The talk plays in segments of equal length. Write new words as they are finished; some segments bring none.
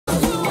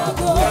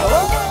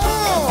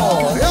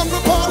Oh,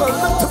 everybody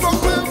lift him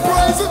up and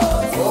praise him.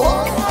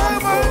 Oh,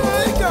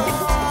 my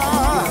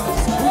God.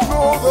 We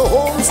know the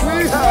hopes we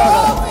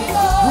have.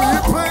 We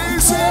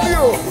praise in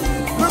you.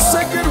 Let's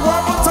sing it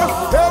one more time.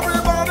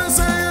 Everybody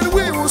say it,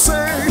 we will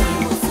say.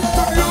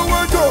 To you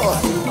and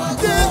God.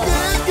 Yeah,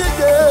 yeah,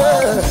 yeah,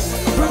 yeah.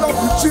 We love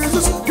you,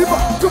 Jesus. Give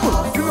up, come on.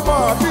 Give him a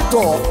beat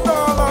on.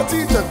 Nah,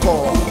 teacher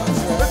call.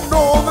 And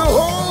all the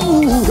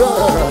whole.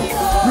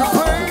 We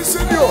praise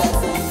in you.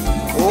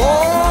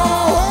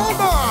 Oh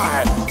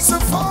my! So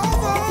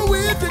Father, we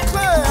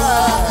declare,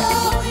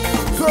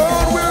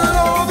 God, we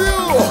love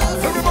you.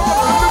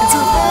 Everybody, lift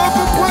him up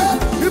and pray.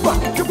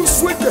 Give him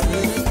sweet. Give him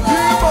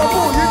a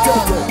boy, you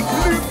get it.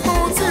 Lift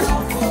him.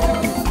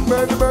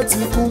 Many,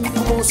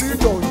 come on, see,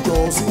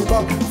 don't see,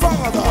 but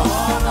Father,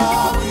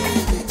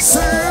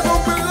 say,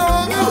 don't be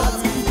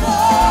loved.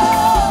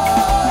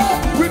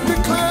 We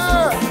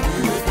declare.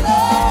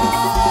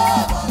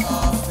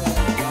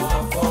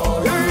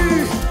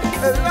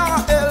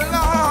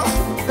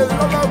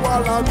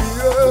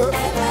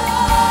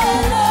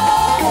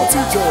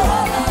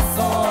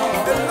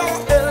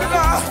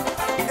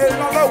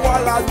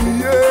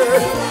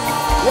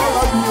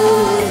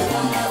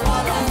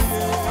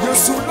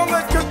 Yesu na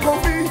leke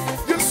komi,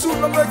 Yesu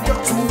na leke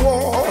tuwa.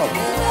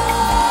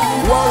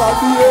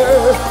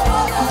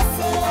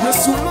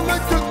 Yesu na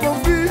leke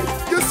komi,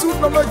 Yesu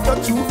na leke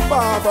tuwa.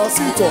 Baba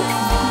sito.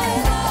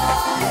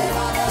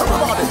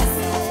 Everybody,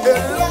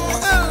 Ella,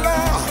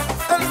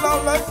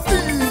 like me.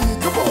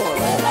 Come on.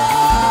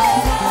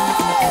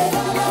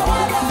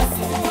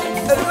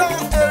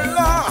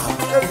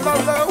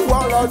 Ella,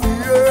 wala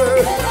diye.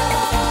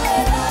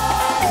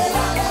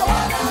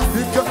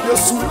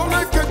 Yesu no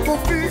leke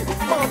kofi,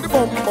 mani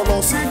mama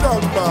sida.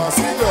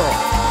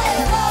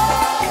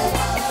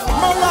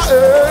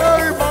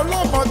 Mala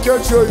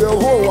makeche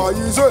Yehovah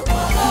yize.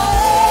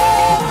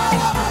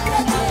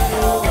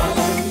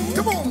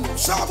 Come on,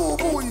 shabu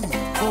boy.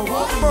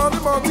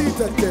 Mani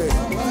tete,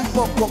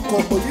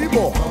 moko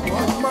yibo.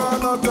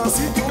 Mana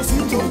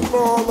dasito,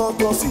 mala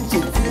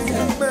dasito.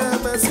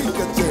 Meme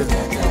sikete,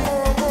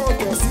 mama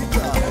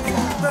dasita.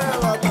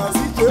 Mela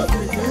dasito,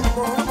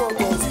 mama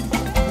dasito.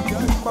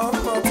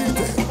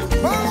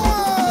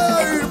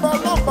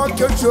 I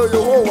can't show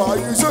you why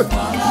you say.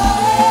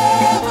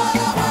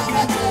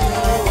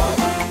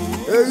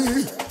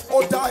 Hey,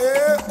 Odaye.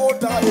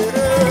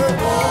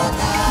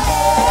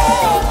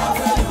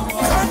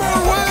 Come on,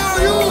 where are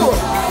you?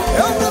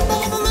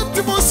 Everybody lift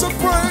him up and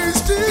praise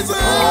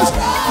Jesus.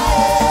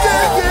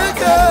 Yeah.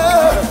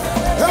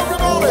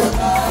 Everybody,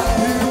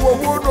 you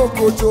won't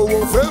go to a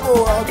fellow.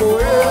 I go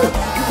here.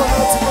 You are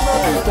not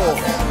people.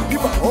 You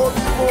are all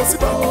people.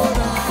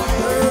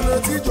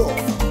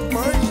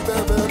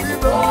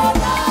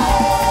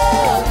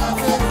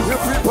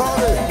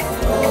 Everybody,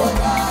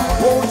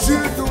 oh,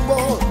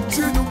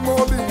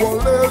 Jinumoli,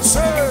 Wale,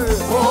 say,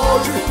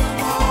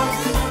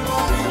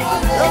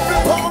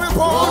 everybody,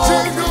 oh,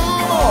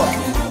 Jinumoli,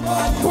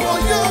 for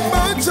your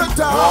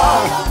manchata.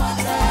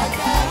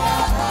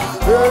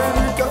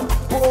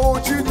 Oh,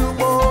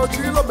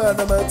 Jinumoli,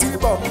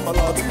 Manamatiba,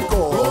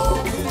 Malatico, oh,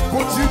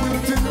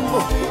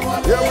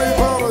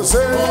 everybody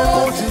say,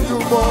 oh,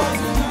 Jinumoli,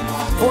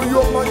 for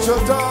your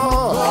manchata.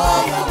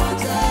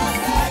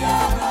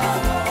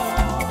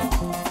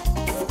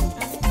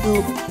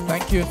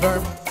 Thank you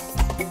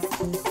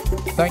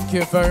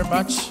very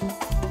much.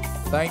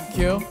 Thank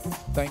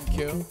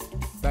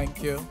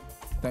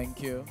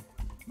you.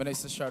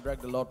 Minister Shadrach,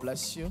 the Lord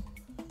bless you.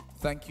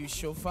 Thank you,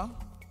 Shofar.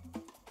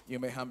 You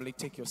may humbly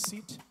take your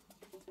seat.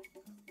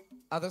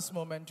 At this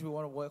moment, we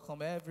want to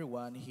welcome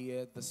everyone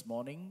here this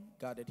morning,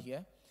 gathered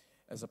here.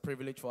 It's a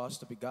privilege for us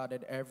to be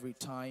gathered every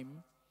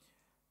time.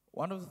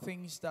 One of the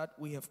things that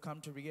we have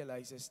come to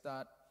realize is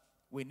that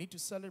we need to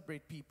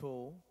celebrate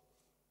people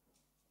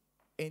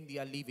in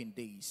their living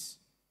days,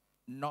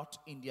 not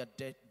in their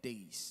dead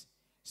days.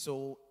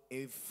 So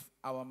if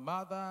our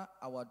mother,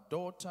 our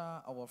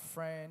daughter, our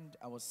friend,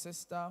 our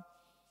sister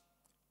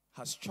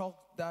has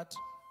chalked that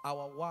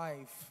our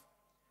wife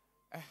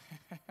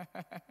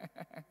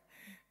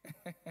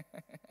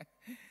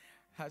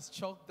has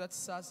chalked that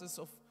success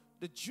of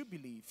the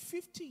Jubilee,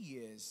 50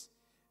 years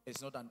is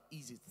not an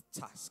easy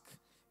task.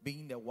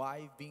 Being the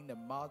wife, being the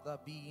mother,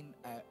 being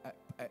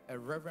a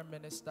reverend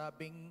minister,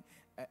 being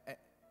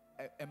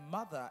a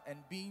mother,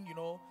 and being,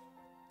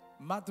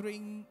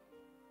 mothering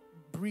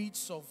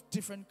breeds of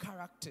different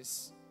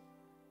characters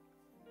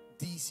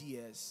these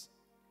years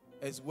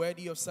is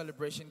worthy of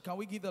celebration. Can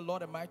we give the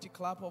Lord a mighty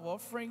clap of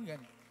offering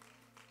and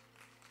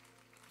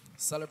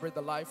celebrate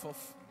the life of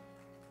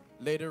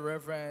Lady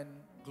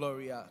Reverend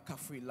Gloria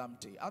Kafri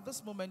Lamte? At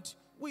this moment,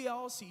 we are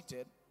all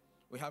seated.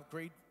 We have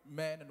great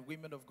men and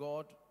women of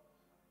God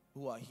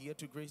who are here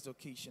to grace the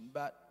occasion.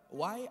 But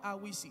why are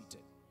we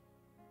seated?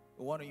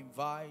 We want to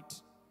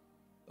invite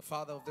the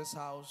father of this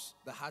house,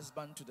 the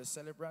husband to the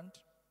celebrant,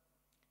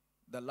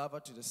 the lover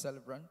to the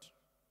celebrant,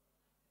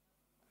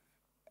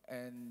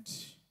 and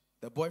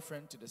the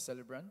boyfriend to the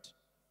celebrant,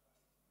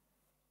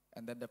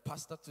 and then the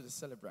pastor to the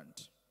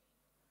celebrant.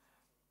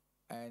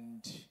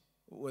 And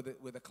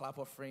with a clap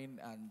of rain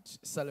and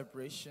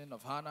celebration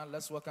of Hannah,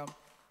 let's welcome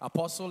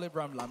Apostle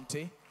Abraham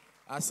Lamte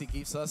as he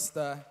gives us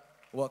the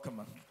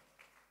welcome.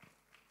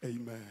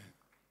 Amen.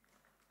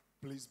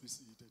 Please be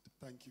seated.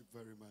 Thank you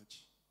very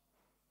much.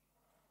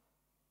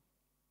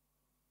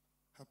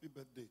 Happy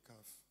birthday,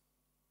 Calf.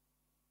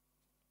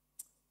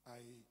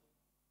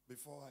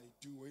 Before I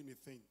do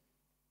anything,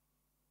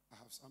 I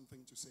have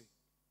something to say.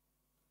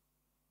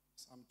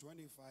 Some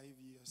 25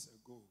 years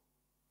ago,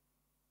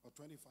 or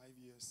 25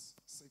 years,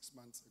 6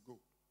 months ago,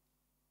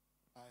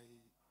 I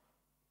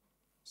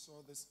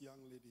saw this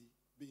young lady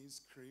being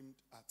screamed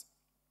at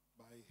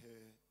by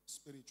her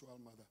spiritual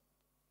mother.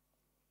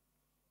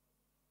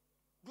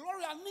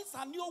 Gloria needs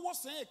a new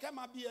was saying, can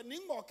I be a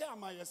name or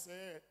can I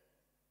say?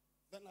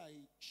 Then I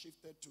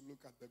shifted to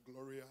look at the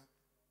Gloria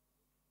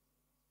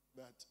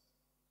that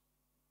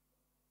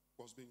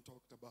was being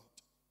talked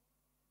about.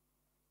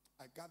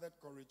 I gathered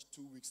courage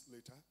 2 weeks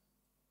later,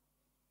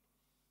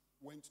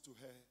 went to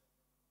her,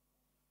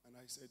 and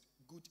I said,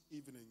 "Good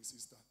evening,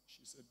 sister."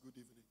 She said, "Good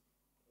evening."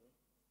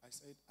 I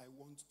said, "I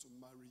want to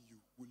marry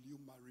you. Will you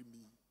marry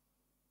me?"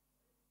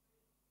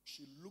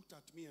 She looked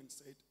at me and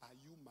said, "Are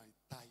you my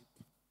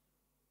type?"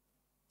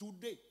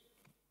 Today,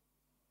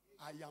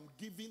 I am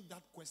giving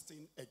that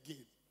question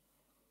again.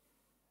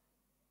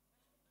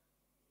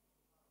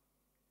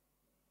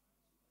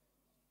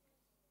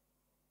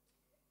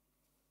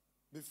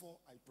 Before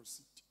I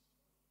proceed,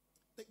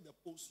 take the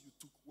pose you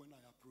took when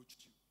I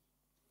approached you.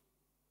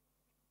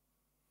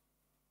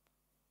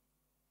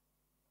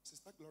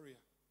 Sister Gloria,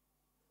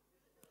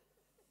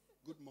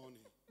 good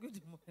morning.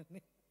 Good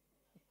morning.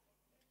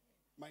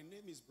 My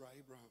name is Bra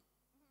Abraham.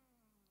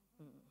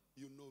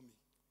 You know me.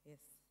 Yes.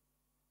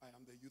 I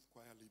am the youth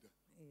choir leader.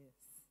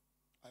 Yes.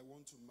 I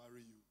want to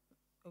marry you.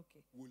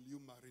 Okay. Will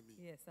you marry me?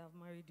 Yes, I've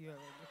married you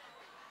already.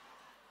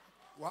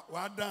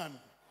 What done?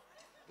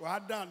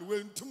 What done?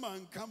 When two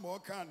man come or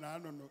can I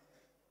don't know.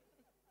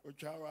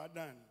 What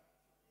done?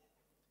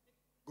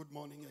 Good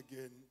morning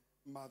again,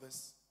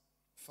 mothers,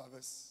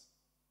 fathers,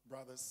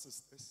 brothers,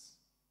 sisters,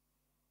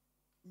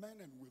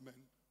 men and women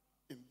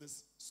in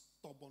this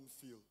stubborn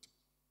field.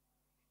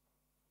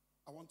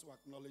 I want to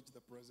acknowledge the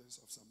presence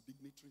of some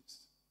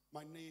dignitaries.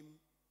 My name,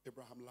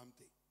 Abraham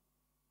Lamte.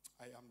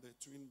 I am the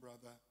twin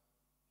brother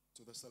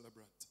to the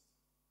celebrant.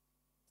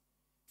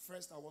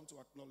 First, I want to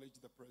acknowledge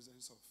the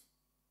presence of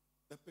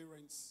the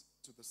parents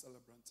to the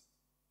celebrant,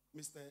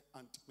 Mr.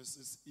 and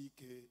Mrs.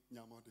 E.K.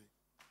 Nyamode.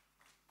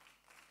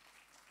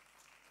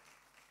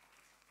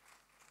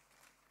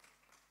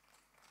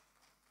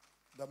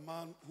 The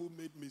man who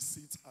made me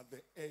sit at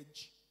the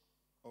edge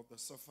of the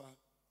sofa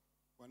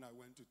when I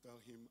went to tell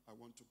him I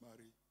want to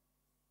marry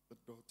the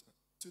daughter.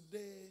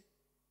 Today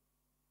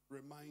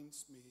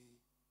reminds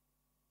me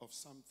of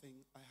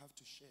something I have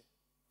to share.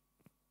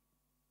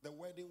 The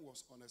wedding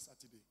was on a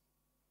Saturday,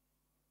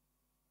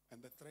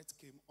 and the threat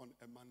came on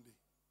a Monday.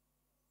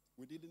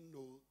 We didn't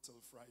know till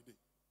Friday.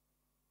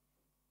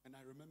 And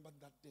I remember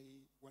that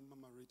day when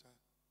Mama Rita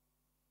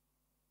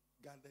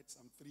gathered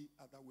some 3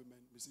 other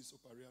women, Mrs.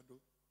 Opariado,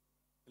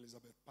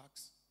 Elizabeth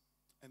Parks,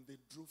 and they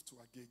drove to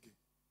Agege,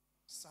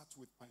 sat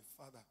with my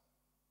father.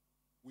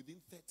 Within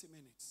 30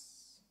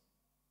 minutes,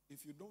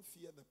 if you don't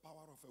fear the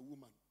power of a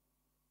woman,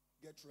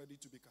 get ready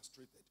to be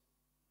castrated.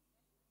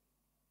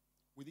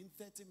 Within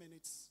 30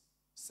 minutes,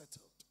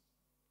 settled.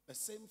 The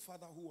same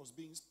father who was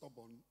being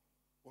stubborn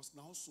was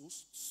now so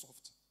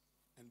soft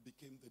and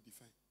became the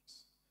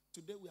defense.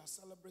 Today we are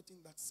celebrating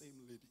that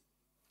same lady.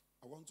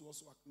 I want to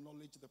also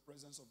acknowledge the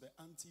presence of the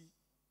auntie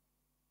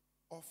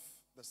of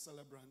the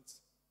celebrant.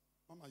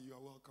 Mama, you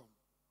are welcome.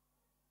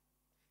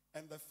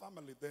 And the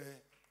family,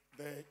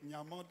 the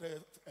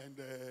Nyamode and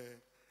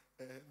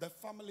the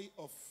family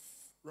of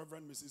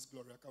Reverend Mrs.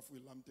 Gloria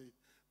Kafui Lamte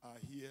are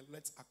here.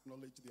 Let's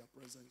acknowledge their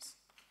presence.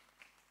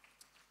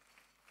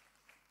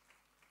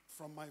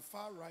 From my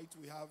far right,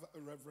 we have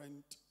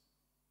Reverend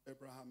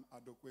Abraham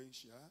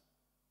Adokwenshia,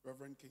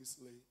 Reverend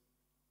Kingsley,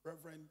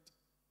 Reverend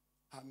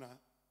Hannah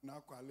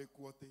Nakwale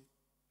Kwote,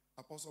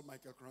 Apostle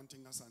Michael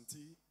Kranting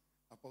Asanti,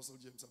 Apostle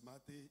James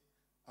Amate,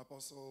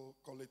 Apostle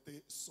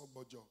Kolete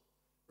Sobojo,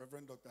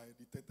 Reverend Dr.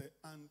 Editete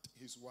and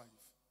his wife.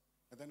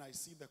 And then I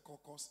see the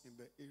caucus in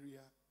the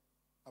area.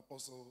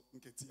 Apostle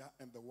Nketia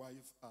and the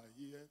wife are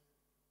here.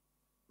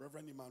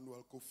 Reverend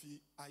Emmanuel Kofi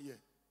Aye,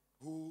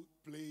 who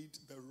played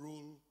the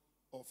role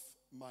of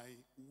my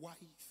wife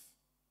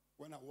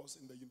when I was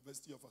in the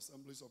University of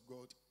Assemblies of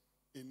God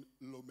in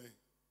Lome.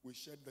 We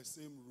shared the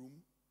same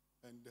room,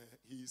 and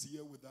he is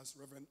here with us.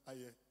 Reverend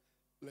Aye,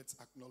 let's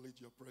acknowledge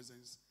your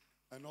presence.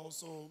 And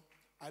also,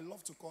 I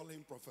love to call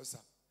him Professor.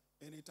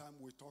 Anytime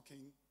we're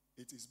talking,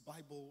 it is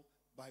Bible,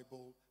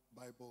 Bible,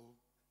 Bible.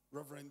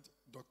 Reverend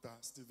Dr.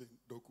 Stephen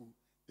Doku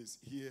is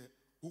here,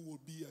 who will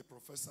be a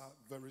professor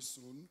very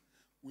soon.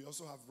 We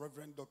also have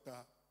Reverend Dr.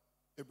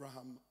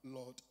 Abraham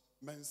Lord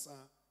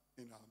Mensah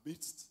in our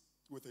midst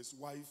with his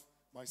wife,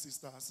 my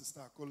sister,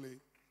 Sister Akole.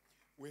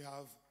 We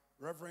have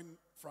Reverend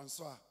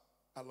Francois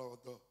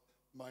Alodo,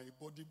 my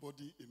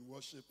body in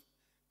worship.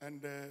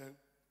 And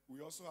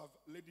We also have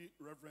Lady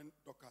Reverend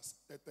Dorcas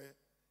Tete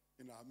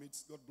in our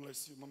midst. God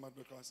bless you, Mama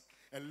Dorcas.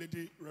 And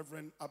Lady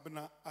Reverend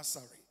Abena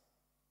Asari.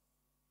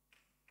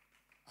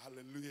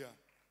 Hallelujah.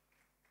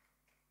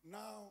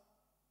 Now,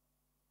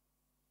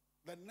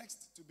 the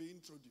next to be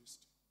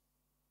introduced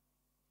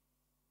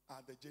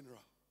are the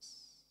generals.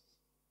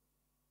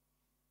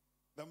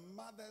 The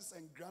mothers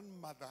and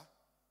grandmother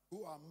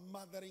who are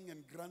mothering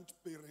and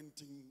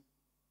grandparenting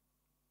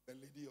the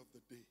lady of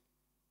the day.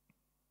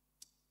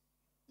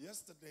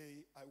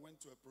 Yesterday, I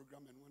went to a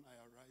program, and when I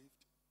arrived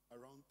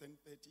around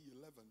 10:30,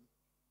 11,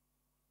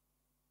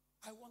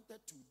 I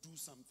wanted to do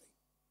something.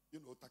 You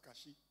know,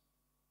 Takashi.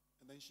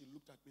 And then she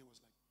looked at me and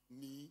was like,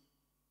 me,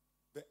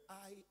 the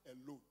eye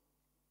alone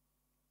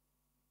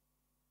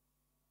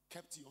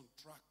kept you on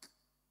track.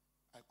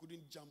 I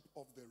couldn't jump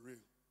off the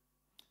rail.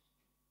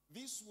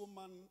 This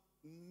woman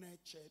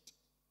nurtured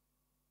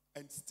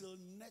and still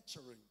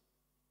nurturing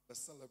the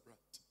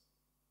celebrant.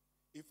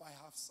 If I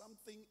have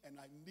something and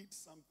I need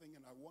something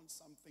and I want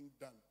something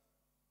done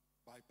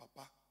by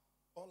Papa,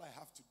 all I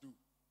have to do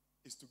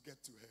is to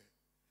get to her.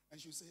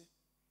 And she'll say,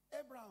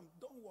 Abraham,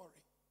 don't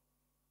worry.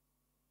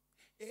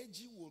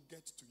 AG will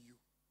get to you.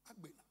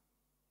 Agbena.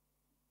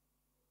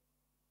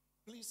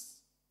 Please,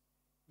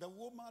 the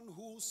woman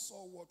who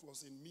saw what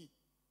was in me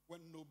when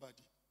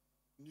nobody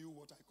knew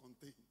what I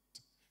contained.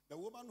 The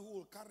woman who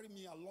will carry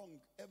me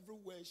along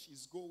everywhere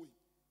she's going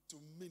to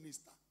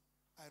minister.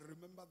 I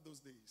remember those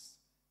days.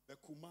 The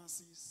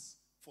Kumasis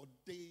for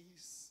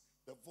days,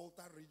 the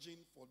Volta region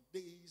for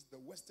days, the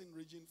Western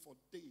region for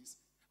days.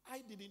 I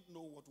didn't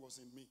know what was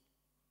in me,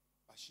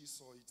 but she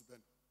saw it then.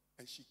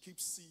 And she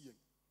keeps seeing,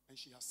 and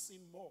she has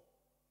seen more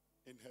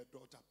in her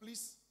daughter.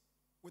 Please,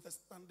 with a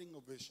standing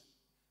ovation,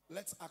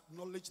 let's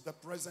acknowledge the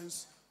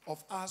presence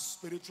of our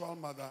spiritual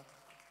mother,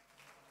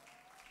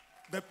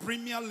 the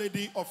Premier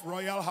Lady of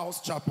Royal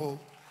House Chapel,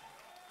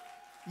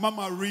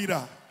 Mama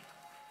Rita,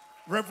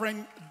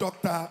 Reverend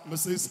Dr.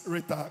 Mrs.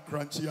 Rita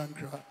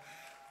Kranchiankra.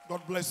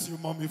 God bless you,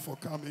 Mommy, for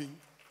coming.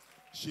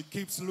 She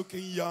keeps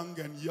looking young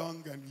and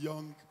young and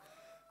young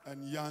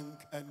and young.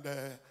 And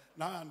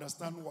now I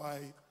understand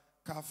why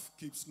Calf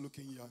keeps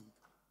looking young.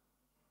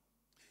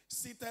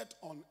 Seated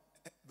on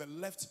the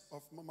left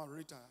of Mama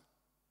Rita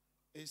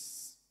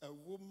is a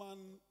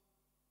woman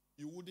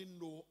you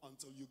wouldn't know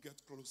until you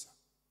get closer.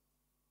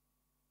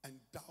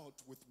 Endowed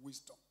with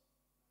wisdom.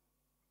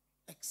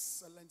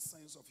 Excellent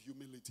sense of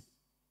humility.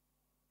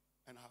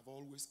 And I have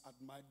always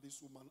admired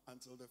this woman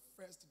until the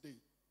first day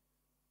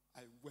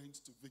I went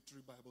to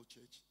Victory Bible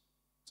Church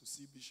to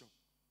see Bishop.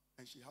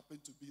 And she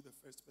happened to be the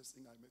first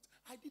person I met.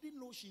 I didn't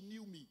know she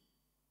knew me.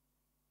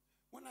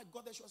 When I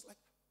got there, she was like,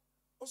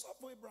 what's up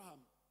for Abraham?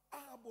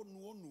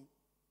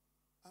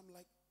 I'm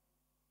like,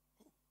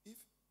 oh, if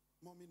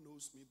Mommy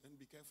knows me, then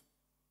be careful.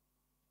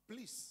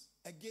 Please,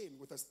 again,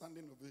 with a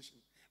standing ovation,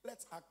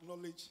 let's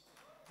acknowledge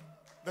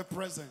the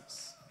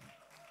presence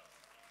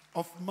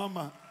of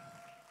Mama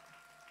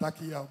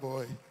Takia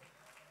boy.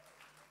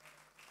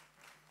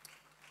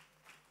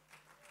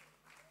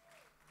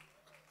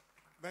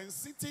 Then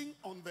sitting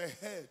on the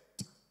head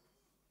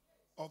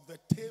of the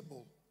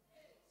table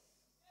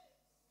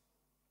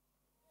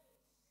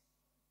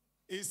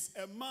is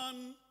a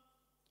man,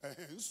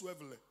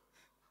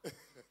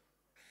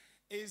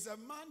 is a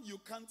man you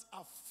can't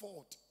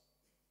afford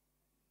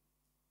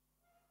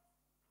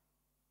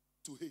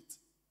to hate.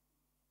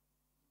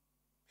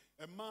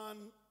 A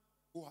man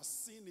who has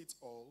seen it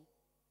all,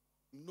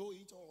 know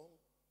it all,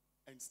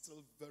 and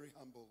still very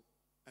humble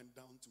and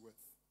down to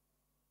earth.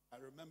 I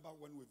remember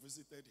when we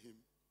visited him,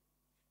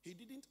 he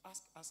didn't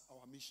ask us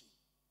our mission.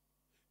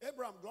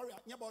 Abraham,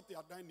 Gloria, about the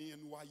Adani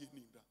and why you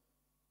need that.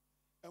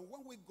 And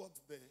when we got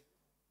there,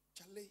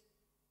 Chale,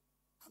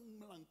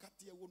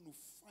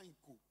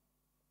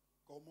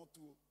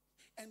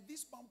 and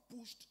this man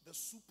pushed the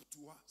soup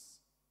to us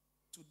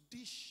to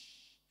dish.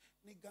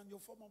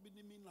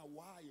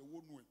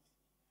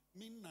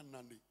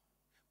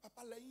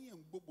 Papa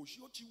bobo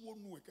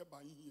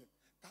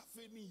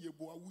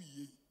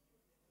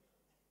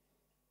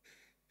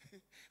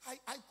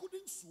I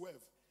couldn't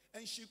swerve,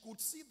 and she could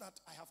see that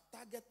I have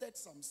targeted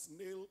some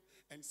snail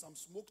and some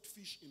smoked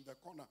fish in the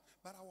corner,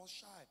 but I was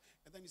shy.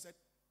 And then he said,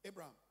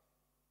 Abraham,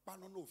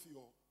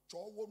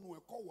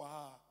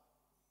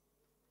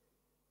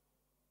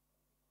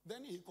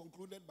 then he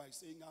concluded by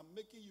saying, I'm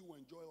making you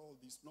enjoy all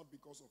this not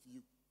because of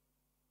you,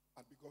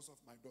 but because of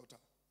my daughter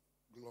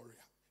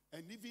Gloria.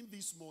 And even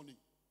this morning,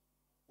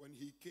 when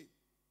he came,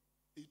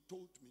 he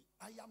told me,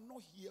 I am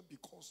not here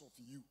because of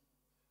you.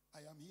 I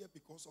am here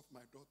because of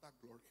my daughter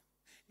Gloria.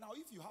 Now,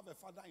 if you have a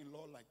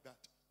father-in-law like that,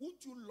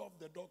 wouldn't you love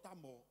the daughter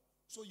more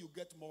so you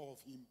get more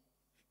of him?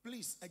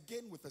 Please,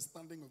 again with a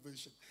standing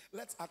ovation,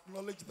 let's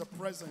acknowledge the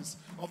presence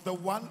of the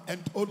one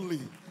and only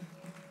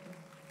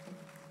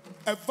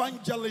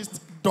Evangelist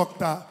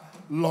Dr.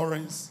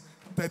 Lawrence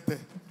Tete.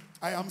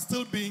 I am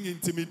still being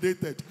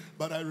intimidated,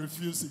 but I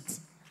refuse it.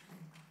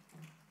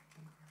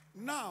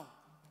 Now,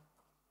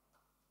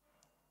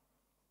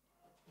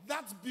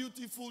 that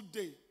beautiful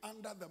day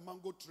under the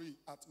mango tree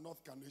at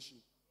North Carnation,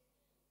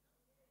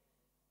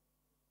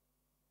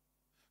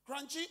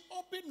 Crunchy,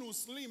 open no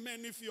slim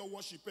man if you're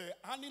worshiper,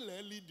 honey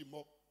lead the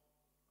more.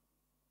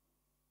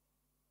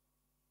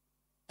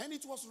 And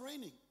it was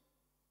raining.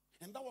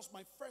 And that was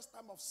my first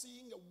time of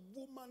seeing a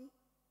woman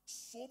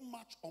so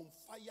much on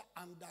fire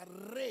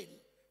under rain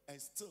and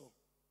still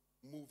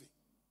moving.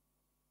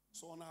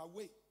 So on our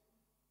way,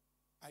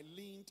 I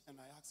leaned and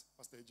I asked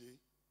Pastor J,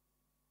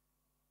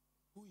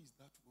 who is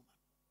that woman?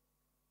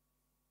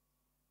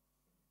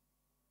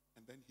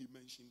 And then he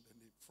mentioned the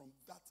name. From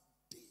that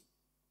day,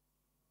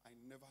 I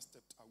never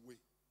stepped away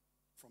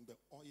from the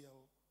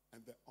oil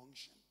and the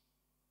unction.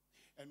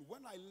 And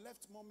when I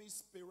left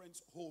mommy's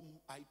parents' home,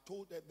 I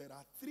told her there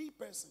are 3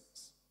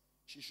 persons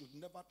she should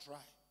never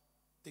try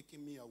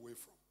taking me away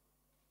from.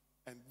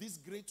 And this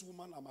great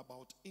woman I'm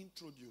about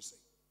introducing,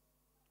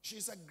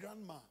 she's a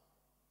grandma.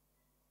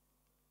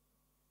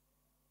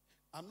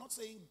 I'm not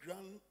saying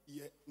grand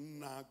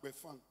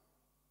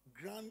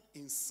grand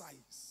in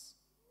size.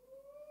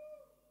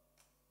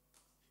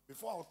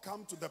 Before I'll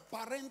come to the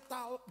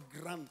parental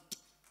grant,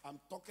 I'm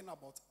talking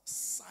about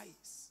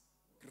size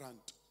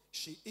grant.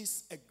 She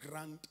is a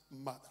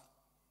grandmother.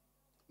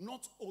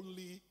 Not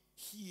only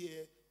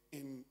here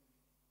in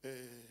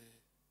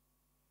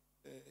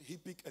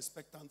Hippic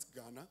expectant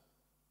Ghana,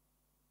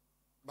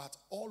 but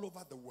all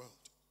over the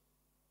world.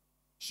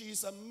 She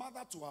is a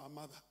mother to our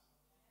mother.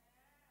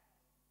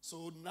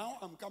 So now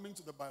I'm coming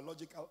to the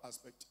biological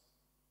aspect.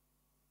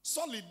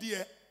 Solid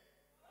dear.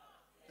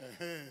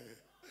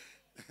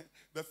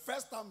 The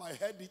first time I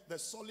heard it, the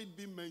solid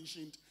being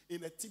mentioned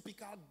in a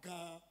typical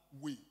Ghana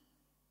way.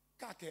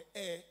 Kake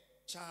e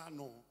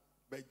chano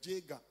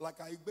bejega,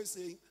 like I be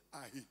saying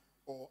ahi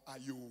or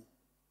ayo.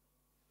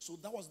 So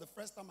that was the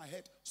first time I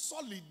heard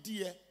solid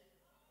dear.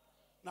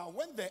 Now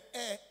when the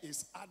air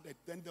is added,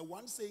 then the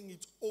one saying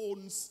it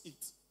owns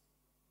it.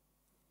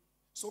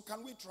 So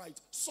can we try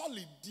it?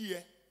 Solid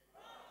dear.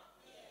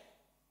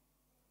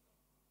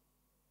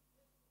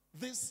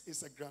 This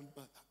is a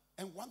grandmother.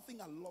 And one thing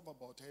I love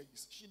about her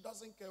is she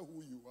doesn't care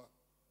who you are.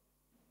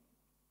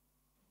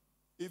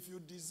 If you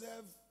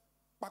deserve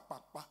pa.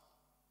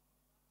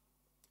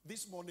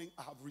 This morning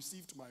I have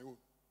received my own.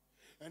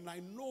 And I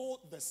know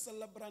the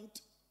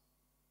celebrant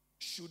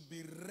should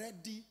be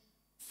ready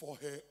for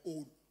her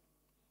own.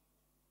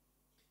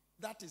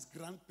 That is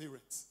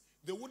grandparents.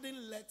 They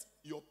wouldn't let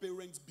your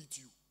parents beat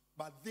you,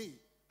 but they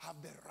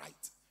have the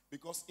right.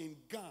 Because in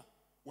Ghana,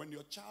 when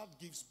your child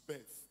gives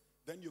birth,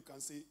 then you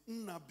can say,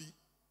 Nabi.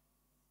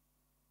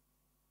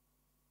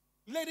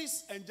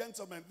 Ladies and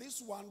gentlemen,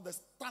 this one, the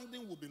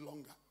standing will be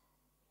longer.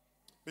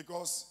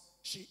 Because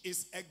she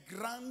is a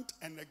grand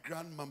and a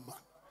grandmama.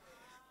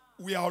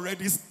 We are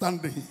already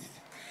standing.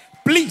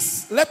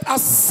 Please, let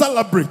us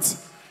celebrate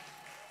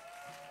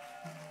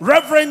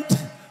Reverend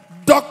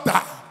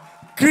Dr.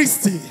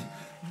 Christy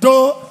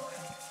Do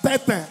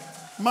Tete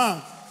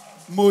Ma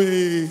Moe.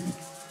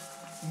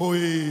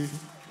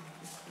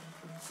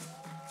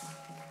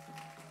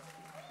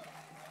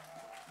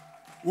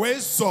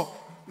 Where's so?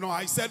 No,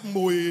 I said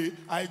Moe.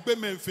 I be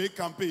men fake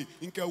campaign.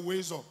 Inke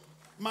wezo.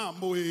 Ma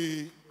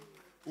Moe.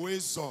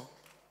 Wezo.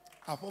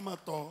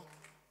 Apomato.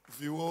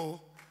 Viwo.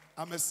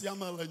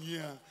 Amesiama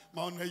lanyia.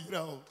 Ma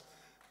onayirao.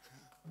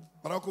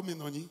 Barako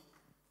minoni.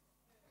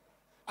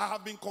 I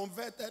have been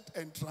converted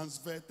and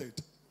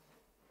transverted.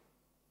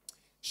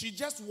 She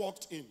just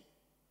walked in.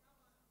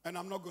 And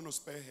I'm not going to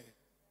spare her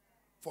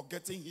for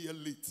getting here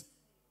late.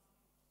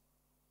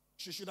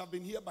 She should have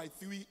been here by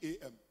 3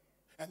 a.m.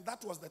 And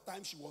that was the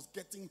time she was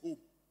getting home.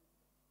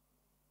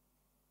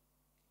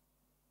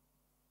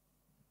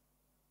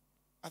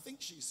 I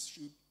think she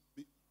should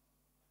be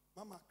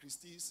Mama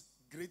Christie's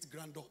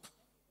great-granddaughter.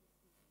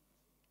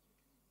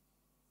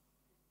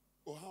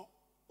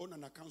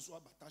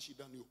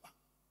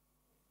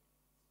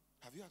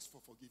 Have you asked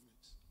for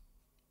forgiveness?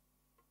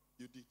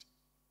 You did.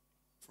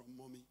 From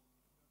mommy.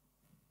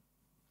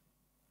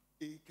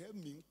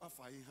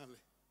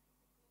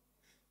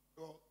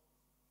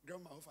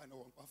 Grandma, if I know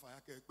what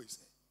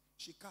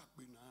she can't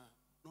be now.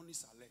 No,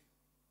 it's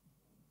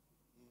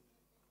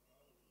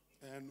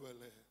and well,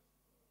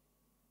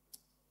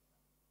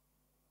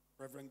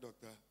 Reverend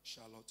Dr.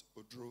 Charlotte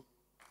Odro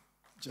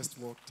just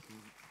walked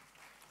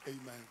in.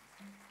 Amen.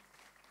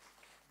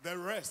 The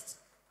rest,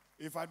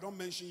 if I don't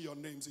mention your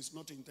names, it's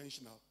not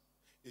intentional.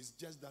 It's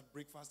just that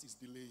breakfast is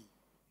delaying.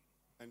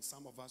 And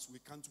some of us, we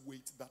can't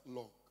wait that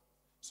long.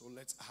 So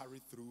let's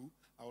hurry through.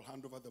 I will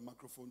hand over the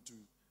microphone to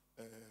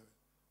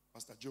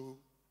Pastor Joe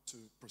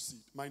to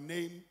proceed. My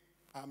name,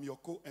 I'm your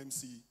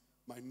co-MC.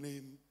 My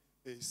name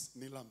is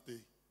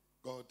Nilamte.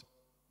 God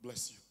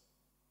bless you.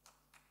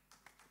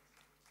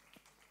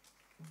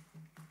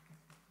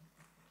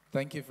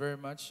 Thank you very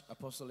much,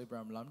 Apostle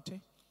Abraham Lamte.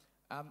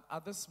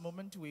 At this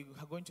moment, we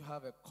are going to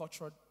have a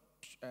cultural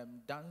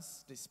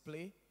dance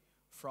display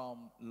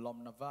from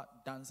Lomnava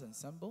Dance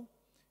Ensemble.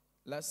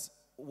 Let's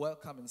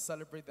welcome and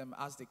celebrate them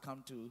as they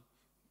come to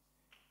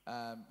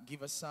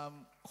give us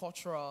some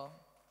cultural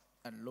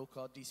and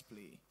local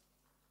display.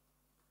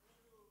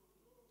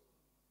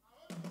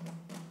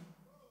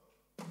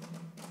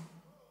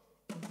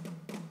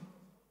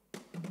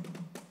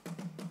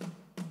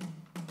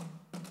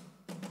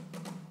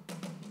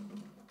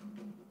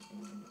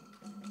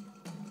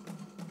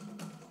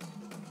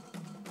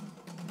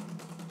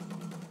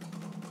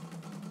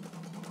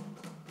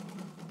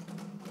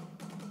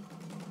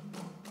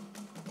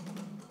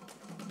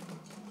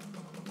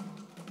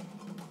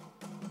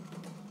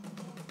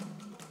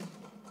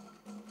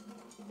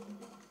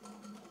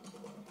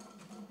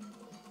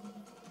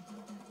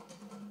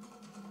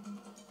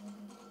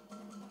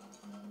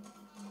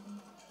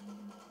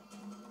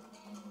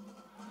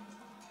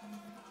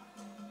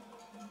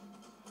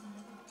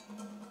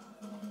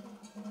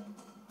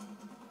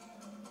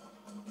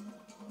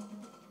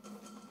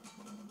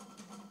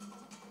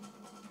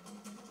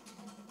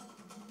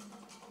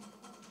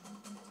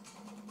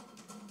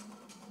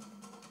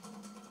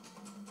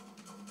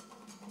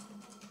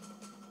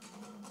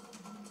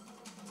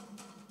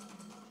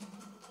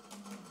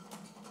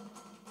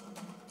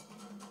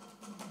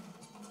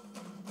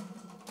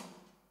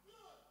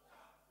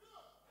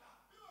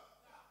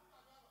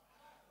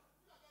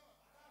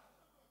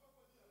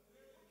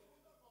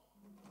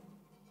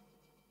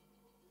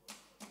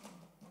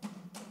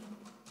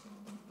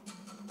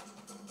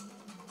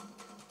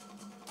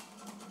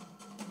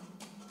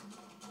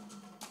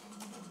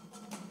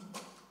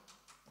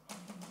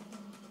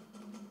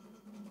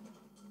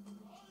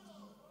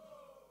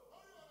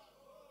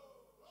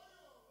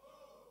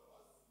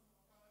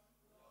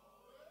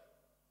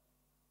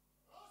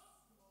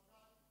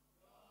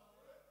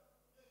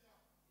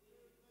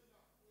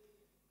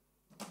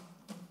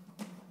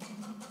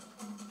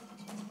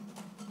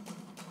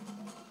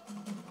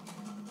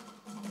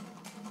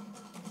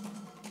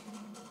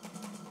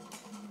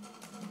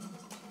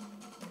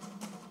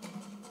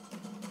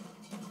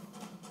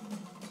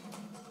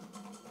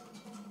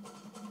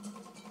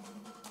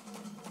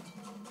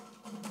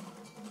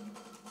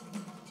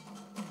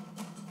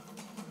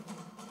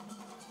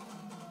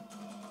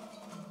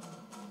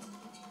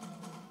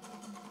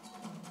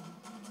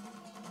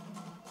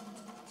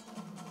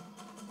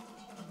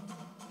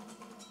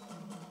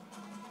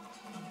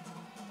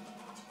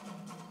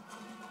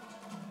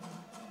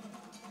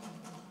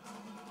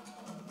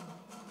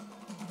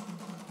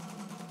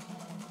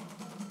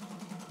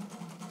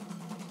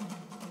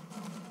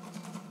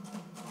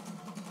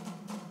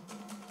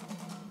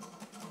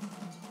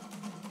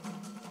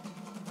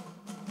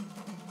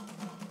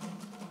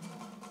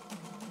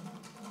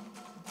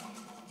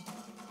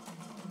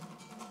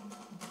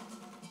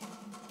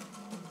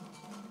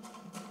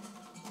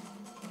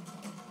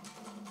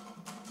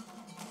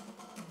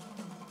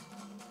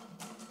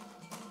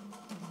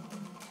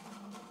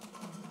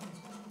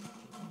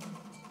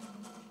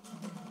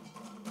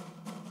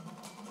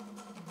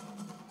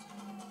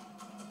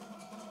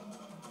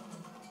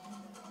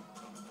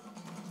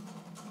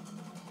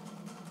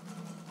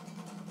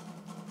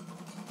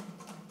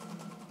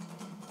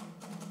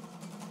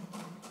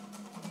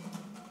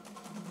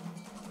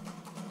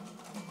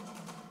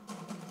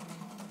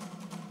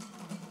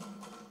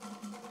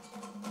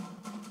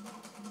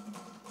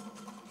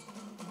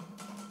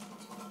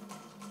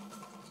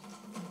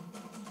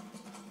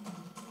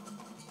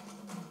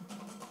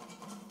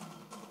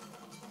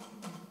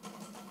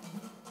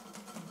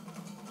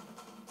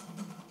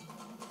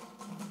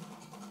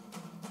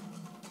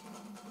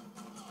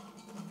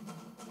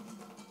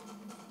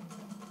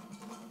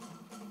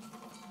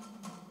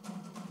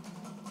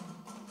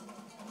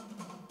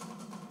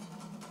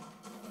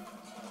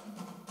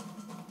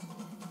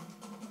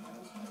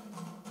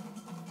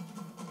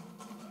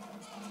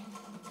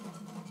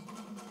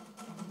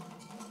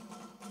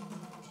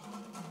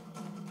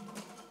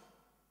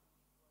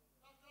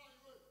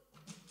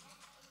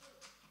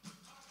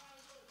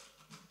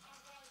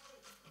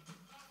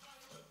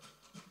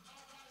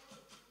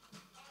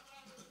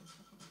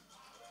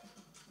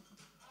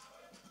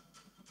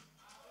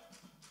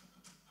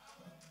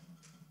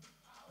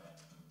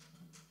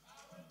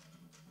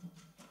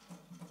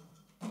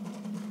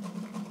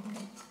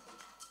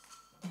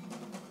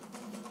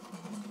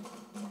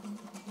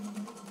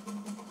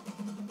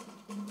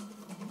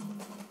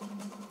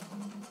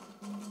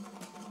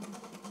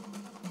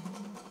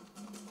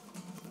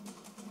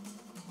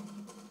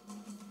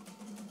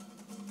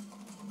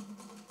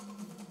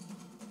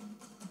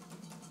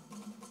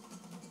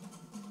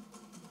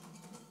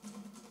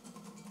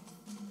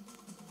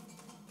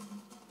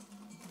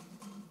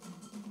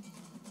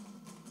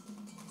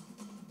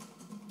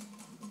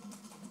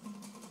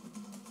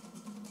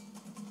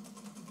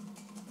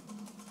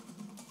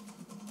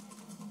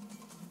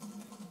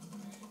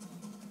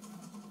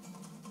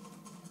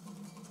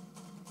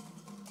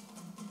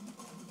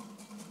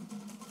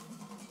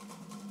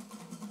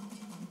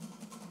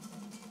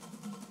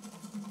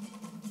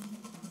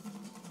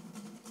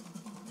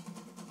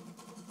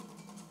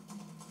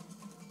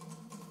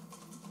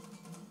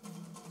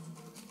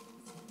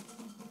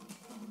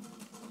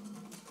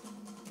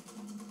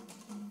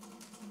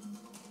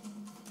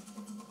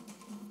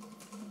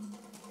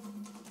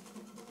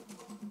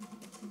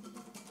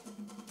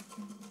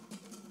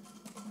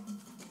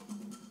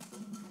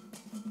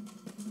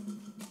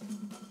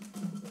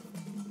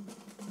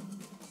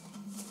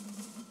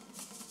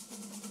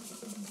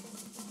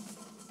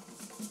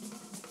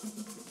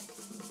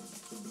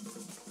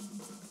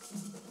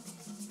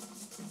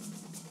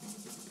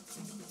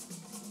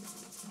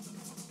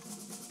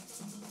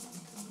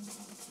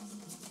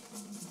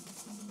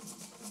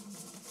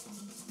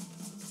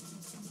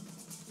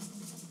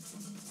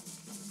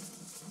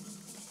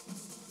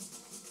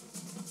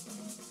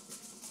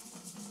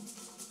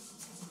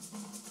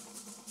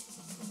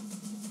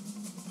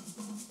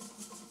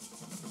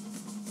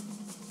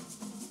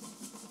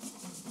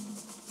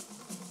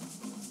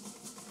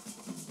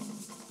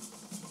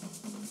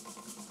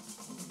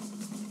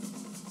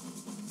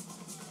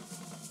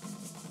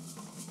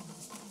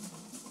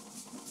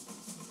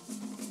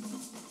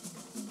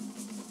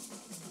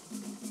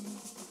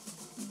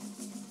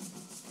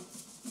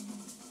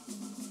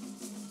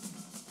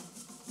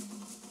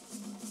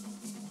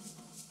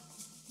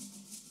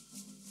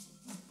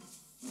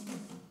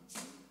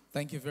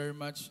 Thank you very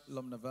much,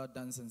 Lomnava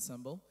Dance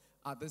Ensemble.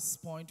 At this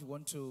point, we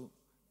want to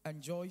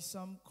enjoy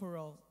some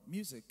choral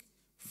music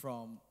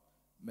from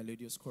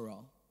Melodious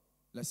Choral.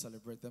 Let's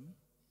celebrate them.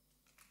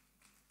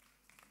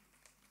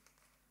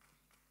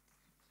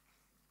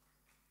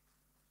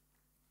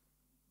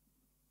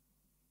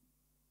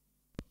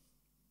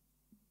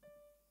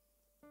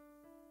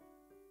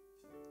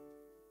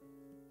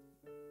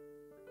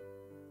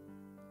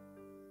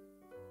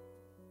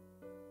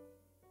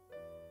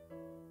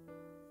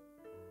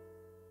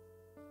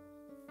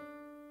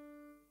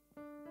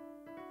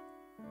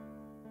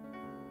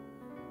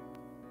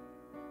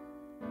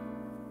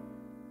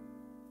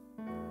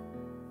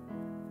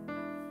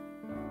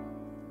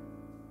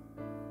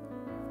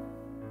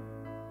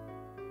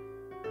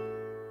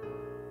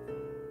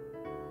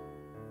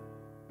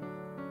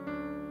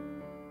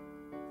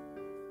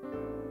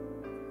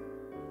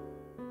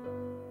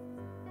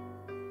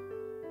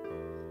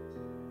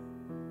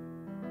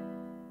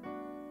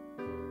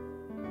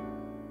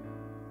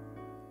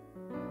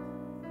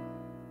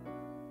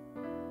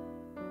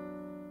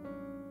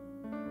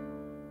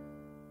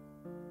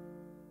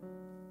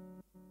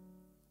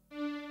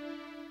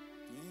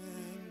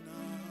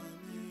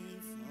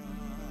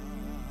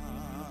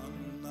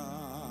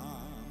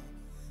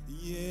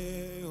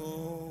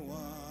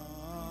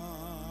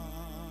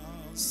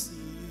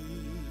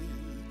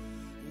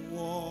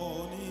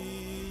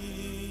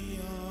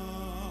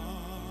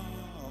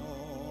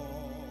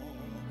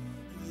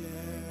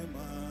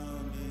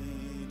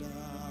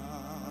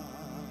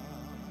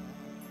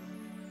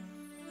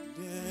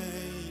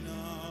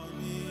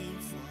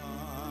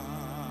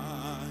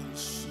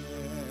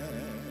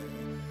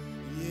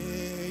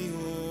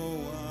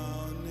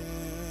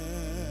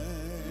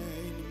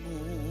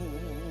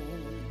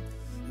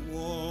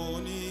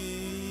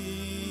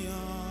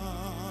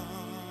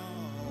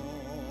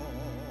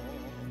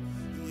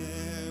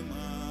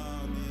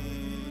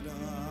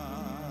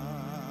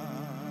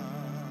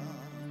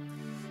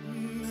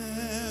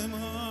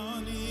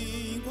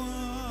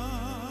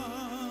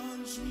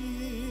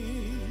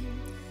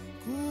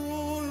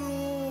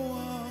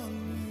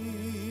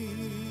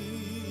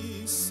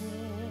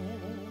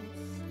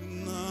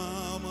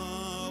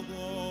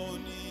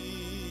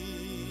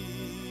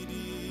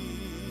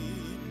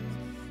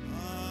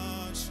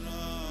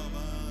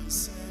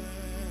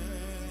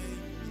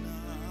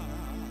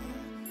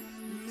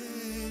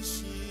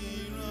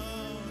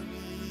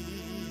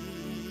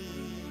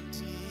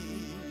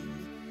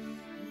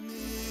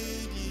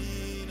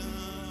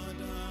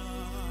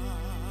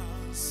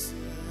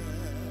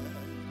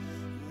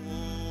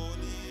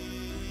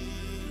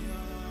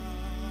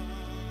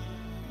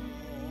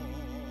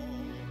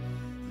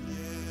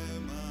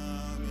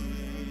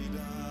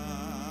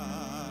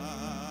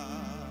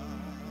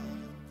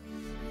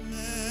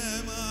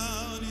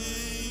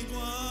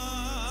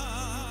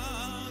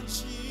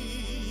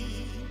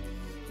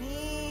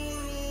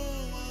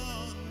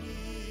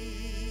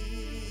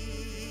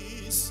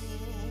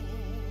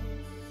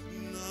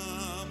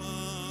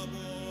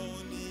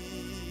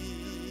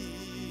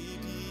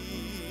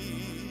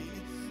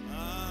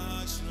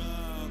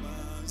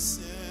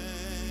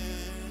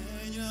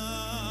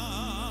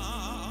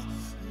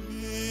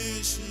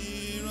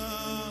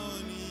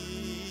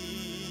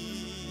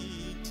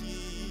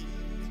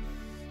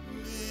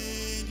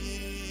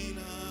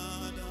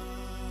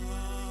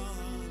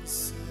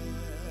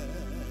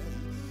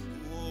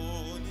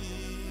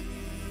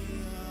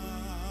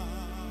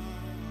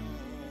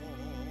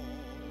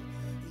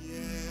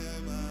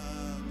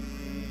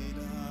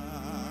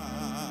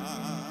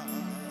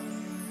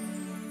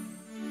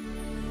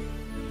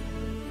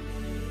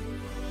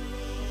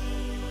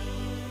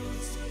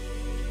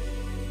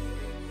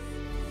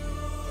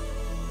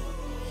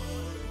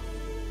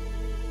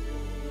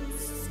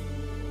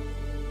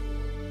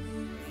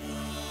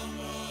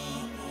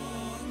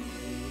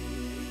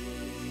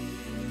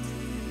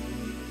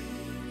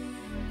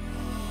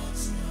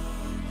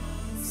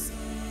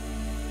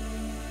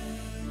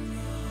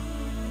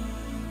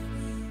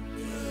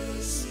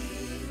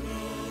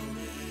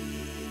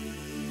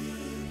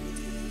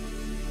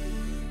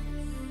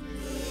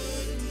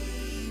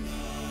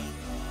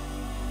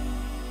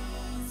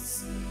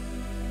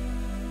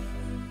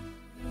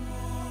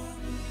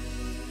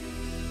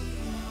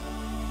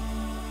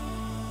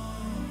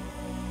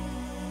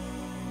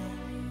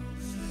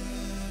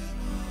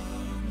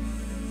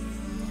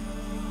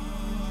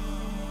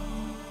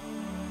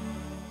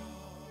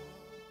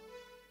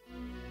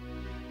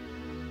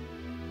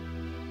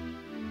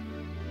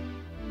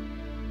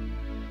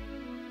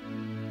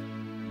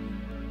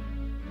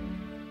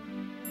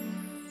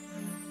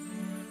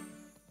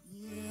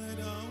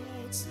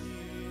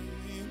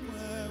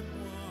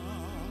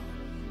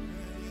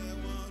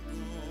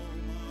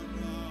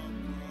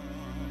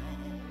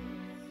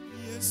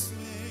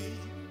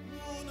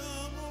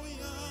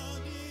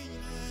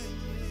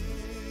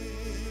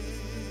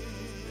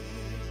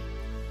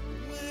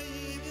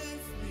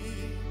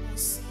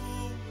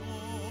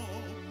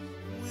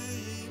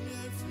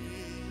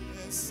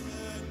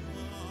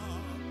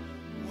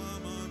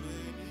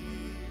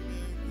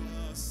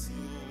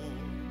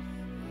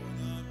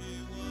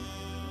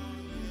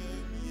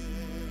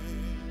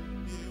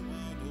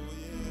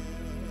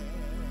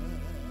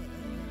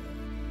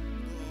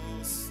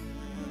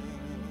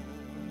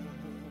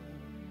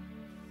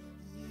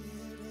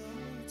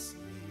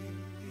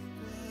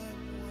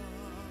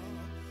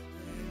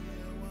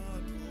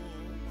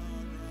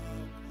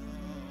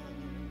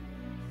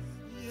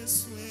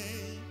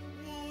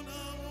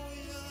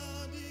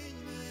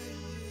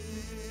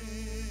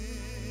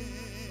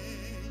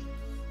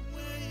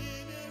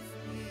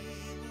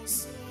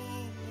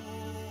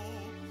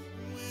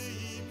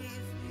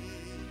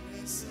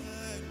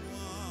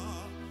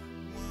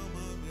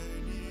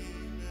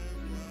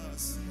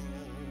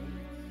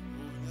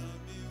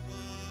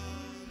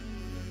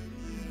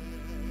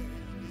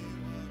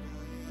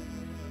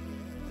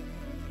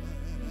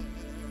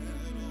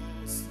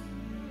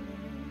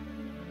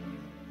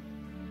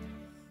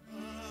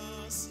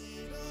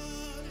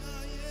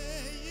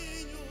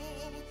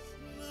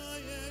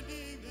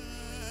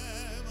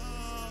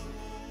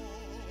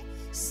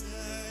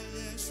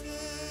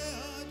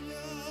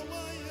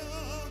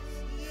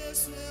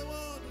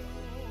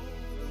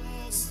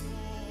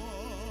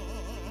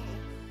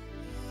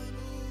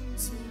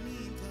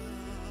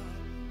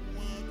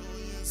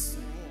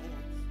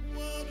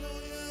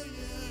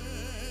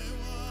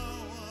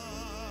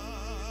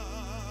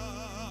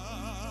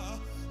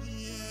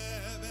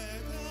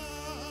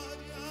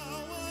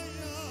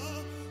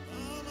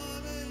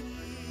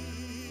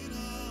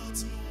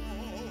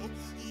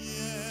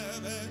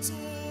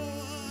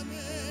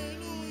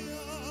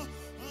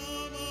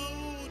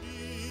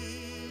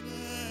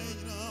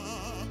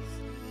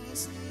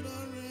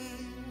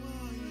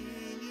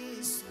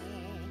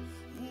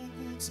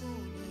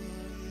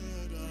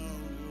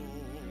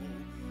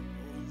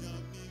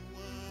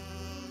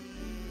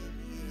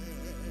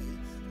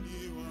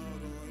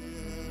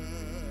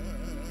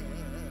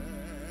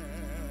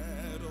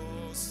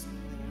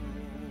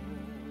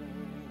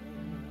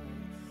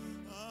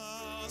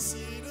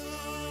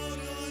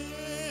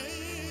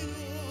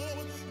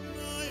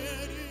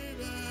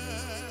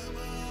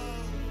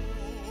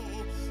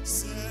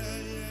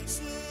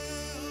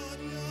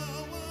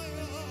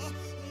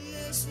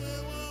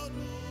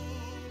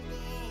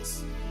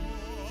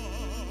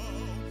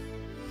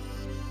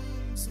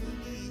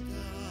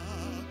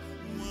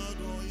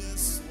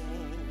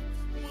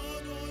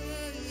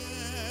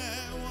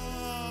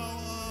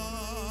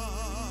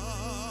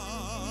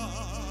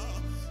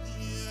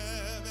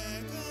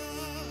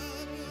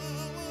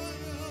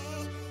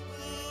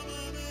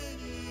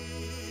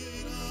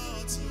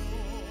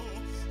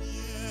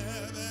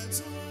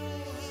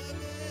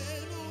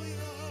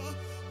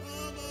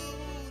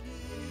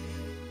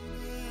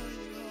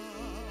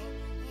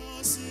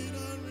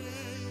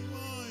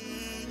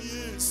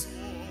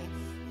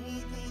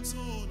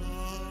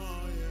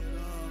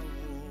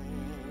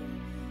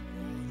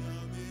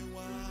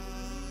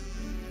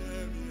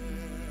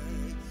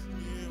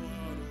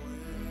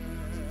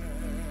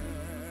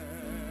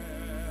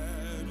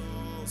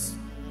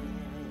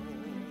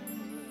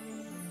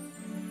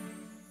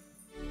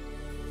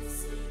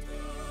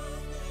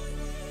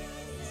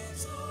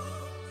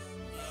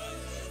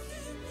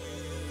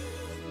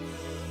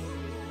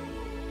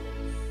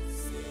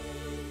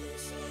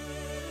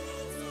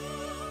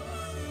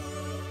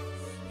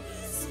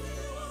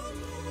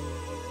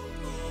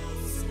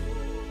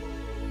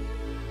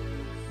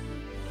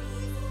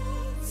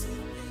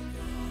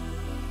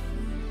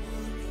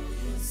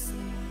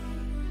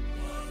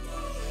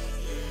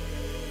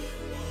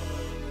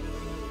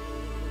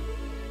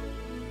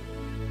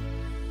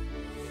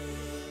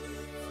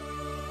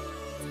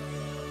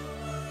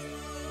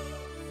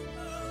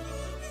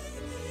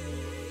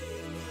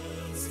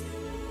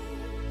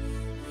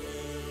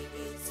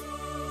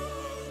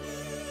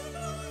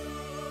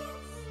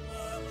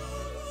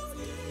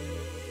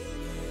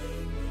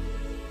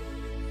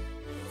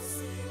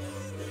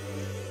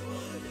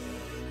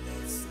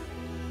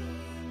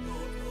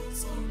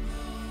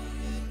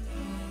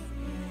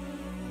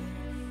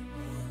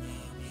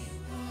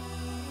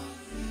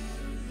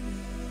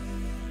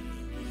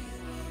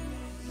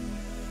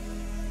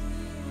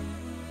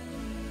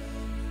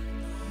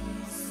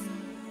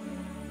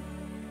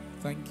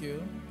 Thank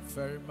you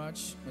very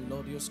much,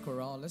 Melodious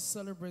Chorale. Let's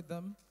celebrate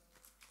them.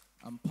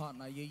 And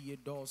partner Yeye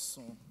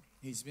Dawson.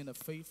 He's been a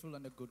faithful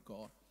and a good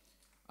God.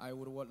 I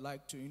would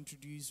like to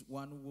introduce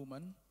one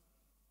woman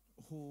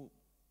who,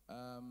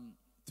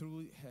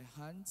 through her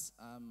hands,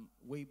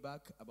 way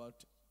back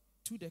about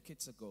 2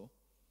 decades ago,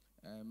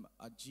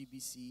 at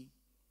GBC,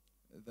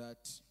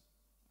 that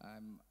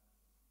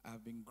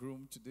I've been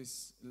groomed to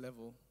this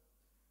level.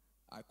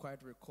 I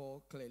quite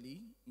recall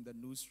clearly in the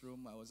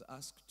newsroom, I was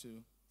asked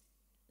to,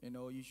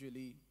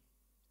 usually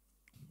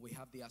we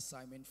have the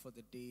assignment for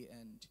the day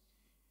and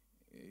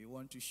you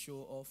want to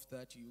show off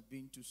that you've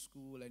been to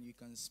school and you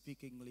can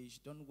speak English.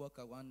 Don't walk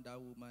around that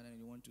woman and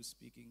you want to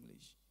speak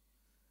English.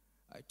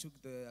 I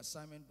took the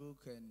assignment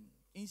book and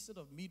instead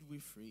of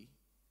midwifery,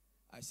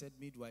 I said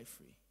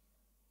midwifery.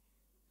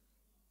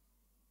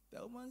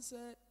 The woman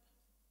said,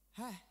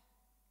 "Hi,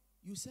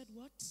 you said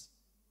what?"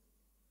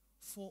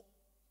 For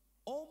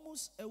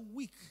almost a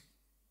week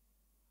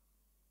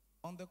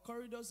on the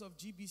corridors of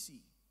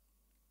GBC,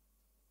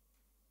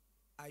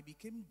 I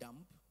became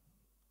dumb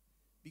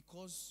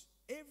because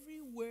every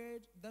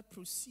word that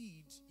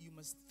proceeds, you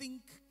must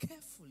think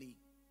carefully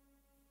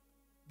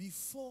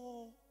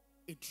before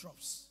it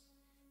drops.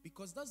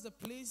 Because that's the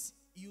place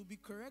you'll be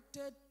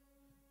corrected.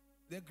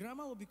 The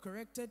grammar will be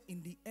corrected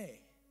in the air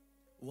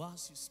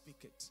whilst you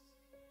speak it.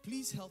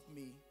 Please help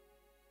me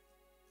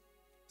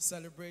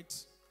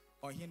celebrate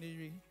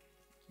Oheniri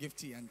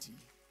Gifty Auntie.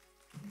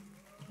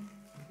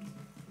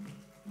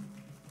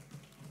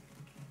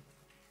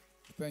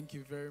 Thank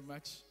you very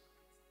much.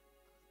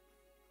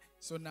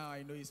 So now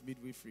I know it's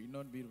midwifery,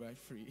 not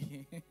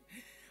midwifery.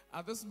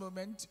 At this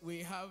moment,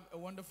 we have a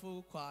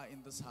wonderful choir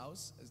in this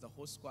house. It's the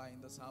host choir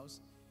in this house,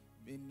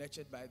 being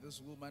nurtured by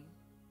this woman.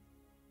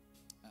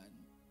 And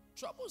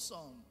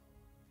troublesome,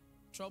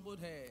 troubled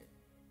her.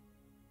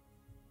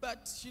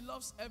 But she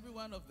loves every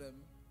one of them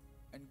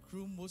and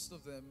grew most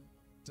of them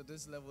to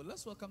this level.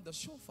 Let's welcome the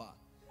shofar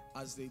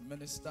as they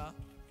minister,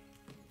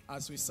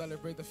 as we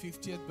celebrate the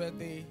 50th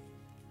birthday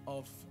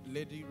of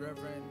Lady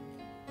Reverend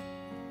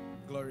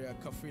Gloria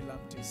Kafri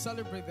Lamte.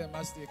 Celebrate them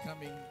as they're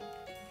coming.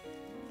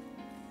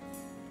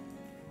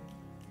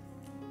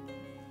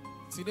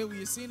 Today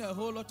we are seeing a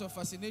whole lot of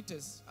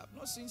fascinators. I've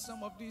not seen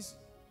some of these.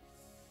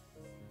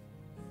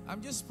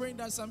 I'm just praying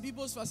that some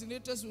people's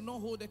fascinators will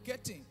not hold the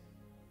curtain.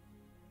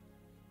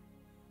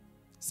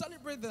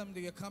 Celebrate them,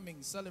 they are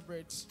coming.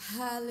 Celebrate.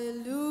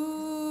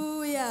 Hallelujah.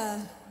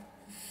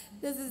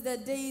 This is the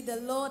day the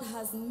Lord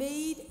has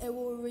made, and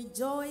we'll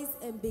rejoice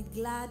and be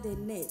glad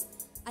in it.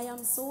 I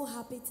am so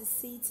happy to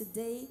see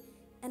today,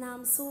 and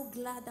I'm so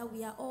glad that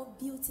we are all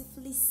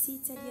beautifully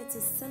seated here to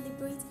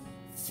celebrate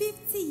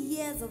 50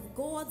 years of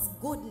God's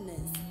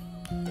goodness.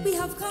 We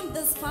have come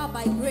this far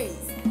by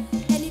grace,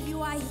 and if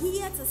you are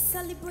here to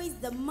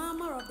celebrate the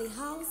mama of the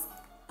house,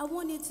 I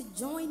want you to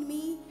join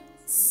me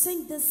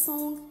sing this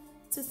song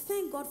to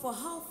thank God for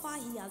how far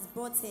He has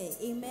brought her.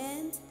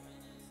 Amen.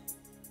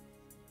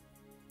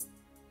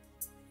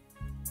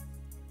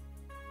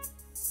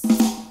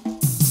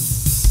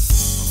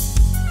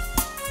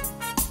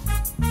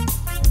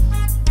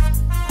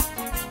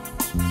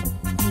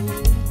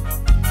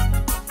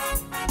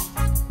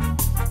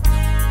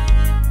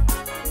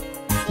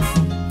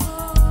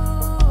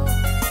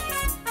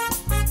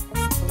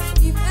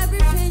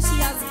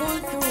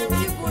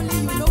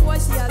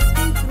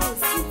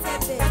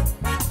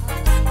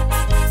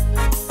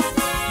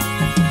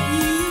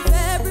 If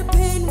every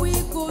pain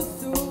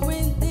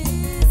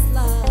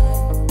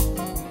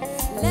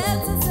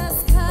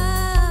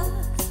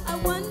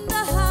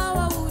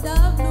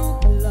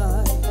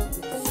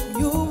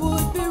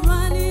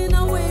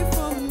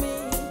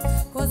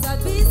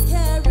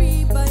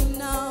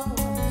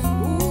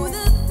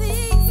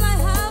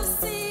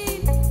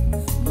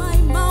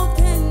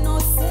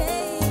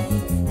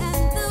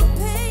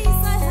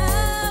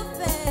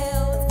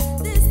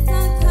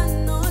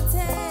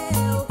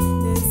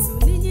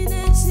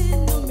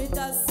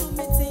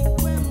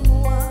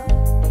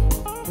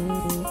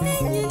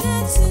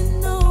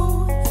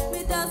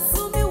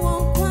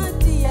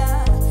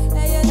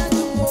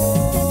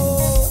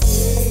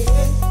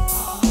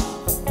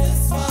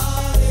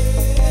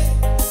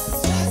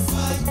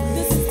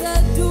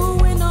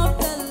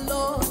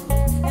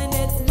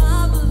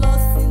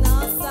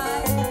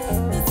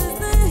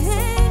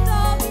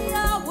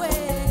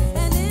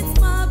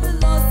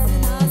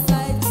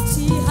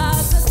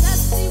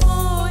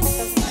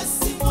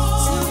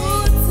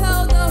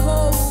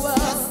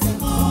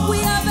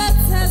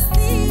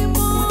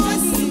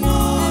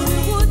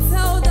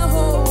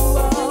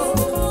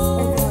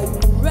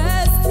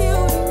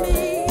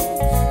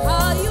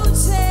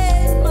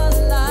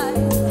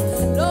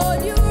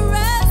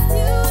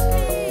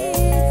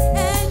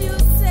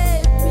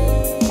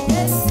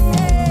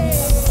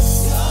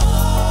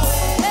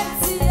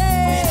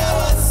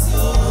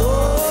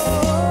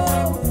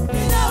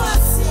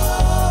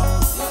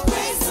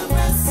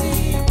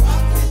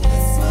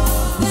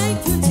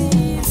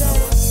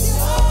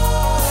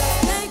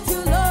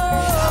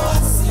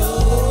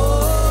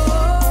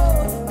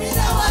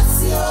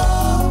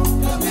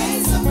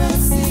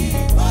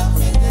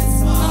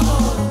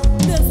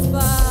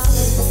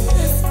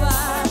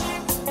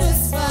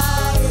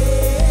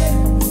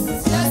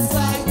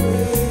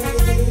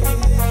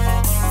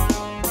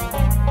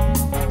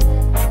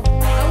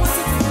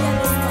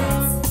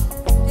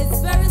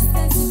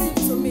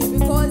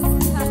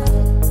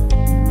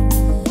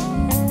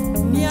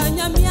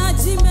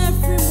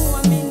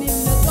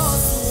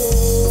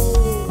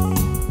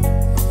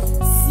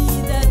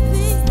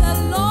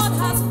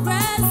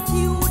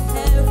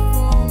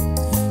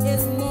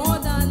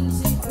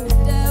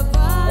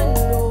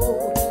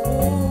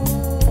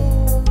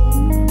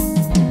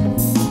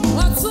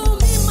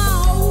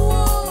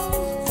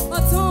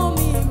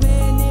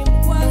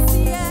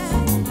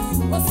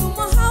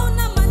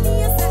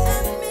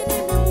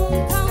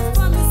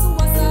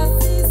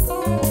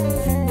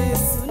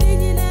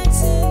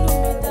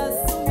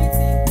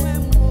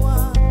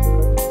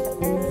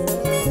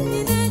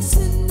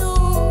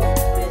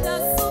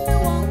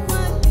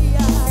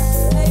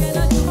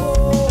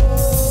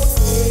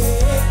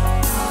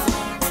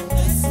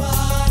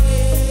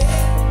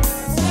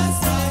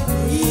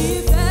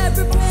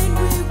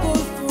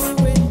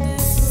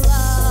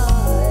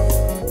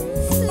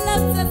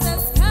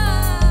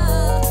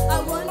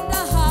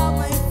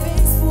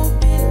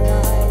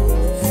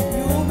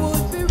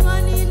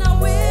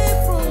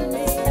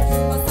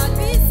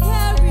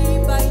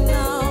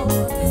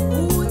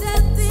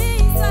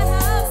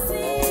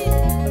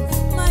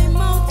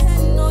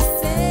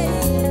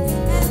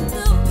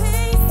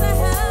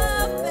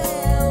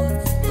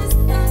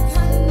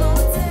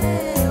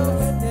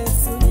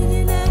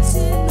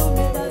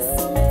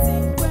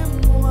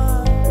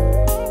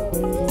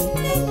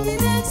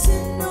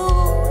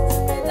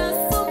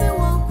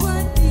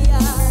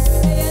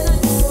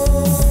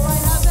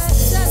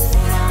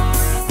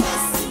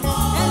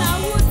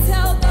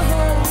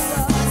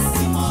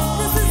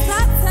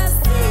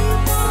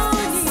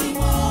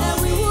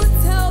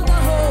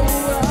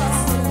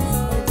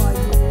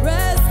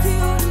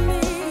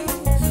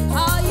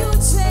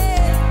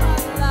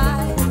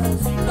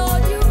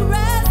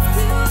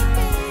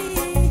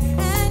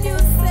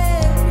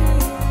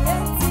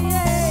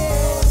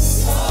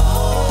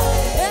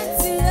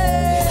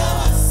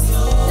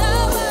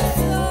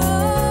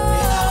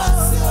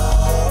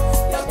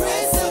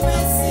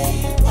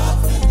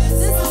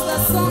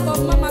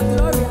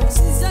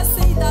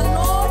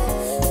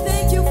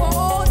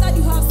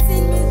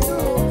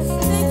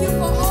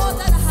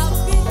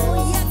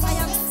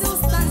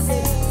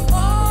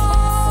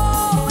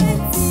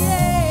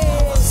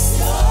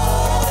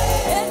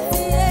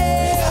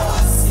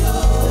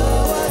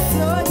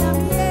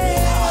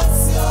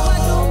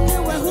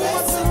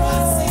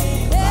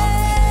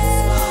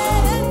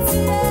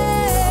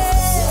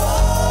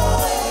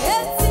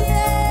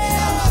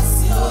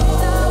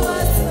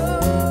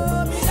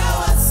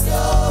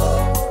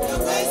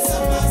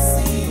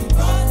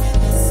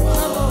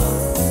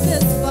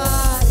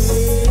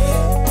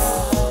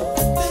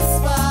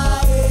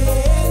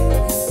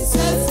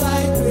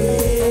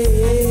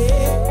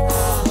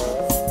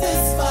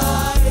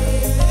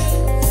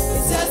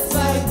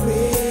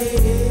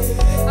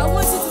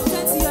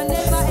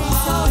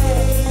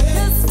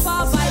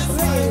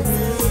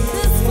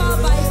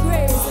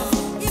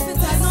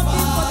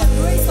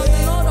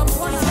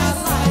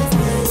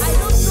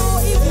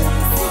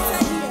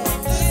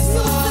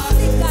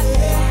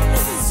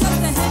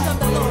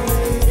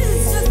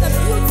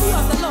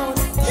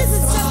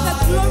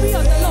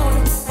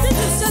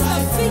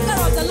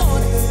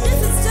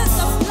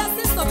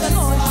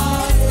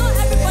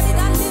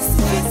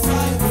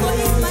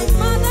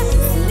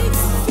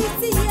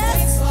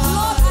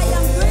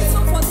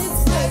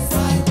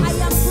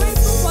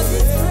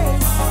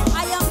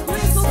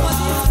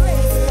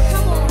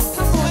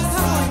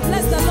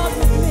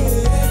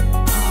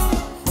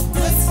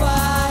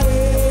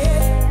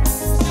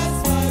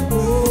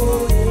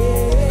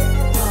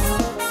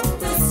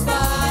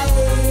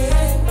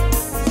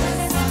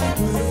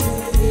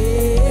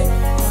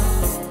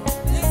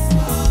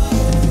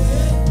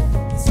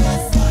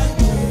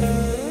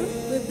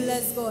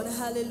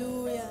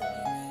Hallelujah.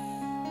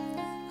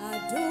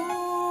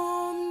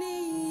 Adoni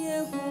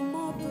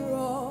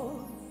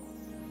ehumabro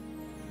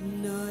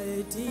na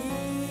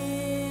edina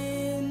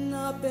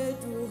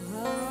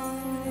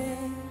beduhane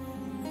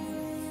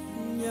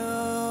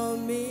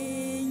nyame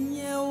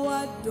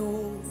nyewado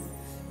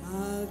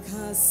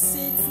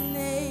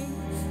akasitne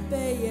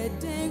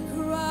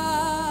beyedenkra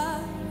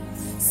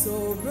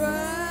so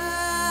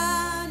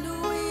brand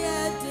we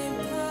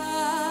edimpa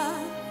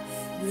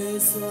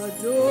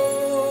reswado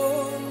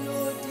no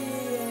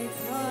die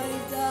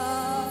kaida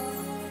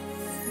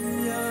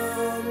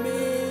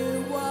nyame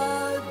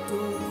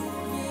wado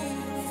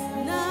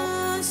na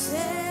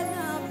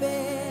shena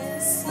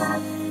besine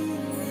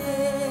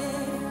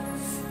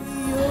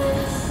yo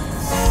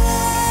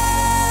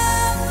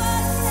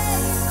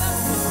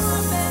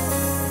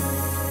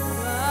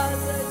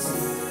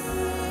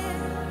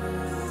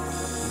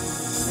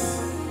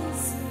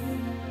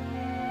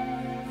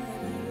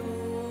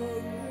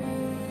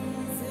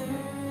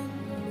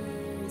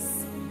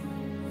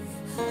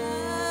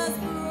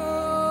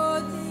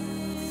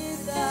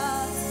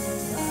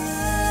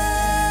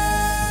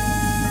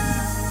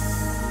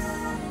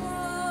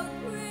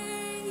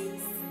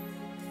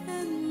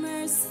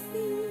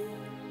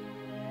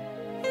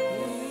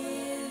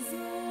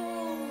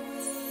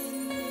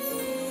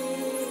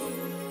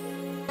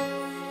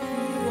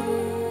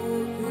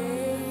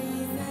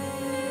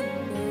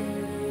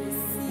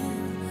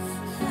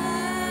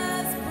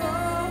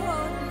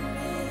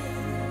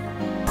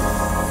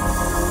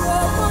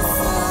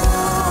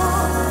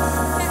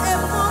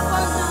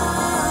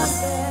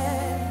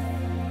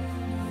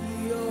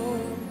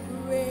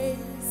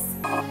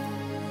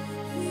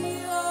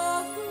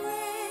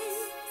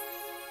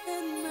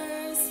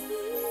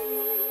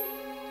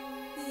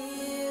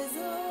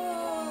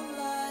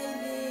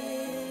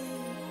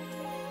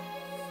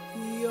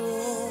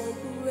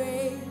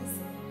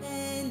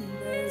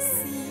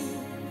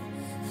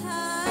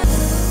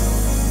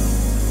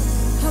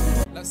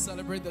Let's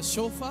celebrate the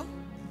shofar.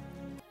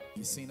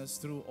 He's seen us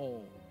through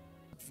all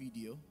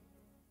video,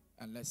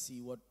 and let's see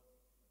what.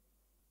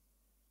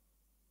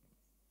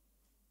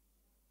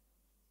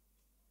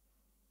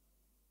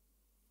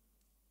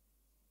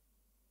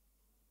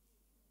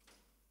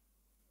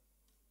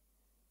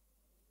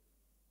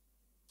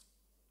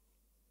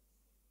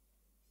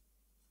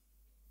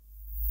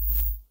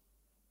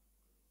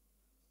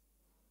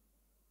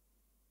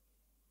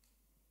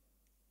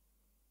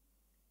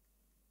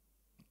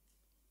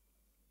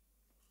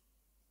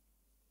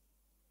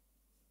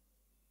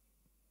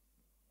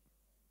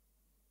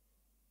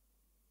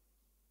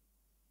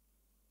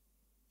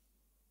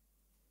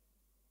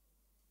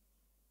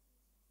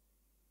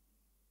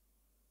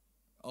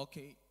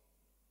 Okay,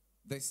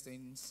 these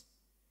things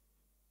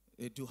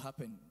do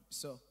happen.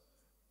 So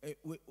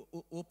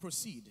we'll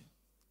proceed.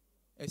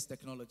 It's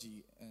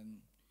technology, and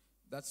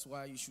that's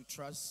why you should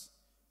trust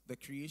the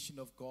creation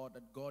of God,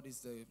 that God is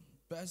the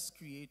best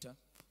creator.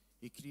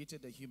 He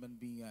created a human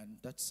being, and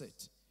that's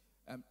it.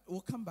 We'll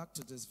come back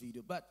to this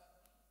video, but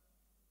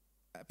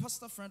a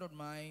pastor friend of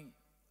mine,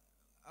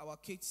 our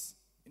kids,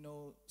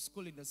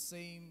 school in the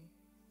same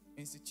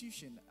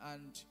institution,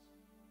 and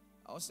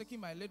I was taking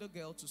my little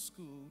girl to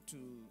school to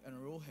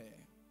enroll her,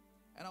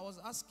 and I was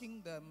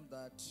asking them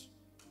that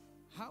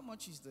how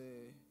much is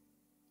the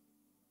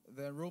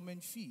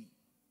enrollment fee?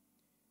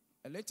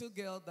 A little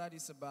girl that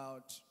is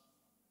about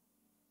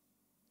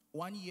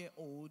 1 year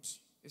old,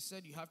 they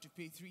said you have to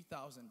pay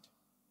 3,000.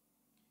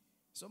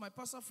 So my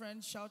pastor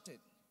friend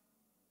shouted,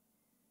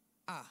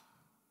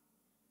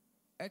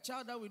 a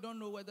child that we don't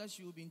know whether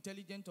she will be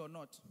intelligent or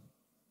not.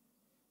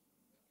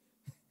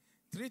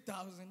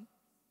 3,000.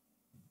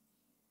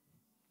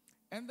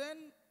 And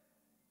then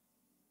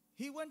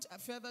he went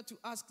further to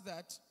ask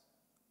that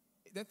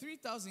the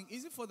 3,000,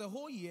 is it for the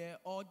whole year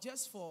or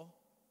just for?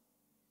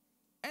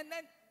 And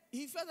then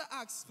he further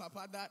asked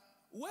Papa that,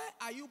 where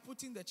are you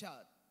putting the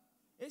child?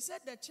 He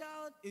said the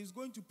child is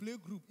going to play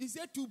group. He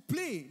said to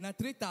play, not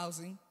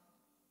 3,000.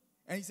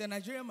 And he's a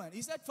Nigerian man.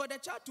 He said for the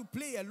child to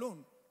play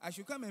alone, I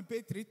should come and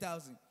pay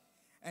 3,000.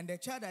 And the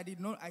child,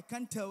 I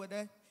can't tell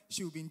whether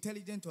she will be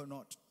intelligent or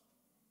not.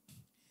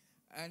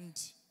 And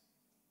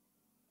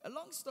a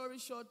long story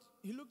short,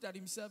 he looked at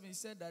himself and he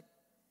said that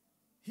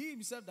he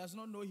himself does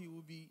not know he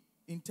will be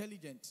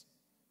intelligent.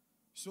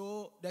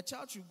 So the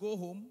child should go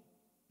home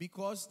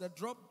because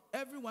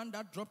everyone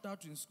that dropped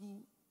out in school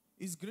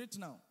is great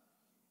now.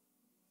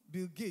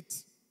 Bill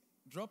Gates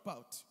dropped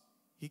out.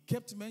 He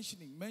kept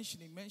mentioning.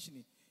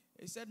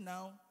 He said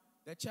now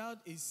the child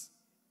is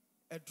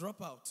a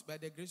dropout by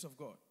the grace of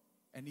God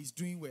and he's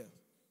doing well.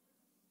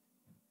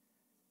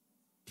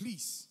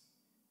 Please,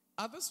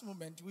 at this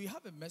moment, we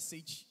have a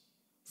message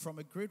from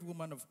a great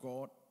woman of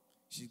God.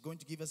 She's going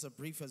to give us a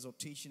brief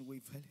exhortation.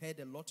 We've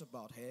heard a lot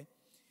about her.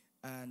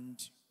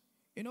 And,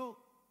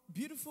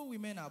 beautiful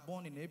women are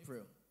born in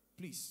April.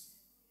 Please.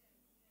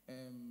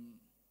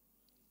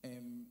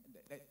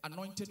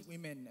 Anointed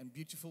women and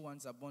beautiful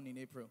ones are born in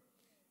April.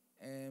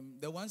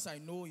 The ones I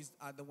know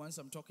are the ones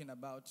I'm talking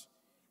about.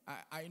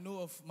 I know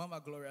of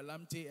Mama Gloria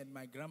Lamte and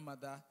my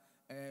grandmother,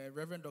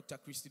 Reverend Dr.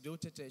 Christy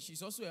Dotete.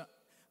 She's also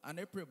an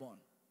April born.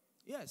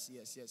 Yes.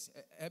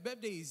 Her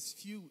birthday is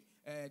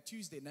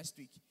Tuesday next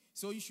week.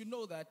 So you should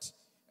know that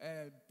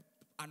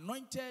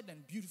anointed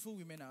and beautiful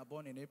women are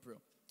born in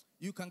April.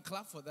 You can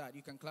clap for that.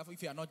 You can clap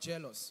if you are not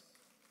jealous.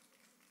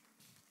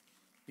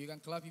 You can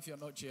clap if you're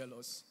not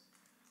jealous.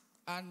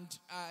 And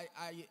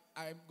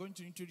I'm going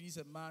to introduce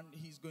a man.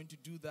 He's going to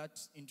do that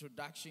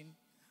introduction.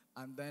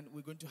 And then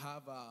we're going to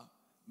have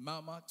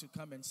Mama to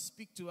come and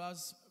speak to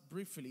us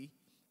briefly.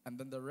 And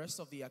then the rest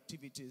of the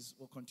activities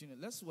will continue.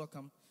 Let's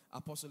welcome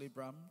Apostle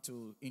Abraham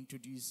to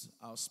introduce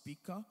our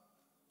speaker.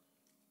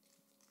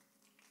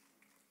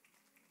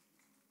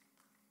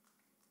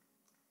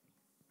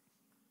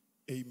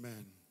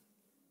 Amen.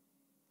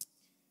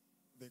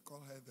 They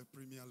call her the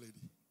Premier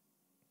Lady.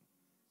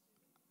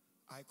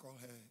 I call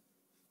her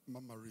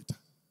Mama Rita.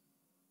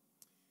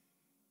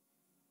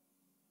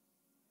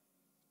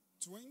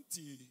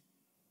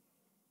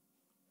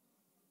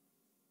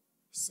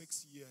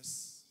 26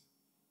 years,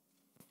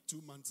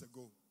 2 months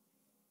ago,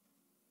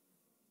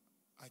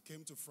 I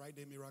came to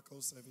Friday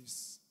Miracle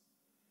Service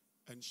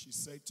and she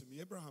said to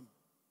me, Abraham,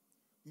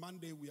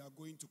 Monday we are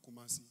going to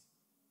Kumasi.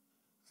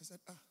 I said,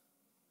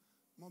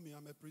 Mommy,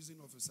 I'm a prison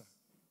officer.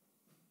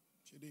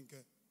 She didn't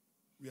care.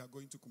 We are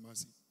going to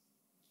Kumasi.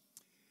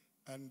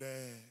 And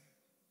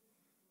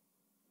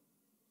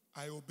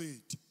I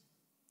obeyed.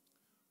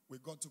 We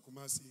got to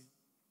Kumasi.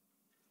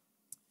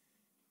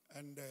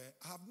 And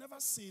I have never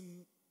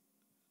seen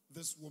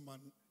this woman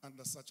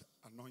under such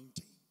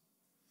anointing.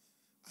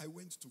 I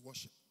went to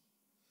worship.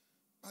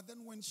 But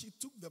then when she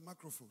took the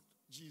microphone,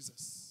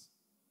 Jesus,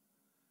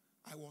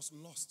 I was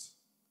lost.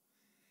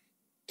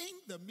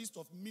 In the midst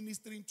of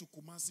ministering to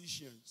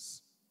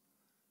Kumasicians,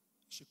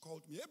 she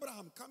called me,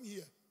 Abraham, come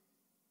here.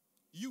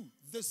 You,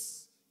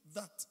 this,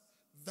 that.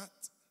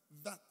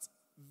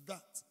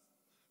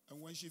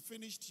 And when she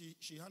finished,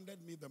 she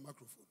handed me the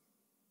microphone.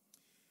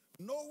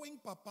 Knowing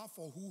Papa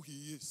for who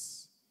he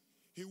is,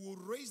 he will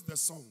raise the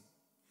song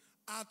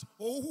at,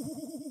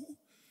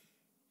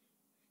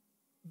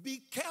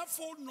 be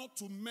careful not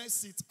to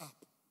mess it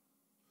up.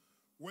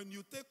 When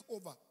you take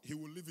over, he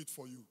will leave it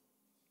for you.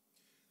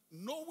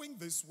 Knowing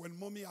this, when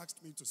Mommy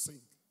asked me to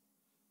sing,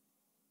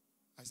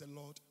 I said,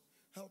 Lord,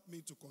 help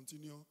me to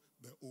continue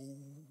the oh.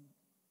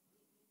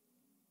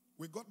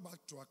 We got back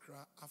to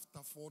Accra after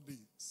 4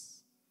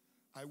 days.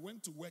 I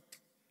went to work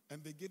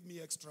and they gave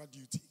me extra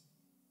duty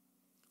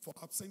for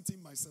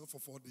absenting myself for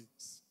 4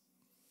 days.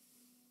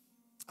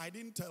 I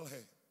didn't tell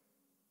her.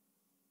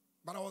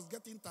 But I was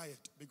getting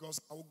tired because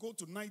I would go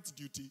to night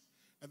duty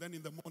and then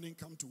in the morning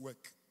come to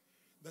work.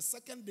 The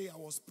second day I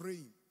was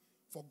praying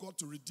for God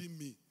to redeem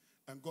me.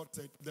 And God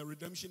said, the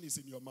redemption is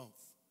in your mouth.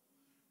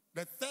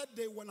 The third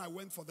day when I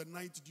went for the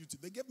night duty,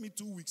 they gave me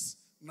 2 weeks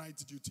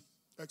night duty,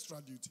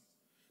 extra duty.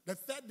 The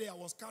third day I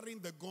was carrying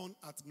the gun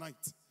at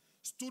night,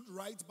 stood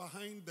right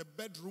behind the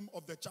bedroom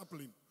of the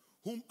chaplain,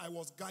 whom I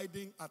was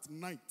guiding at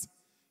night,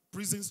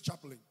 prison's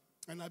chaplain.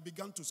 And I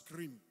began to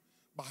scream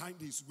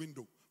behind his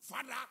window,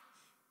 Father,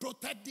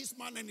 protect this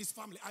man and his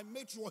family. I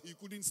made sure he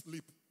couldn't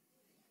sleep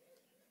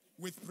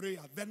with prayer.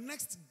 The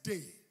next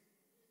day,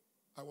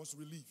 I was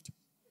relieved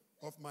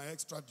of my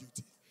extra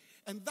duty.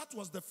 And that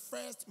was the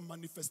first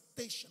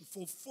manifestation,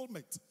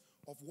 fulfillment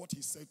of what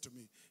he said to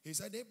me. He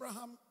said,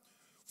 Abraham,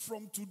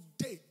 from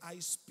today I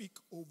speak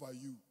over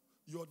you.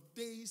 Your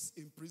days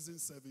in prison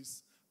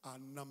service are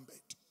numbered.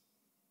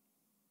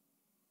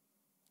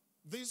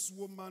 This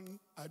woman,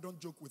 I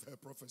don't joke with her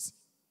prophecy.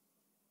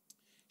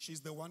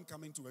 She's the one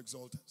coming to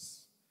exalt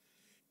us.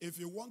 If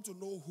you want to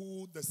know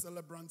who the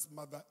celebrant's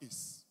mother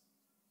is,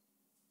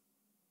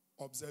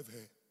 observe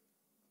her.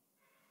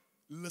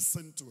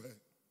 Listen to her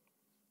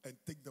and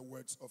take the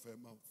words of her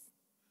mouth.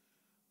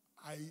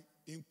 I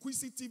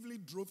inquisitively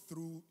drove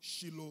through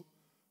Shiloh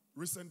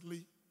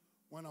recently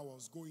when I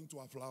was going to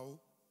Aflao.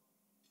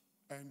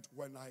 And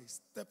when I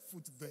stepped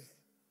foot there,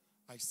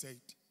 I said,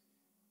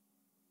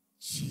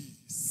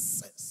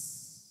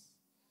 Jesus,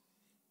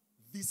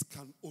 this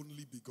can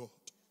only be God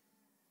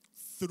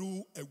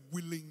through a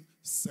willing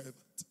servant.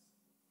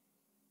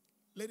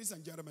 Ladies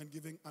and gentlemen,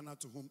 giving honor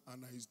to whom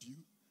honor is due.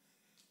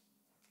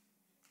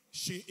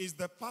 She is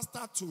the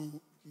pastor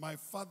to my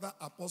father,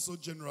 Apostle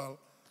General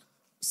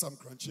Sam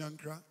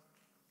Kranchiankra,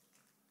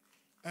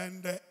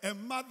 and a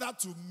mother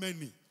to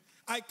many.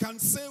 I can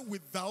say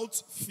without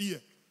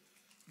fear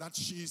that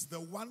she is the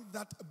one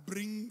that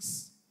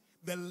brings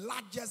the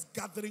largest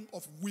gathering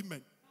of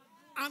women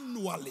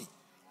annually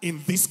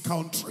in this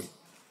country,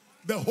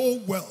 the whole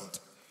world.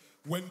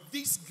 When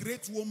this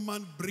great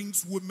woman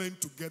brings women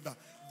together,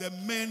 the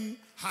men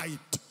hide.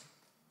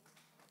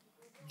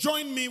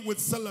 Join me with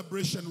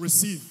celebration.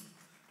 Receive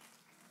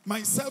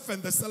myself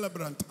and the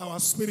celebrant, our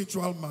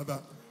spiritual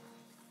mother,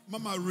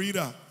 Mama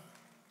Rita.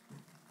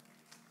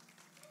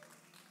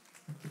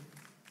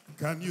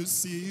 Can you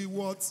see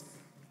what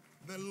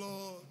the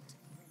Lord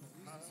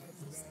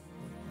has done?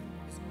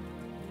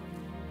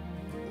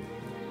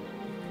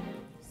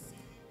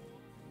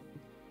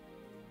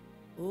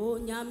 O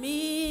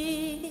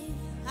nyami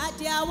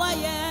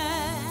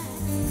adiawaye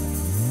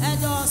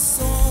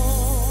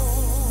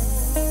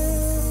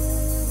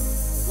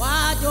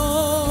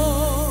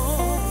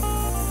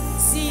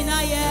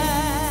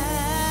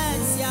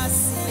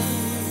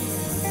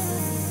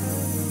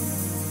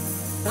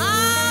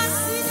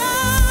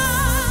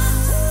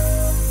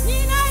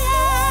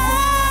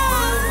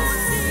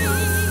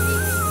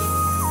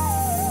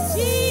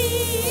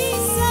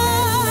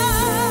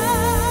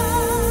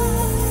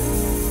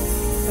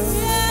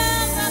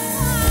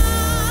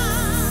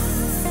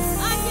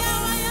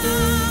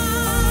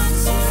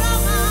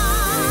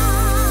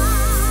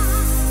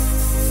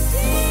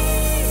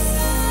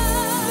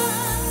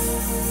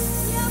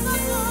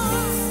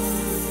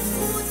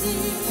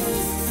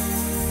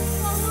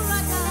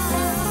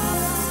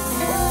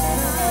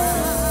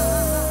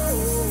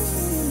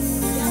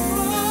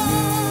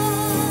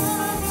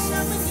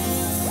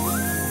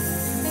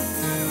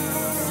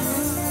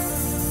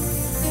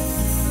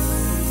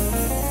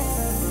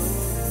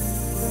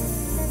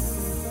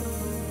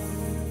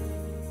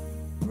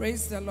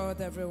Praise the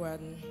Lord,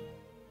 everyone.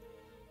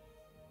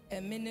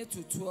 A minute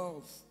to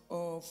 12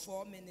 or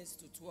 4 minutes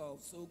to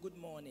 12. So good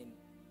morning.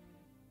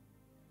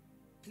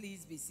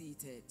 Please be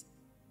seated.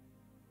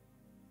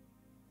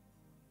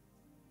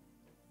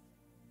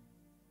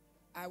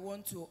 I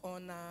want to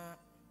honor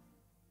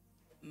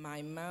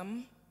my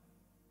mom,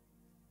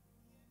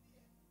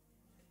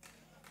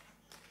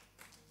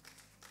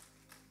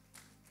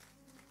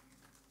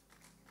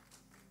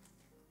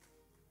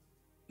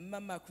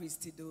 Mama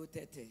Christy Do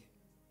Tete.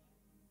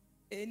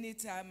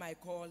 Anytime I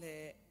call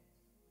her,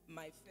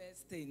 my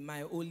first thing,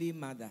 my only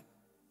mother.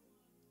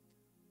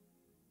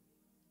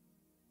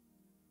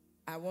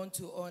 I want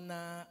to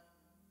honor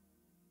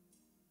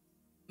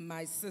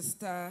my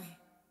sister,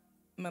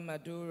 Mama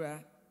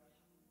Dora,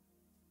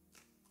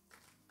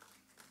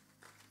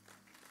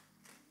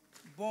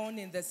 born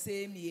in the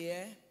same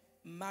year,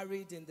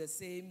 married in the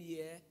same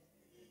year,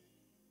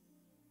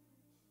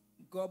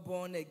 got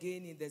born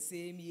again in the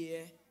same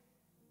year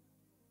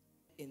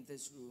in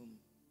this room.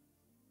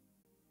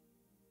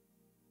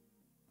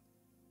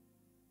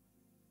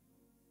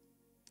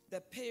 The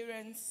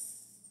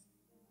parents,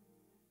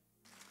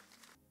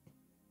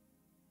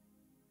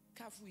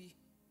 Kafui,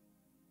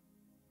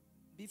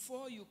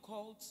 before you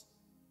called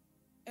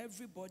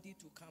everybody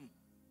to come,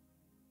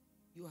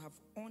 you have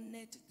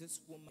honored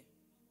this woman.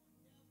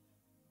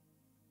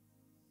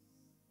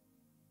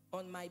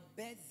 On my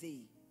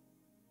birthday,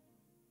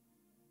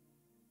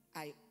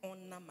 I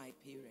honor my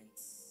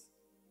parents.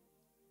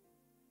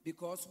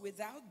 Because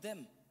without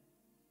them,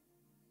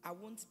 I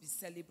won't be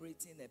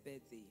celebrating a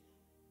birthday.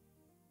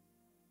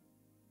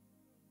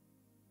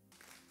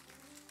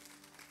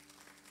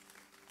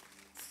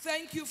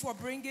 Thank you for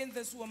bringing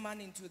this woman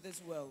into this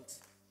world.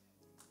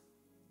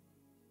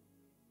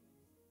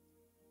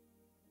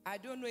 I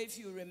don't know if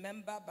you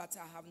remember, but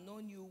I have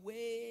known you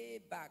way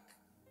back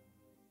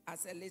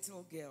as a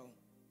little girl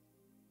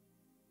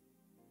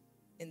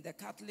in the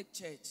Catholic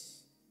Church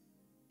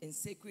in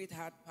Sacred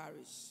Heart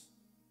Parish.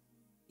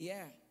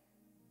 Yeah.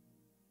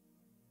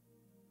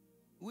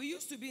 We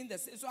used to be in the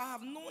same, so I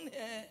have known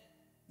her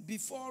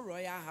before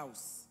Royal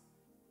House.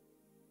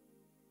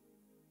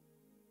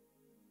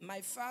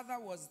 My father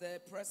was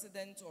the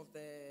president of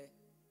the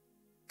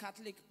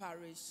Catholic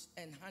parish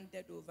and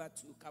handed over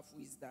to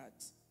Kafui's dad.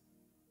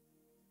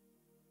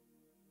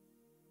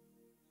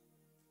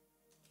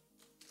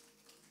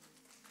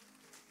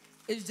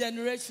 It's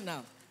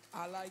generational.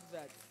 I like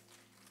that.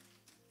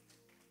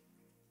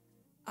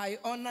 I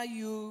honor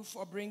you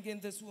for bringing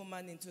this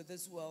woman into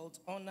this world.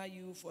 Honor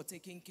you for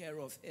taking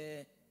care of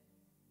her.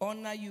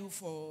 Honor you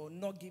for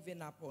not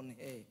giving up on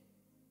her.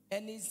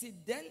 And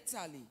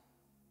incidentally,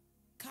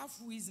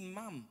 Kafui's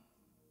mom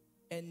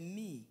and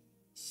me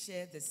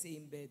share the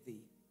same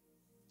birthday.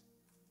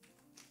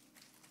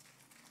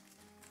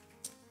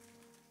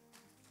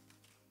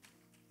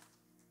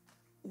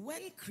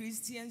 When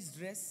Christians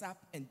dress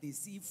up and they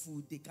see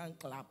food, they can't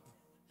clap.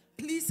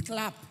 Please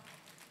clap.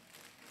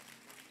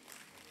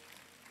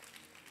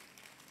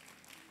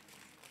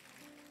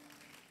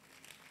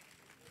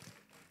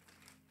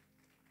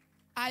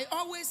 I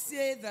always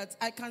say that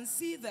I can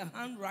see the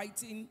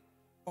handwriting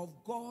of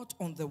God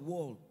on the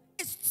wall.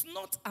 It's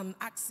not an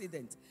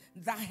accident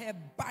that her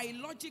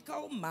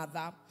biological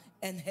mother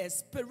and her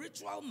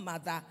spiritual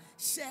mother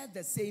share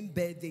the same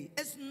birthday.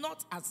 It's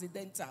not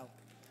accidental.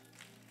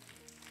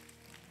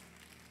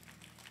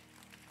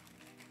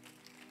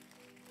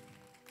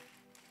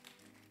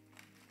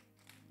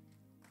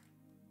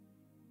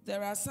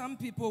 There are some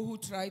people who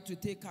try to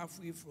take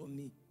Kafui from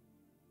me.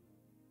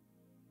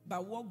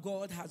 But what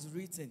God has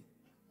written,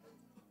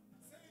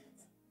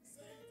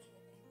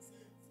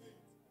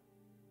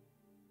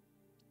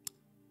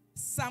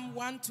 Psalm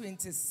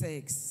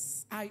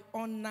 126, I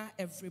honor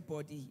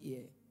everybody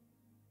here.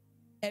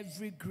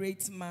 Every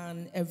great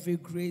man, every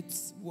great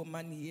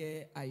woman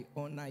here, I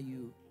honor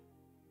you.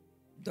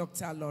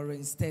 Dr.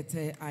 Lawrence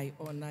Tete, I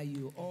honor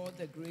you. All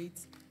the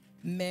great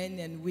men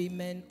and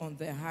women on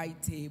the high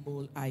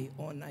table, I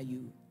honor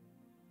you.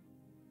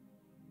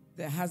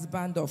 The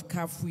husband of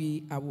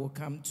Kafui, I will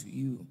come to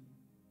you.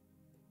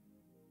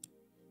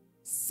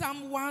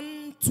 Psalm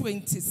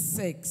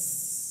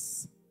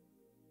 126.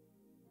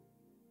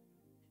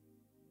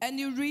 And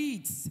it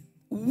reads,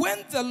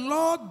 when the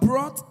Lord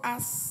brought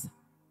us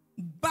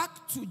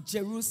back to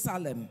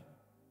Jerusalem,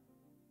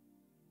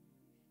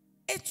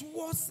 it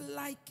was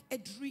like a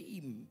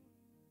dream.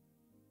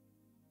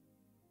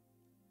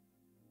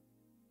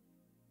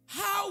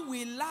 How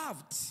we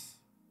laughed,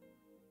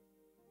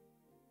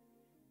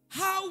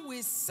 how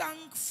we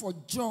sang for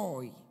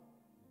joy.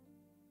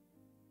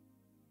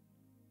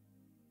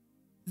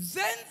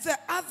 Then the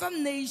other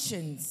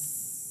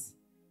nations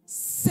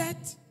said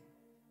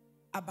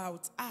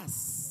about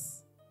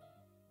us,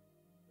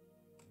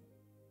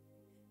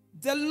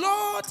 the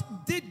Lord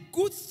did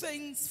good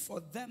things for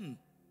them.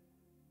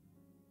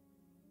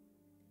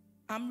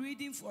 I'm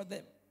reading for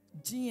the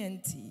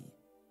GNT.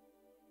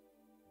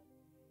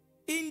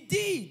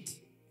 Indeed,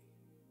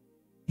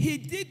 he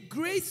did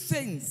great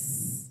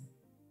things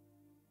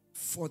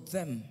for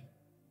them.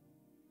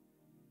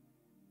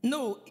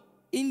 No,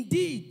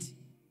 indeed,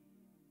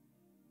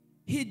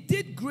 he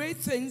did great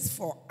things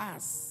for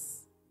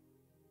us.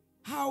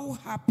 How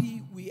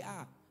happy we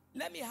are.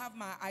 Let me have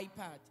my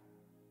iPad.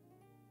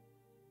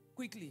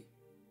 Quickly.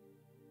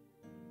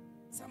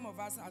 Some of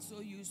us are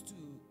so used to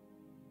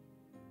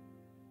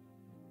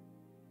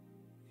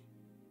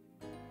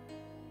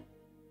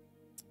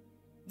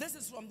this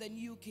is from the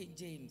New King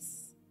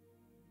James.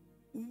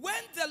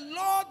 When the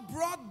Lord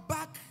brought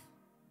back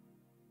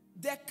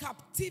the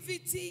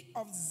captivity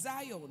of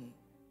Zion,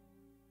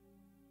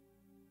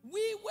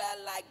 we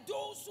were like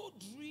those who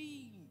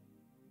dream.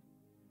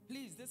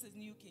 Please, this is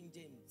New King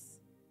James.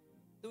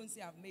 Don't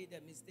say I've made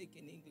a mistake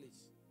in English.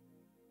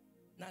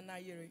 Nana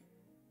Yeri.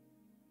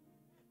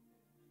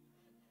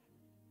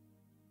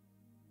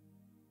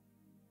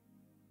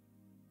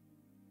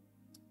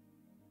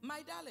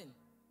 My darling,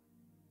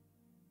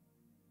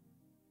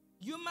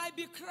 you might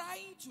be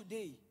crying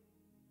today.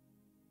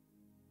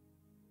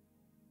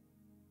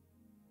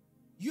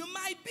 You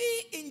might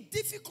be in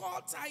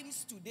difficult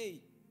times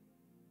today.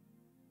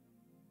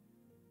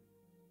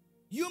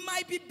 You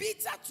might be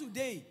bitter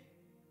today.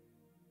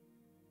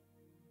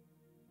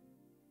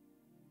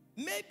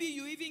 Maybe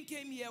you even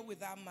came here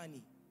without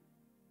money.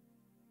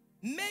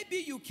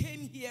 Maybe you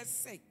came here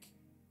sick.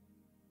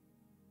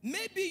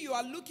 Maybe you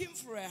are looking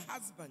for a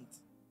husband.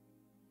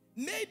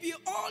 Maybe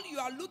all you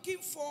are looking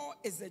for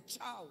is a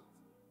child.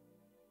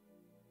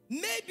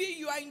 Maybe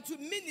you are into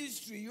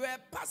ministry, you are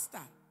a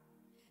pastor.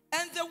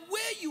 And the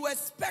way you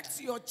expect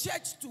your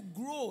church to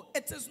grow,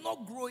 it is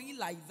not growing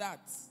like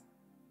that.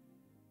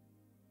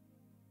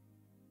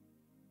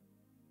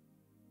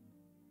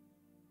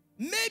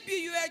 Maybe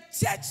you are a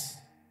church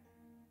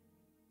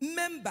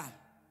member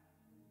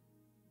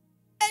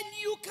and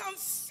you can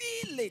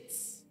feel it.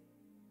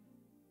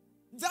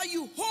 That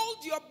you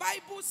hold your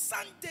Bible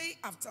Sunday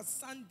after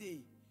Sunday.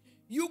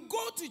 You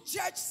go to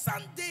church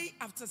Sunday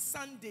after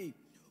Sunday.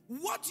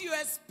 What you're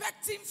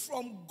expecting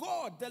from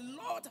God, the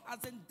Lord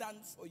hasn't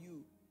done for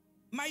you.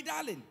 My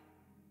darling,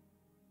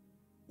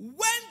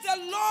 when the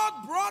Lord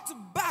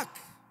brought back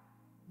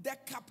the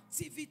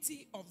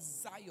captivity of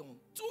Zion,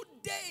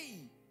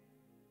 today,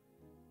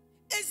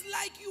 it's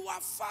like you are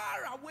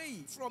far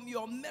away from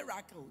your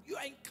miracle. You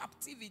are in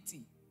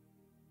captivity.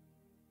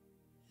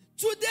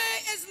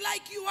 Today is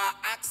like you are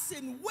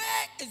asking,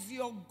 where is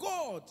your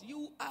God?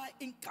 You are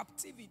in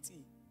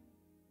captivity.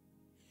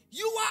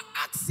 You are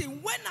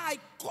asking, when I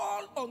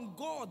call on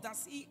God,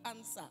 does he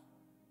answer?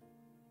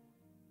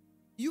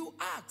 You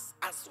ask,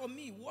 as for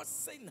me, what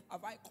sin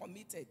have I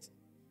committed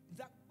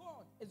that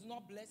God is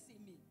not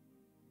blessing me?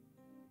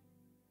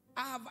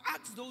 I have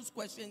asked those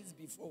questions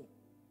before.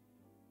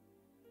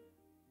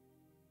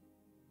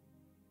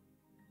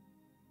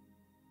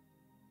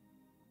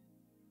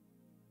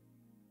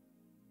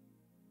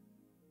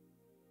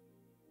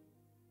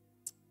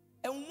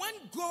 And when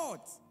God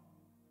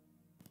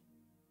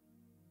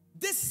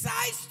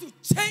decides to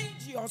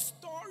change your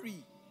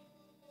story,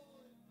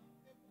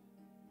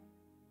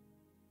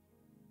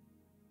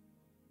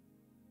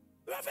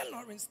 Reverend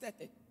Lawrence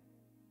started.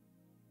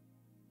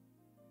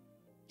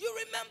 You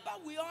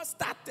remember we all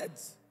started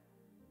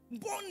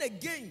born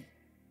again,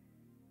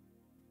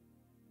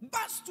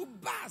 bus to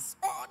bus,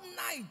 all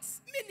night.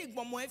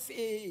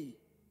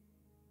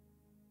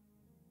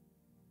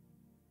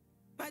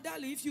 My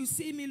darling, if you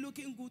see me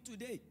looking good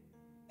today,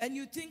 and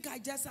you think I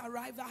just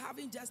arrived, I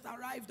haven't just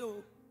arrived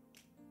though.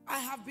 I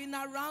have been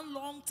around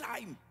long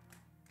time.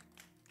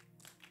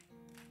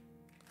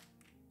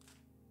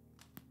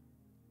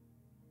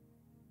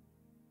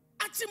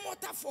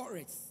 Achimota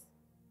Forest,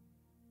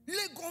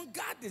 Legon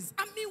Gardens.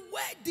 I mean,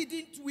 where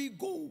didn't we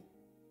go?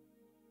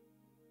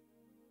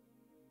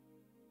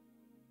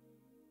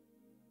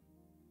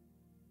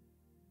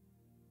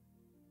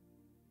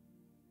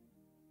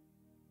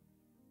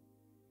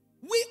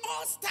 We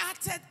all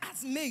started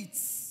as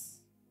mates.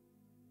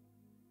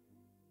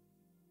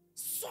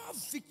 Saw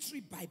Victory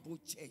Bible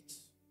Church.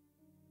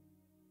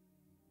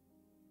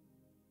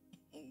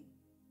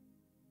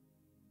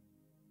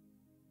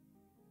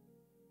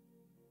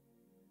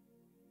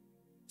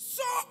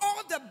 Saw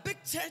all the big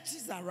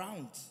churches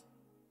around.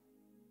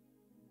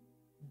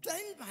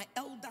 Then my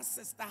elder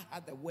sister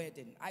had a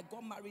wedding. I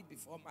got married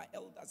before my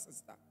elder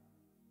sister.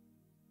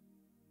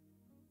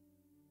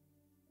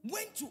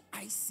 Went to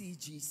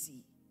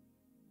ICGC.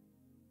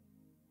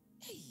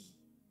 Hey,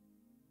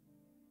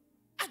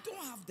 I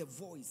don't have the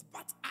voice,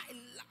 but I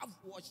love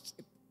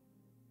worship.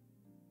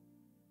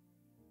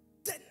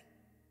 Then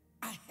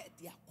I heard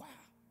their choir.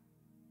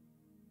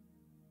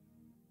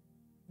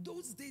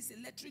 Those days,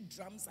 electric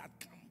drums had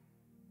come.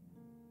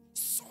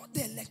 Saw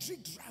the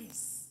electric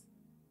drums.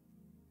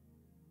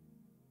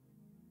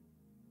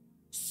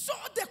 Saw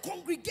the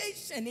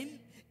congregation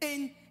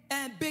in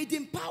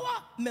Baden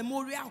Power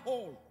Memorial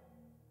Hall.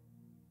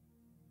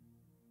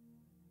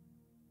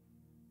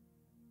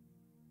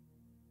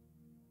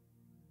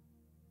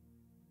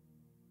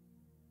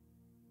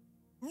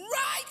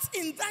 Right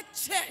in that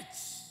church,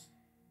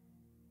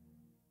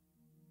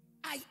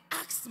 I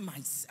asked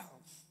myself,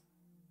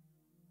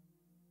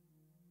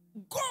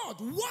 God,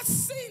 what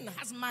sin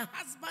has my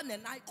husband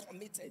and I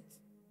committed?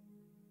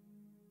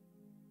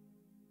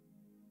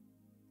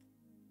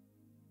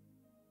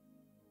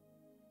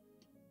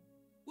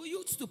 We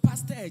used to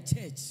pastor a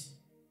church.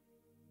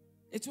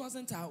 It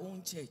wasn't our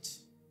own church.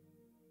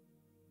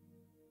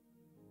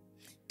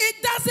 It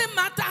doesn't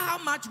matter how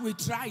much we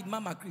tried,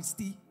 Mama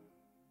Christy.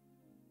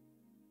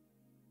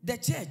 The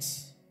church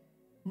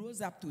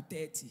rose up to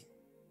 30.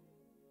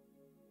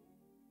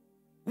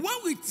 When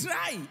we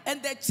try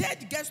and the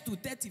church gets to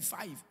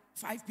 35,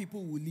 5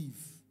 people will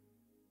leave.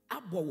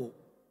 Abowo,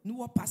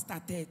 no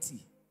pastor 30.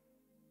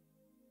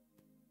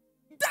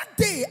 That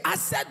day I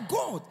said,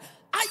 God,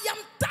 I am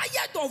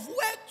tired of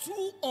where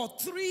 2 or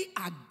 3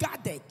 are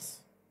gathered.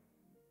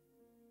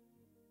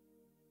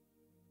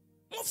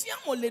 I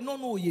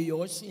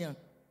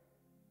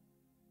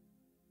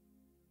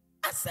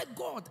said,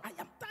 God, I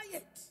am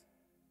tired.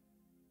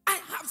 I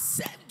have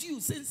served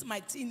you since my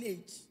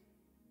teenage.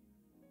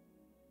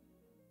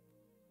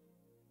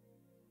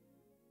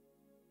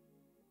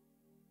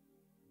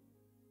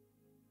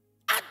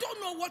 I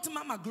don't know what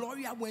Mama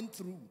Gloria went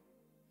through.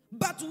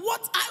 But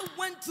what I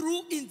went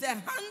through in the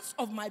hands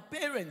of my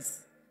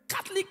parents,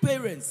 Catholic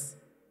parents,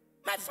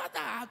 my father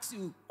asked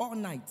you all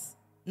night,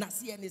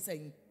 Nasiene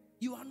saying,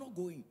 you are not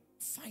going.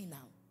 Fine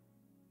now.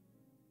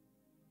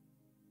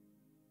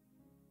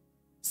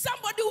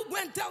 Somebody will go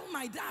and tell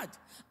my dad,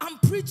 I'm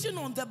preaching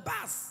on the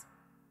bus.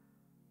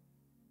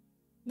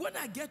 When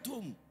I get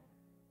home,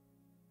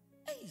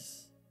 hey,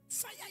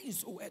 fire in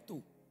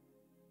Soweto.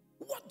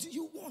 What do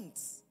you want?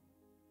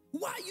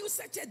 Why are you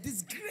such a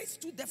disgrace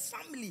to the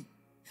family?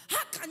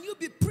 How can you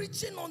be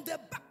preaching on the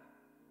bus?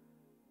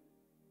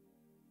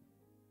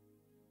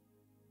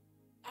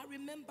 I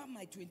remember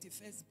my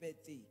 21st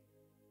birthday.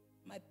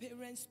 My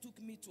parents took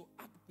me to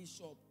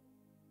Archbishop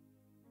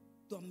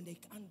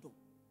Dominic Ando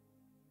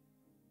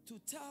to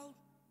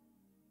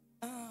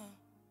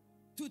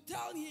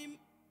tell him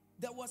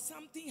there was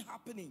something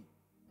happening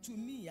to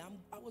me.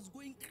 I was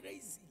going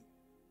crazy.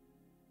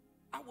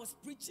 I was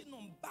preaching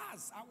on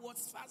bars. I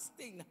was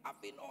fasting,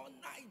 having all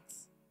night.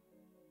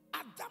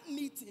 At that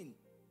meeting,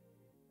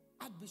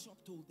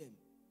 Archbishop told them,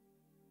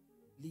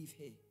 leave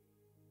her.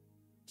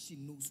 She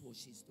knows what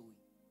she's doing.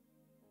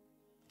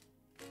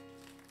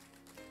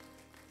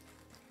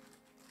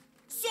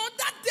 So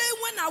that day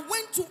when I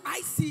went to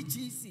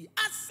ICGC,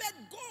 I said,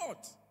 God,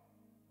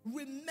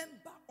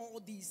 remember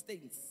all these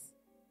things.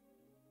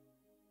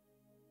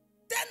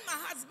 Then my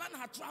husband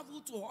had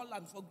traveled to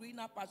Holland for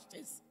greener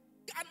pastures.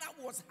 Ghana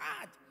was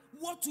hard.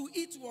 What to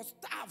eat was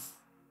tough.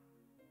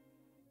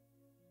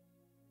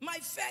 My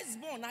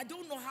firstborn, I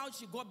don't know how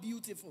she got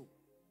beautiful.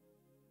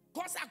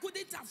 Because I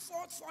couldn't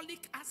afford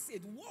folic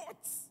acid.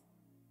 What?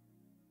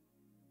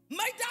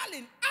 My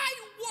darling, I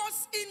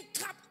was in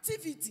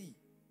captivity.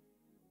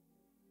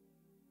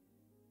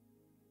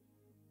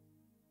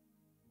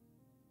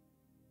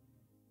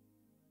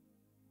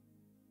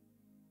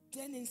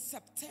 Then in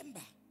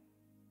September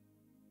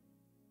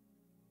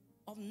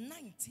of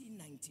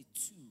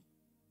 1992,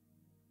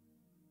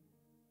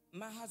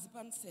 my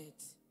husband said,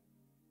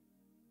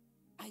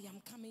 I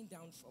am coming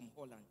down from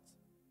Holland.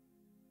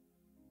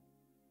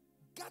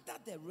 Gather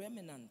the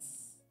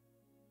remnants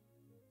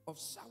of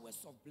showers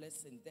of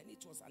blessing. Then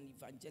it was an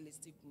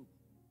evangelistic group.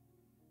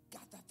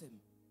 Gather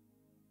them.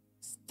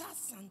 Start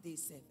Sunday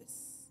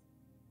service.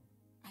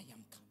 I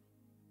am coming.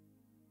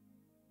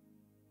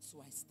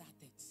 So I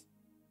started.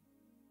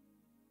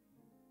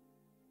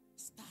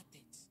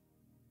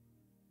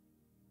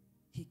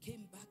 He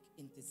came back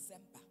in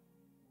December.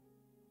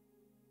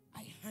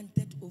 I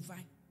handed over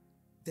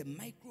the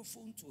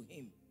microphone to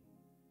him,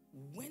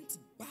 went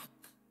back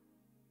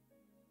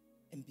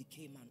and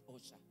became an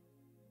usher.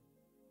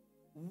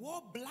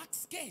 Wore black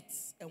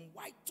skirts and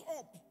white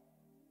top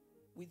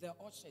with the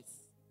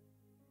ushers.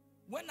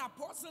 When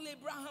Apostle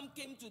Abraham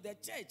came to the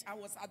church, I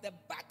was at the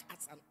back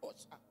as an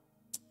usher.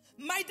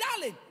 My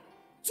darling,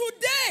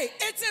 today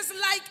it is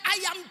like I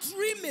am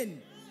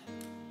dreaming.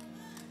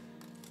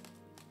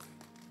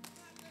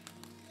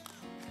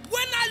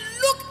 When I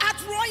look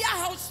at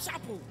Royal House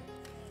Chapel,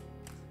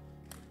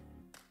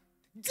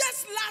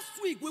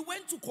 week, we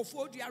went to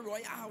Kofodia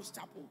Royal House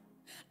Chapel.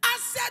 I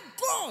said,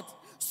 God,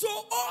 so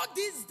all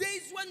these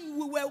days when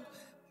we were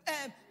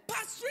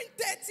pastoring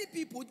 30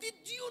 people, did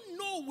you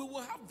know we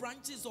will have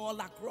branches all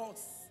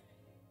across?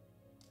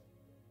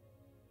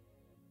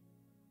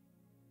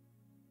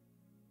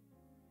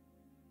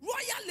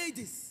 Royal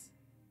ladies,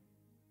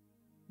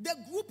 the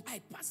group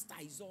I pastor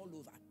is all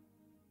over.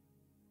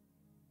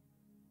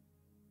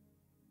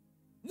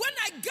 When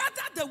I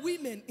gather the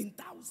women in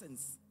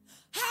thousands,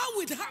 how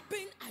it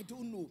happened, I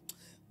don't know.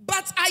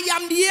 But I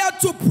am here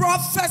to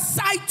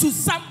prophesy to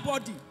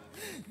somebody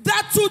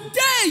that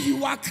today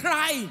you are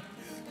crying,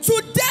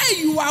 today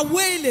you are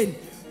wailing,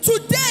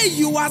 today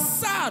you are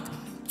sad,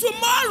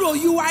 tomorrow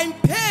you are in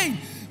pain.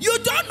 You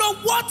don't know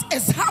what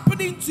is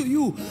happening to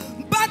you,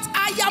 but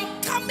I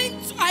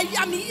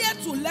am here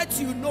to let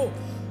you know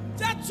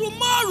that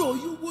tomorrow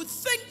you will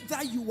think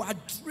that you are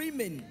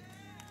dreaming.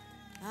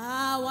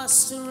 Our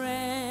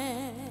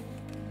strength,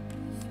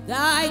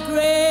 thy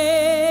grace,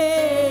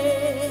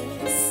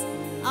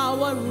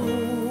 our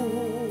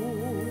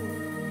rule,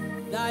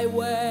 thy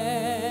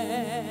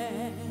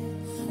word,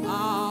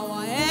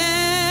 our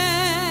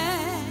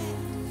end,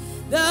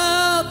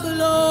 the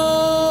glory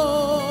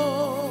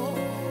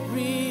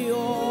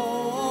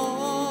of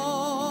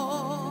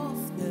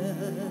the.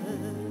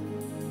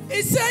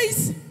 It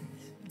says,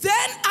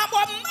 then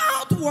our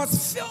mouth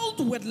was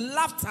filled with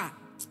laughter,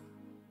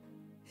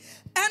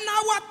 and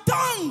our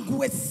tongue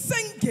with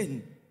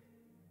singing.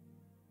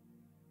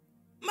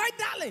 My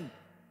darling,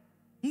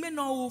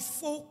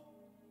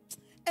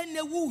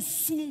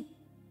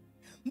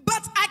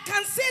 but I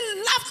can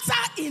see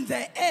laughter in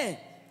the air.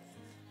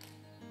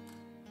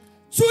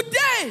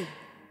 Today,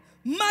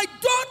 my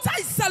daughter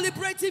is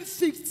celebrating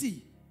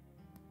 50.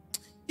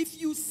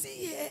 If you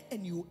see her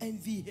and you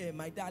envy her,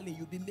 my darling,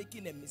 you'll be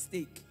making a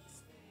mistake.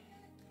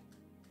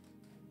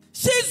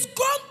 She's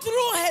gone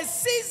through her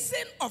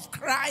season of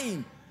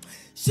crying.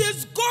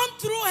 She's gone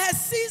through her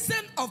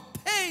season of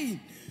pain.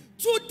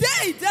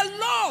 Today, the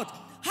Lord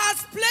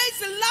has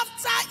placed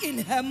laughter in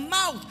her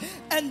mouth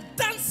and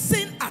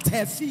dancing at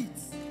her feet.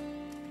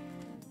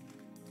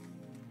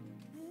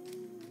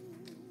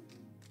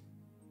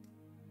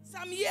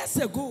 Some years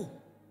ago,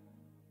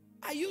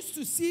 I used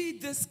to see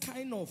this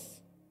kind of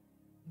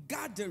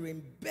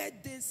gathering,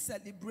 birthday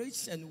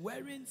celebration,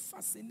 wearing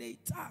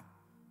fascinator,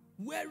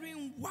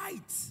 wearing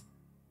white.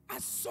 I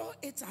saw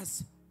it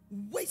as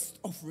waste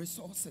of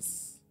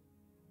resources.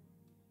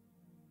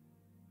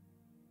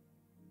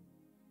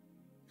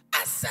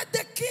 I said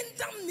the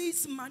kingdom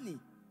needs money.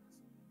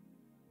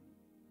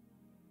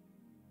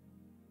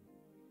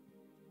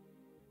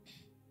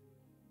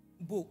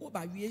 Bo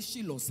oba wie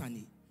Shilo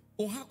sani.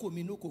 Oha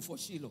kominoko for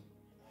Shilo.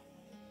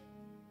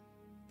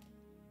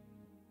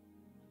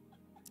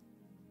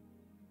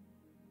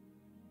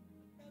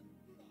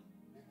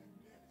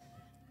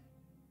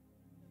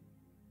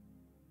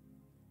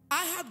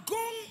 I had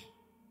gone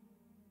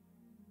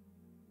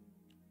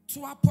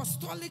to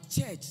Apostolic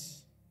Church,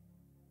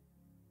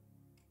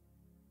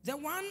 the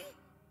one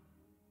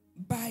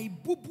by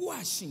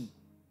Bubuashin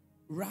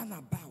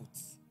roundabout.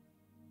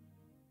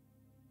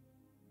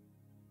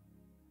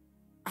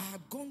 I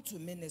had gone to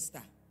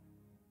minister.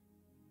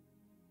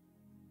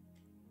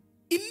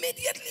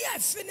 Immediately I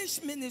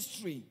finished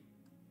ministry,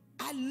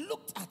 I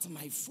looked at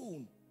my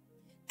phone,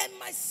 and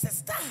my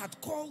sister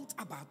had called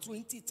about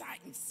 20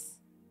 times.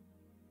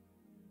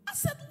 I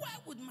said, why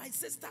would my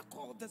sister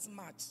call this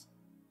much?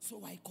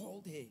 So I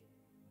called her.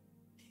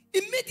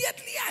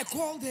 Immediately I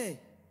called her.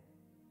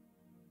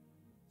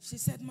 She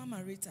said,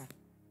 Mama Rita,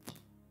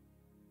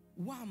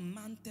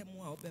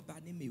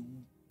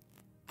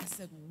 I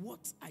said,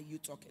 what are you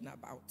talking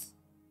about?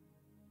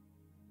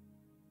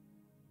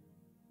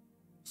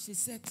 She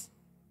said,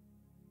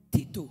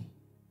 Tito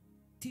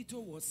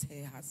was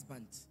her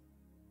husband,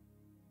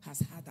 has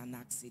had an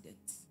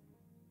accident,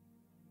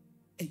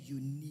 and you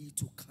need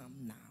to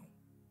come now.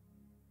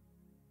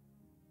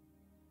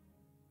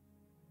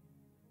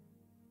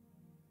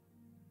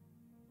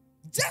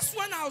 Just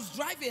when I was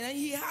driving and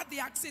he had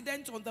the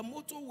accident on the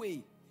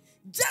motorway,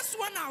 just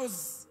when I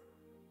was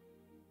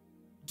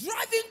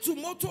driving to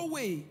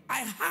motorway, I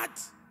had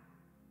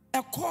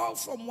a call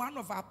from one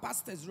of our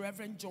pastors,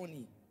 Reverend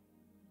Johnny.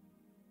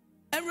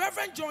 And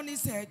Reverend Johnny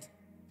said,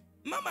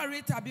 Mama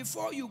Rita,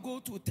 before you go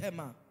to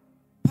Tema,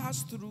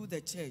 pass through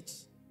the church.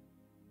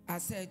 I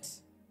said,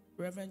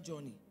 Reverend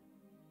Johnny,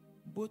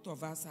 both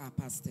of us are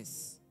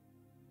pastors.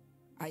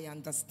 I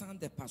understand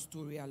the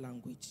pastoral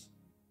language.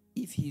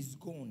 If he's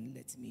gone,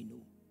 let me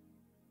know.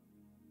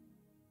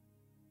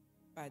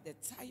 By the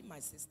time my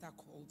sister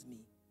called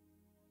me,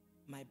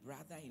 my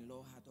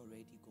brother-in-law had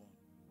already gone.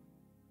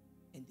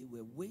 And they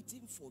were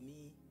waiting for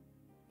me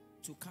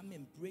to come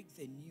and break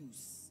the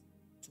news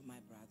to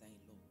my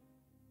brother-in-law.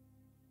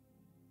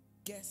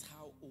 Guess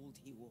how old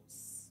he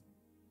was?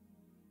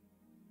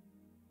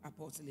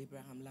 Apostle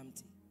Abraham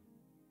Lamte.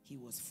 He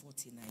was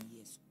 49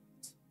 years old.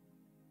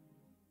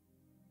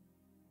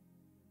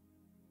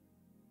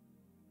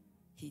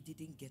 He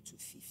didn't get to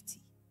 50.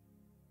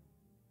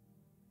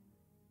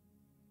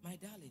 My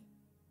darling,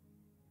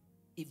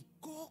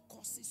 all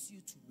causes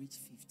you to reach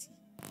 50.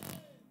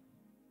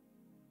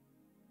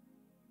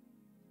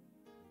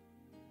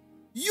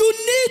 You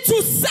need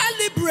to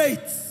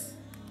celebrate.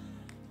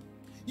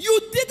 You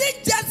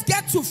didn't just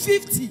get to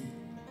 50.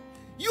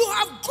 You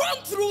have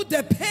gone through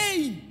the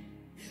pain.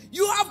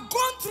 You have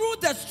gone through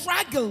the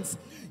struggles.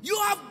 You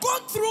have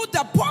gone through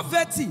the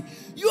poverty.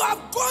 You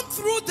have gone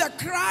through the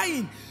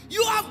crying.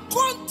 You have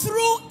gone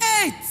through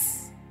it.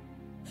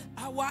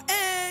 Our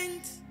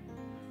end.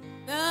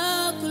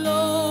 The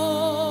glory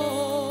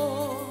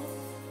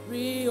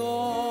of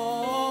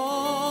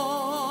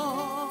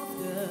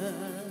the.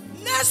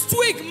 Next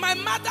week, my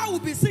mother will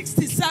be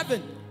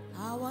 67.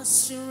 Our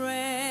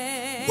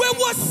strength. We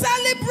will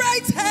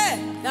celebrate her.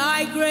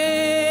 Thy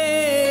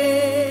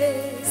grace,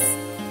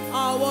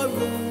 our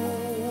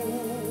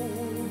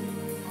rule,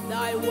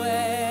 thy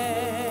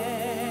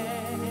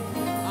way,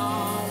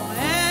 our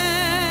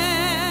end,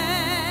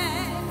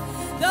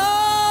 the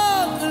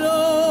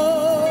glory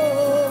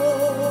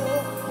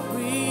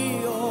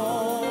of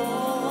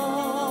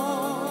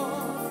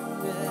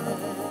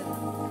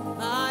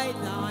by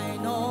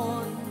thine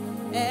own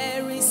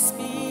every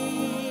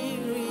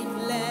spirit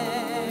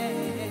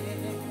led.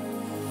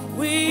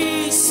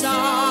 We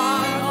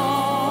shall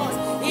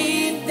not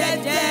in the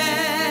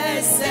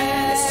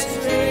desert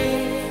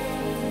stream.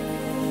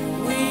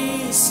 We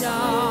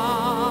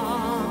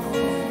shall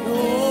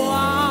no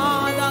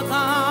other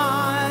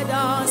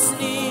guidance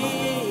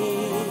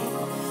need,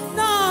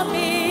 nor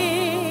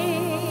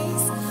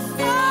means of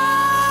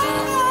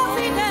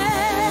confidential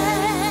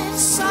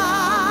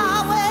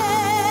way.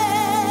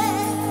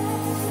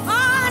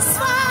 As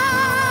far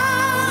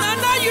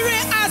Nana,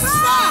 you're as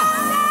far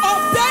of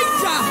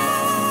danger.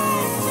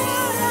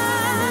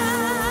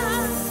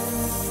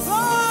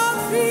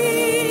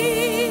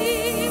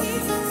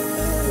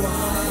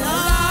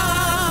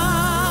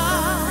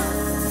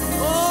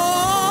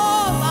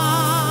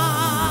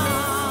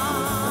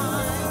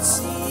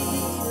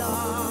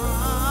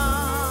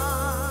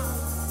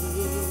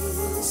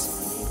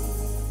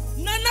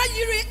 Nana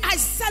Yiri, I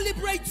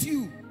celebrate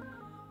you.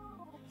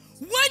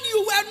 When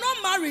you were not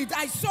married,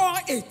 I saw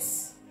it.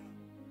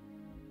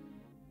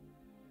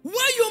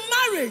 When you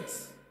married,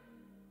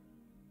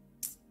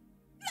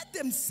 let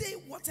them say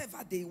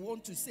whatever they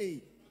want to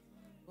say.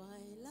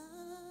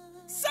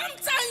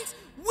 Sometimes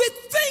we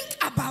think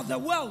about the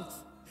world.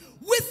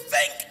 We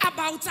think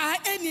about our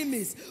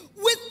enemies.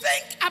 We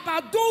think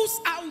about those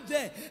out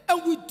there,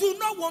 and we do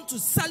not want to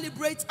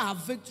celebrate our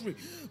victory.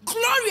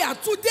 Gloria,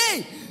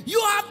 today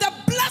you have the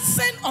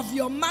blessing of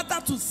your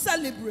mother to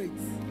celebrate.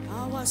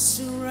 our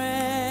strength,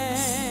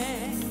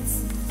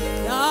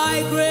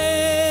 thy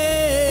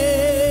grace,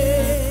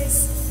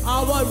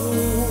 our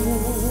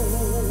rule,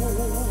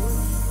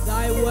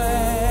 thy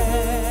way.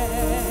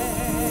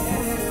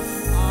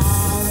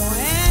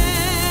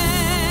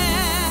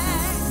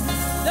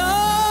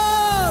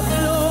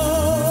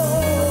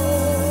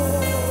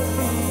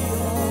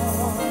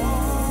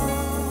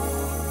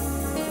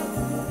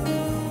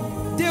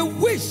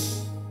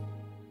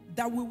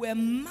 That we were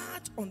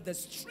mad on the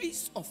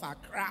streets of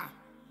Accra.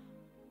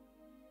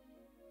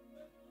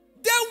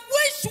 They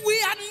wish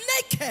we are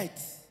naked.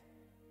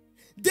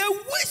 They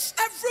wish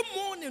every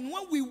morning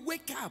when we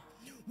wake up,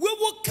 we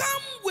will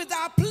come with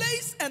our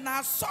plates and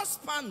our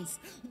saucepans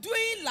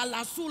doing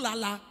lala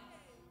sulala.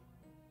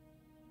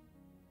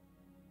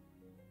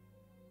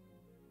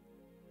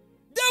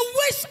 They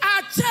wish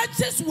our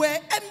churches were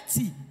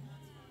empty.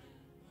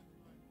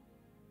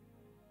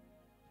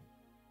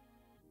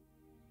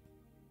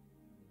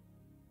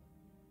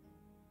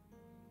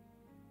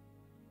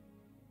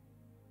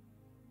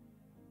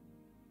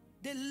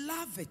 They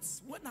love it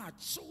when our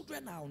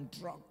children are on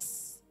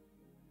drugs.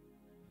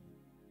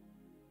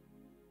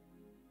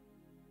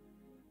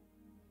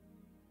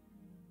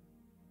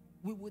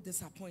 We will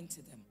disappoint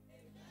them.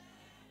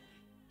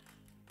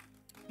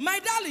 My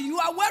darling, you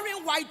are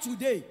wearing white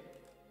today.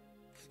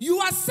 You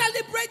are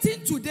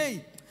celebrating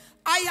today.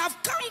 I have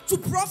come to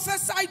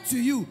prophesy to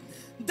you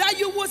that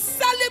you will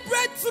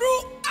celebrate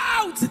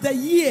throughout the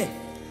year.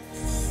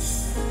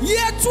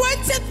 Year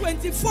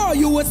 2024,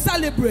 you will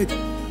celebrate.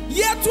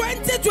 Year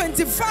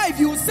 2025,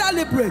 you will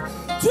celebrate.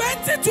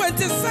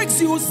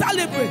 2026, you will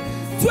celebrate.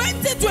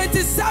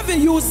 2027,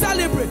 you will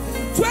celebrate.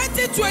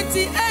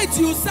 2028,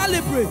 you will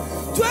celebrate.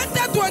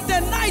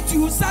 2029,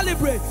 you will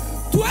celebrate.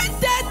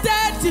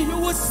 2030, you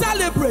will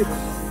celebrate.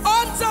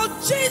 Until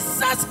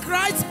Jesus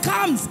Christ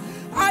comes,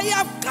 I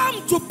have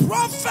come to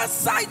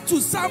prophesy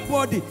to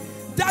somebody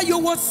that you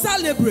will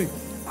celebrate.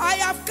 I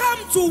have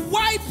come to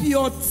wipe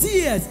your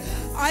tears.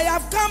 I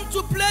have come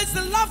to place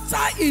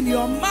laughter in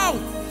your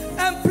mouth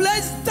and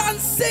place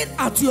dancing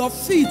at your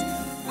feet.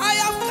 I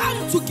have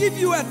come to give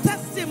you a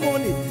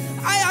testimony.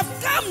 I have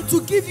come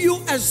to give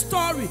you a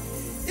story.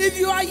 If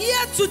you are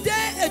here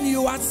today and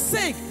you are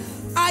sick,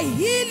 I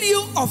heal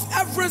you of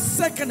every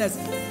sickness.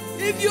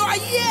 If you are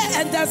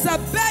here and there's a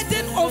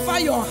burden over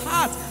your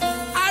heart,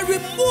 I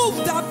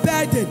remove that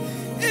burden.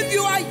 If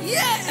you are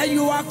here and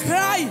you are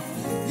crying,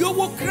 you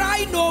will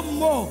cry no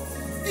more.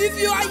 If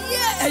you are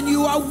here and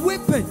you are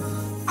weeping,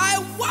 I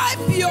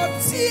wipe your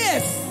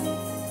tears.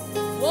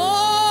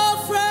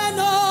 Oh, friend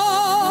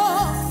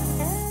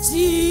of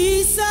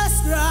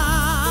Jesus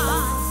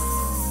Christ.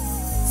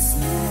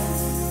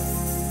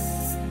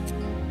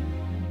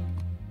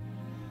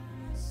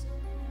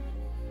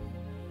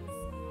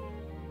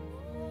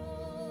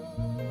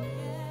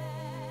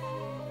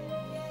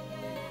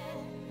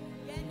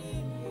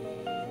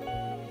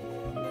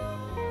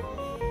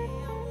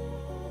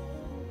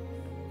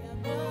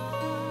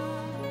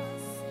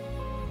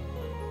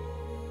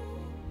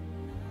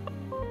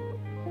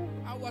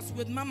 I was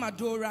with Mama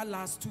Dora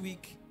last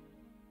week,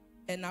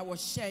 and I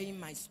was sharing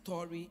my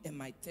story and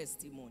my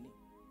testimony.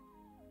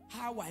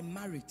 How I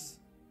married.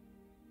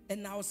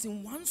 And I was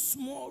in one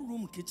small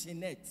room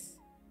kitchenette.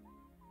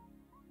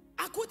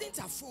 I couldn't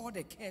afford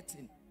a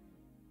curtain.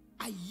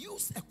 I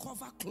used a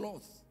cover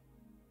cloth.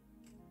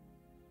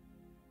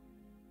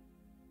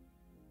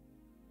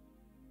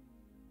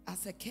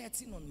 As a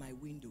curtain on my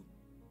window.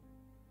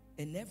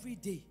 And every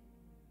day,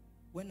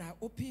 when I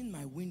open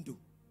my window,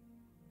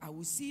 I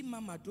will see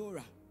Mama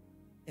Dora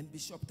and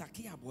Bishop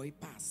Takia Boy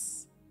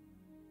pass.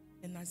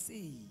 And I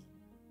say,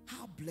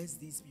 how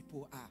blessed these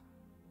people are.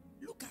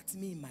 Look at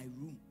me in my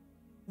room.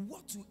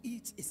 What to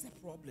eat is a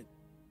problem.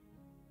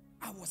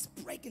 I was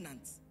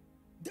pregnant.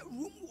 The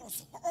room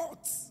was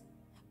hot.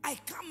 I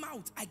come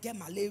out, I get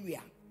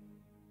malaria.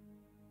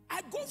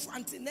 I go for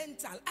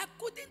antenatal. I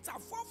couldn't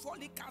afford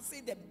folic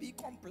acid and B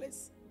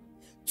complex.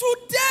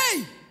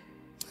 Today,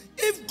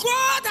 if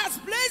God has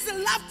placed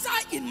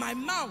laughter in my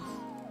mouth,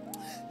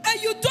 and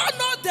you don't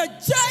know the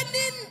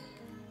journey,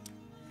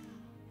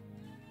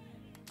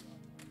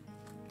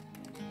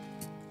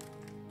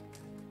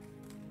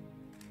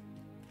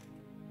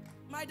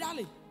 my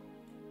darling,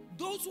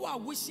 those who are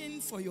wishing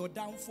for your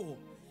downfall,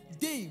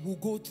 they will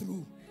go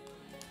through.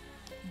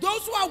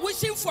 Those who are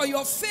wishing for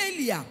your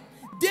failure,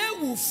 they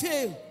will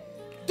fail.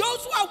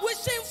 Those who are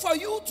wishing for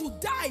you to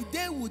die,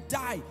 they will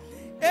die.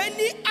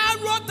 Any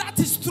arrow that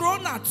is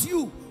thrown at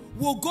you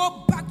will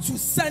go back to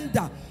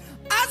sender.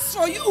 As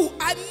for you,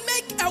 I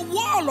make a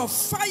wall of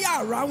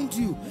fire around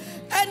you.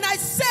 And I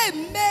say,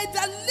 may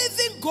the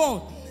living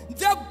God,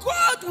 the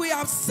God we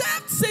have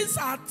served since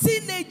our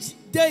teenage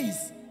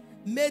days,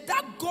 may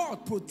that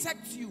God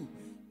protect you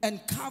and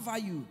cover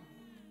you.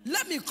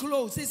 Let me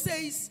close. It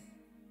says,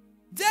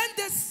 then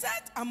they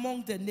said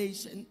among the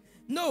nation,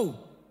 no.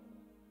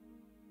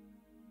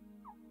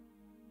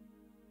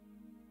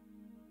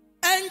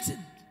 And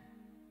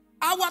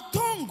our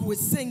tongue was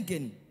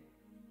singing.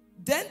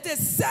 Then they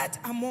said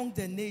among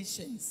the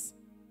nations,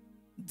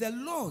 the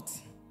Lord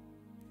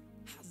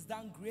has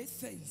done great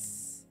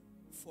things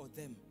for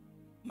them.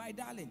 My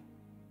darling,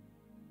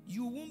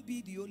 you won't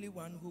be the only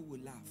one who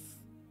will laugh.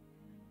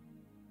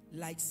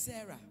 Like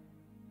Sarah,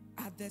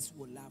 others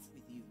will laugh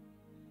with you.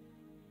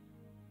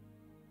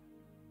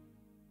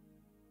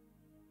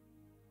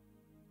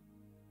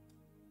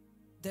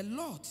 The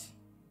Lord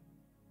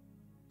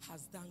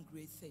has done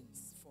great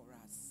things for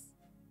us,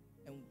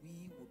 and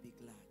we will be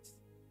glad.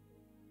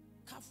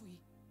 Kafui,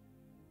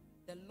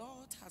 the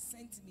Lord has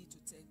sent me to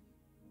tell you,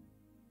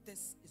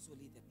 this is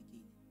only the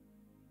beginning.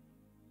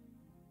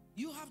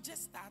 You have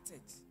just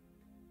started.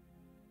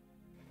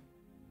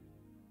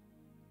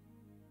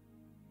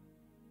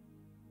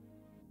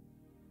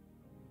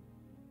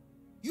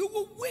 You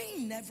will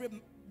win every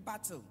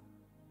battle.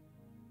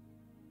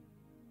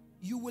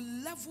 You will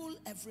level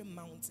every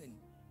mountain.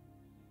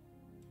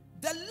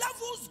 The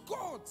levels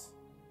God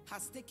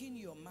has taken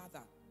your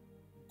mother,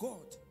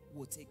 God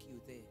will take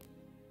you there.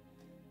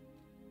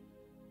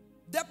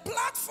 The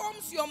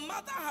platforms your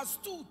mother has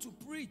stood to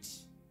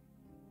preach,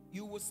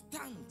 you will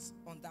stand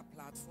on that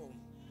platform.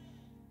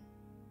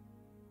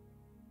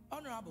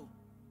 Honorable,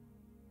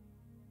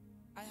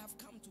 I have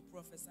come to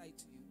prophesy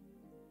to you.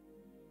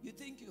 You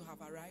think you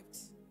have arrived?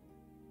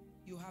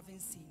 You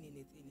haven't seen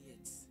anything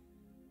yet.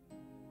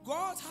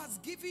 God has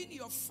given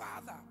your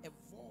father a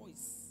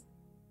voice.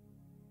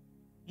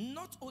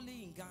 Not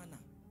only in Ghana,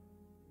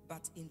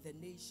 but in the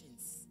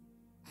nations.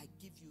 I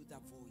give you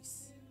that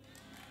voice.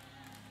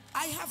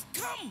 I have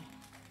come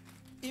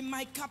in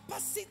my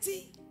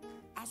capacity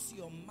as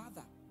your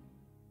mother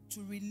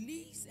to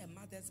release a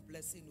mother's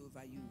blessing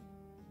over you.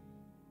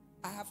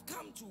 I have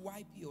come to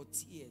wipe your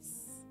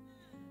tears.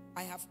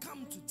 I have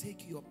come to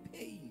take your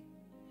pain.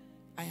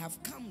 I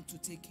have come to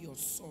take your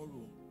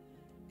sorrow.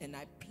 And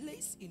I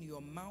place in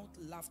your mouth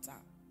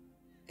laughter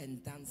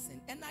and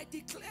dancing. And I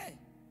declare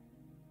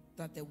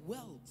that the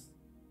world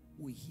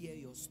will hear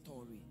your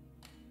story.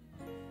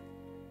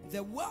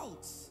 The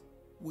world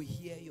will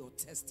hear your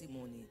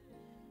testimony.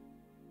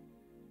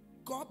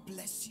 God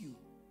bless you.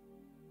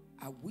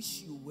 I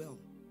wish you well.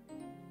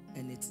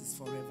 And it is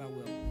forever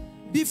well.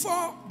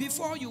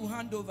 Before you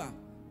hand over,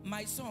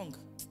 my song,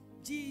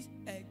 the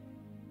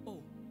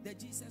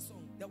Jesus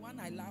song, the one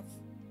I love.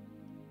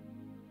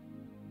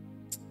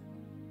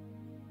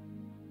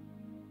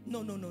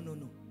 No.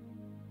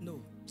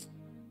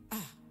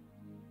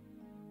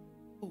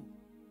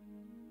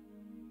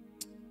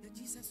 The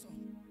Jesus song.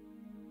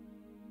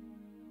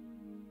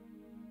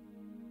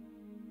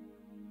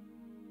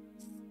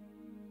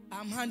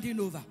 I'm handing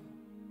over.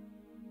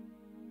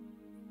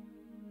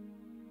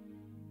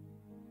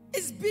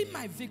 It's been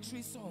my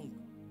victory song.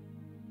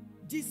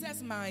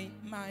 Jesus, my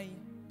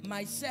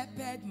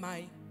shepherd,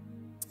 my...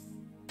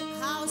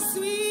 How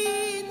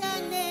sweet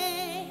the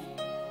name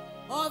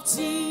of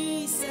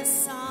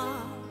Jesus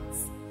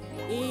sounds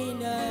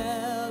in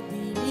a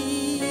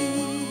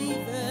believer's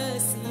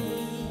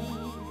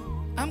ear.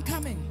 I'm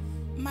coming.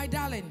 My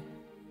darling,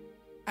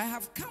 I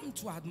have come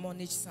to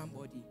admonish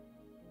somebody.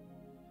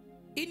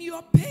 In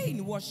your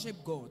pain,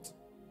 worship God.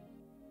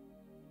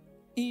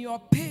 In your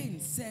pain,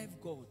 serve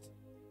God.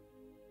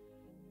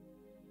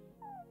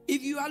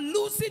 If you are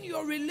losing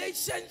your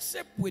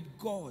relationship with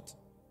God,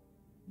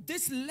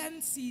 this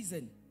Lent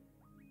season,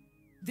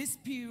 this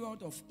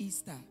period of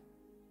Easter,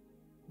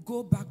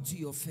 go back to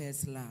your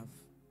first love,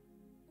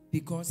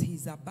 because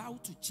he's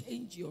about to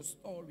change your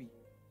story.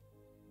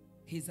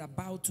 He's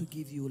about to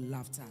give you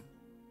laughter.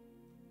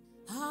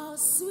 How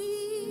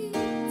sweet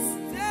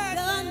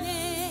the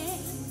name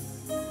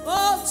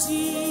of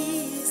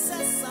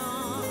Jesus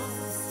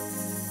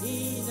sounds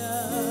in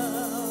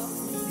a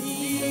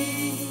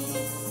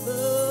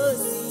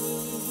believer's ear.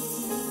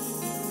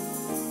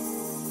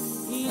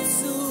 He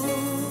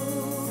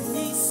soon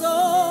his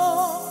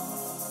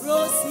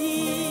sorrow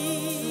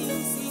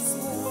heals his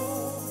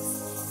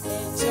wounds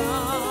and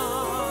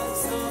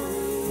drives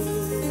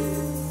away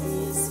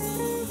his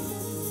fears.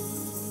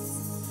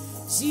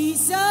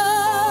 Jesus,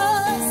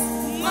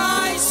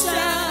 my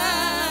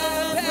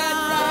shepherd,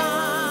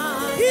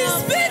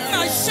 He's been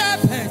my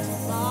shepherd.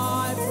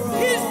 my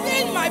He's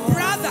been my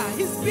brother.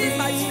 He's been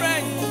my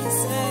friend.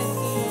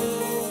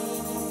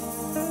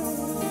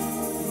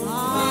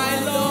 my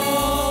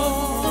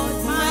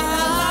Lord, my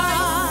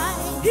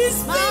life,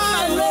 He's been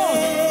my Lord.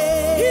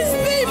 He's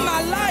been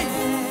my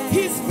life.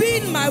 He's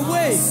been my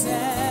way.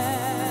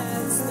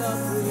 sets the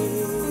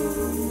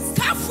praise.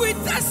 Come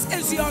with us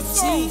is your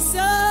song. Jesus,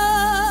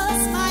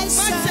 my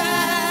shepherd,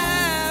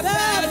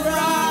 shepherd,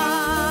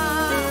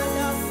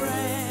 brother,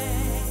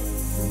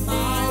 friend,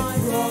 my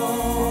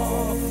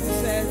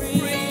prophet,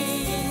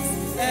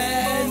 priest,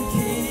 and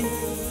king.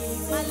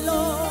 my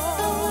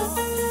Lord,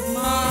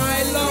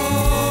 My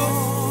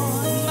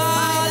Lord,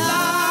 my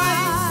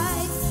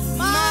life,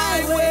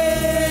 my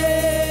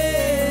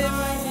way.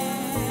 my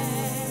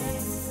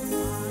end,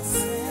 my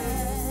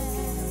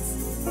sets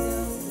the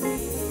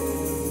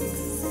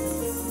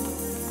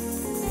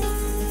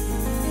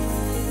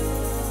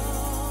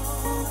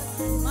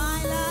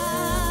my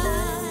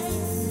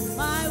life,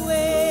 my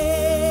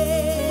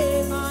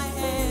way, my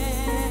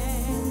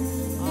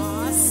end,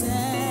 our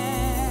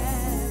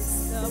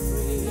sets the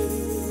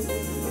praise.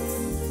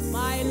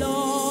 My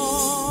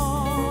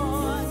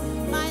Lord,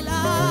 my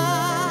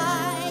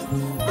life,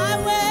 my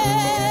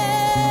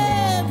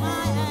way,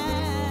 my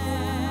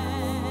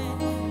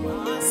end,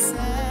 our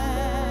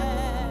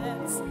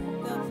sets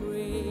the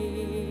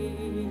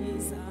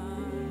praise. I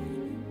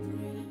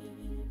bring.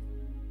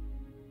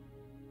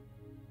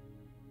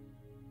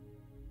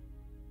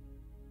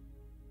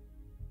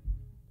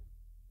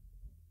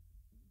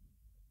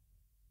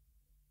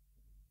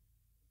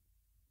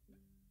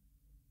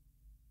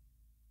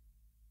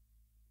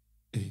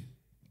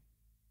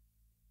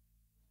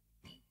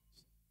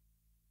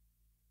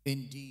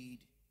 Indeed,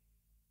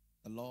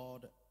 the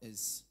Lord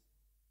is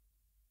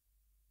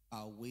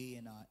our way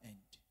and our end.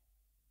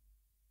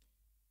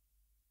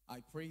 I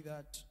pray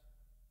that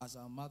as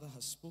our mother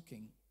has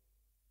spoken,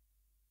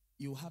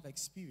 you have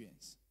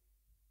experience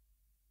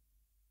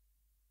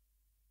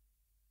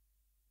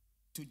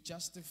to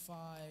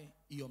justify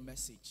your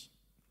message.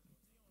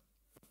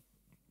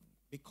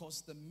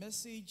 Because the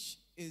message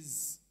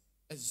is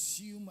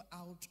assumed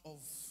out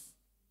of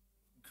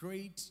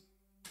great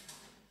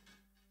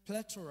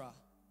plethora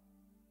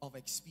of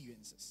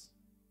experiences.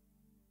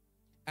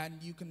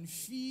 And you can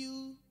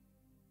feel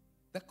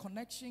the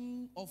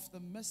connection of the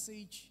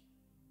message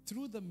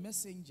through the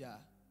messenger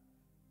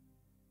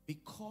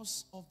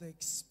because of the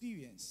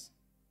experience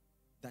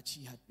that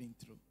she had been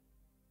through.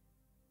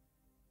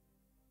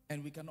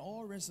 And we can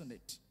all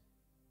resonate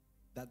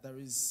that there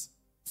is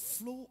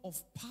flow of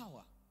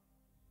power,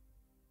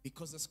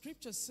 because the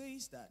scripture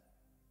says that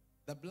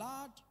the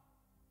blood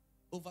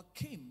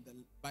overcame,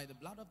 by the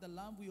blood of the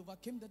Lamb we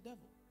overcame the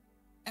devil,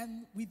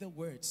 and with the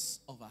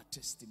words of our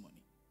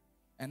testimony.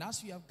 And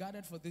as we have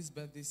gathered for this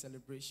birthday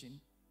celebration,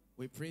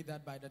 we pray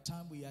that by the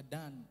time we are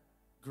done,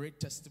 great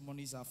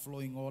testimonies are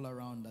flowing all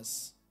around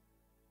us.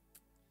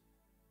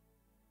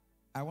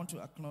 I want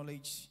to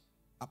acknowledge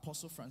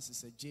Apostle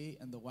Francis J.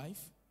 and the wife,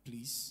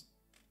 please.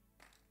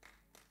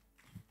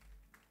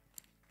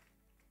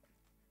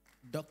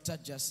 Dr.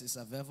 Justice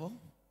Avevo,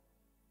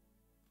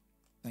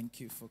 thank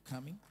you for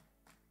coming.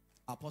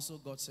 Apostle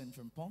Godson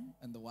Frimpong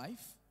and the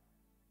wife.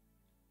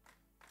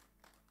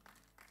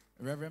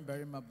 Reverend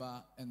Barry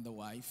Maba and the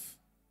wife.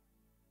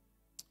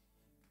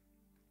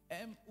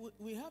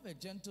 We have a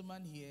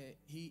gentleman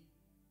here.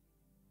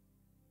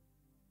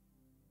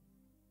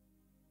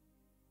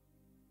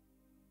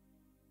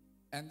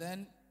 And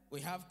then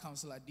we have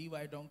Councillor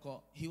D.Y.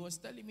 Donko. He was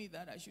telling me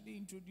that I shouldn't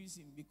introduce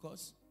him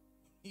because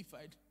if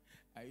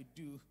I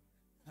do,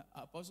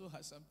 Apostle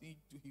has something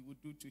he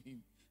would do to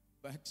him.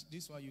 But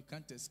this one, you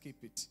can't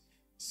escape it.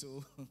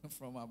 So,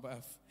 from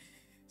above.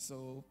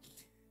 So,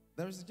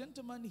 there is a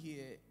gentleman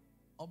here,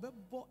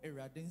 Obebo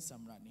Eradin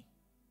Samrani.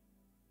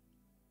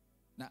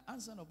 Now,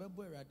 answer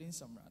Obebo Eradin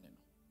Samrani.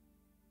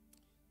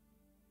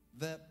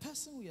 The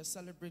person we are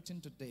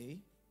celebrating today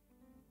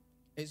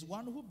is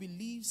one who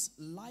believes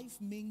life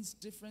means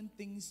different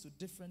things to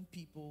different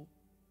people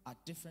at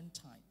different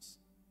times.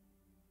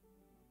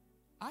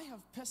 I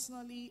have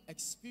personally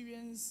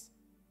experienced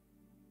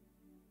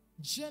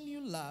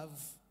genuine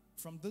love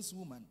from this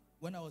woman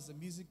when I was a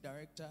music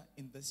director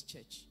in this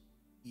church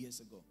years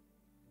ago.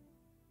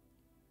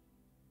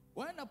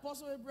 When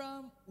Apostle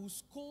Abraham would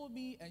scold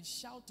me and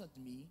shout at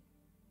me,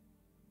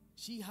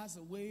 she has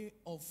a way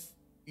of,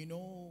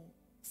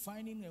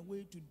 finding a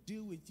way to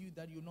deal with you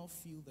that you not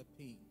feel the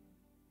pain.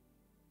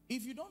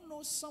 If you don't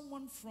know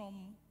someone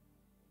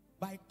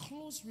by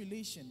close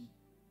relation,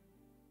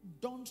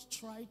 don't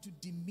try to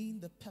demean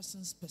the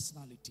person's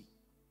personality.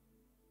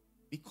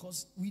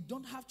 Because we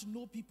don't have to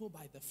know people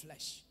by the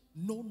flesh.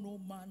 Know no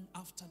man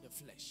after the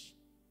flesh.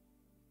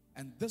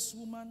 And this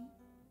woman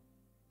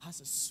has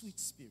a sweet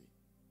spirit.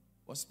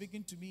 Was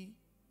speaking to me,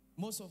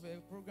 most of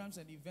her programs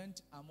and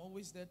events, I'm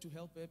always there to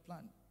help her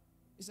plan.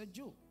 It's a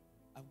joke.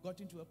 I've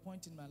gotten to a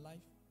point in my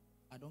life,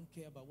 I don't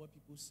care about what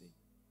people say.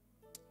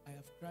 I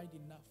have cried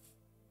enough.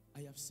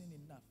 I have seen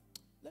enough.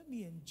 Let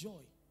me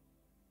enjoy.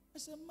 I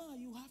said, Ma,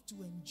 you have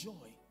to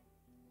enjoy.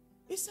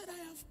 He said,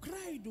 I have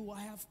cried,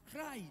 I have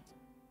cried.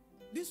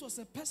 This was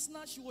a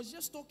personal, she was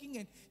just talking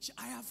and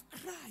I have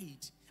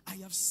cried. I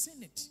have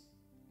seen it.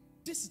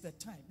 This is the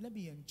time. Let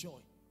me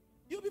enjoy.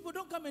 You people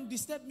don't come and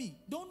disturb me.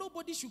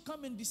 Nobody should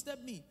come and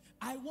disturb me.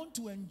 I want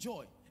to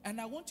enjoy. And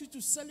I want you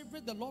to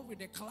celebrate the Lord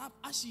with a clap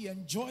as she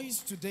enjoys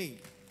today.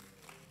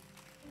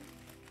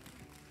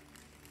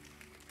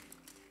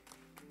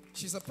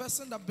 She's a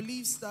person that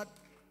believes that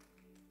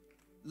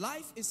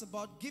life is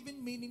about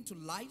giving meaning to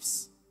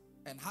lives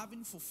and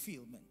having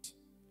fulfillment.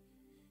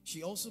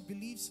 She also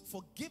believes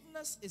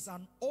forgiveness is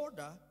an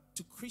order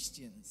to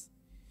Christians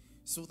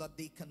so that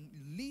they can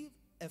live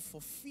a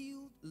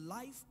fulfilled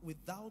life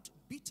without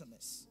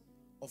bitterness,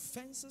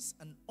 offenses,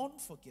 and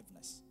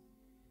unforgiveness.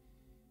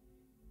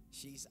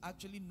 She's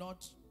actually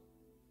not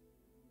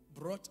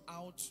brought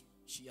out.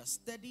 She has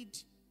studied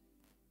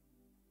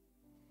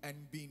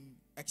and been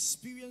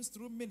experienced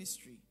through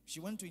ministry.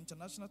 She went to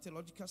International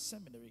Theological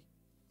Seminary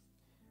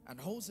and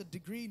holds a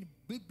degree in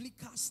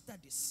biblical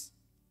studies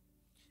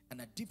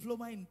and a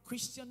diploma in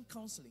Christian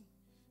counseling.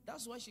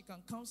 That's why she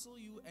can counsel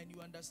you and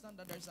you understand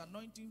that there's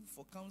anointing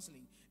for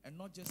counseling and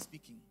not just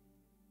speaking.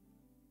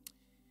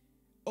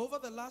 Over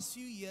the last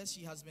few years,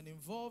 she has been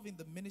involved in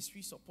the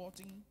ministry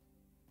supporting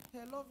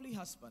her lovely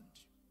husband,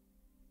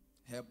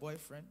 her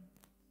boyfriend,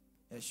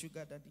 her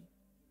sugar daddy,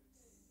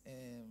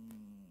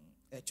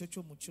 her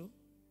chocho mucho,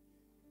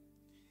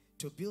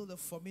 to build a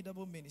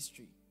formidable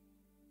ministry.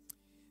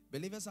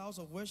 Believers House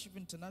of Worship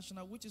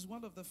International, which is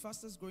one of the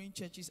fastest growing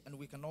churches, and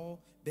we can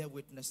all bear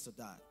witness to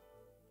that.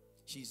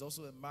 She's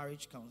also a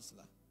marriage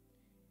counselor,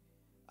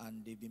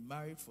 and they've been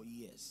married for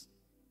years,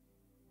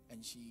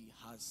 and she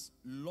has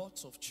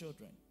lots of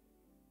children,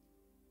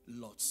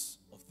 lots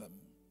of them.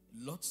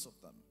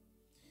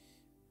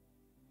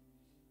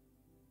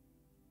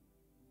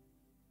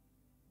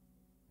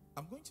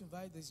 I'm going to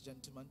invite this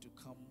gentleman to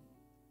come,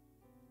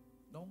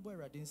 Nombo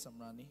Radin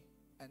Samrani,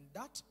 and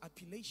that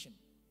appellation.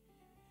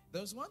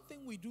 There's one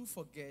thing we do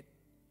forget,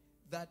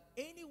 that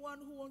anyone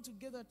who wants to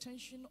get the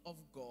attention of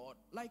God,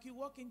 like you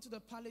walk into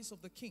the palace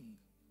of the king,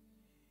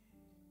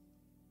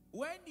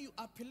 when you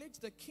appellate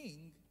the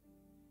king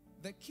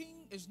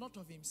is not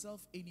of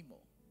himself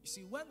anymore. You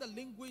see, when the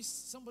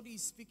linguist, somebody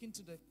is speaking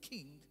to the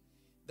king,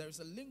 there is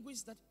a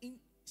linguist that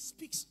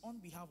speaks on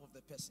behalf of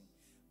the person.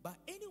 But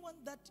anyone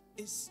that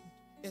is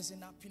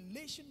in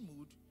appellation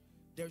mood,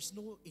 there's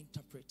no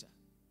interpreter,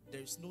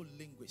 there's no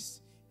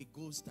linguist. It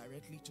goes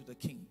directly to the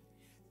king,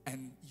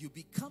 and you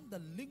become the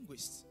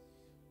linguist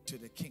to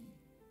the king.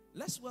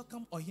 Let's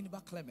welcome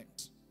Ohiniba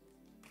Clement.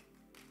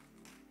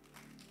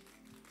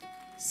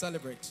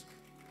 Celebrate.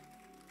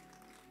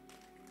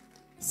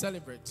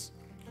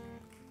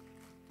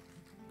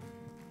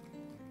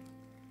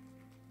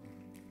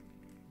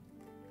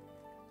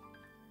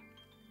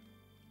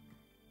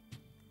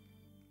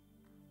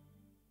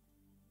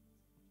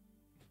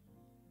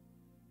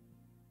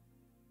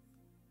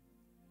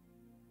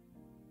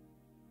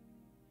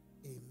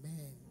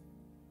 Amen.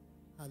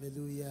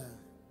 Hallelujah.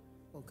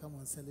 Oh, come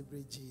on,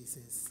 celebrate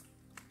Jesus.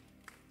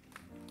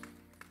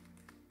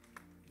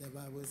 The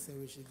Bible says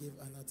we should give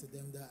honor to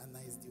them that honor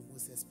is due,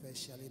 most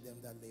especially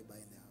them that labor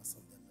in the house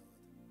of the Lord.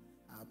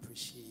 I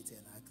appreciate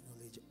and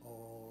acknowledge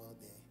all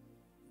the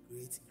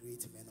great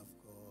men of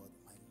God,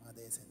 my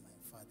mothers and my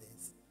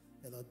fathers.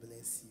 The Lord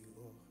bless you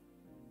all.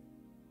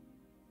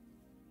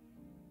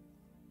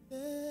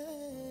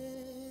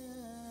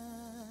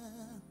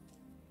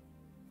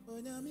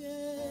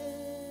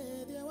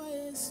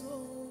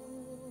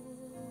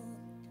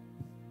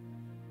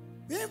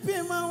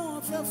 Pimpima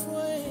won fe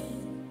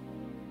foi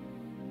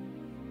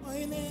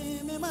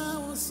Ohine me ma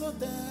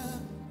usoda.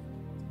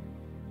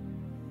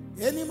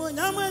 Eni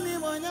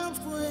monyam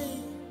fue.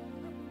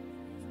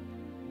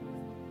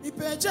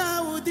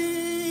 Ipeja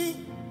udi.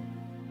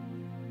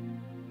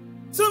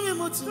 Tumi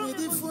mutumi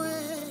di fue.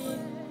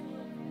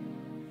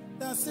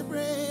 That's the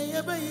brain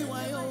ebe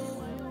iwayo.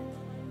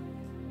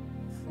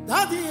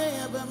 Daddy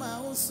ebe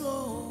ma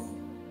uso.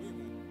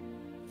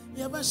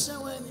 Yeba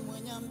shawe ni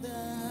monyam da.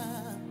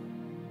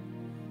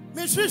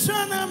 Me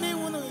shishana mi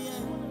wunu ye.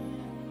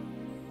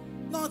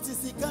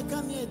 Notice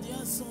kaka ni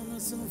edian sunu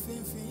sun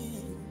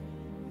finfin.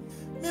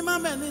 Me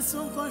mama ni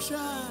sun kosha.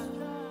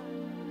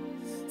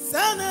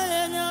 Sana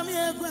enya mi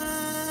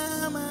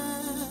egwama.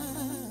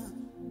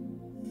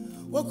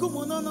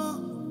 Wokumu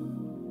no.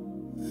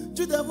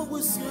 Juda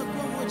mubusi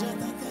kwa moja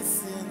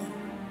takaseno.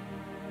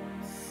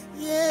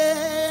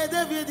 Yeah,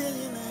 David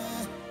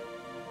ina.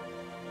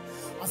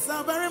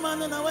 Asabari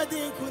manu na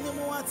wedding kuni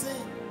muwate.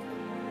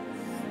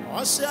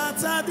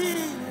 Oshata di.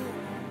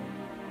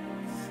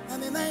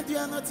 And the night you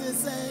are not to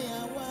say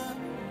yawa.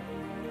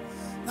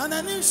 And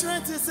an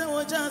insurance is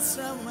a just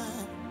rama.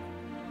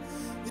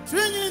 The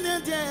training in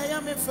the day I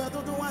am a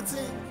feather do what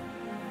it.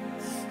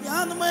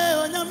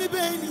 Yanma on Yami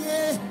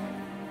Baby.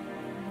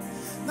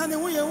 None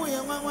of we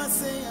are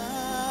say,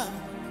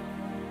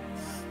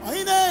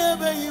 I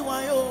never you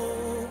are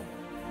yo.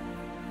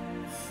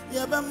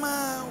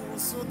 Yabama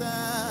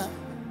Suda.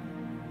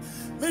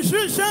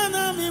 Monsieur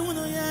Shana mi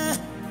uno ye.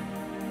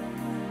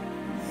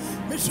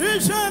 Monsieur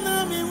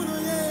Shana mi uno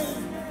ye.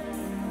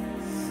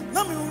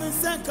 No me uno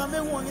sen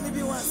come one in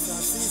the one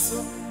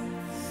so.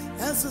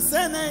 And so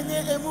send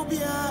a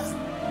mubia.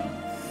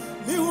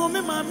 Mi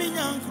woman, mammy,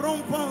 and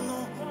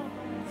crompono.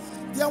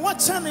 They are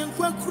watching and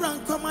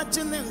quackran come at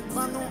Jen and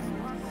Quano.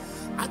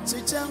 At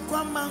Chichan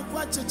Quaman,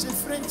 Quachi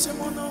French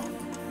mono.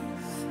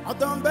 I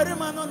don't bury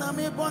man on a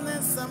me bon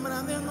and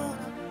Samraneno.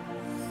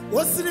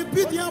 What's the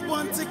repeat your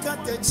bon to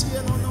cut the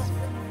chieno?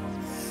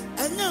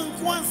 And young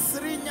Quan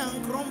Srin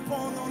and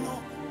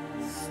crompono.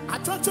 I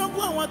try to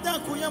go what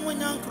that Kuyam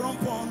young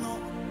crompono.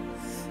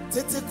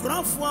 Tete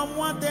craft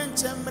one then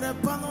chamber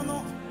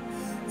panono.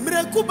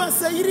 Mrekuba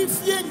say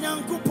refien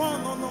young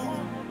coupono.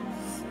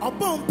 A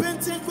bomb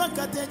painting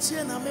quacatechi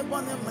and a me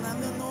bonnet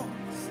manano.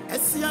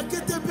 Esia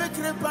kete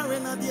bekre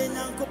parena de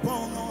young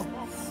coupono.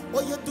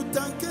 Or you to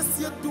tankes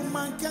yet to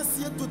mancas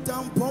yet to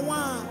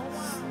tampoa.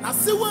 I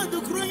see what the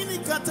green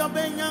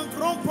catabe young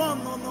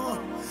crompono.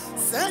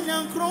 Say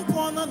young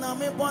crompono na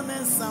me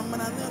bonnet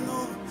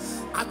samraneno.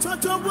 I try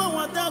to go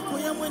what that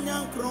Kuyam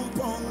young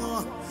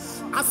crompono.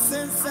 I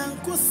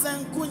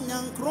senku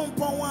nyang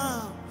krompowa.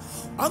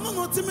 Ono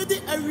no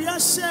timidi area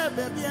share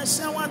baby a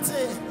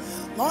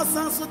shawate. No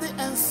sanso de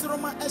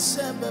enstroma a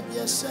share baby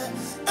a share.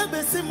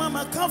 Ebesi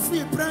mama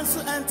kafi prince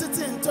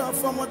entity into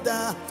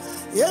formoda.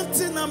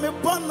 Yeti na me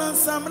bonan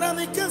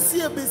samrani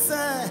kesi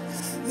ebise.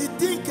 Ni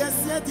din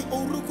kesi di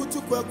oruku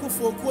tu kwaku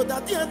foko da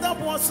dia da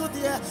boso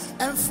dia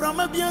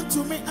enframa bien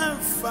to me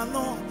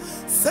enfano.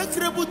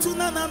 Sekrebutu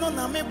na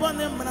na me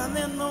bonem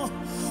mraneno.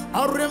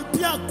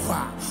 Orempia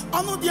kwa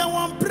ono dia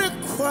wan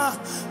prekwa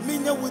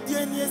minya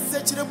wodiani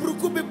esechire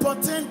bruku bi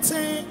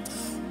potente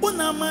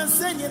bona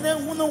mansenye na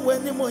hunu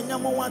wani mo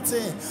nyamo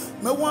wate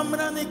me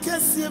wamra ne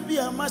kese bi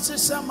a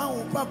mahehya ma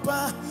wo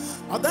papa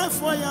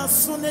odafo ya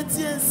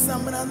soneti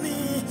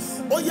ensamrani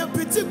oye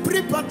piti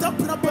pripata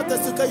prapata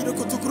suka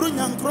yirukutukuru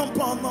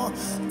nyankrompo no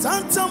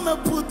tanta me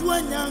pudu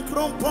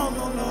nyankrompo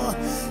no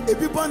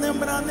ebi bone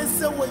mra ne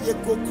se wo ye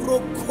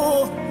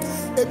kokroko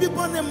ebi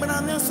bone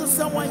mra ne so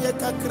se wo ye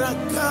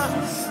kakraka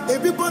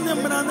ebi bone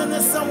mra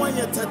ne se wo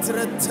ye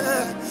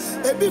tetrete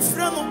ebi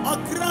frano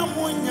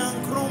ogramo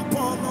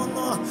nyankrompo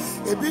no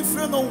ebi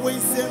frano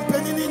wense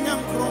penini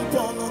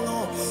nyankrompo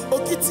no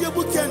okiti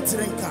ebu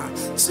kentrenka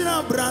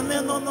chira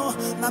brane no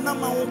nana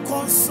ma wo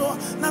konso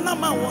nana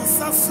ma wo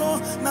saso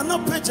nana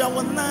peja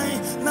wo nine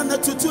nana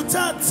tutu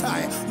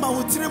tatai ma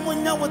wo tire mo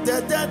nya wo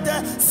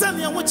dedede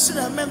sane wo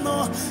chira me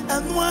no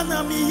enu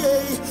ana mi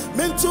ye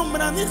mento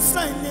mrani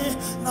sane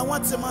na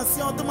wate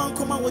masi odman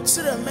koma wo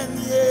chira me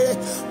nie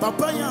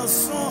papa ya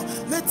so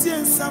neti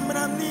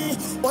ensamrani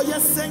oye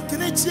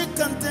senkene chi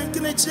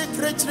kantenkene chi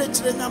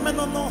krechre na me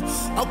no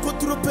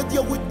akoturo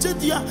pedia wo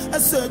jedia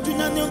esa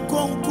adunya ne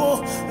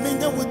nkonko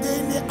menya wo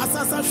deni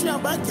asasa hwe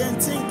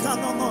abakentin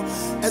kanono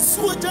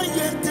esuoja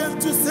yenten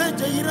to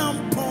seja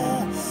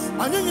yirampo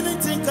anyonyine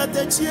tinka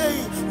dechie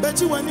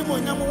beji wani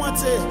monyam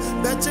wate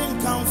beji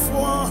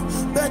nkamfo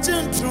beji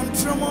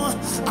ntromtromo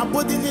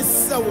abodi ni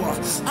sewo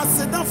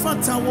aseda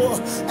fatawo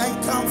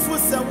enkamfo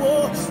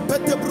sewo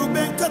bete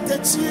bruben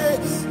katechie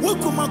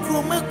wokuma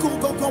kroma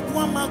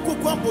kumkokopwa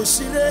makokwa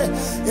boshire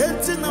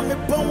enti na me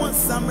pawon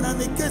samra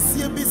ne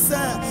kesie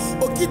bisa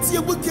okiti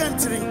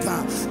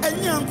ebukentrinka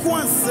enyanko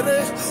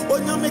ansere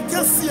onyame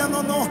kesie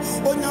no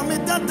onyame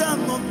dada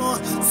no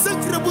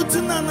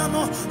sekrebutu nana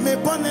no me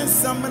bonen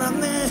samra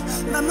ne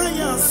nana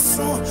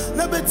yaso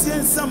na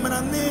betie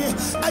samra ne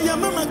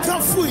ayamama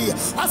kafui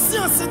asia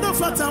Yasido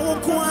Fata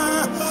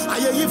Wokwa,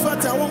 Ayayi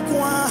Fata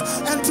Wokwa,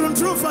 and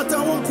Truntru Fata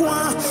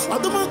Wokwa,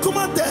 Oduman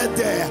Kuma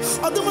Dede,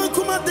 Oduman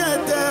Kuma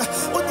Dede,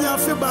 Odia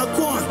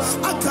Fibakon,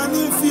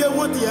 Akani Fia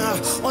Wadia,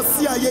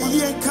 Osia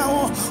Ye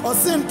Kao,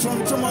 Osin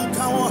Truntruman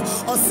Kao,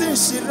 Osin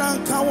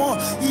Shiran Kao,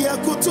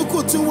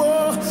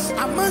 Yakutukutuo,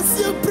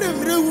 Amansia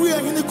Primre,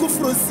 and the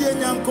Kufrosia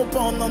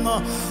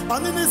Yankopono,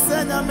 Onini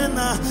Senya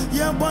Mena,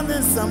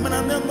 Yabonin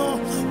Samanano,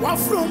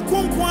 Wafrum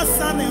Kunkwa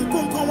San and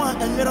Kunkawa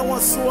and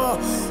Mirawasua,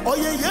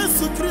 Oye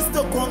Yesu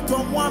Christo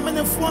Kontom,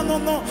 Wamene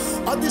Fuano,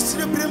 or the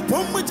Shribrim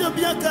Pomuja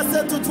Bianca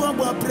said to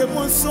Twaba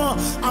Premonso,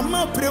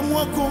 Ama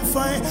Premo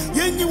Confine,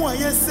 Yenua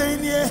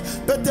Yesenia,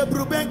 but the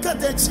Brubenka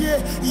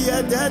Techie,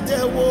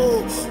 Yadade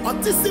Wo,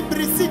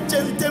 Otisibrisi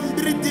Gentem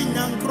Breeding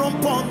and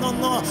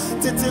Crompono,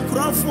 Tete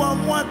Crofwa,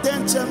 more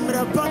than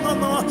Chemra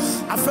Panono,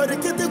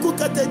 Afericate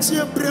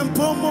Kukatechie,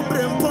 Brempomo,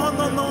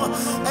 Brempono,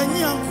 and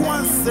Yan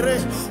Quansre,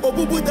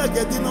 Obubuda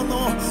Gadino,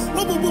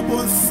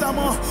 Obubu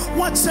Samo,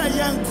 watch a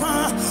young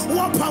qua,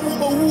 Wapamu,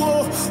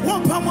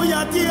 Wapamu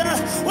Yadia,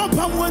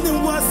 Wapamu in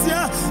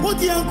Wasia,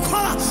 Odian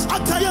Qua,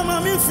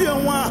 Akayama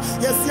Mifiwa,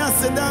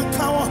 yes, Sedan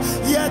Kawa,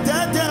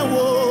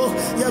 Yadadawo,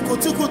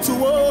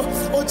 Yakutukutuo,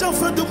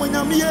 Ojafa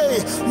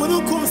Dumunamie,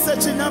 Munukum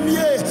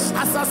Sechinamie,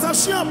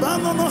 Asasashia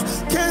Banono,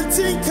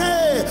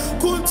 Kentinke,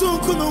 Kuntun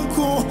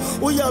Kununku,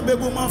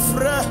 Uyabebu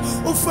Mafre,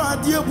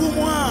 Ufadia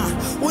Bumwa,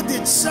 Udi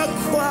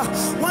Chakwa,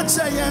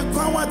 Wacha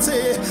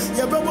Kwate,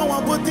 Yabama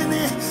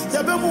Wabodini,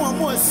 Yabama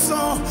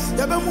Moso,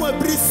 Yabama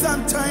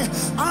Brisantine,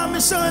 I'm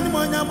showing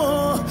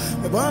Monamo,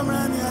 the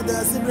Bomrania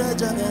does the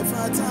bridge and the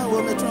Fata,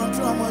 Wometron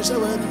Trauma,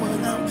 showing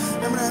Monam,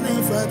 and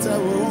running Fata,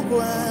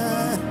 Wonqua.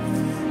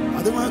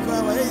 I don't want to go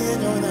away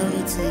in your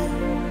narrative.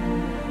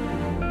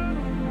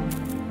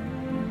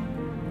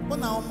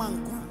 One hour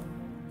manqua,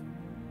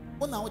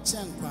 1 hour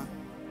chankwa,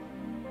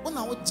 1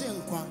 hour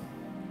chankwa.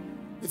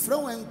 If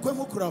you and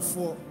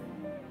Quemocrafo,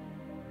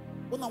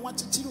 1 hour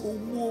chichi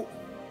or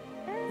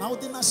now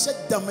did not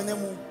shed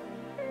Damanemu.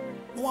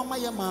 No one my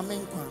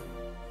mamenqua.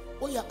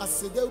 Oh, ya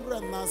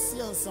Asedura Nasi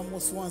and some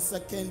was once a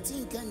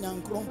canteen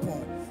Kenyan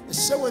Crompon, a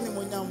show any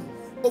monam.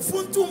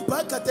 Ofuntum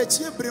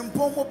Pakatachie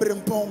Brimpon,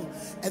 Brimpon,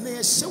 and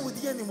they show with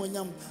the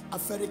animonium, a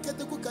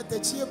fericatical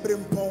catachie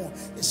Brimpon,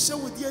 a show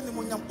with the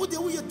animonium. Would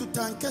you do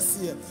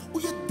Tankassia?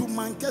 Would you do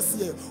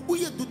Mancassia? Would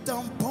you do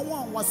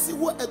Tampon? Was see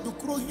what at the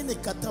crow in a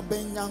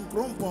cataben young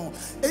crompon?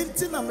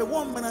 Entina me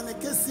woman and a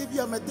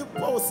Cassivia met the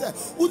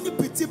pose, only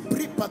petit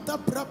pre pata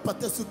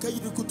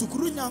prapatasuka, you could to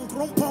Grunian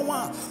crompon,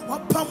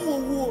 what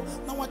Pamu,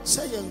 now a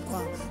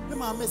chayanqua,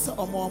 Mamma Messa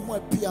or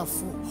more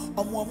piafu,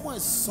 or more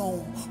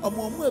song, or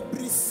more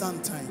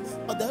brisant.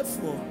 But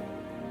therefore,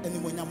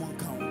 anyone among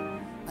count,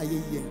 I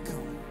ain't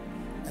count,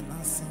 and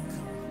I sing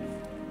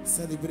count.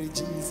 Celebrate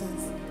Jesus.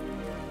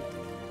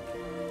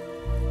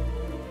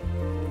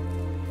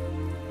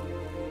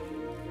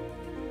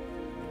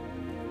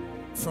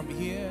 From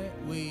here,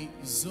 we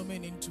zoom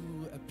in into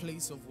a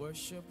place of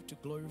worship to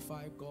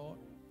glorify God.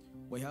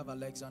 We have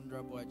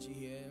Alexandra Boaji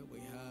here, we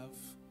have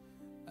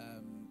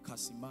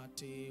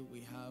Kasimate, we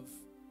have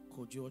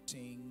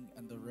Kojoting,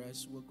 and the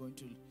rest. We're going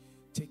to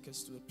take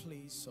us to a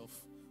place of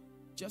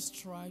just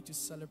try to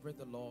celebrate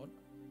the Lord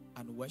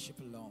and worship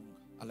along.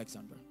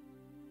 Alexandra.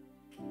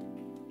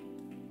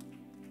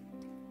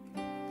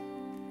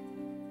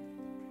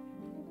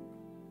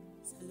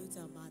 Salute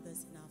our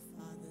mothers and our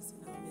fathers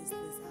in our midst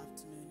this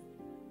afternoon.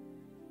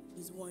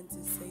 Just want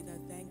to say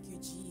that thank you,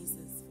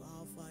 Jesus, for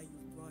how far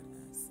you've brought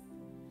us.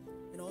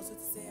 And also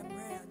to say a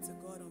prayer to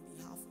God on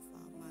behalf of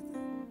our mother.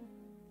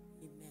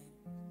 Amen.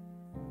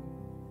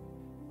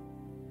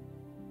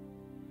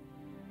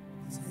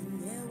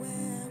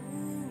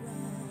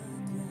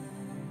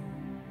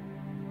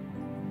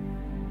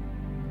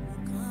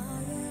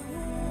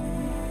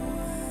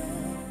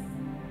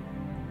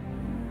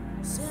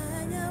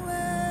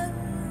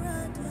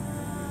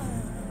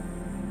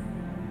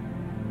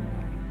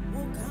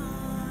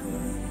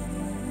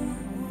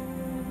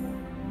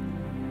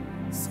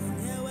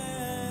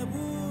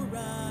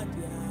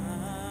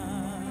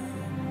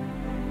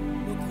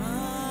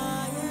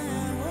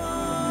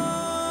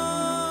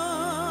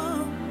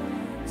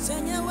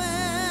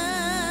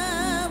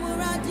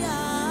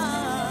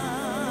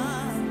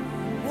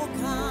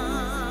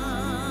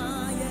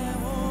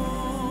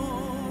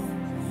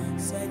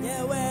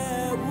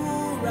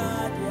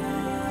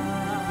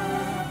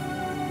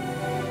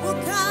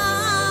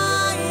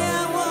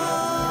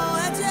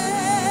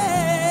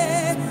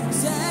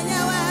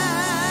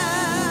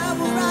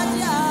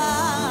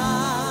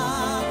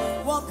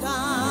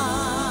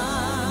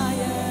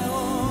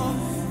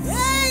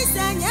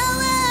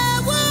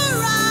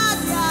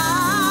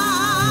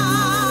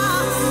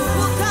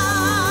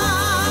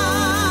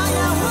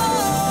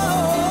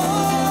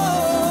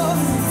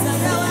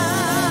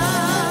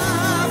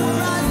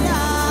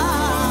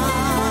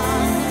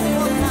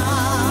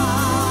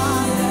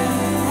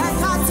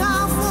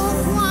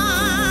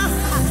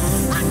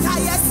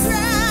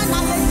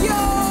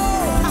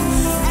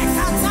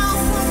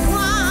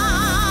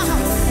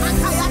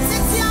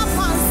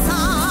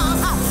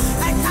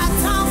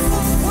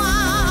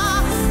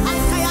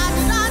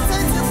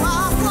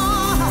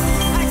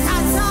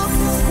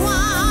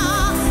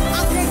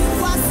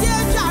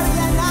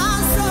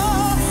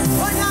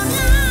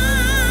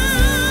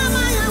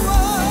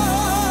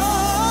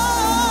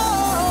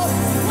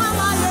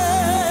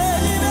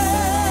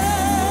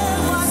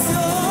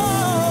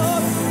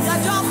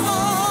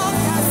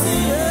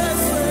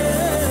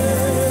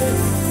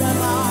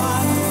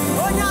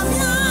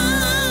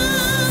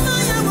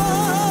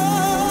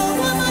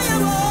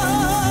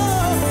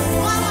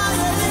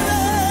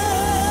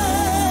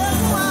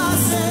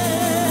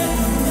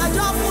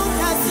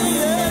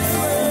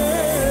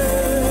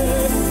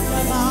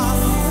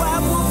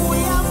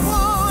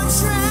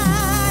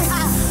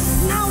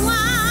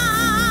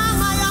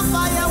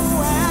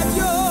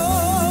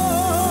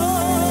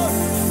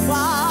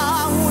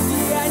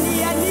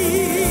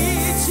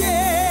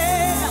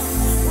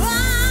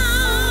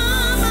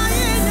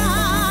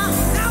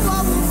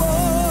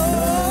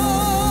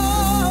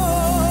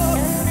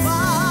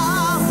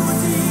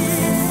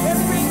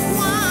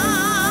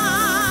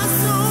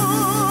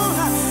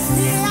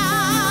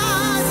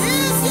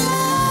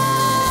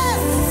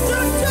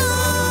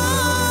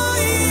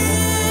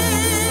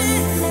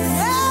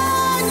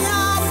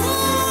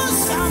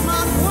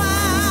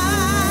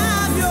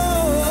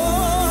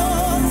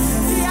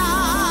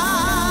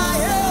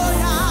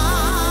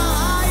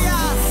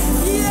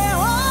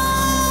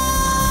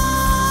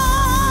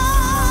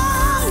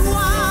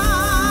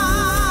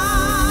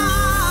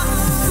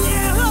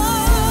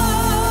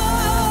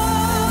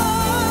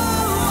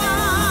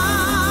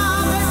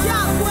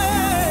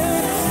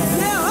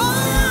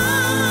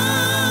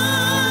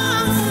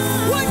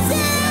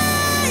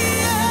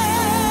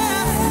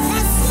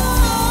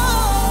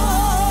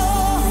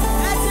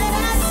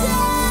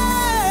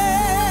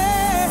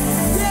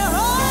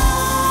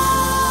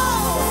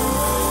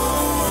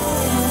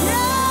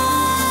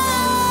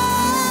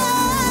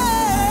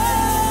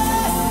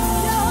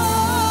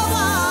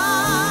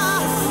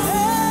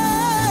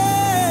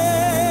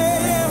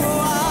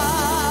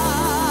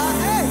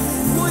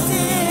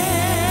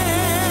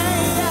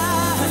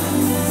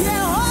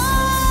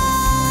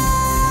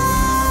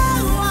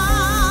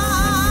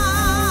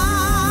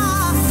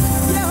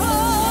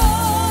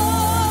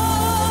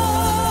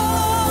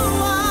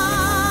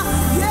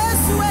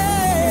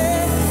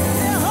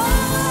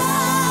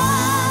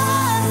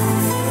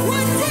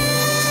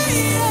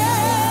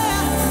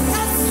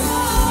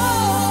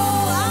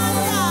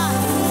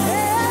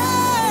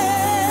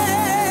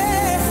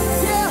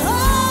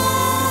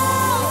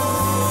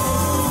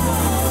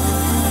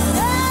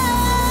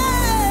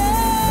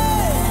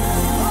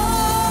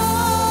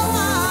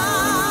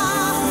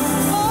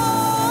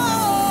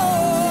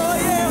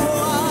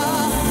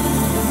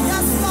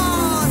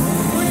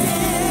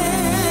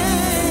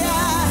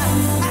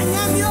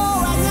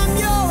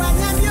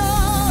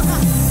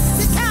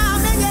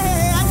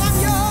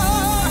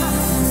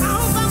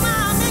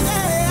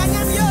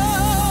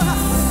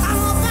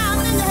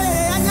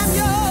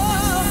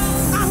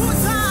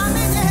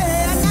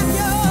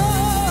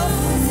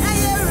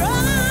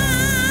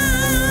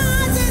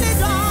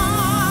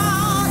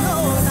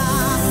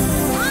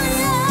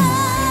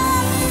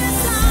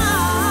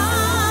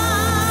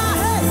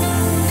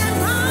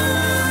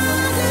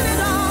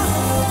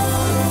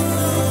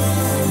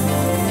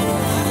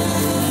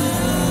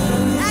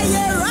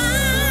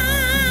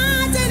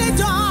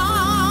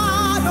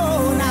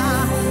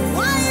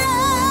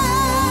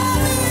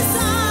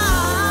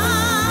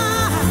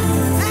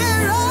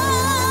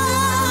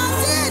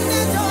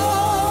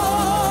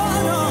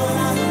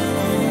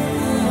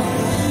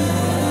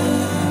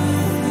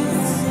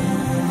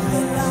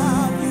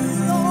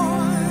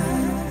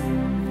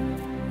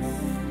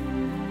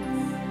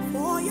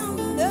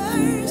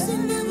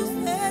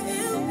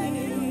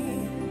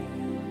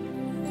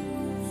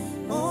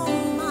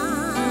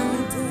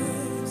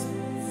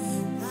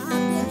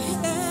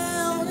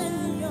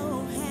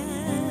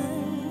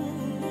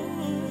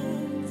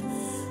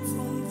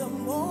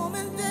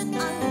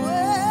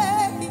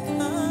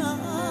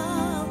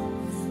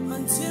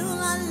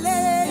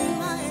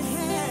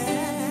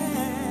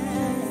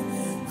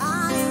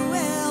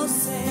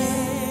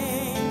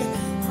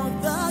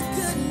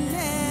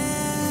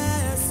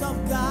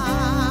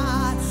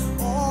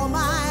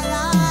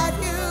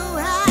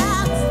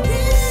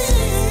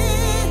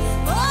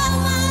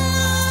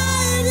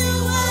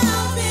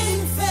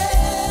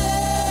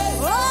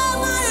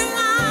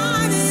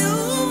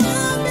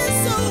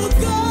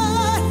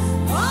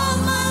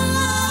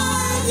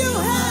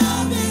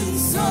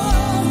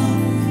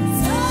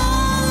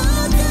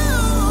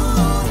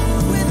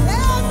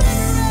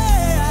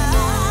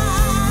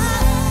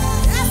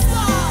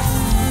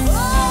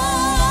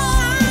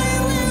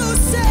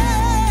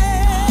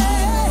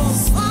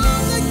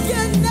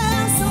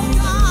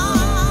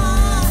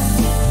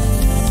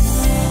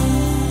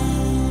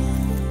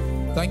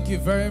 Thank you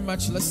very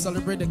much. Let's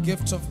celebrate the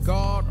gift of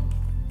God.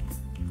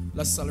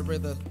 Let's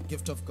celebrate the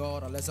gift of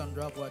God.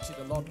 Alessandra Guachi,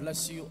 the Lord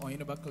bless you.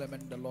 Oyinba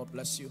Clement, the Lord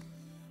bless you.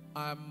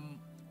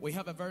 We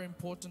have a very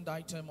important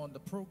item on the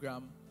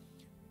program.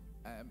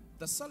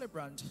 The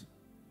celebrant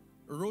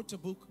wrote a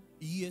book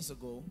years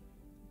ago,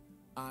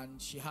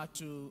 and she had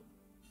to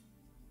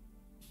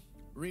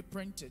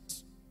reprint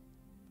it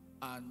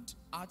and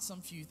add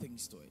some few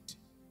things to it.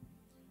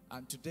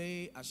 And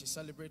today, as she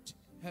celebrates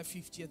her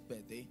 50th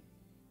birthday,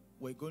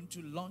 we're going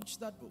to launch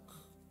that book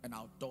and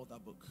outdoor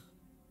that book.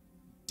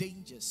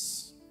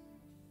 Dangers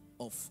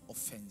of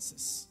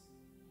offenses.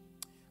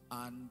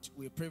 And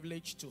we're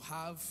privileged to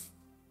have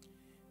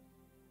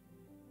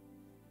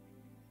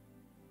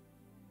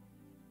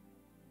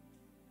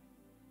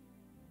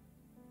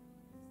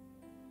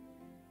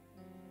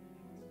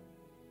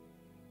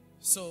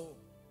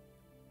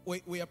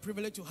we are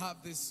privileged to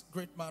have this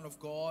great man of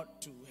God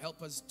to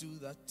help us do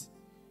that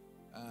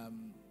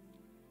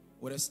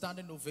with a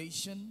standing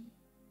ovation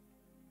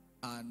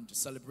and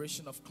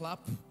celebration of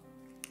clap.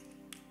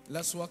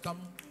 Let's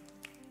welcome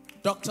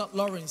Dr.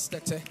 Lawrence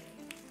Tete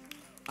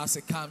as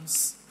he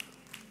comes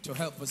to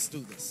help us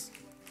do this.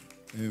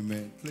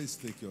 Amen. Please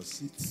take your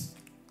seats.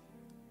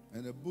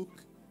 And the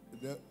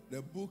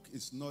book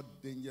is not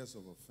Dangers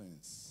of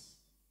Offense.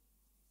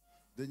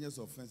 Dangers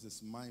of Offense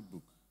is my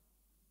book.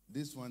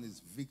 This one is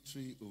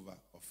Victory Over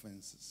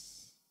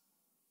Offenses.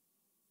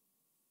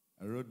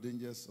 I wrote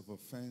Dangers of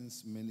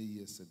Offense many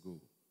years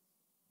ago.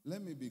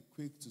 Let me be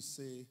quick to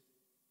say,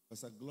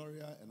 Pastor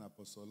Gloria and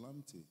Apostle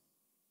Lamte,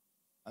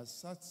 I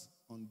sat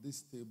on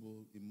this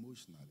table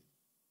emotionally.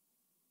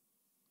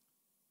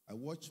 I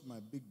watched my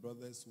big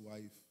brother's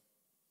wife,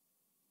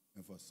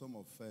 and for some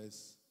of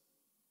us,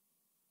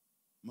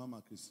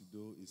 Mama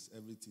Christido is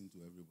everything to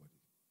everybody.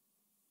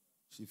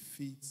 She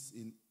fits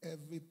in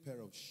every pair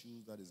of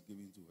shoes that is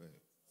given to her.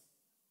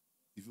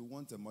 If you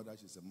want a mother,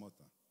 she's a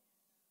mother.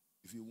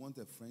 If you want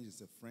a friend,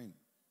 she's a friend.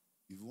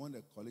 If you want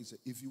a colleague,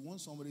 if you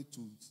want somebody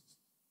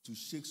to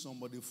shake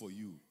somebody for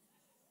you,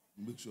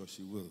 make sure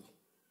she will.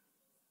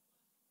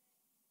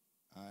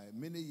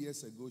 Many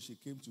years ago, she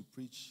came to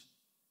preach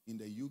in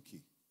the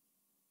UK.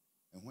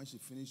 And when she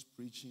finished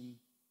preaching,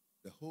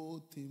 the whole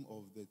team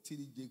of the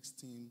TD Jakes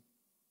team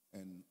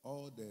and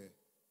all the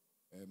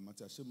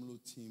Matashemlo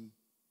team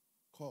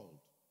called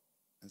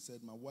and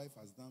said, my wife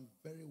has done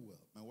very well.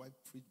 My wife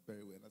preached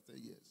very well. And I said,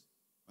 yes,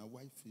 my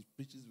wife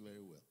preaches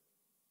very well.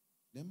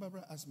 Then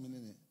Barbara asked me,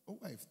 oh,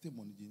 wife,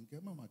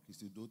 Mama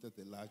Christy, daughter,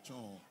 the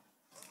lachon.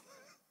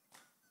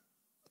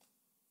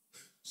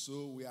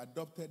 So we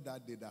adopted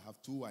that day that I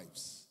have two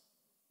wives.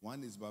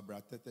 One is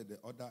Barbara Tete, the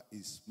other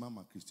is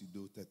Mama Christy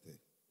Do Tete.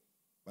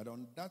 But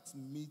on that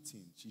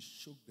meeting, she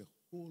shook the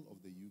whole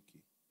of the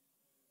UK.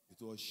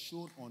 It was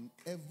shown on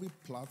every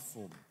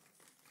platform.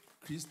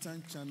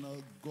 Christian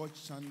channel, God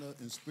channel,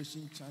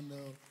 Inspiration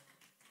channel,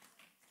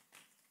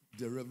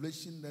 the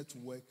Revelation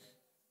Network,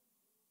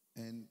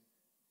 and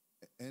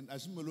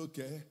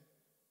Ashimoloke.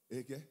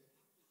 Okay?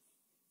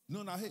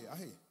 No,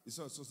 hey. It's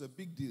a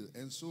big deal.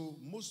 And so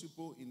most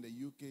people in the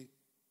UK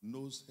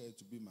knows her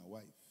to be my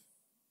wife.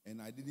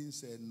 And I didn't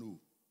say no.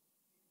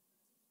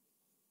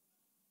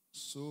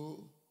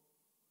 So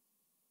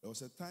there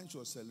was a time she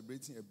was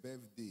celebrating a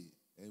birthday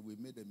and we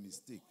made a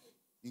mistake.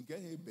 And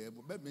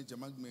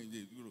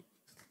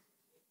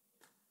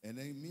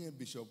then me and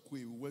Bishop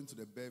Kui, we went to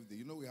the birthday.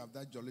 You know, we have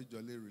that jolly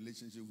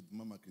relationship with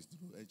Mama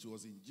Christine, and she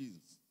was in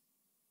jeans.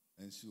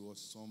 And she was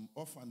some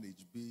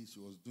orphanage base. She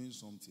was doing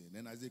something.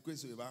 And as a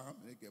question,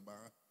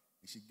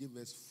 and she gave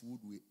us food.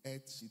 We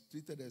ate. She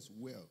treated us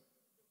well.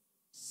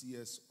 See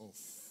us off.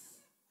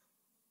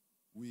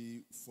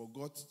 We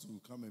forgot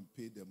to come and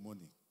pay the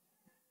money.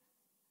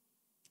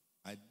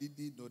 I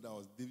didn't know that I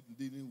was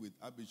dealing with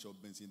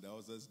Bishop Benson, the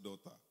house's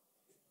daughter.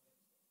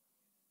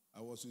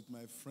 I was with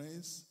my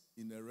friends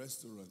in a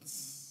restaurant.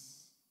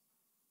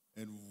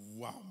 And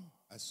wow,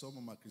 I saw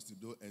Mama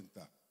Christido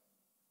enter.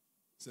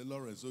 Say,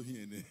 Lawrence, so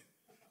here.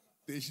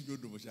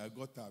 I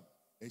got up.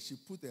 And she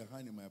put her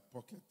hand in my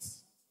pocket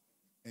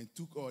and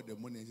took all the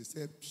money. And she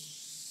said,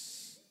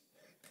 psh,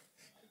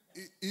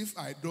 if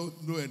I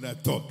don't know and I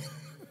talk,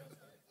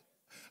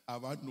 I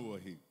won't know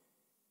him.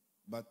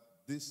 But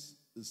this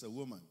is a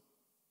woman.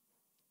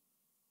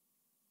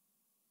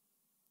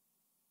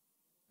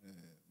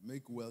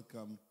 Make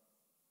welcome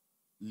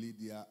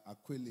Lydia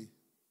Aquile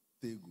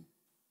Tegu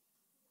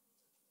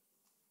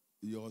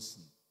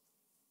Yosin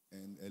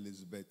and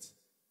Elizabeth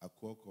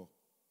Akwoko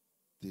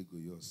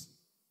Tegu Yosin.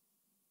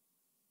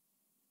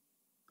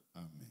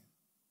 Amen.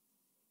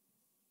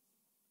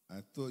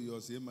 I thought you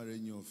were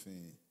marrying your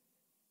fan.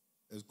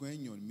 It's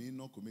going on me,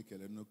 no come make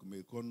no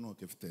come no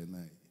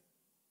keftenai.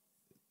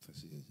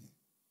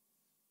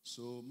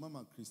 So,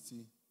 Mama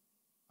Christy,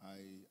 I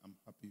am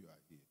happy you are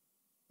here.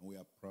 And we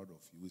are proud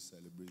of you. We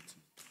celebrate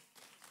you.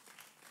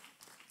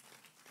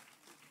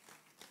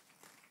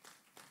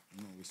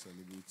 No, we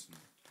celebrate you.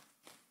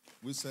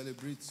 We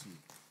celebrate you.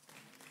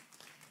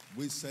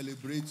 We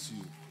celebrate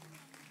you.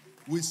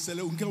 We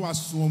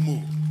celebrate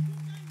you.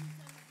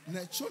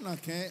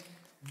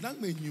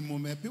 Nang me nyumo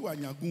me pe wa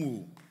nyagun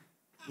o.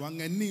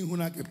 Wangeni hu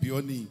na ke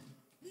pioni.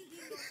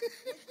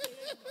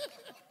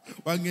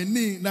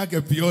 Wangeni na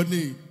ke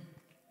pioni.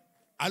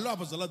 Alo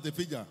apostola de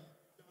fija.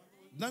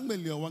 Nang me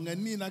lio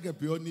wangeni na ke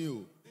pioni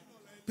o.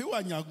 Pe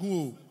wa nyagun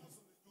o.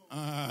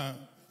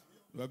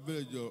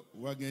 Wabelejo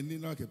wangeni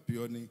na ke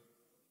pioni.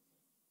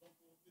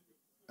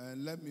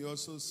 And let me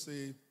also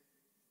say,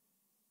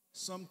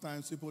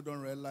 sometimes people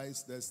don't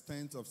realize the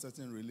extent of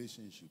certain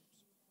relationships.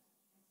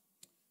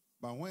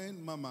 But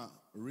when Mama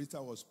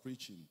Rita was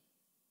preaching,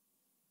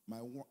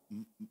 my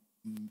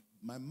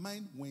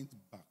mind went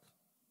back.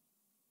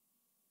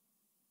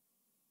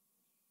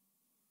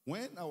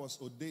 When I was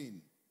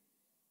ordained,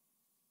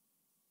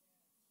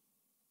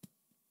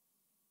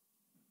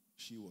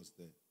 she was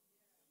there.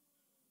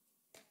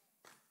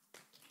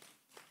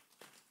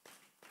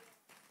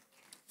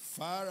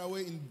 Far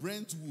away in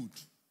Brentwood,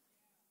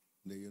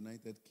 the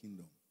United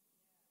Kingdom.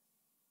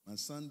 My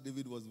son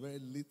David was very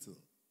little.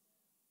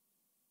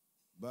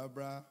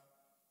 Barbara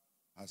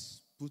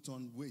has put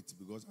on weight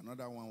because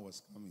another one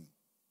was coming.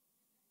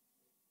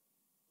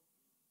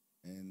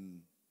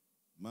 And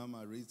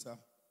Mama Rita,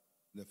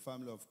 the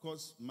family, of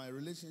course, my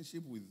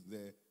relationship with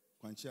the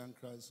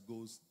Kwanchiankras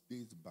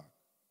dates back.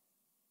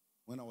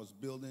 When I was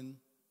building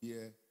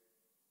here,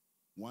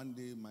 one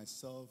day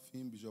myself,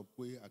 him, Bishop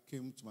Kwe, I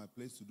came to my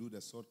place to do the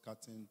sword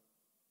cutting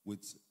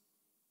with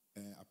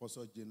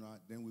Apostle General.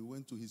 Then we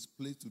went to his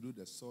place to do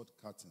the sword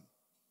cutting.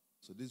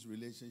 So this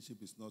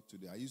relationship is not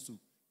today. I used to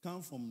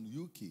come from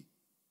UK,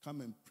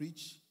 come and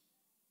preach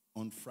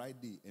on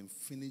Friday and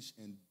finish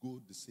and go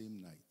the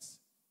same night.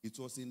 It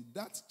was in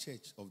that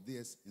church of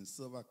theirs in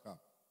Silver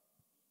Cup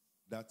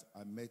that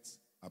I met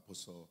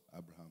Apostle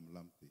Abraham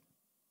Lamte.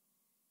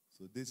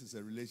 So this is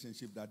a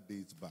relationship that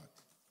dates back.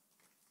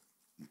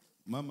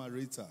 Mama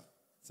Rita,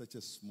 such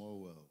a small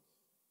world.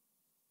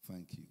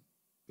 Thank you.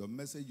 Your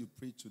message you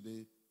preached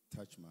today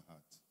touched my heart.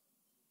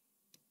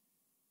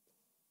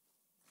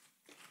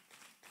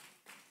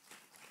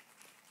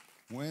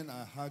 When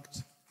I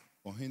hugged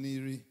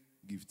Oheniri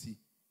Gifty,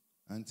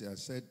 Auntie, I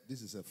said,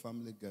 this is a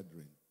family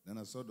gathering. Then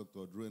I saw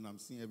Dr. Drew and I'm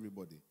seeing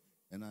everybody.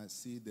 And I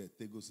see the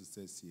Tego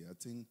sisters here. I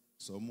think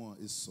someone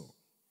is so.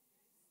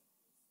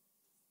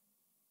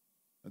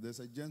 There's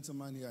a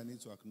gentleman here I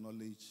need to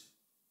acknowledge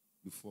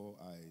before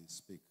I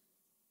speak.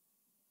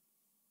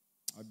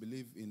 I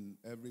believe in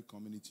every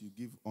community, you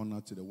give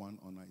honor to the one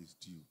honor is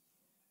due.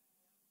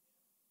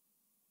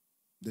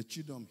 The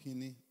Chidom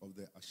Hini of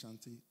the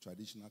Ashanti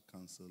Traditional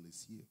Council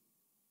is here.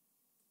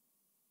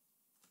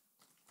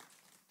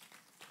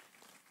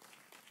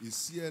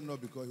 He's here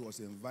not because he was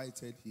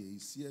invited here.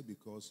 He's here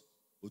because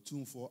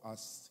Otunfo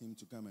asked him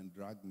to come and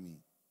drag me.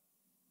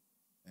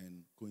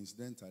 And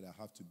coincidentally, I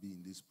have to be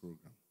in this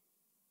program.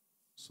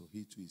 So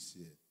he too is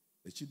here.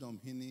 The Chidom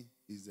Hini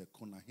is the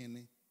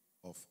Konahene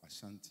of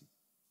Ashanti.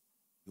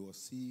 It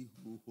was he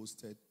who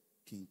hosted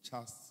King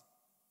Charles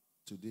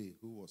today,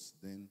 who was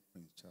then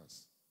Prince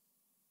Charles.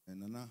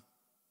 And Nana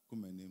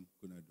Kumenim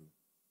Kunadu.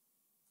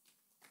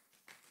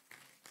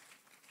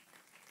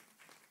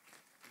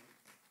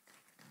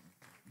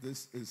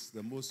 This is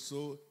the most,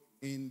 so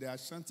in the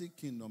Ashanti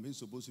Kingdom, he's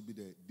supposed to be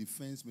the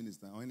defense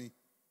minister, or any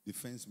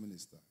defense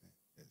minister.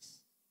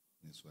 Yes,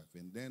 his wife.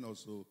 And then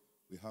also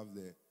we have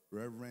the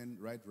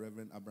Right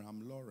Reverend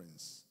Abraham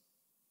Lawrence.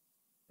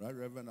 Right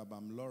Reverend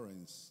Abraham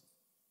Lawrence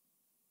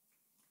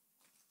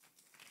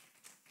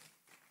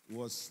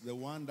was the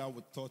one that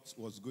we thought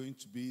was going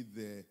to be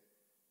the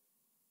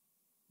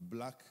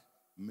black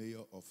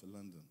mayor of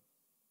London.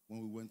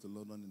 When we went to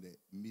London in the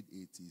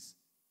mid-80s,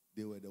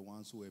 they were the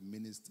ones who were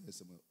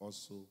ministers and were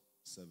also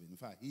serving. In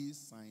fact, he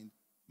signed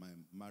my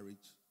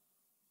marriage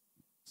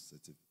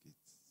certificate.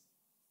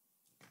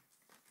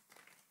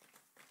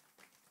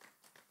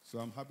 So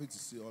I'm happy to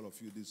see all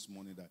of you this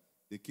morning that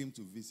they came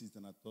to visit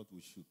and I thought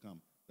we should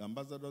come. The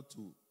ambassador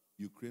to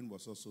Ukraine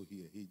was also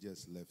here. He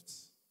just left.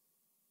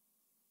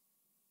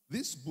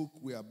 This book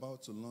we're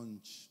about to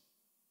launch,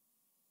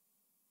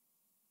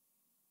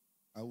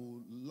 I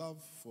would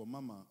love for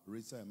Mama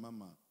Rita and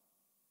Mama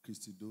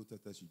Christy Dota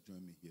that should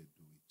join me here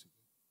do it together.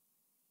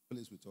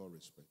 Please, with all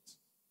respect.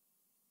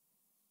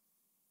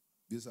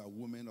 These are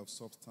women of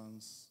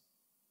substance.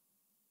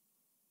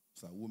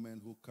 These are women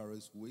who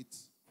carries weight.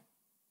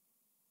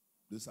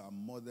 These are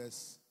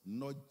mothers,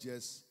 not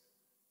just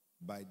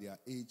by their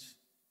age,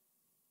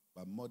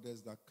 but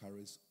mothers that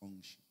carries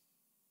unction.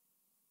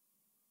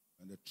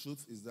 And the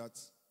truth is that,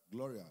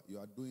 Gloria, you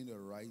are doing the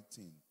right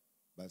thing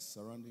by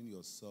surrounding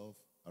yourself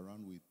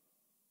around with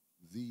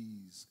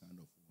these kind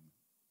of women,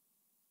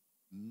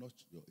 not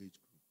your age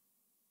group.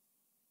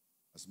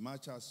 As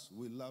much as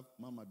we love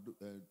Mama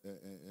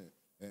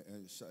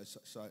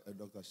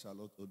Dr.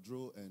 Charlotte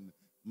Odro and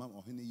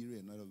Mama Ohene Yiri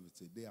and all of it,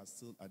 they are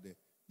still at the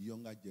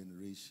younger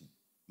generation.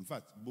 In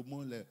fact,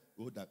 Bumole,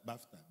 oh, that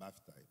BAFTA.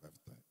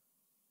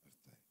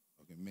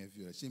 Okay,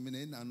 maybe she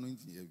may not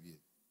anointing every.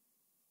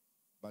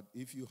 But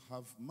if you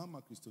have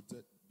Mama Christo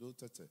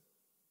Dotete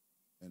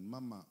and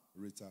Mama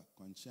Rita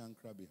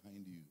Kwanchiankra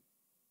behind you,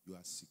 you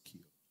are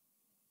secure.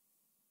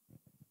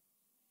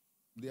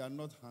 They are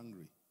not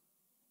hungry.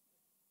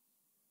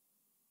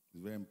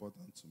 It's very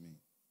important to me.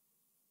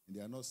 And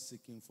they are not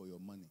seeking for your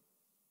money.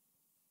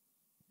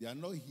 They are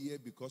not here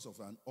because of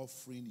an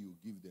offering you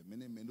give them.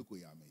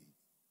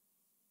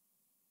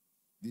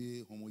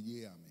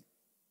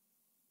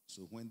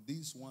 So when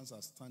these ones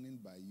are standing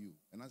by you,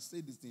 and I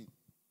say this thing,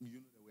 you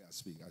know the way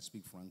I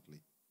speak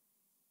frankly.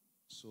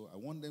 So I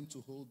want them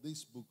to hold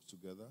this book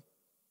together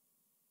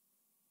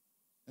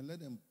and let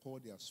them pour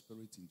their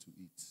spirit into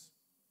it.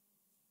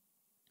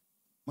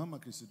 Mama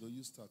Crisido,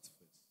 you start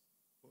first.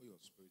 Pour your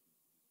spirit.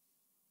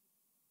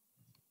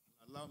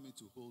 Allow me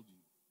to hold you.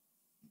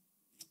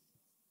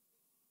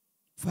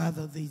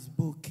 Father, this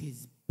book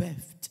is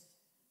birthed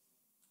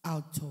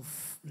out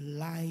of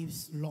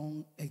life's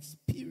long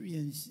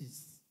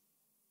experiences.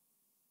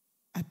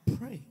 I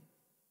pray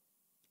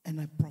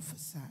and I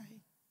prophesy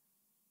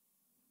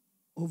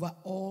over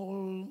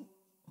all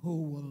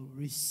who will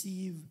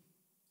receive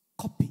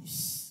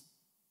copies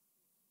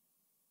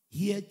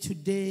here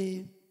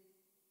today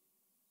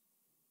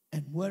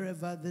and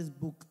wherever this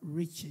book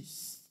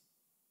reaches.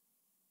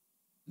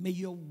 May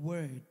your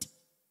word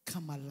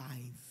come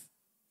alive.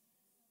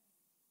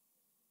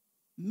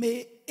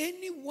 May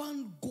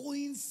anyone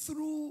going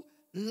through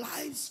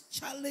life's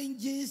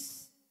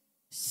challenges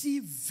see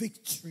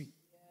victory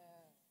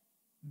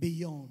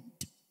beyond.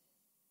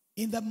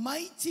 In the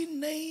mighty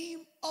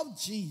name of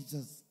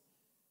Jesus,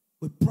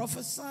 we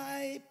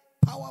prophesy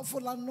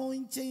powerful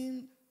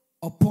anointing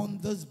upon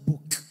this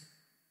book,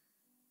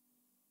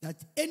 that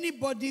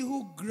anybody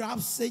who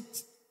grabs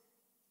it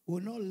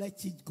will not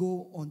let it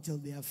go until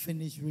they are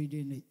finished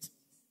reading it.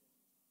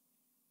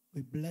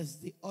 We bless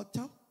the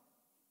author.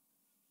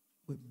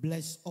 We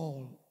bless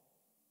all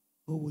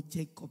who will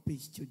take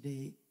copies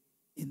today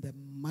in the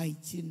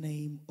mighty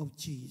name of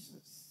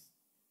Jesus.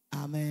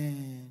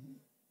 Amen.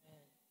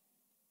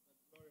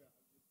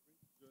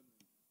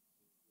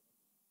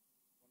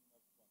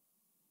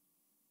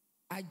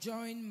 I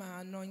join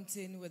my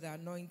anointing with the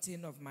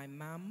anointing of my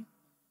mom,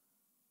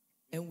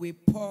 and we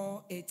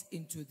pour it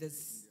into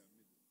this.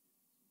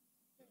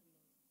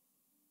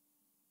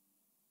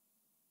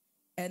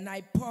 And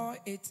I pour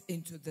it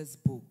into this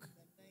book.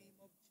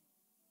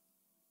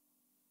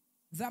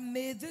 That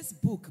may this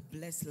book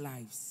bless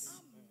lives.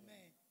 Amen.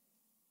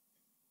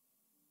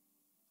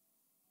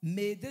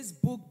 May this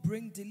book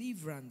bring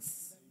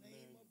deliverance.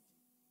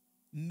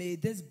 May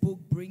this book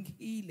bring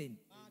healing.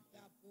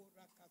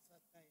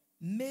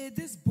 May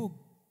this book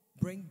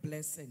bring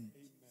blessing.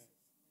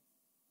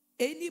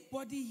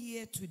 Anybody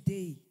here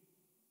today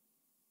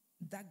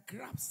that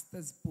grabs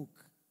this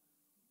book,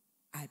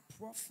 I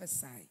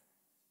prophesy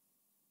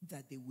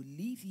that they will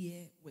leave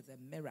here with a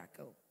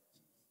miracle.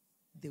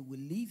 They will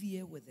leave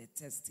here with a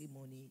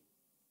testimony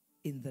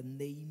in the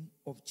name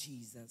of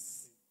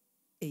Jesus.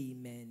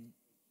 Amen.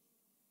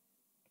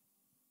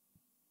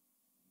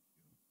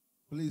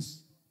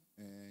 Please,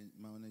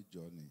 Mama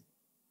Johnny,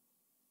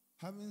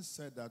 having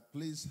said that,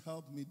 please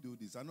help me do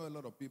this. I know a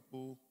lot of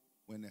people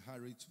were in a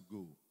hurry to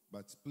go,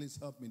 but please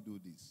help me do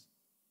this.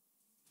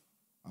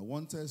 I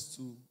want us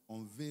to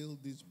unveil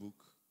this book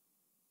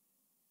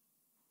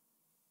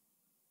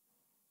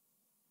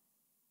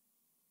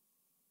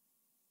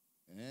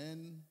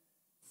and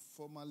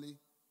formally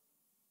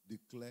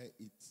declare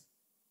it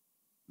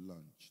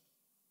launched.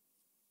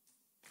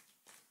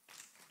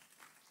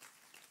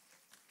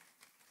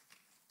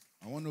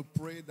 I want to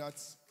pray that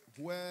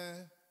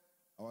where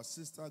our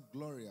sister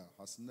Gloria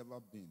has never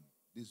been,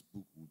 this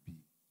book will be.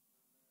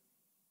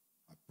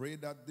 I pray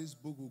that this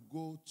book will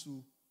go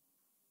to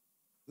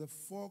the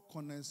four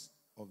corners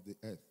of the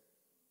earth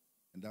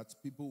and that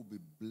people will be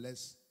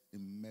blessed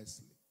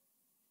immensely.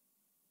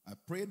 I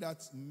pray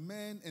that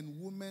men and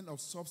women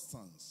of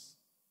substance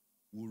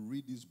will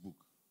read this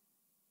book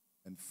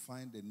and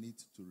find the need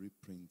to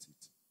reprint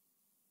it.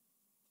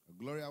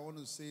 Gloria, I want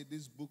to say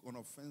this book on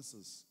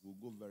offenses will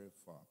go very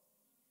far.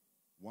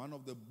 One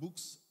of the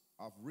books,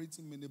 I've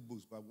written many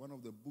books, but one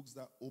of the books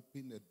that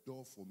opened a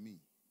door for me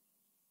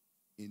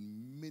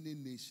in many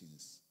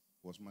nations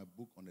was my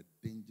book on the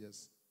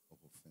dangers of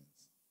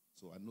offense.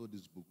 So I know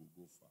this book will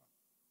go far.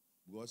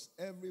 Because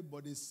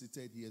everybody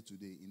seated here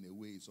today in a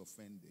way is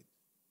offended.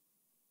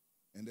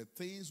 And the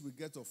things we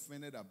get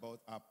offended about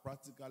are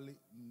practically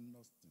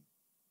nothing.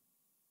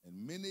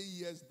 And many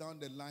years down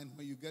the line,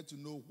 when you get to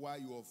know why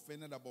you're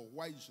offended about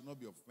why you should not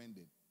be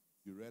offended,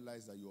 you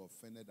realize that you're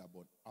offended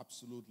about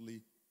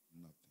absolutely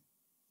nothing.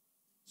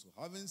 So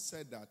having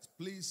said that,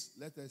 please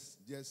let us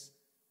just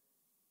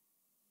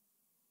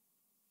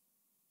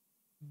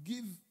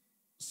give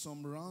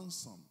some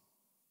ransom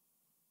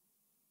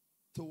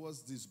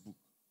towards this book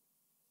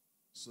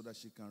so that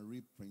she can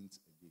reprint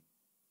again.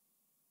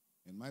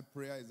 And my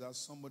prayer is that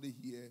somebody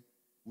here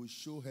will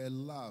show her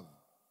love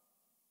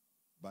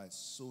by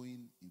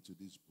sowing into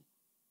this book.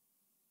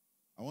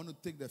 I want to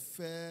take the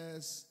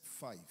first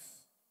 5.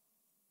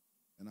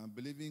 And I'm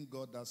believing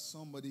God that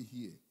somebody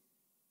here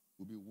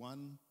will be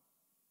one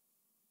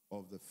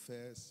of the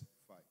first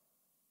 5.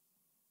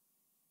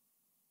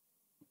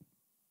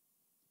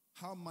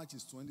 How much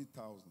is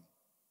 20,000?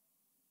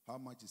 how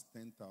much is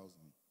 10,000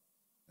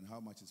 and how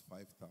much is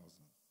 5,000.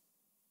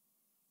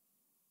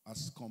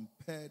 As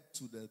compared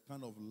to the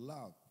kind of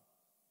love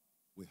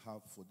we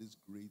have for this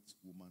great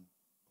woman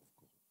of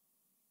God.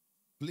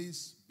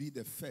 Please be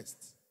the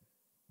first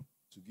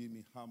to give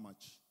me how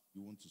much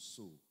you want to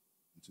sow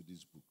into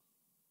this book.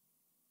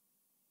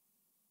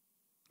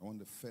 I want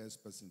the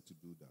first person to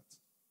do that.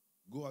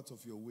 Go out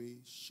of your way,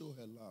 show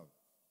her love.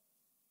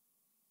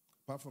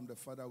 Apart from the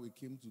fact that we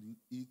came to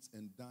eat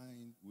and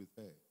dine with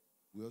her,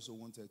 we also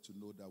want her to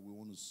know that we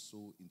want to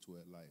sow into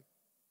her life.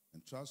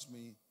 And trust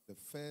me, the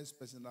first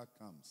person that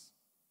comes,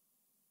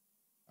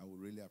 I will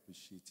really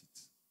appreciate it.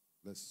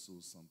 Let's sow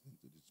something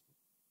to this book.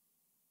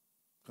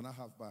 Can I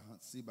have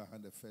see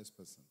behind the first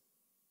person?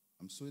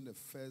 I'm sowing the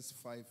first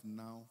 5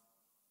 now,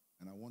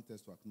 and I want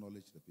us to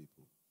acknowledge the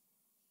people.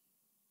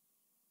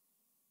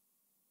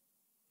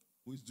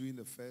 Who is doing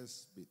the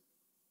first bit?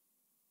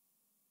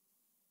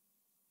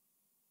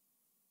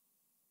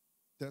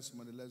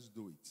 Testimony, let's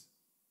do it.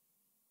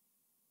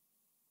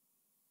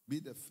 Be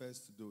the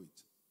first to do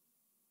it.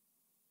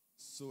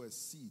 Sow a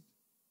seed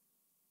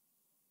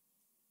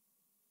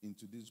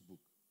into this book.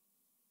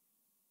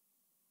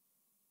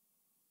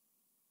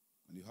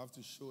 And you have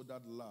to show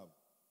that love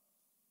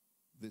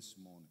this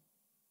morning.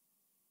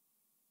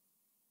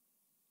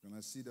 Can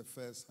I see the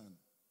first hand?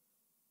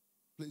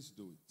 Please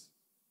do it.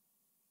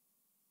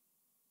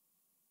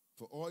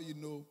 For all you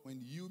know,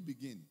 when you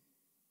begin,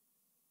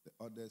 the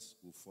others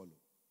will follow.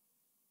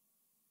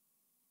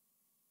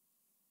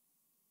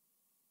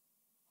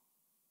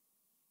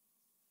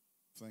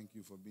 Thank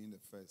you for being the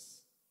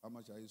first. How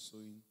much are you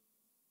sowing?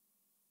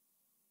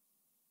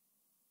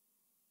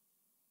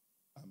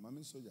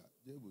 Mami Soja,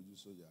 Jay Boju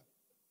Soja.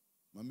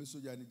 Mami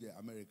Soja ni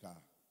America,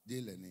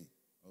 Jay Lene.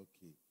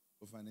 Okay.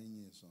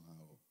 Ofanenye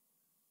somehow.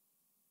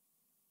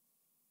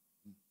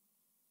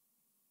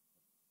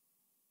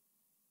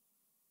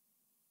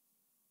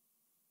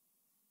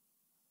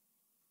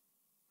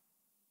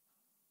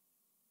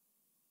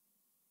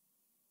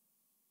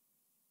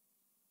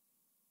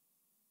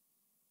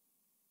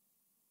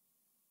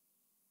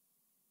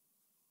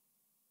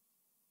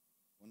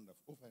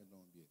 Wonderful.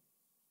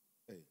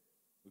 Hey,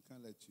 we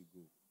can't let you go.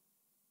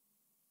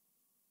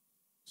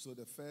 So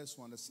the first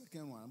one, the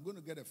second one, I'm going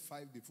to get a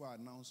 5 before I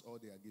announce all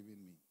they are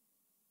giving me.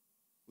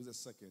 Who's the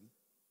second?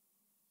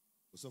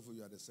 So for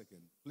you are the second.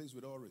 Please,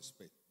 with all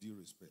respect, due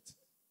respect,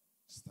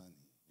 stand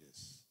here.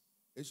 Yes.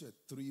 Issue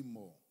 3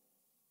 more.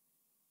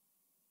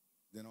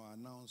 Then I'll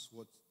announce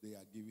what they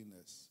are giving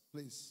us.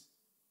 Please,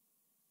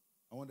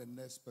 I want the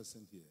next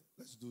person here.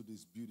 Let's do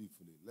this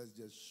beautifully. Let's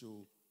just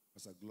show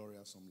Pastor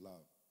Gloria some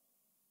love.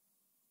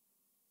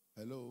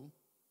 Hello?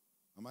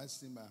 Am I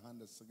seeing my hand,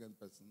 the second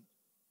person?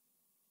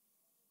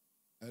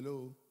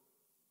 Hello?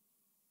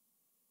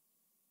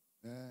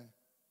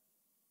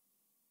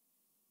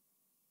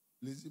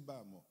 Lizzie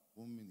Bamo,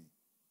 1 minute.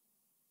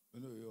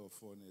 You know your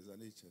phone is an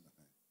H.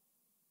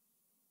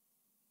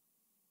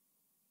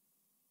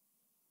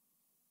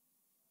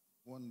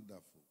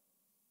 Wonderful.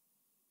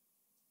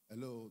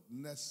 Hello,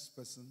 next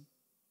person.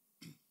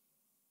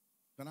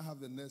 Can I have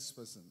the next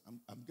person?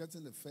 I'm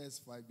getting the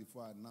first 5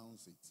 before I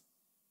announce it.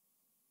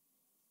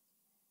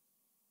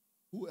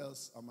 Who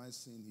else am I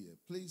seeing here?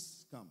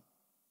 Please come.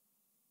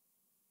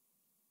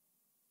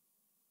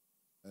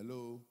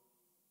 Hello?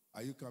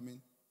 Are you coming?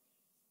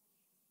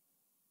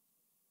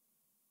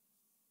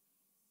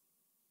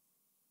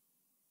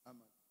 I'm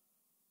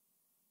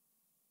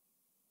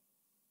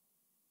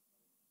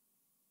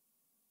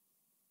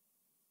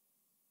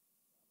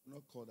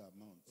not called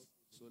amount.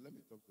 So let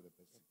me talk to the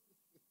person.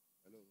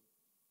 Hello?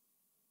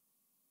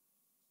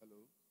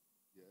 Hello?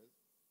 Yes?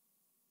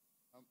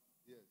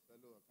 Yes,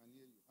 hello, I can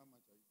hear you. How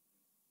much are you?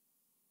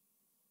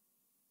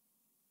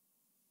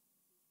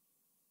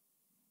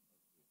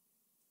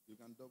 You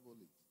can double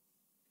it.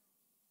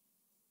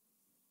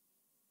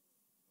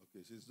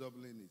 Okay, she's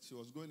doubling it. She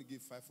was going to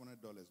give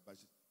 $500, but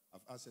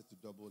I've asked her to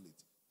double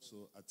it.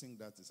 So I think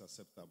that is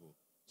acceptable.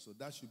 So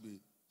that should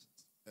be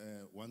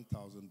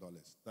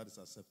 $1,000. That is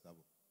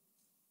acceptable.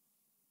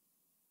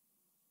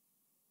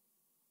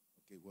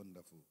 Okay,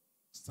 wonderful.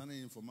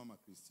 Standing in for Mama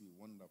Christie,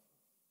 wonderful.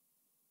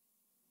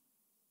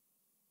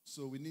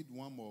 So we need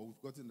one more.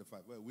 We've gotten the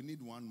 5. Well, we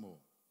need one more.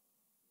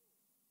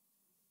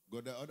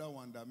 Got the other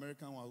one, the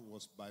American one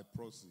was by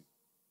proxy.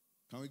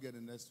 Can we get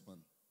the next one?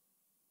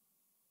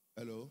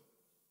 Hello?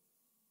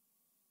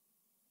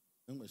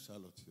 I'm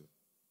Charlotte here.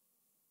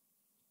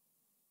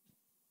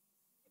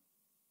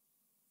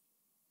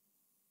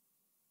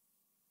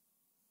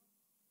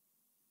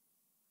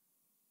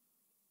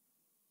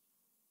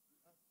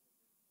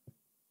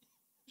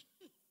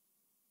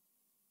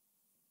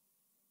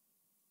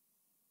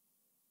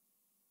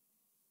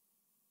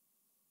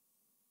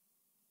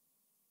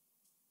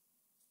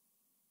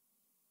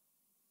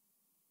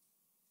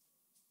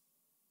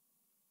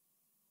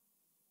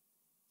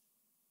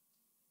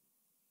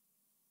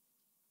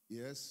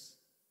 Yes?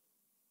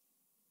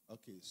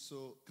 Okay,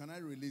 so can I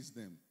release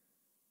them?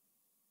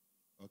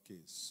 Okay,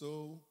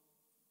 so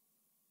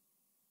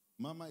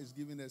Mama is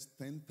giving us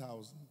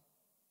 10,000.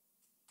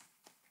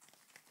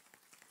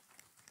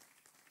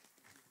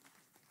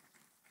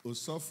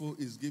 Osofo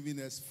is giving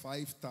us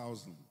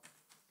 5,000.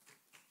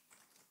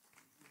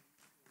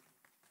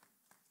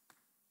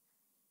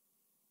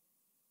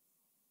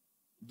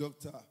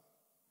 Dr.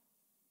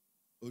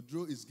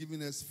 Odro is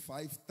giving us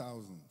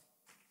 5,000.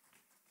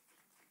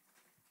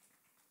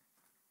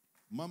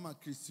 Mama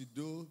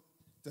Christido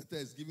Tete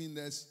is giving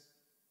us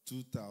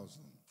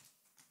 2,000.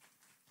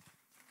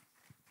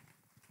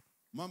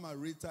 Mama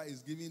Rita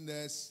is giving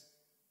us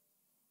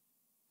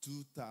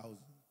 2,000.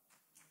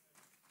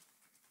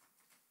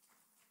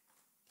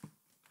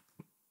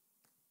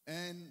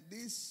 And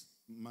this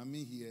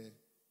mommy here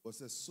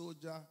was a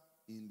soldier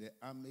in the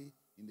army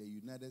in the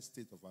United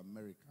States of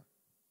America.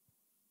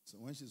 So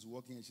when she's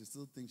working, she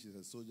still thinks she's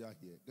a soldier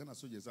here. Ghana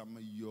soldiers are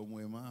your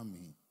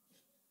mommy.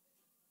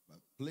 But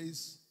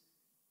please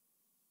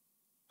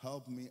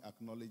help me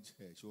acknowledge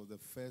her. She was the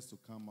first to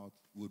come out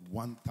with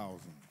 1,000.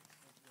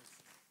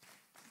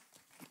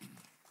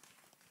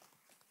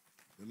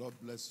 The Lord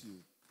bless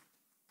you.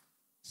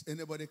 Is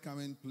anybody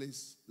coming,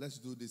 please? Let's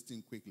do this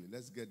thing quickly.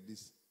 Let's get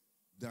this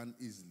done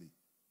easily.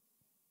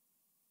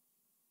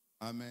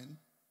 Amen.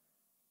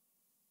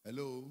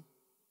 Hello.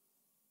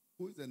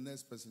 Who is the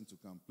next person to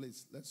come?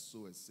 Please, let's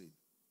sow a seed.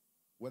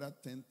 Whether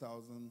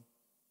 10,000,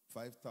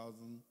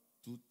 5,000,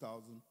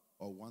 2,000,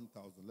 or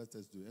 1,000. Let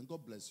us do it. And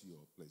God bless you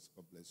all, please.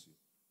 God bless you.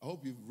 I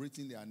hope you've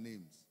written their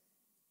names.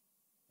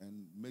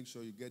 And make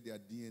sure you get their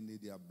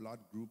DNA, their blood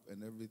group,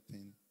 and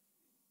everything,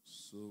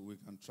 so we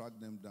can track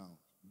them down.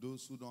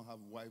 Those who don't have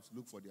wives,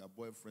 look for their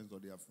boyfriends or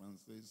their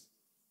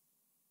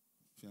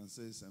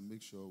fiancés, and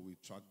make sure we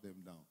track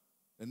them down.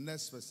 The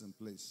next person,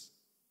 please.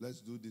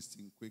 Let's do this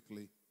thing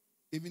quickly.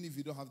 Even if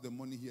you don't have the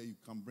money here, you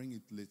can bring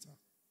it later.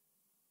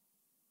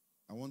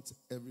 I want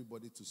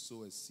everybody to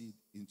sow a seed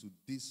into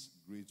this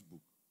great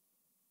book.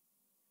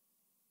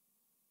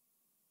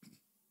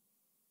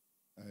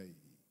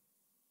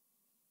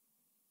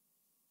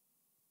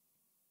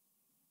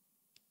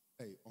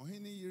 Hey,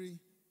 Ohini Yiri,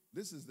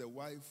 this is the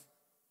wife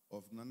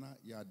of Nana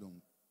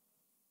Yadong,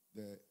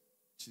 the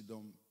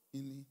Chidom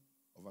Ini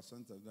of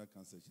Asante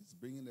Cancer. She's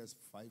bringing us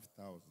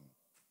 5,000.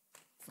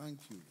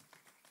 Thank you.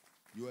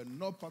 You are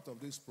not part of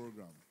this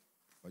program,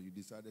 but you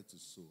decided to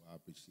sow. I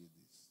appreciate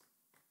this.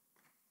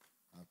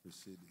 I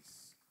appreciate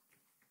this.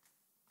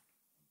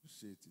 I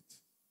appreciate it.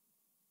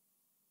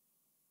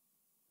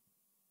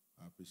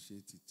 I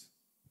appreciate it.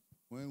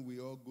 When we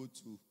all go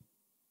to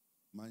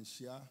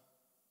Manshia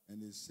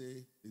and they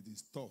say it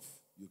is tough,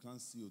 you can't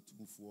see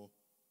Otumfuo,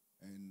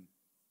 and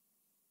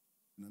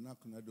Nana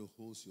Kunado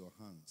holds your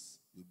hands,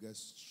 you get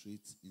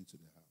straight into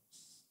the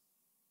house.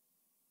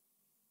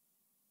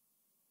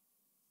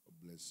 God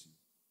bless you.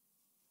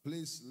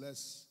 Please,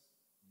 let's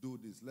do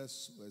this. Let's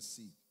sow a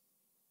seed.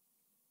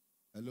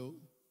 Hello?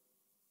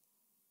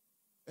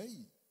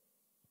 Hey.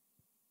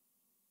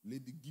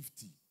 Lady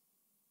Gifty.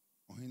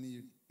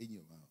 Ohini in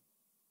your mouth.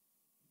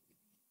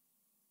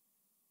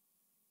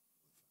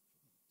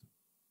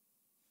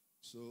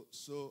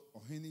 So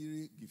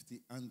Ohini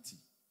Gifty auntie,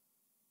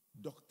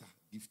 Dr.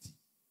 Gifty,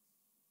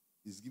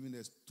 is giving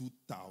us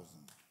 2,000.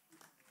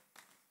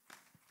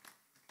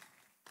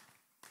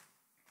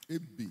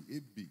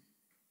 AB.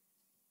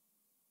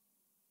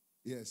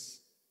 Yes.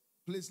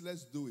 Please,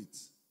 let's do it.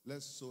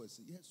 Let's sow a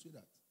seed. Yes,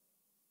 sweetheart.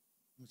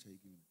 How much are you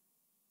giving?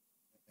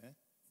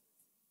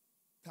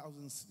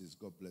 1,000 cities.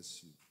 God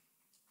bless you.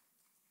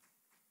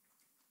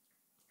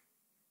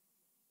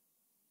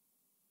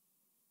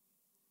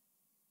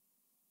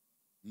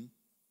 Hmm?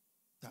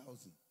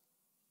 1,000.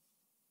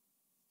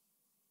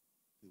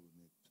 They will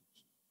make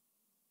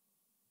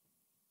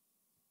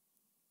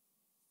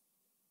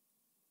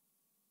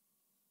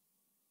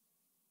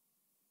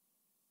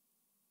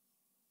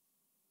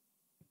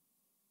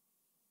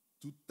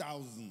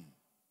 2,000.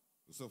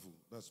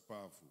 That's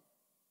powerful.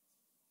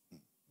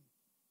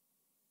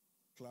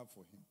 Clap for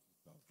him.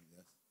 2,000,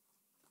 yes.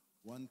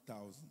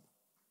 1,000.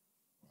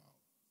 Wow.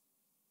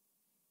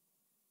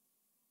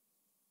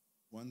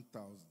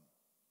 1,000.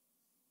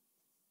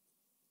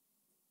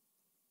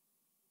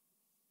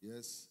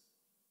 Yes.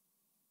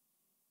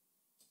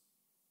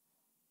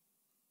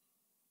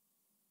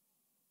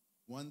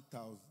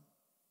 1,000.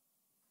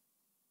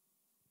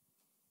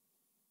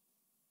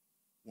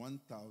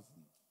 1,000.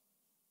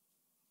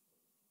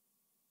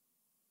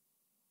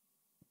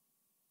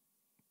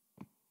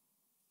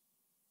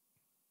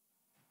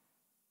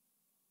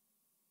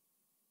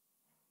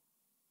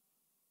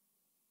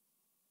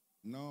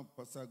 Now,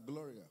 Pastor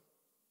Gloria,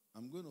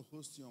 I'm going to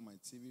host you on my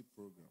TV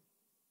program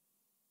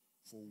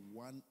for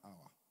 1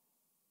 hour.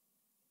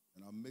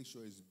 And I'll make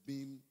sure it's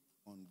beamed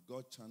on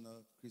God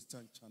channel,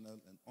 Christian channel,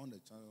 and on the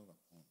channel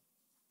I'm on.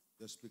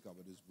 Just speak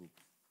about this book.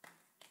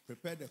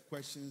 Prepare the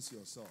questions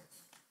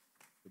yourself.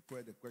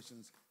 Prepare the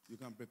questions. You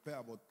can prepare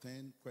about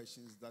 10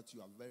 questions that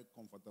you are very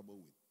comfortable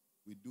with.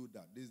 We do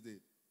that. This day,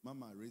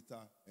 Mama Rita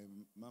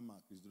and Mama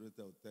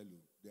Christoreta will tell you,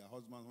 their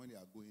husbands, when they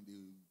are going, they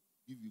will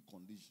give you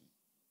condition.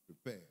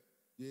 Prepare.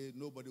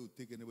 Nobody will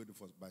take anybody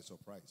by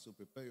surprise. So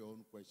prepare your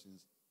own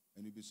questions,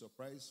 and you'll be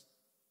surprised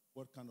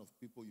what kind of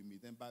people you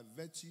meet. And by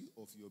virtue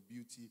of your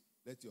beauty,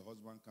 let your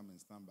husband come and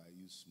stand by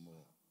you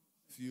small.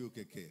 Few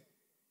keke.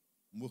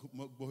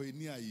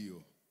 Bohenia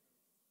yo.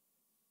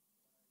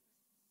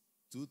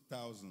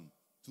 2,000,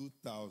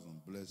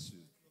 bless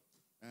you.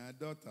 And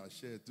daughter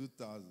share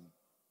 2,000.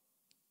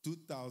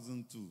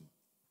 2002.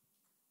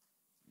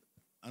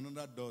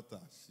 Another daughter,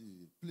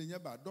 she play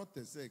ba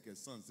daughter say ke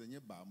son say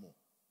ba mo.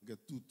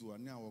 Get 2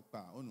 ani awok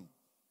pa onu.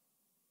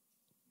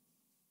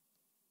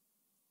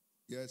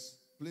 Yes,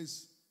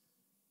 please.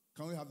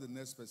 Can we have the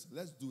next person?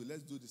 Let's do it.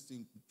 Let's do this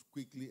thing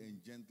quickly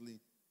and gently,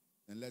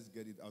 and let's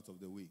get it out of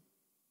the way.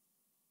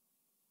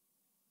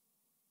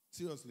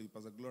 Seriously,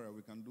 Pastor Gloria,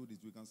 we can do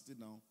this. We can sit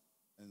down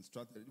and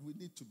strategy. We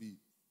need to be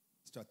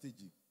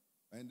strategic.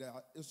 And there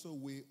are also a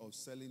way of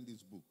selling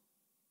this book.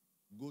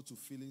 Go to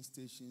filling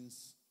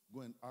stations,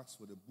 go and ask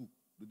for the book.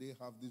 Do they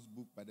have this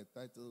book by the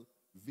title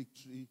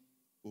Victory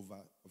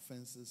Over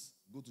Offenses?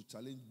 Go to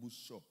Challenge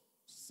Bookshop.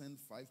 Send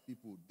 5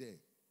 people there.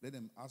 Let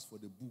them ask for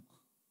the book.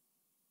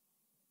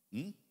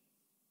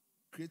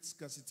 Create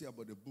scarcity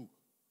about the book.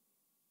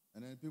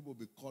 And then people will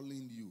be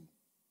calling you.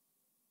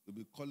 They'll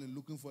be calling,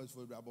 looking for it.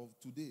 About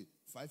today,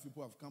 5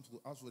 people have come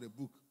to ask for the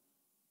book.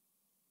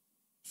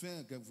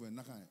 Let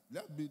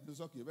be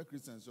okay. Very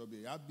Christians will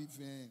be happy.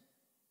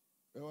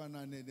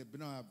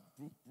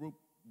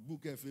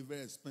 Book is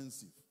very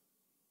expensive.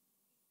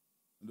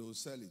 And they will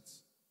sell it.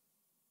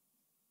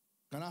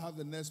 Can I have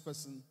the next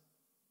person?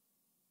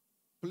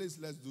 Please,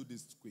 let's do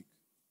this quick.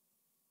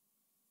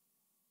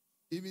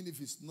 Even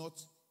if it's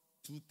not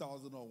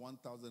 2,000 or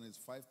 1,000, it's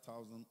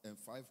 5,000 and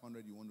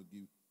 500 you want to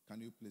give,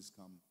 can you please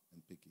come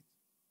and pick it?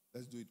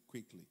 Let's do it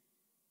quickly.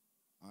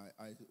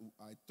 I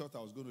thought I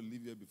was going to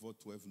leave here before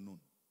 12 noon.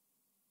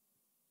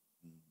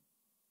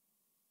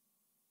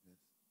 Yes.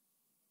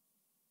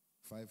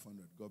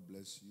 500. God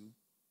bless you.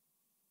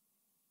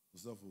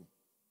 Mustafa.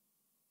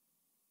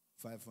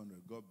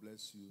 500. God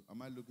bless you.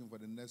 Am I looking for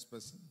the next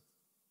person?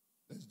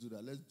 Let's do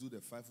that. Let's do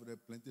the 500.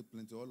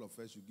 Plenty. All of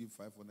us should give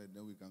 500,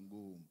 then we can go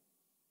home.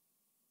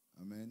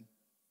 Amen.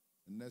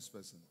 The next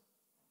person.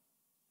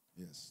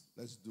 Yes.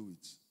 Let's do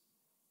it.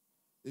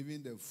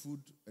 Even the food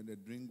and the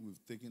drink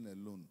we've taken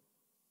alone.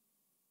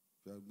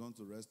 If you have gone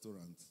to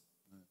restaurants,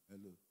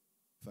 hello.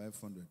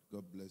 500.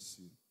 God bless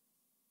you.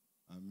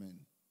 Amen.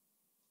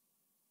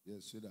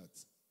 Yes, say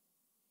that.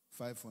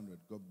 500.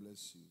 God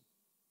bless you.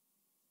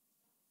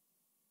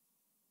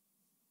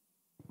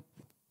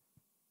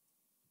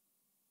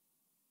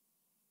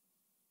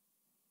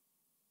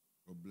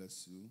 God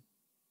bless you.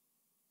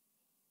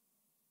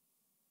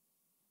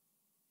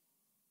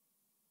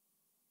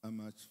 How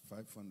much?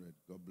 500.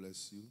 God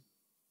bless you.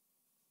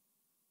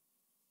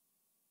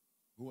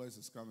 Who else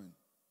is coming?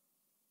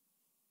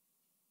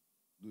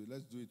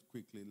 Let's do it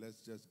quickly. Let's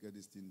just get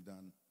this thing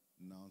done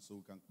now so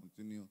we can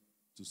continue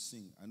to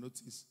sing. I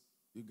notice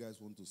you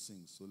guys want to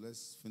sing, so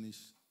let's finish.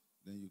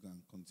 Then you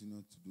can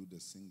continue to do the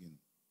singing.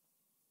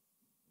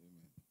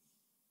 Amen.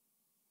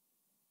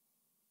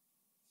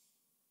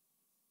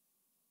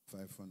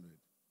 500.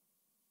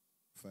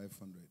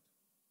 500.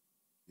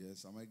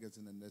 Yes, am I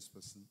getting the next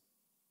person?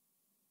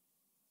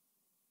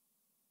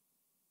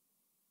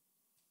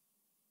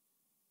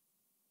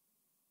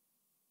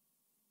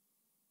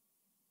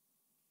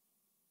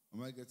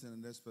 Am I getting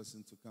the next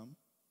person to come?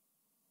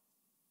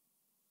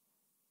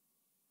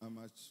 How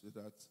much is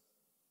that?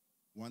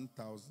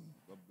 1,000.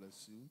 God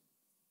bless you.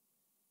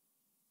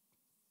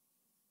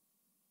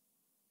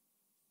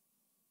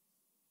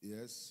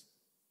 Yes.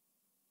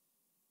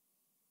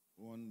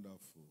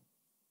 Wonderful.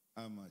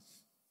 How much?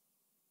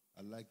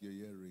 I like your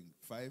earring.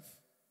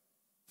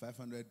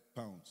 500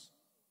 pounds.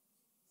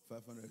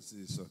 500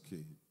 is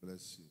okay.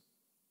 Bless you.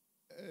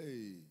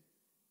 Hey.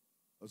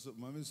 Also,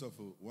 Mami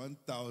Sofo,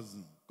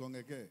 1,000.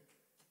 Kongeke.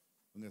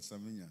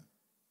 Saminya.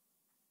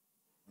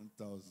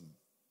 1,000.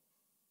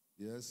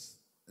 Yes.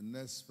 The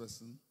next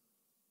person.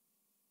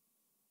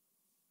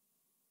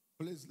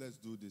 Please, let's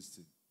do this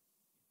thing.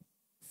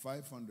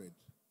 500.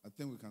 I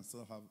think we can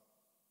still have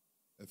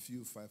a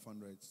few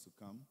 500s to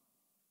come.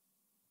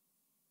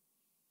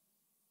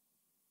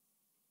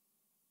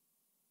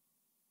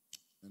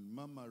 And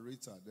Mama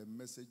Rita, the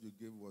message you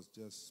gave was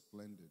just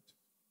splendid.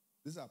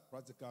 These are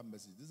practical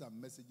messages. These are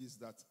messages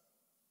that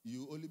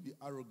you only be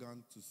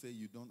arrogant to say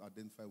you don't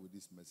identify with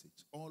this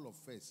message. All of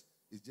us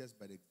is just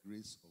by the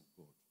grace of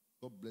God.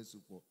 God bless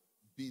you for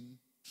being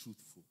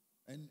truthful.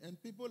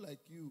 And people like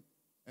you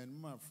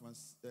and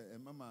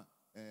Mama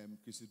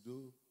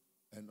Crisido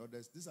and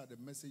others, these are the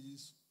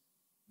messages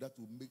that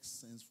will make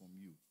sense from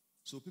you.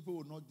 So people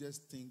will not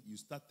just think you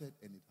started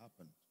and it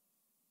happened.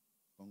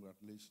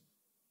 Congratulations.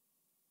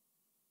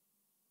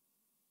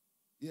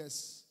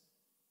 Yes.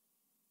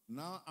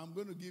 Now I'm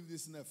going to give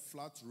this in a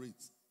flat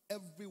rate.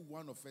 Every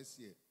one of us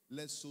here,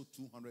 let's sow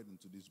 200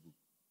 into this book.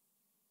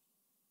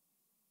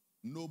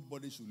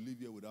 Nobody should leave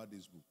here without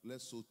this book.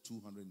 Let's sow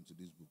 200 into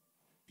this book.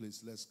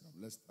 Please, let's come.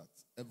 Let's start.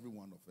 Every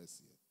one of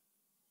us here.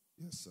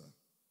 Yes, sir.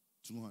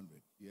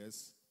 200.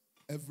 Yes.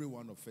 Every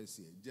one of us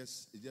here.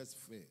 It's just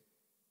fair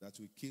that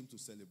we came to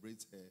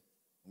celebrate her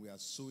and we are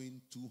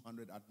sowing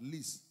 200 at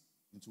least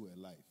into her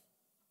life.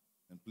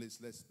 And please,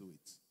 let's do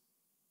it.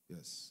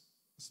 Yes,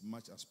 as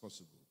much as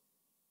possible.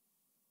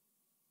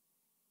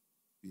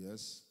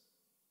 Yes.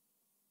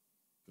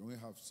 Can we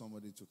have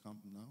somebody to come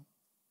now?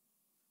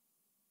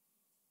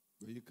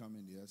 Will you come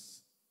in?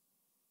 Yes.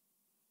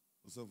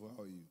 So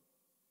how are you?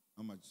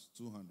 How much?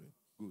 200.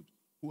 Good.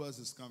 Who else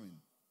is coming?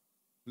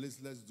 Please,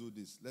 let's do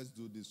this. Let's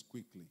do this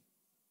quickly.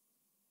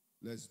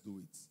 Let's do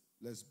it.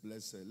 Let's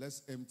bless her.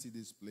 Let's empty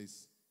this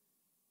place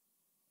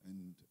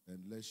and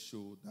let's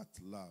show that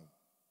love.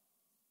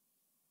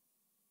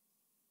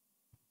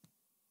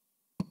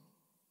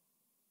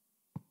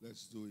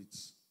 Let's do it.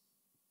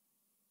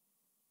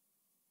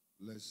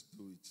 Let's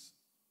do it.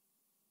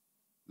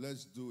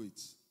 Let's do it.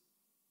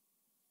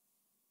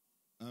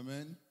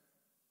 Amen.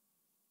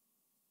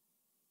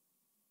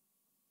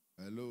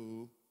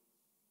 Hello.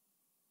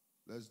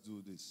 Let's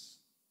do this.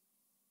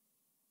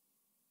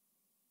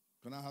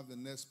 Can I have the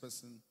next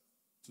person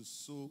to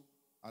sow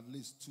at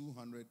least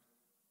 200?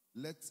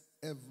 Let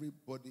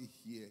everybody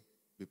here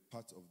be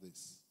part of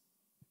this.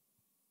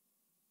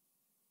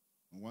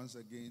 And once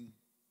again,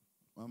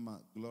 Mama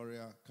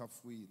Gloria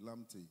Kafui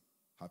Lamte,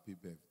 happy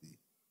birthday.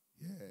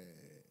 Yeah.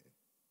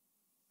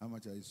 How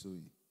much are you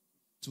sowing?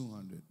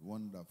 200.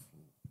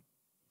 Wonderful.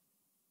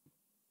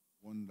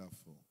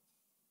 Wonderful.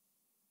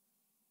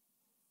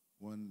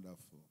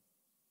 Wonderful.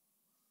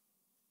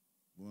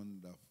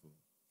 Wonderful.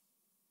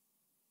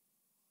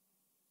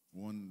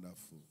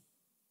 Wonderful.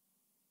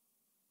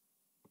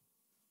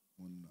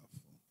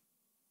 Wonderful.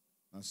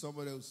 And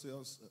somebody will say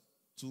also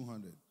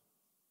 200.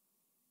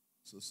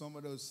 So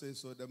somebody will say,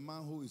 so the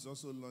man who is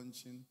also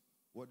launching,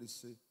 what they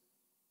say?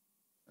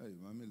 Hey,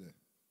 Mamile,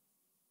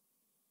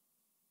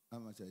 how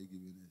much are you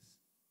giving us?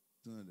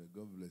 200.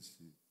 God bless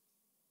you.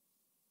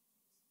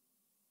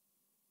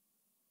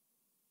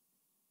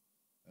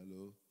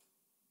 Hello.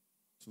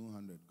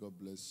 200. God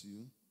bless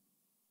you.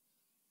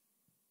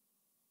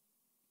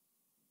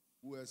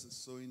 Who else is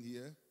sowing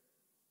here?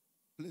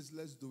 Please,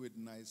 let's do it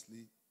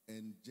nicely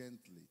and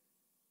gently.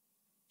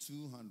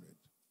 200.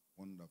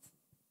 Wonderful.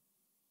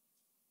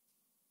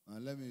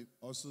 And let me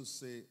also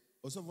say,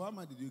 also, how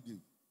much did you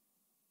give?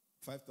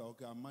 5,000.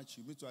 Okay, I'll match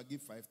you. Me too, I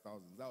give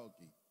 5,000. Is that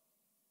okay?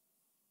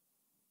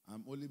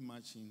 I'm only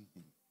matching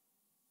him.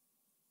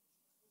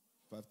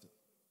 5,000.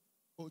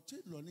 Oh, che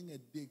learning a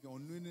day,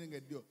 on learning a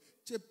day.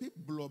 Che pip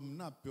blom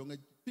na pyong,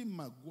 pip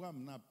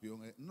maguam na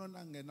pyong, no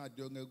na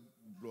diong a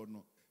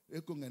blono,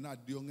 ekong na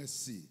diong a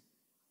sea.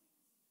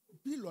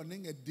 Pi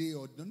learning a day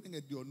or doing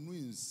a dio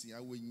nuins,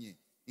 ya winye,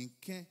 in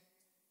ken,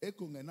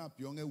 ekong na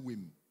pyong a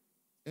whim,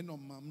 and no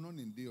mam non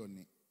in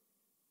dione.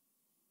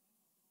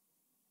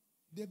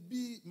 The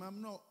be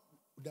mam no,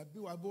 the be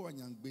wabo and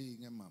young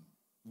being a mam,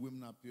 whim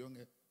na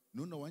pyong,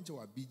 no one to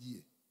a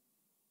bidye.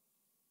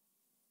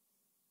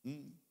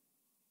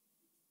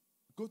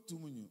 Go to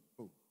me.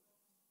 Oh.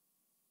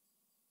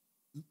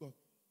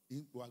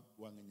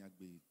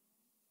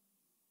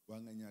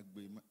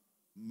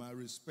 My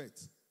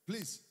respect.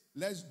 Please,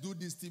 let's do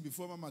this thing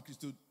before Mama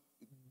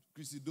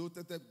Christido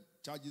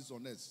charges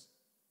on us.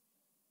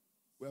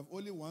 We have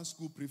only one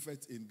school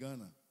prefect in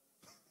Ghana.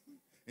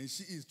 And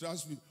she is,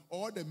 trust me,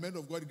 all the men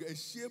of God, a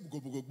shame go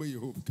be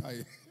hope.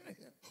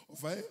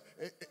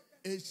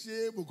 A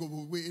shame go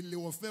be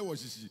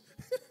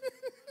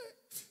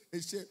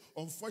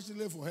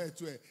unfortunately for her,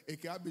 too,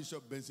 a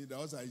Bishop Benson, the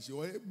outside, she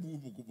was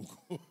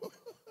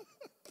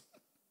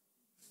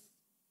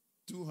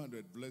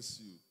 200, bless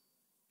you.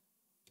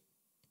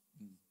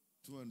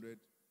 200.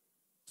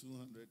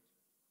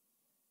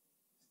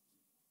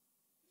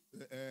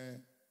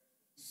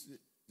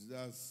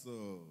 That's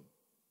so.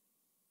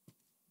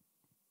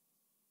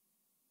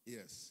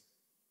 Yes.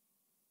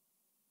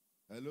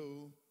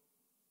 Hello.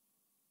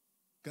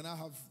 Can I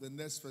have the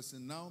next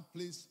person now,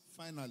 please?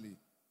 Finally.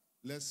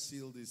 Let's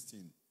seal this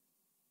thing.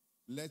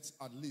 Let's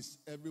at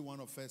least every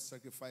one of us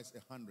sacrifice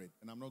 100.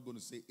 And I'm not going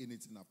to say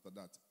anything after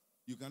that.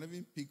 You can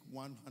even pick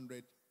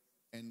 100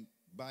 and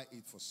buy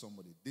it for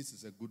somebody. This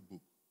is a good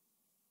book.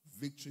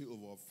 Victory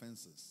over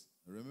offenses.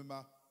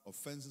 Remember,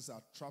 offenses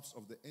are traps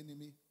of the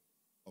enemy.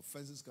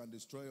 Offenses can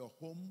destroy your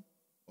home.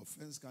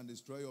 Offenses can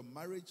destroy your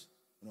marriage.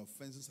 And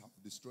offenses have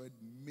destroyed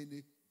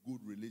many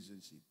good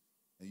relationships.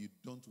 And you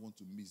don't want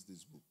to miss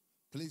this book.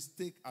 Please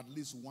take at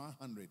least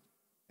 100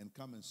 and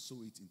come and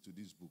sow it into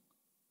this book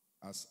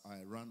as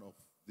I run off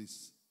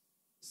this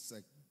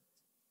segment.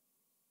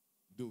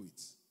 Do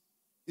it.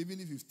 Even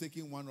if you've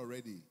taken one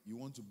already, you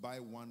want to buy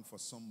one for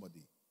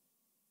somebody,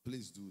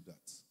 please do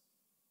that.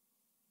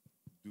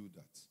 Do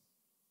that.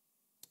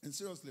 And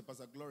seriously,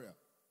 Pastor Gloria,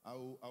 I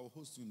will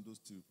host you in those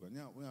two.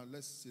 Yeah,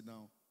 let's sit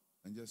down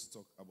and just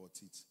talk about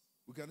it.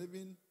 We can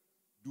even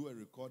do a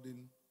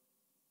recording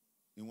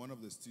in one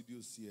of the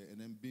studios here and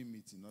then beam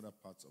it in other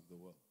parts of the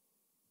world.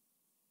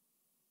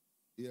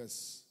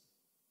 Yes.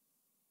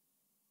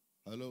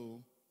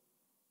 Hello.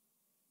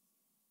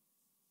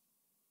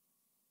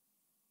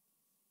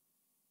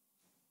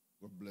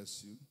 God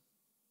bless you.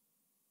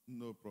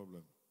 No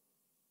problem.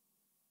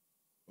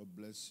 God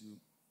bless you.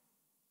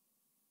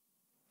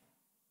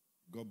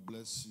 God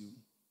bless you.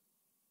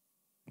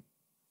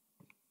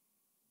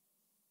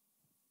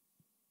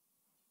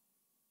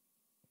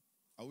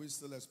 Are we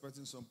still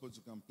expecting some people to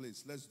come?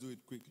 Please, let's do it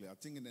quickly. I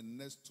think in the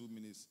next 2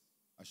 minutes,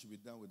 I should be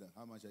done with that.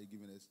 How much are you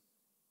giving us?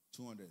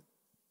 200.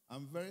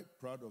 I'm very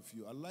proud of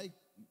you. I like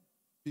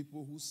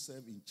people who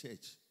serve in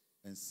church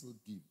and still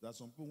give. There are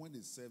some people, when they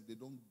serve, they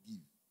don't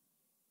give.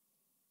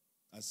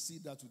 I see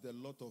that with a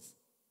lot of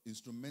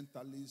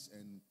instrumentalists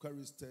and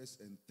choristers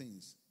and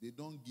things. They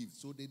don't give,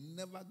 so they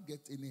never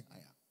get any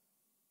higher.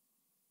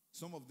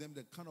 Some of them,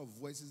 the kind of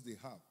voices they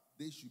have,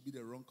 they should be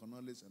the wrong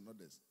canalists and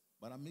others.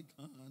 But I make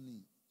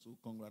honey, so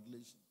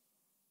congratulations.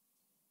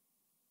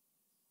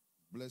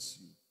 Bless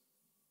you.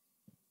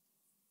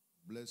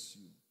 Bless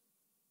you.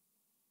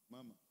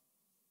 Mama,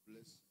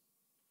 bless you.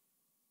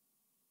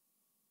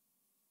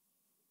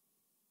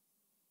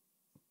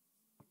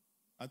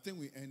 I think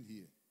we end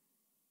here.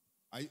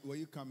 Were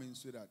you coming,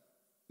 sweetheart?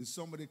 Is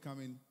somebody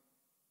coming?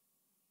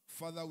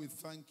 Father, we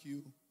thank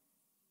you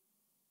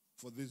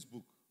for this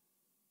book.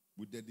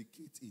 We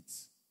dedicate it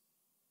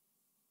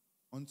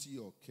unto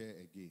your care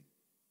again.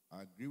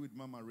 I agree with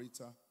Mama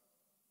Rita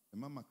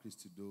and Mama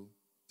Christido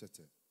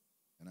Tete.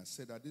 And I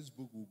said that this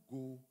book will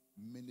go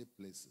many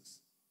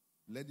places.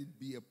 Let it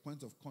be a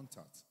point of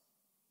contact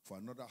for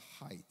another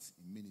height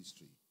in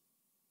ministry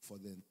for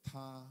the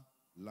entire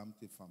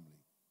Lamte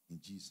family. In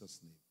Jesus'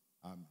 name,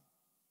 amen.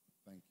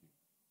 Thank you.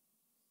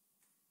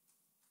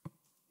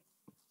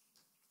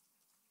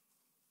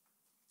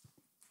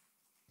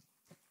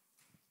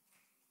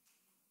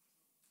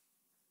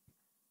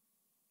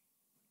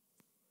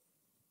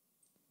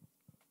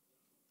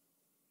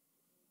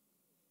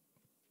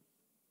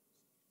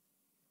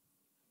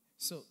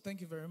 So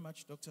thank you very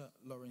much, Dr.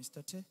 Lawrence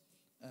Tete.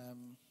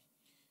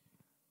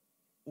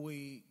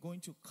 We're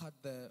going to cut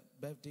the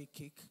birthday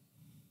cake,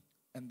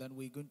 and then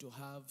we're going to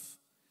have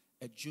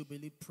a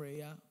Jubilee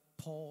prayer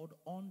poured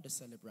on the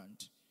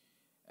celebrant.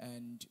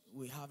 And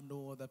we have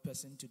no other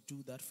person to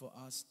do that for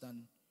us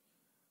than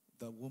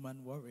the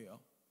woman warrior.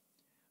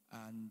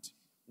 And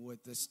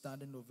with the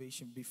standing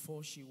ovation,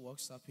 before she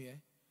walks up here,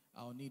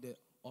 I'll need the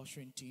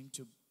ushering team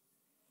to,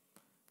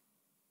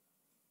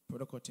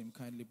 protocol team,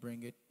 kindly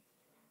bring it.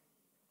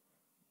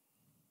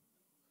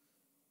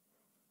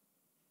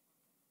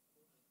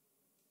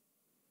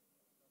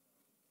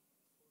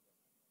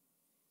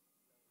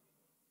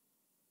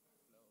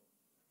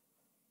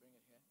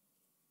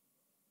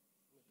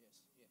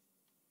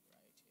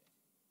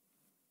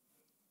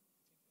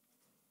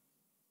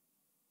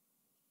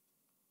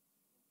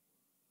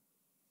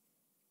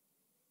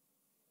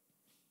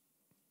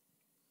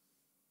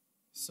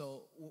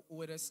 So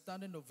with a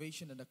standing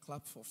ovation and a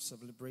clap of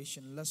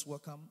celebration, let's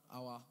welcome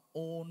our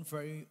own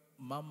very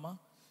mama,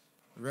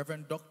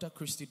 Reverend Dr.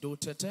 Christy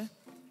Dotete,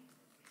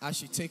 as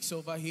she takes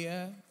over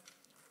here.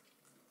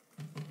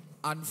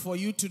 And for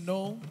you to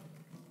know,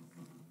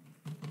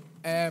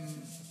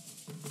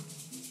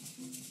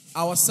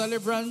 our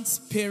celebrant's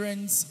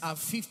parents are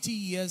 50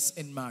 years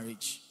in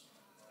marriage.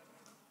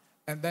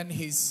 And then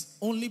his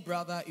only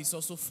brother is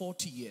also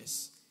 40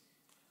 years.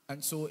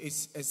 And so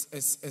it's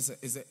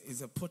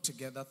a put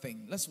together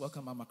thing. Let's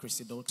welcome Mama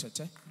Christy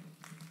Dotete.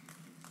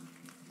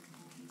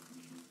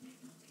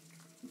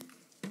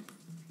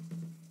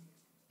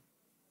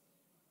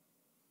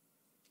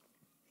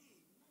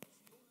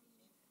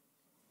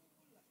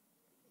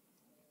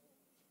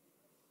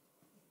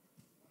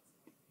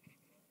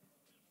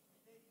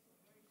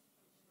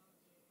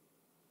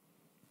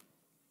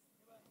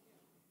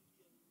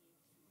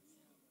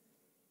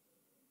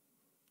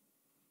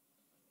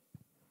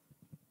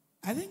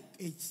 I think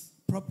it's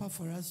proper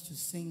for us to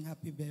sing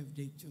happy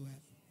birthday to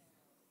her.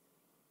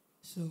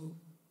 So,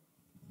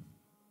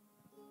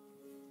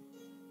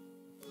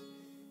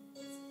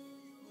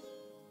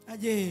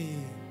 Ajay.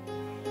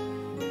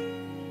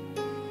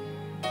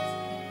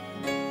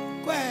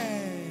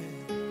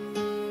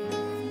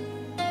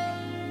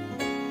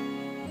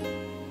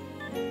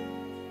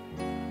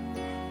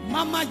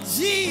 Mama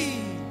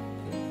G.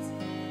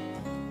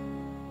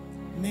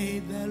 May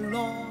the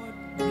Lord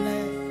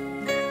bless.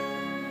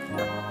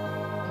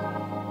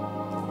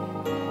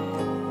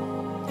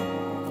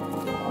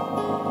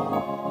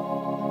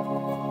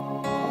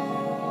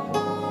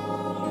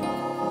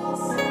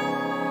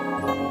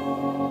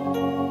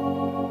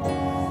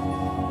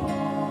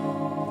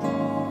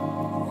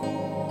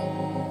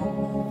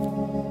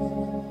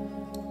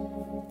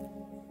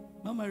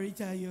 Mama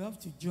Rita, you have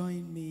to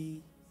join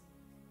me.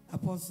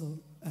 Apostle,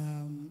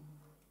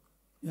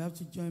 you have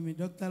to join me.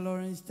 Dr.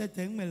 Lawrence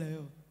Tete.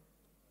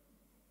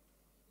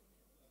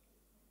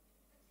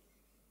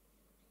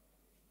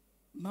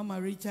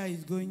 Mama Rita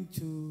is going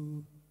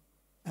to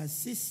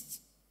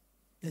assist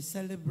the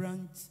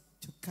celebrant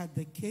to cut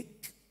the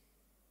cake.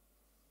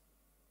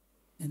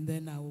 And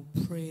then I will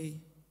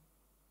pray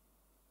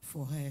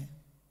for her.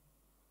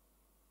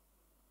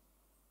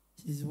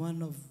 She's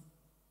one of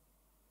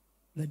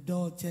the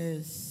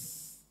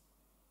daughters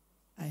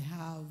I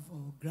have,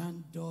 or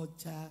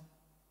granddaughter,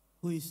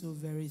 who is so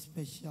very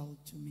special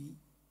to me,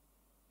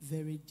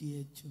 very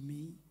dear to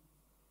me.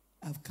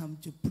 I've come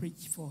to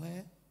preach for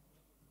her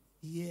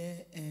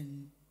here,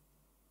 and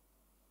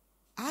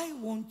I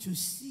want to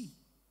see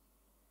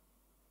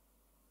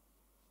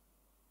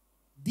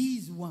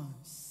these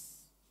ones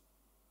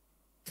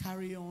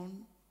carry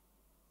on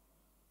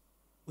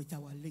with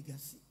our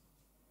legacy.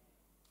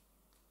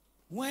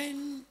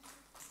 When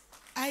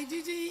I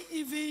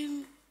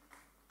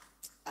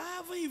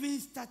haven't even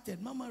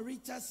started. Mama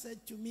Rita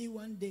said to me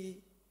one day,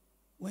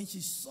 when she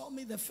saw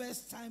me the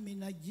first time in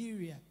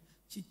Nigeria,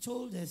 she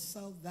told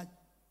herself that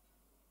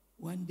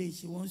one day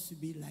she wants to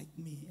be like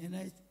me. And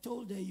I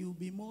told her, you'll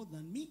be more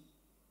than me.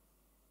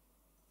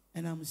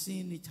 And I'm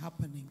seeing it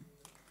happening.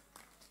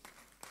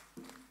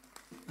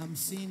 I'm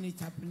seeing it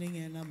happening,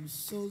 and I'm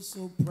so,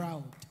 so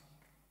proud.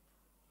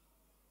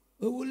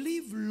 We will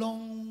live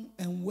long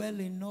and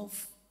well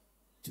enough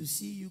to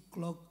see you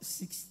clock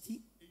 60,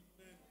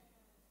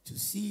 to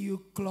see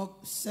you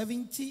clock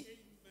 70,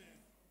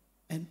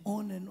 and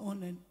on and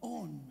on and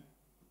on.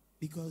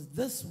 Because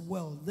this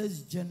world,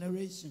 this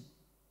generation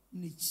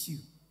needs you.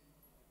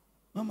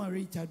 Mama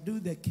Rita, do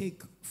the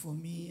cake for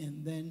me,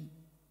 and then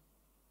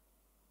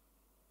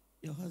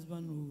your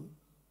husband will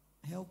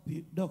help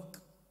you.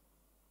 Doc.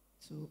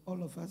 So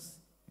all of us.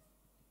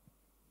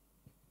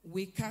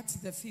 We cut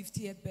the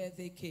 50th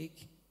birthday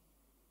cake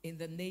in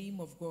the name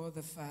of God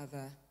the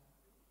Father,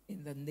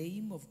 in the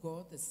name of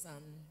God the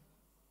Son,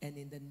 and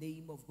in the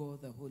name of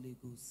God the Holy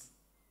Ghost.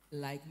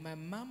 Like my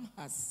mom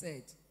has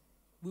said,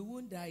 we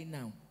won't die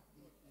now.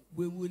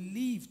 We will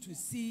live to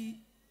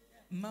see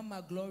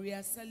Mama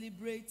Gloria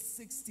celebrate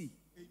 60.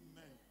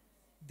 Amen.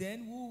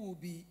 Then we will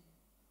be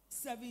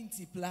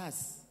 70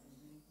 plus.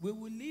 We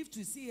will live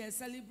to see her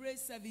celebrate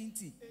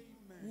 70. Amen.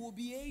 We will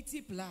be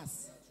 80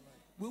 plus.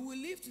 We will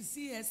live to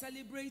see her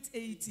celebrate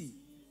 80.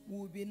 We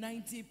will be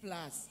 90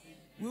 plus.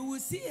 We will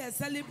see her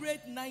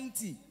celebrate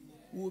 90.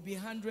 We will be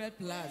 100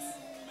 plus.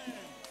 Amen.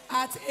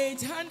 At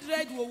age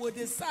 100, we will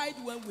decide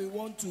when we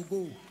want to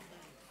go.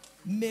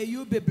 May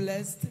you be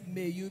blessed.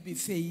 May you be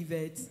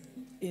favored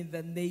in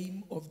the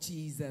name of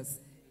Jesus.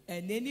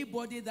 And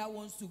anybody that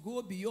wants to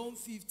go beyond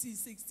 50,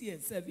 60,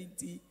 and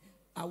 70,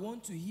 I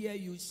want to hear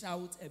you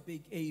shout a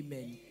big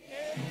amen.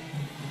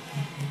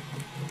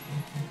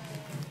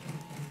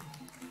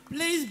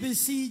 Please be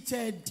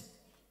seated.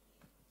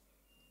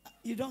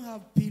 You don't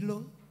have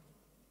pillow?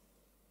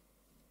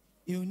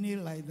 You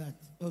kneel like that.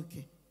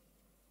 Okay.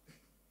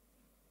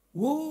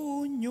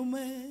 Wo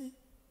nyume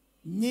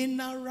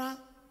nyinara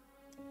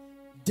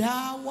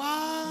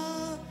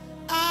dawa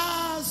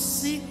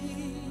asi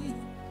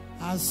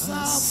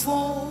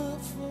asafo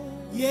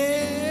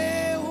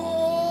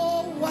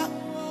Yehowa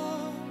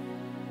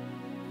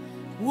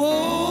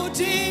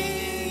wodi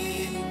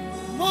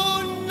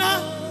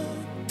mona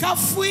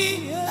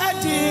kafui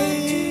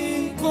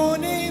adi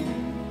konim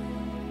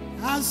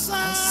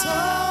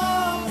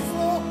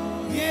asafo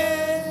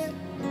Yehowa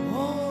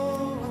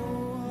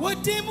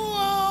wodi mo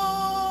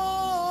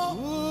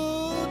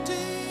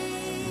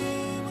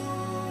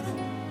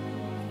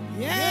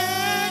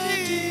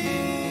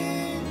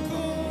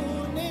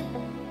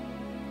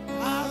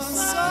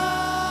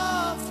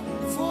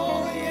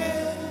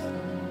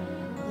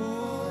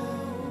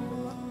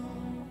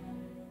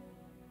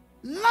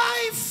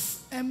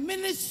life and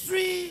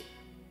ministry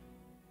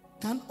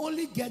can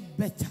only get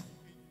better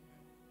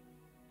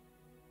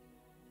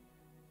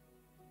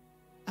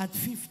at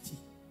 50.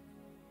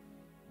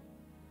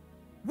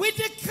 We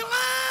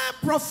declare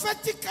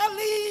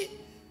prophetically,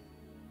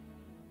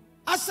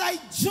 as I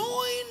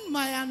join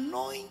my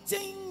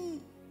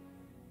anointing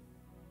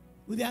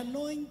with the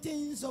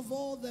anointings of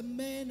all the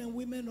men and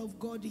women of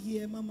God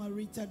here, Mama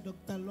Rita,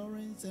 Dr.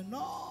 Lawrence, and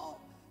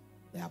all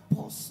the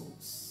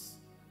apostles,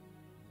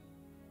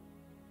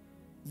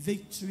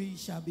 victory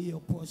shall be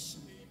your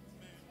portion.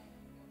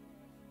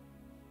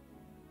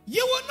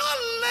 You will not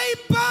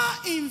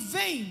labor in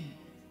vain.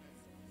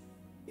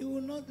 You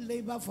will not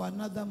labor for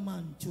another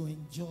man to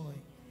enjoy.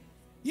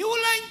 You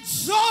will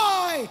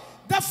enjoy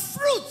the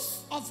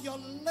fruits of your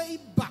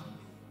labor.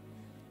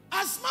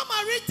 As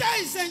Mama Rita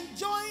is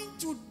enjoying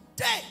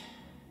today,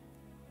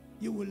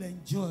 you will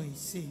enjoy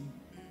seeing.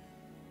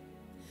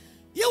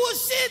 You will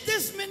see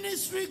this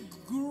ministry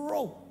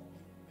grow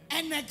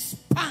and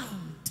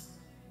expand.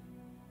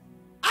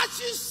 As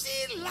you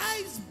see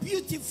lives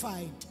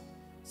beautified,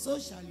 so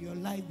shall your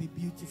life be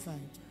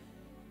beautified.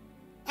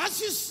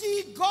 As you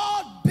see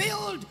God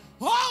build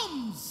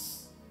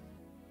homes,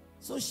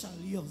 so shall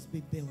yours be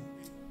built.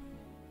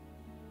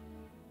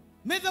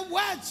 May the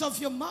words of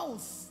your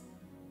mouth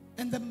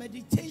and the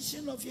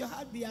meditation of your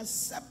heart be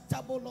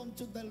acceptable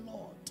unto the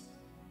Lord.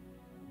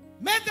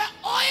 May the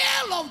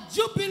oil of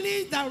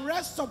Jubilee that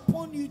rests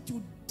upon you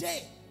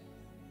today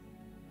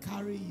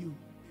carry you,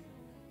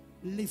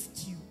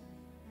 lift you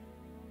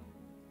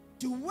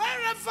to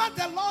wherever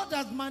the Lord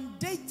has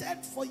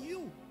mandated for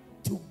you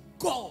to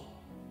go.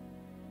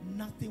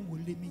 Nothing will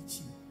limit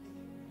you.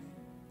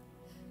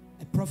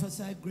 I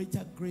prophesy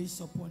greater grace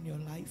upon your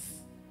life.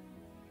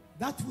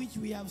 That which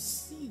we have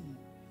seen,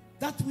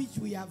 that which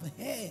we have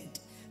heard,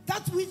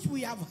 that which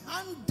we have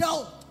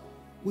handled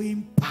will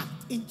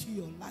impact into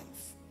your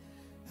life.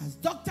 As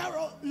Dr.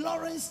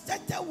 Lawrence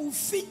Tete will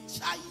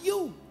feature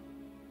you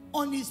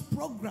on his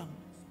program,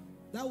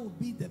 that will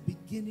be the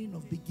beginning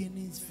of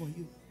beginnings for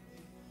you.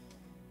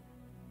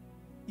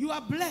 You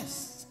are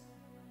blessed.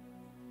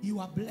 You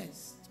are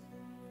blessed.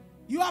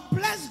 You are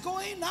blessed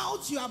going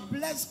out. You are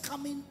blessed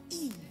coming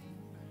in.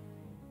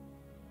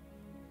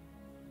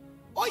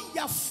 Oh,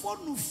 ya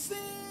fonu fe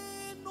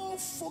no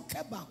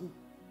fokebahu.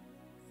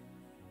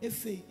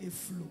 Efe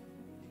eflo.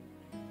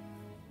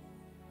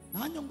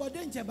 Na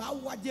nyomboden je ba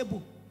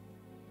wajebo.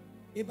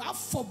 E ba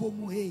fobo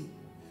mu he.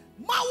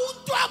 Ma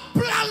wunto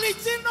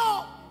abraliti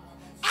no.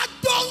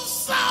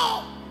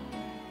 Adonso.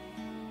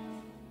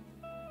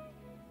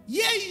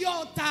 Ye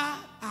yota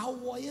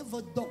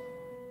awoyevo do.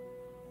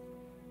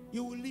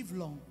 You will live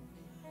long.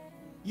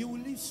 You will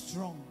live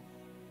strong.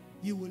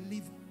 You will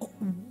live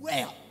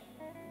well.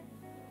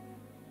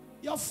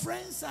 Your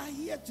friends are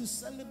here to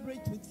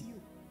celebrate with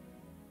you.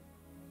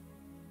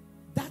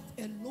 That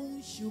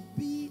alone should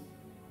be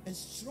a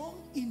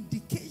strong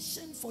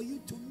indication for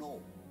you to know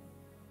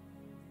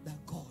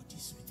that God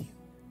is with you.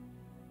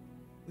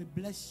 We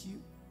bless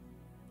you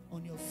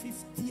on your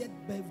 50th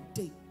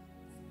birthday.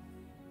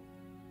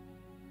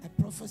 I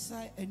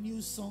prophesy a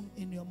new song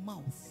in your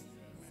mouth.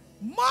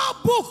 More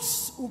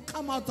books will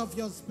come out of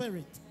your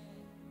spirit.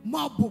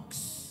 More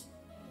books.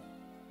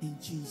 In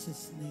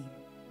Jesus' name.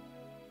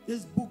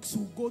 These books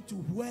will go to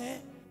where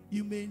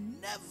you may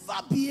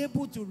never be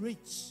able to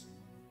reach.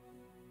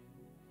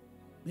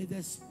 May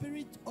the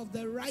spirit of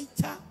the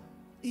writer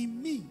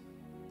in me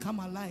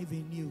come alive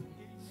in you.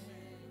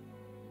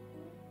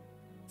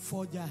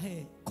 Forge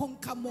ahead.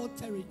 Conquer more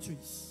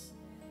territories.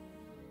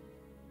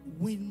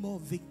 Win more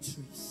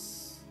victories.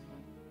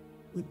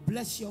 We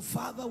bless your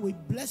father. We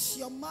bless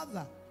your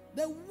mother.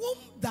 The womb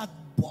that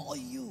bore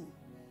you.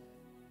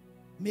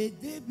 May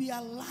they be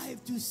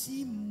alive to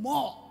see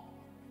more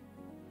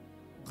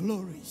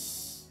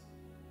glories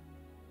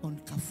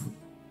on Kafui.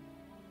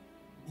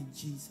 In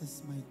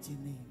Jesus' mighty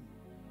name.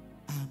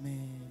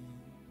 Amen.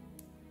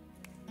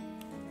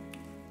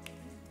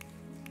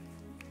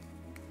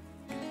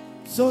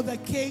 So the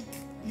cake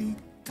you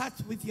cut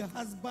with your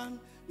husband,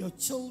 your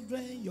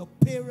children, your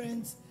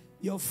parents,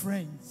 your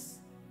friends.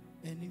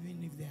 And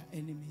even if they are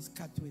enemies,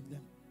 cut with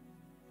them.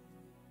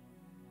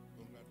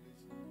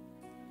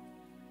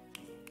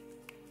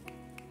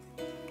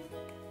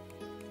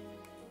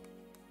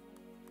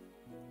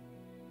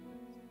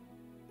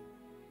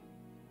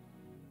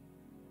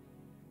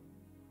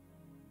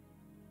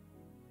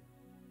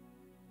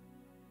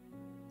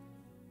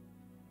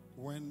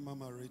 When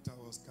Mama Rita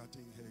was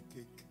cutting her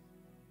cake,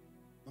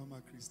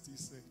 Mama Christy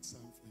said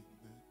something.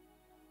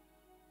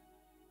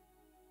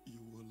 You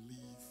will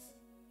live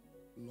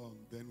long.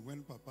 Then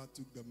when Papa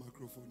took the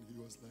microphone, he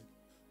was like,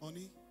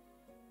 honey,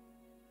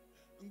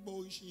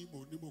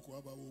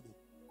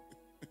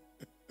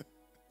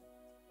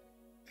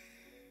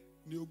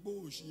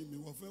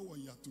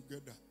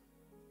 together.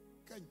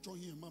 Can't join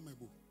him, Mama.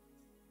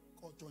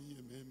 Join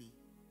him, Mammy.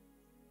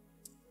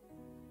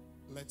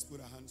 Let's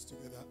put our hands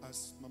together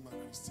as Mama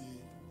Christy.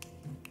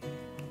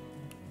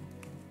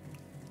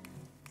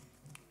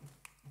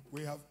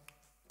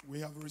 We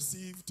have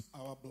received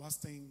our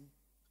blessing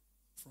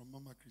from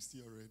Mama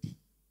Christy already.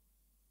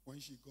 When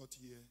she got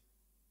here,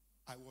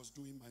 I was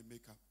doing my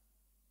makeup.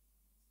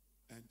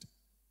 And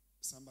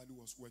somebody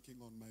was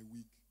working on my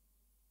wig.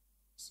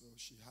 So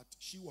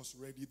she was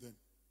ready then.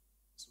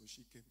 So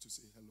she came to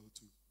say hello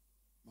to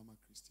Mama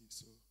Christy.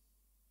 So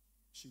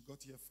she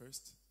got here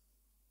first.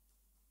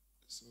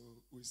 So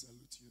we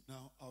salute you.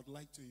 Now, I would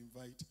like to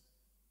invite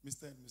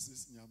Mr. and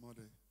Mrs.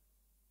 Nyamode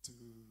to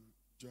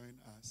join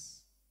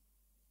us.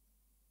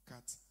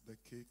 Cut the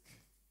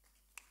cake.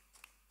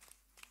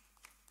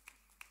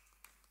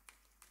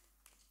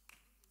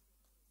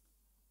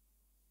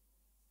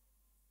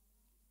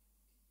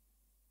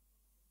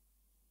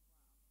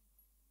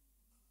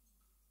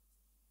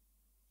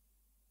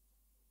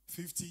 Wow.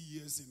 50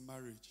 years in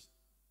marriage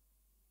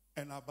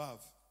and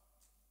above.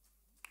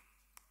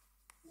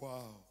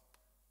 Wow.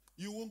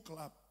 You won't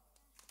clap.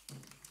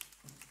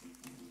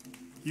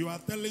 You are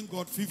telling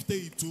God 50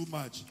 is too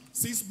much.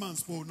 6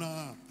 months for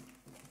now.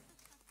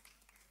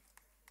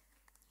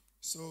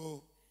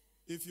 So,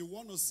 if you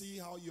want to see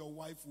how your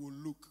wife will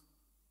look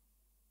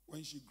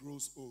when she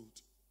grows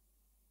old,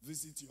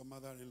 visit your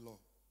mother-in-law.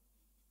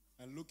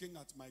 And looking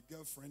at my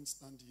girlfriend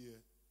stand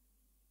here,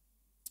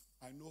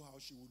 I know how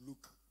she will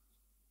look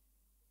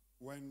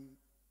when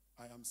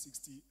I am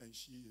 60 and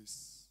she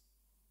is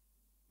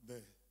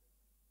there.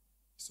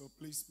 So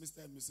please,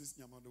 Mr. and Mrs.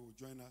 Nyamado will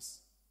join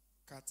us.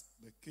 Cut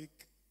the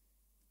cake.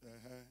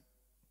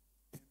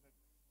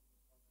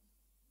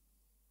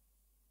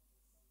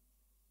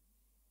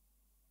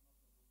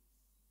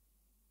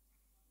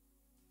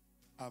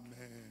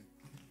 Amen.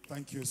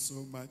 Thank you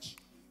so much.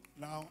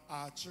 Now,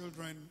 our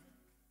children.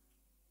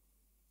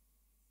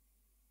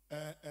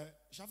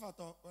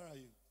 Shafato, where are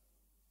you?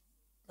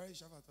 Where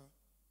is Shafato?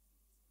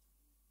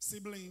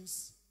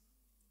 Siblings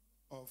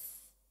of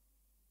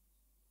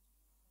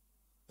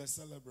the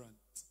celebrant.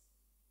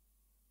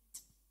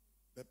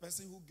 The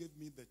person who gave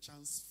me the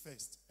chance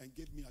first and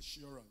gave me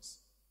assurance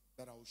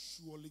that I will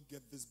surely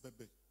get this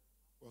baby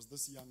was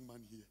this young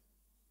man here.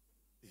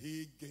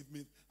 He gave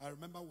me, I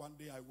remember one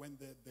day I went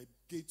there, the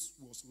gate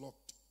was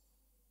locked.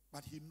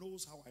 But he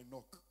knows how I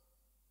knock.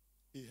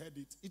 He heard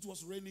it. It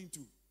was raining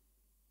too.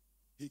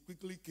 He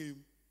quickly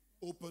came,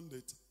 opened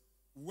it,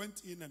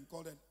 went in and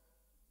called it,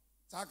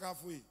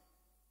 Takafui,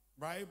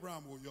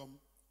 Abraham Oyom.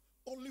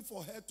 Only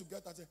for her to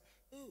get and say,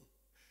 oh,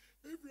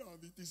 Abraham,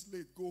 it is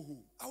late, go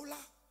home. Aula,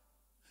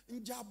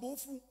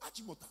 Njabofu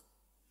Achimota.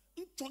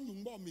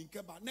 Nchonyumbo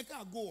minkeba,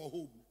 neka go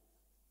home.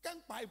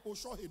 Can't buy po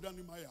show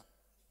Hidanimaya.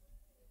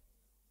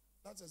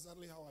 That's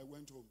exactly how I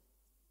went home.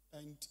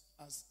 And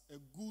as a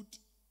good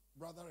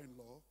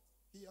brother-in-law,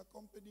 he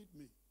accompanied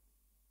me.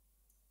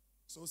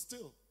 So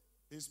still,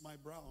 he's my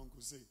bra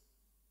Uncle Say.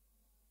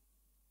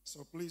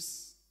 So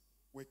please,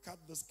 we cut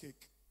this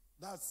cake.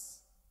 That's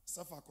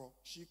Safako.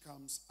 She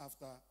comes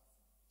after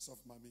Sof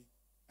Mami.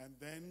 And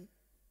then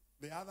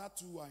the other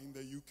two are in the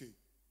UK.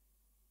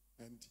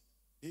 And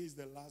he is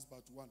the last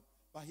but one.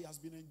 But he has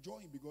been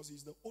enjoying because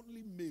he's the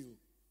only male.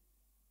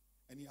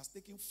 And he has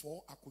taken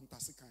 4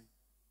 Akuntasikai.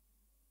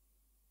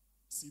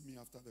 See me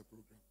after the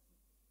program.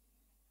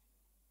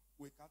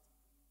 We cut.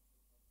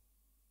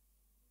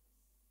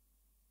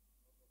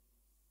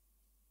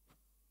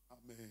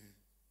 Amen.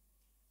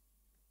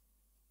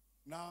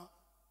 Now,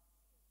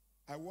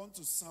 I want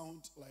to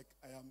sound like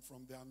I am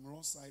from the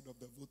Anglo side of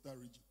the Volta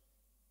region.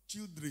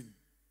 Children.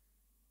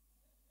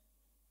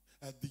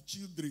 The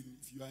children,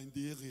 if you are in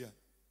the area,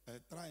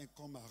 try and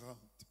come around.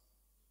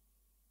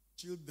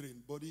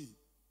 Children, Body,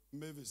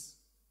 Mavis,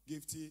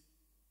 Gifty,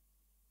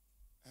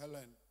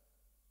 Helen,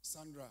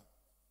 Sandra,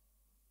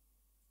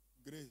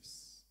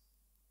 Grace,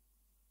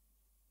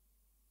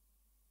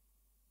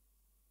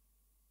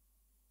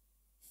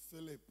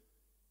 Philip,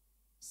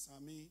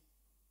 Sammy,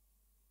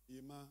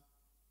 Ima,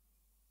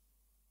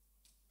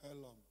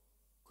 Elon,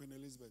 Queen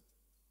Elizabeth.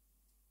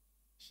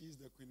 She's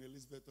the Queen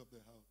Elizabeth of the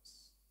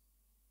house.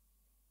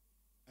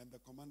 And the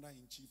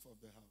commander-in-chief of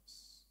the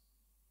house.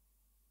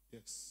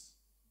 Yes.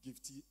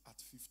 Gifty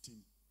at 15.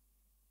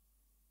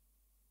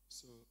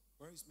 So,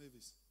 where is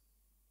Mavis?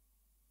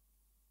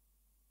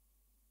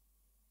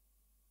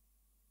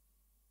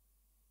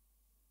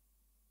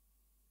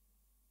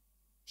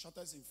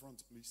 Shutters in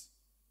front, please.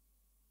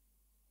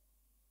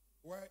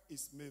 Where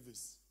is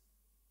Mavis?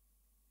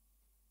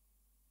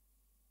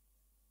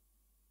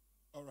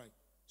 All right.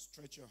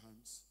 Stretch your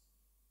hands.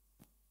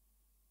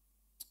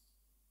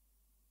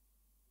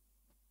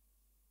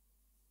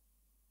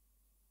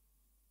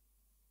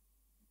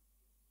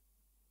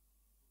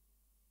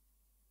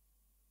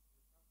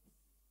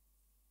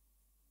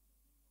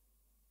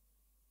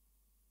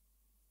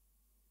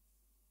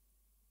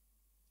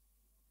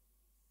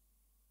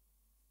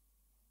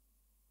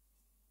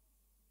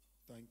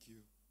 Thank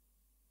you.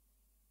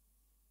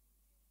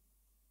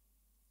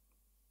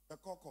 The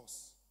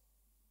caucus.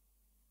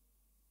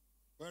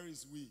 Where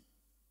is we?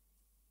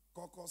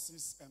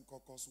 Caucuses and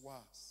caucus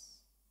was.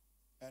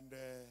 And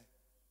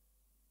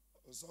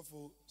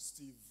Osofo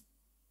Steve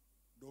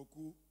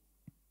Doku,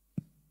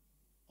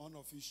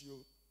 unofficial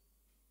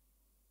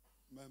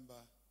member.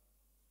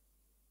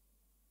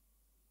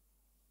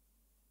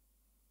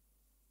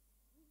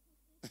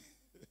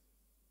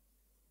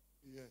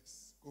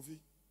 Yes. Kofi.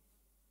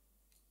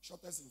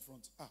 Shortest in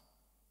front.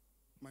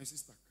 My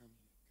sister, come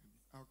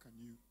here. How can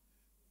you?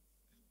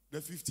 The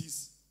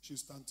 50s should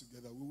stand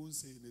together. We won't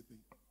say anything.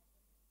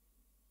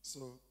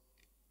 So,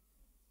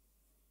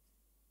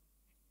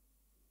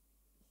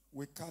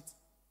 we cut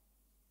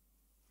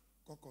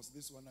caucus.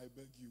 This one, I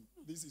beg you.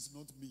 This is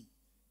not me.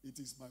 It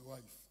is my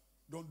wife.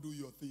 Don't do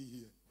your thing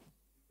here.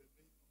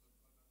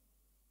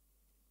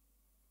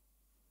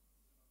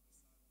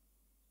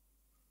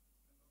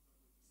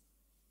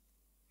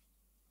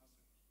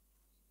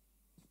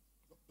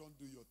 Don't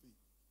do your thing.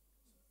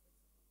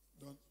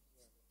 Don't.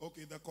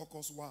 Okay, the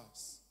caucus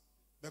was.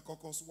 The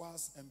caucus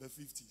was and the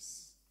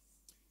 50s.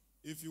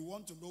 If you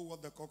want to know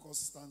what the caucus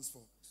stands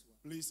for,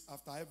 please,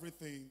 after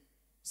everything,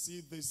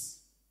 see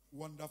this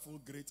wonderful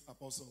great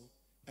apostle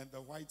and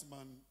the white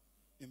man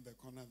in the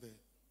corner there.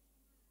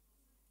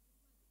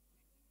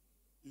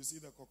 You see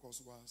the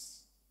caucus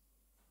was.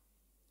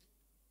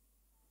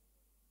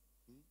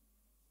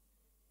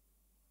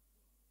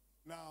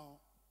 Now,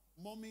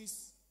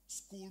 mommy's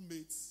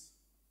schoolmates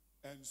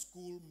and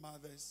school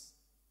mothers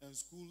and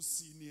school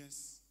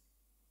seniors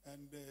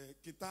and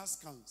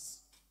kitaskans,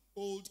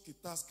 old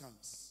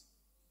kitaskans,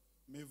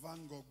 me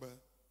van gogbe,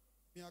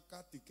 me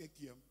akati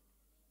kekiem.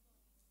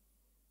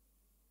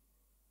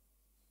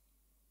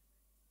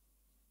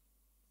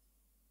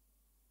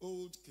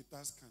 Old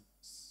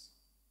kitaskans.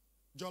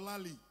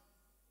 Jolali.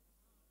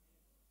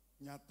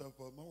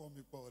 Nyatapo,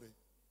 mawami pore.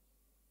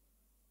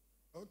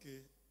 Okay.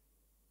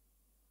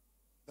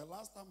 The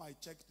last time I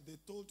checked, they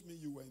told me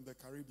you were in the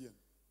Caribbean.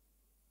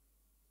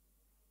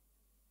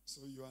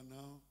 So you are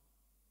now.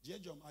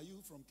 Jejom, are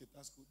you from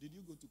Ketasco? Did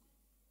you go to?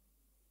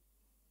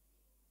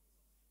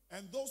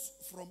 And those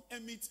from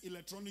Emmet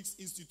Electronics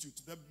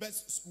Institute, the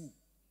best school.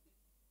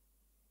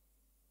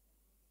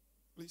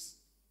 Please,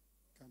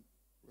 come.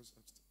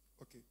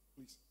 Okay,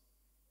 please.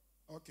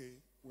 Okay,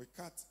 we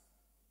cut.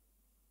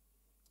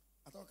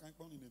 I thought I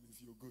can't name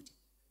if you're good.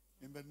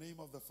 In the name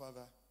of the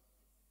Father,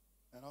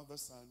 and of the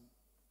Son,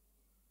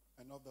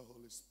 and of the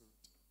Holy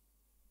Spirit.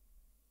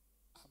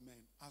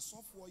 Amen.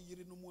 Asofo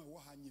yiri no mu e wo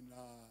ha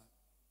nyina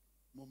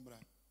mumbra.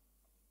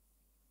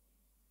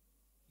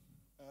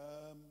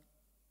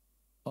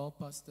 All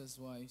pastors'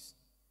 wives.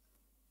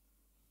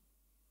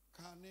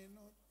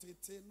 Kaneno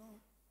teteno.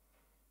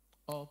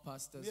 All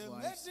pastors'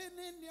 wives.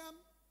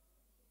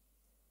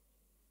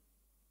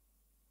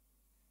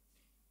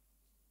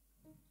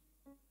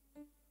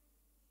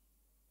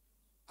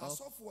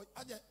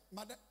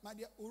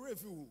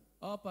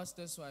 All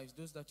pastors' wives,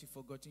 those that you've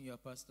forgotten your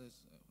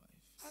pastor's wife.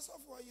 As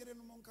of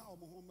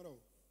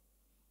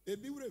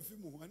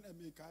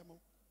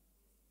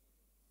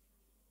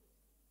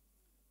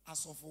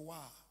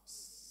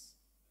wives,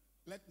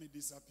 let me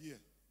disappear.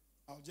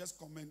 I'll just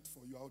comment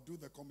for you. I'll do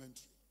the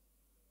commentary.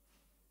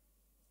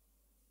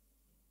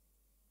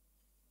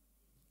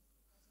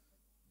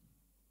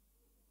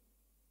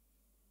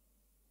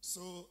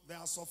 So the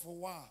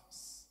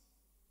Asofowas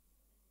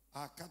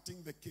are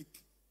cutting the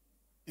cake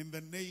in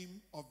the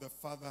name of the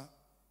Father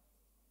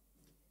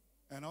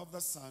and of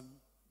the Son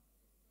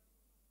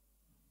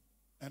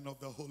and of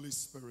the Holy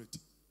Spirit.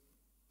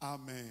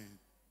 Amen.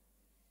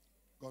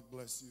 God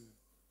bless you.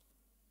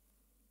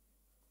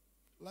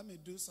 Let me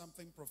do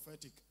something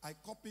prophetic. I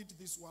copied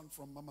this one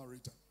from Mama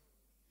Rita.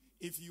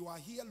 If you are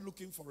here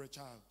looking for a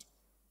child,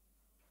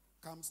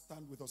 come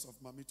stand with us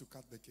of Mommy to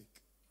cut the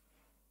cake.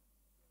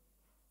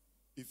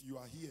 If you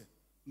are here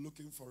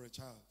looking for a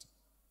child,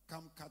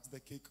 come cut the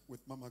cake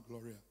with Mama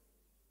Gloria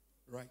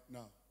right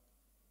now.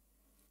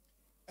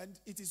 And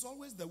it is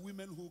always the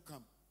women who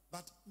come.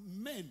 But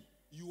men,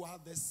 you are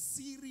the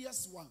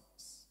serious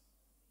ones.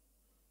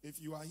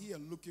 If you are here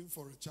looking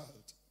for a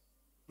child,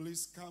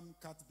 please come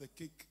cut the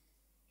cake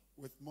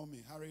with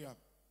Mommy. Hurry up.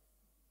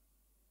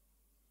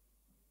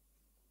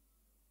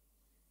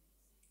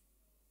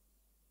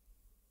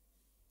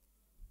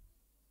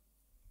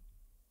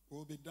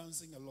 We'll be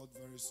dancing a lot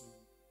very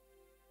soon.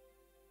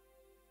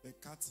 They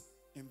cut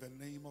in the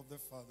name of the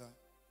Father,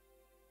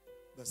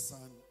 the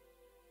Son,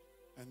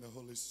 and the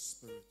Holy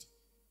Spirit.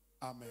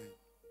 Amen.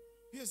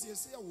 Yes,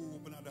 yes, yes.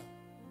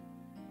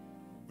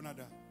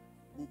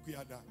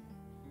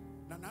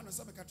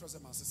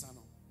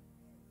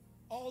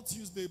 All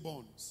Tuesday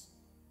borns.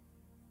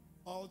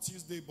 All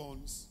Tuesday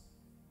borns.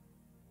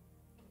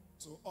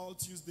 So all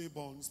Tuesday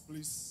borns,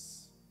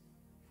 please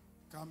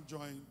come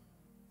join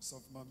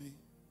Soft Mommy,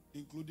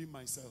 including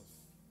myself.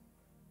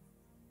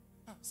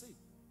 Say,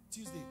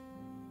 Tuesday.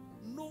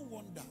 No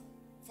wonder.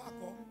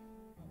 Fako.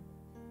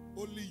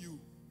 Only you.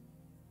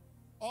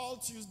 All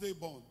Tuesday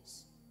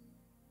borns.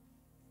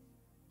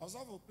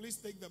 Osavo, please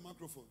take the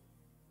microphone.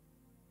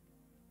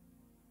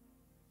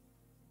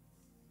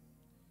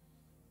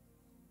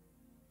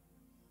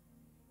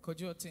 Could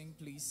you attend,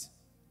 please?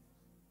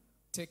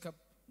 Take up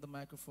the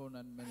microphone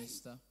and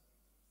minister.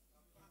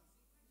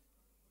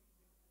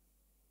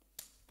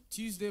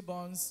 Tuesday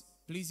borns,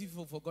 please, if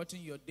you've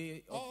forgotten your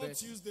day of all birth.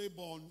 Tuesday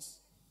borns,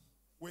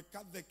 we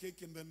cut the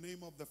cake in the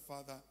name of the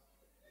Father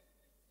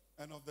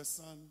and of the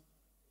Son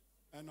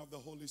and of the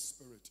Holy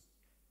Spirit.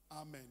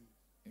 Amen.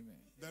 Amen.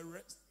 The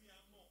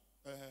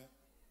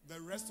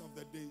rest of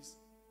the days.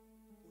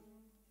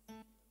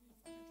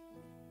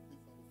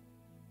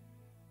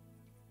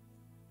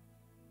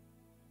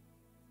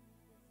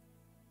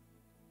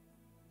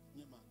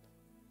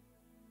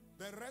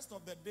 The rest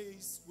of the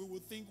days, we will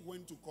think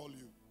when to call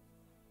you.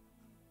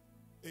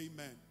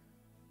 Amen.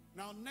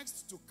 Now,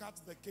 next to cut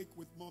the cake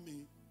with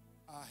Mommy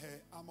are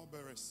her armor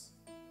bearers.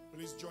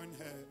 Please join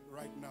her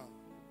right now.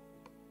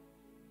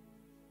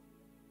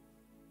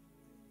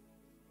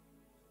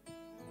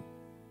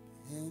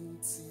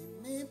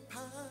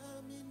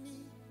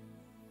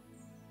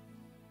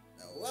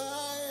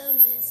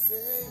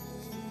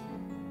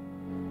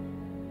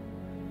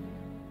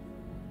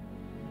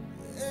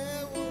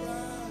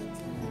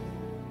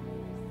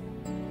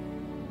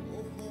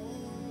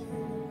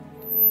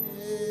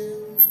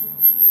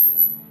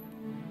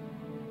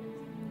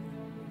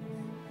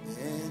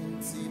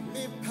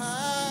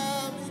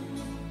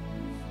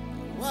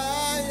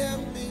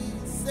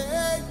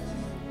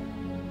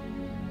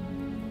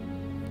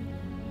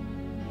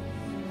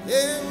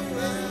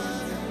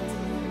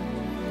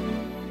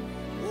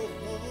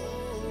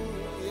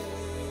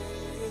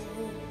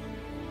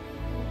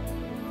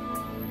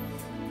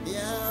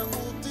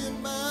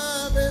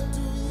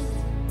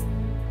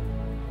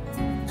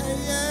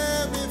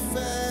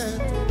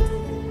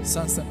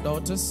 Sons and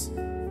daughters,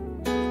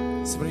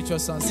 spiritual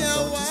sons and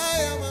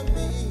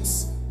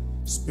daughters,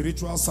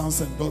 spiritual sons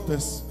and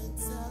daughters.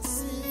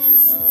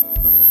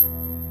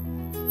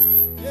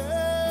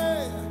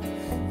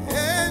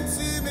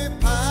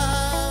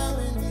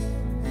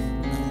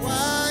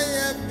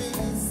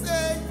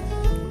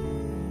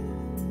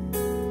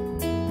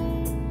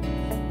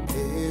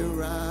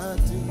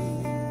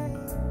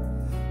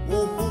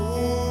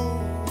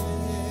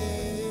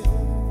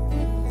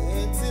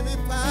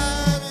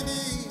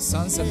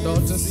 Sons and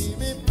daughters,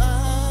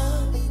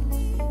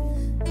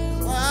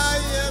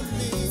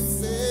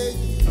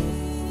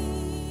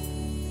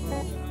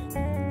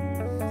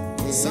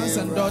 Sons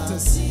and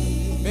daughters.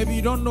 Maybe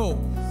you don't know,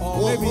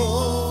 or maybe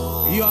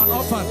you are an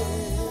orphan.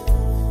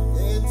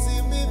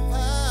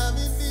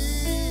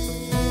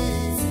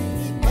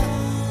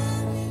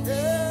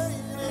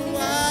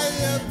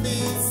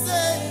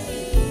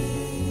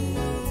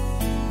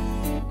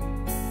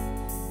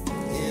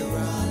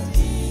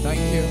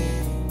 Thank you.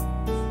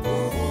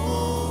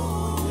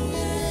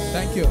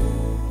 Thank you.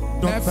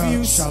 Dr.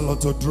 Nephews.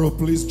 Charlotte Odro,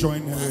 please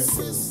join her.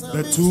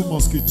 The two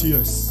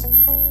musketeers.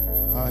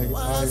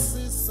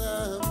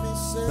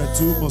 The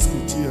two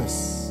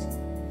musketeers.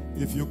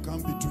 If you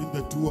come between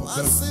the two of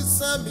them,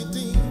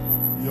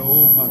 your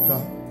own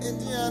mother.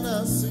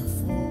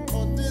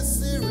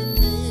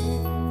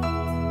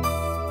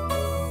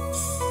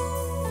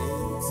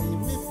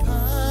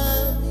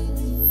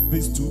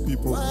 These two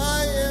people.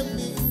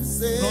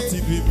 Not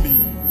even me.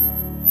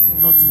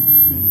 Not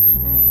even me.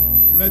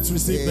 Let's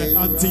receive the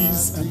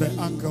aunties and the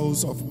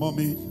uncles of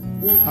mommy.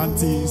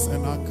 Aunties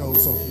and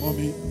uncles of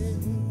mommy.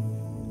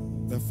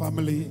 The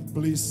family,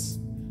 please.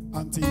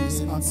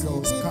 Aunties,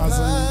 uncles,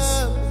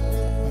 cousins,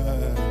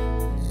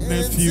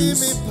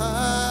 nephews.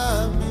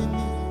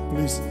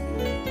 Please.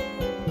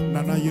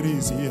 Nana Yiri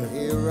is here.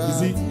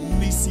 Is it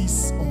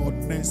nieces or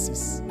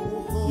nieces?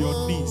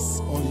 Your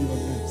niece or your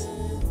niece?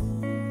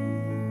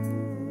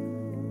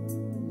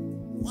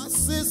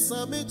 What's this?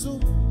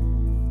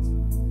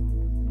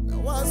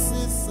 What's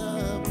this?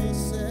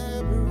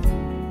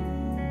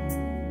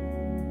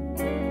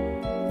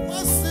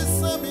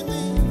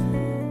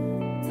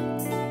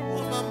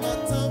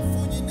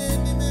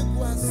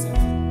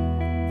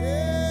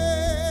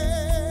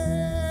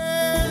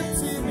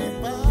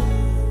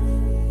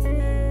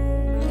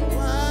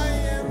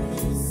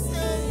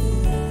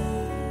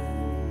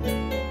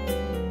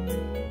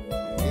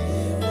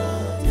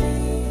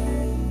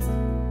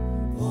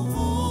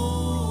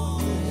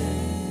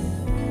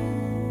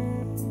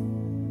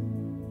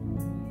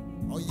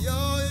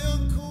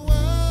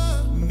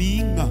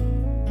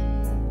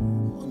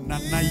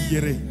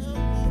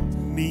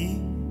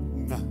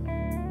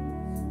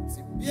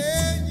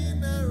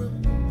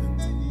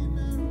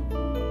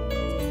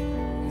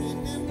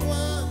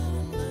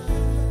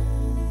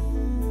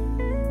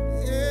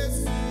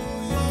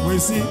 We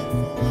see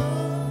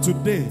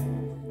today,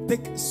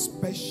 take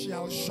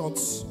special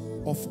shots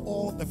of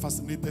all the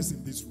fascinators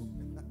in this room.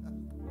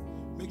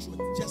 Make sure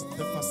just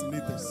the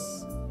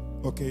fascinators.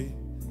 Okay?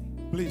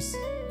 Please,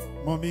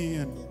 mommy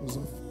and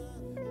Joseph,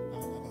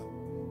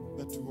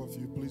 the two of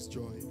you, please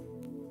join.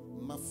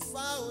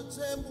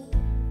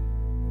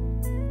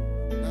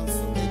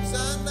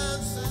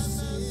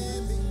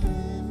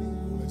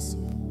 Bless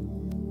you.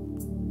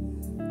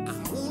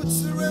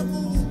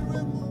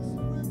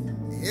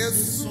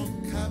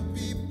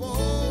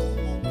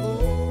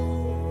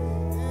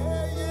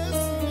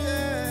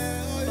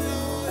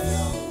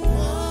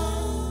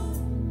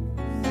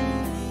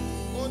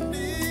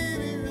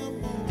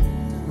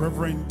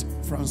 Reverend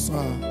Francois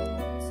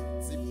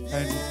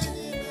and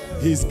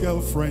his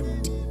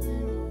girlfriend.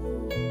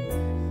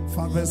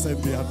 Fathers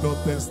and their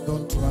daughters,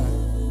 don't try.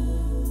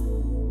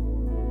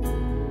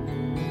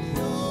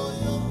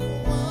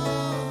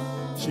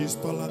 She's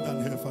taller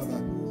than her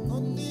father.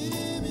 God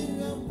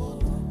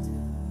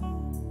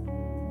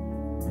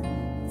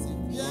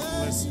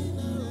bless you.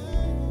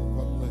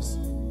 God bless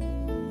you.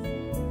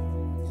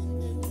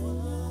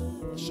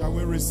 Shall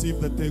we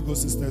receive the Tego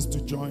sisters to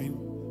join?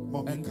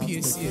 Mommy And Kat,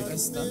 PSA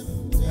Esther.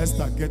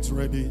 Esther, get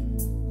ready.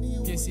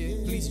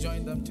 PSA, please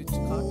join them to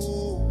cut.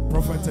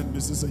 Prophet and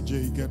Mrs.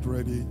 AJ, get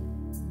ready.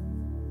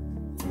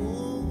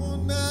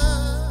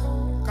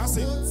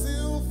 Cassie,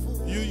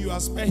 you are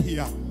spare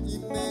here.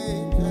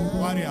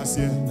 Warriors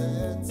here.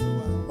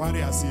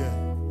 Warriors here.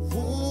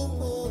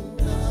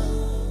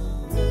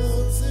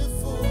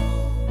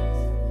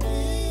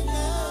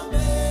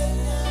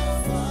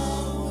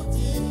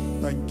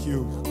 Thank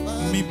you.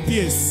 Me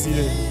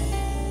PSA.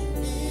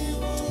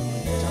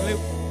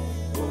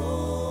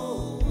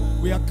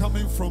 We are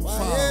coming from far.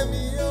 Yeah.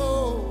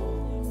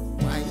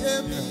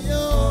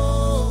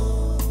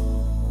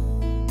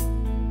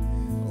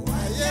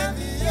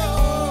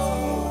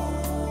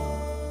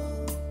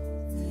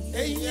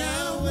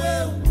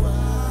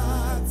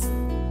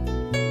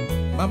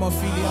 Mama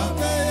Ophelia.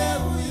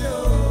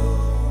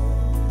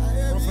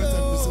 Prophet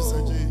and Mrs.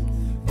 Ajay.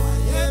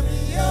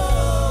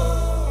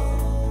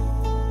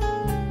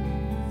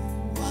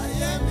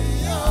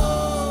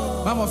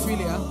 Mama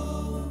Ophelia.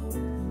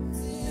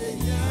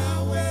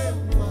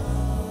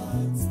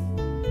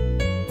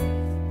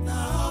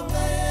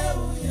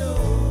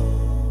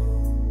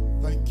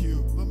 Thank you.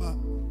 Mama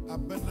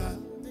Abena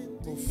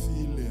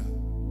Ophelia.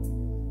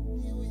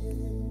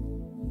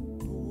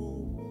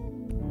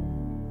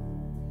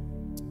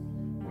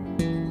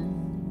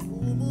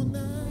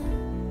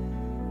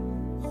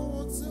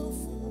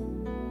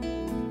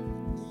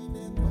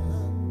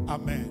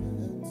 Amen.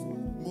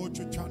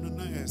 Mojo chano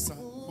na esa.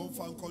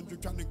 Monfa nkonjo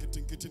chano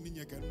kitin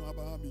ninye kenu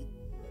abami.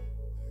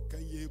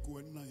 Kaye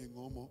kuenna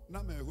ngomo.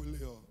 Na me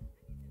huleo.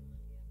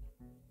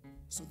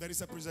 So there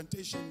is a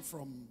presentation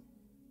from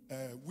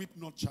Weep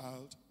Not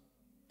Child,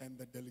 and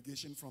the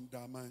delegation from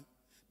Daman.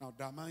 Now,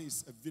 Daman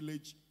is a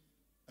village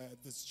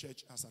this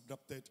church has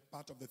adopted.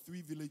 Part of the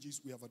 3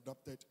 villages we have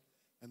adopted,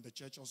 and the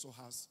church also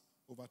has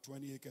over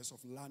 20 acres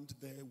of land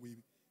there.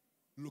 We're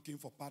looking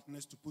for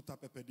partners to put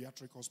up a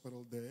pediatric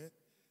hospital there.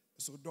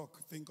 So, Doc,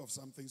 think of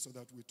something so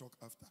that we talk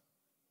after.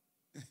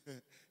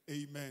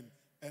 Amen.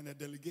 And a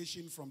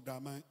delegation from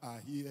Daman are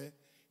here.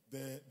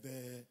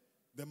 The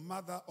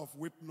mother of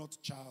Whip Not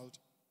Child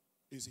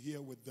is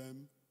here with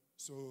them.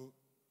 So,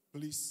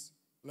 please,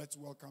 let's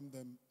welcome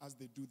them as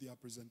they do their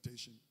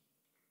presentation.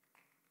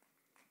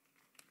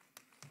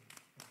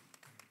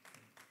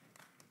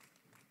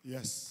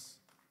 Yes.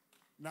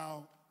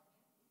 Now,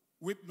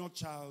 Whip Not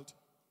Child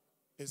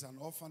is an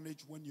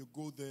orphanage. When you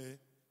go there,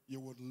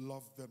 you would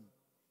love them.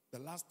 The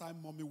last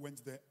time Mommy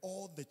went there,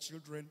 all the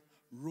children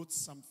wrote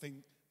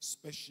something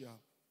special.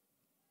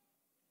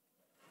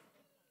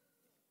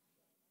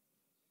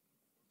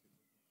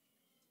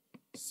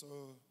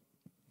 So,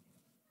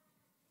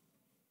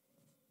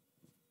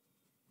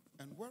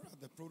 and where are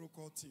the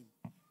protocol team?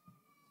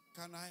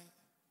 Can I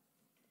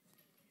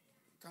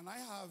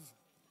have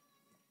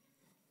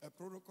a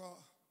protocol?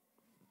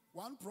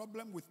 One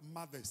problem with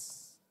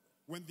mothers,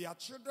 when their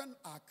children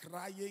are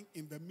crying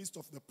in the midst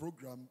of the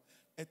program,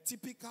 a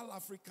typical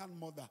African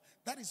mother,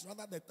 that is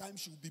rather the time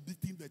she will be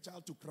beating the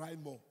child to cry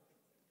more.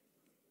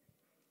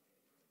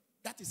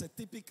 That is a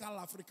typical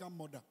African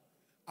mother.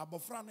 How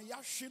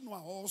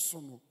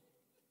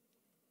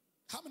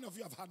many of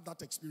you have had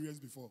that experience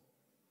before?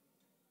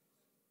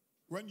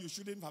 When you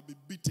shouldn't have been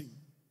beating,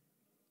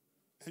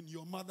 and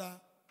your mother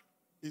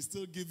is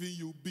still giving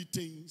you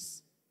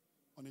beatings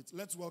on it.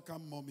 Let's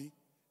welcome Mommy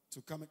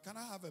to come. Can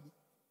I have a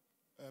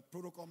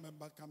protocol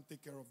member come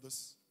take care of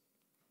this?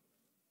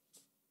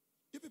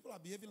 You people are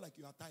behaving like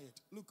you are tired.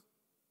 Look,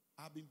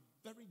 I've been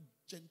very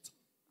gentle.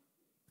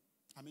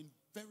 I mean,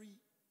 very,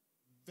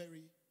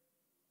 very.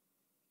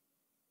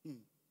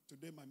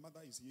 Today my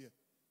mother is here,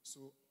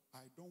 so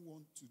I don't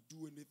want to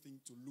do anything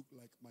to look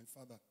like my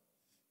father.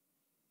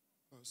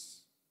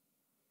 Because,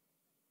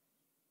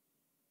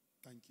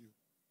 thank you.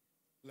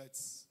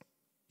 Let's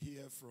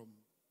hear from.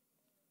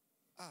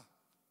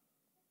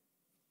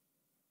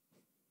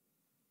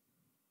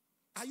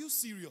 Are you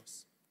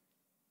serious?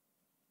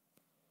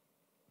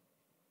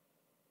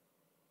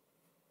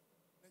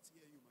 Let's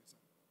hear you, my son.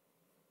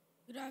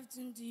 Good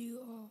afternoon to you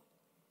all.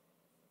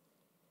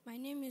 My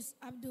name is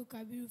Abdul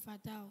Kabir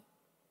Fatau,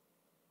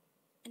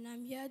 and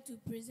I'm here to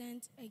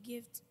present a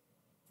gift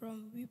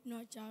from Weep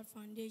Not Child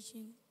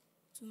Foundation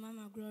to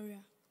Mama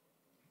Gloria.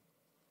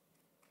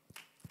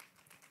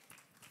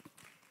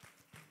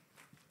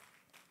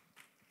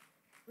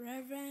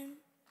 Reverend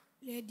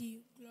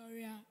Lady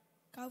Gloria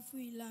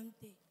Kafui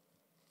Lamte.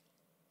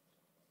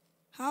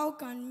 How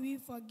can we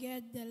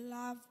forget the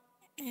love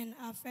and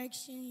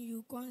affection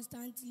you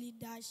constantly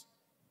dash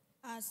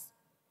us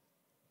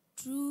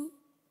through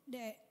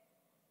the...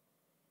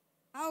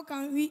 How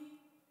can we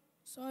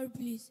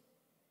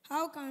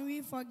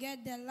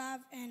forget the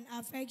love and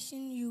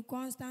affection you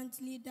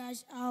constantly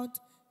dash out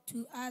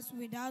to us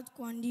without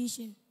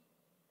condition?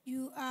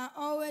 You are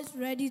always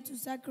ready to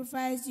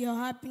sacrifice your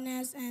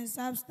happiness and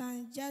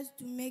substance just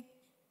to make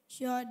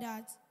sure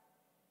that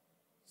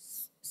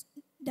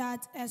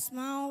a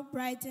smile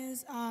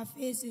brightens our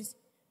faces.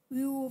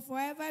 We will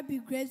forever be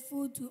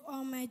grateful to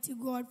Almighty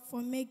God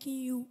for making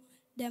you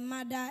the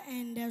mother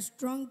and the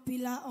strong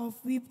pillar of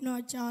Weep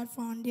Not Child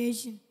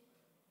Foundation.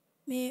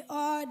 May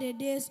all the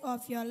days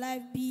of your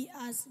life be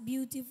as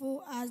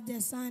beautiful as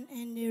the sun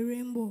and the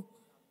rainbow.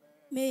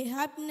 May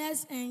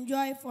happiness and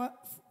joy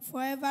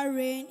forever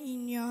reign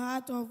in your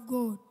heart of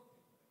gold.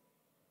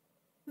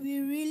 We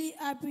really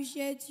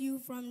appreciate you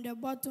from the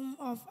bottom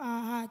of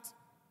our heart.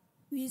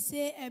 We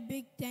say a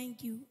big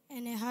thank you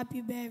and a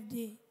happy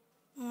birthday,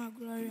 Mama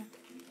Gloria.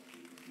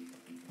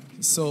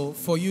 So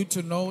for you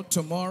to know,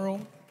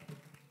 tomorrow,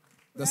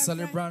 the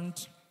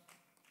celebrant...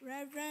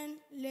 Reverend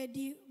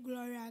Lady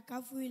Gloria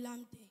Kafui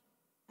Lamte,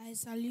 I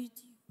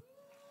salute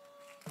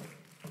you.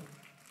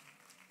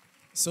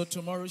 So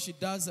tomorrow she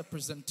does a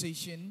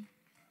presentation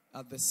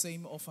at the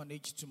same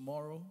orphanage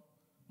tomorrow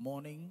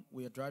morning.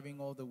 We are driving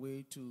all the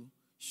way to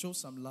show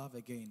some love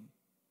again.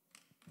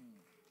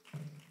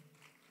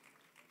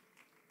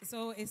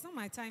 So it's not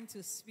my time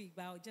to speak,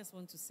 but I just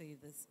want to say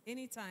this.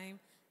 Anytime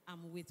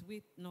I'm with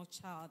Weep Not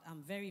Child,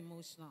 I'm very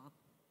emotional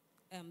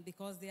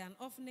because they are an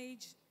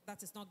orphanage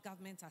that is not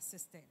government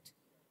assisted.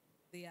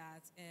 They are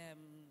at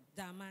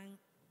Daman,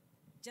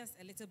 just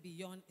a little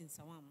beyond in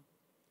Sawam.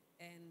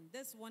 And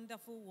this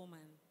wonderful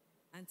woman,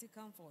 Auntie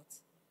Comfort,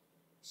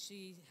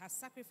 she has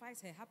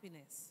sacrificed her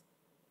happiness,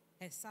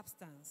 her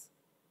substance,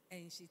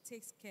 and she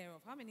takes care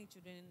of how many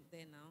children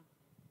there now?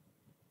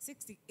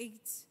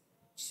 68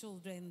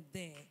 children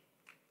there.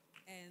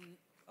 And,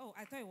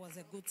 I thought it was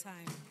a good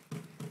time.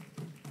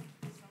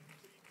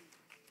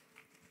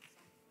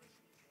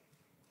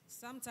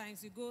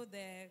 Sometimes you go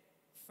there,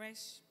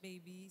 fresh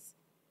babies.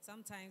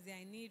 Sometimes they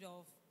are in need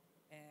of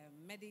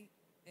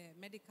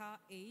medical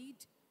aid.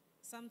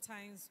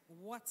 Sometimes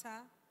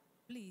water.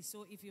 Please,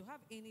 so if you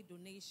have any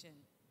donation,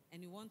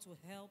 and you want to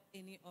help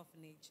any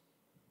orphanage,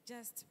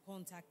 just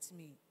contact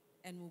me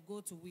and we'll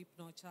go to Weep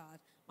No Child.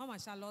 Mama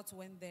Charlotte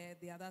went there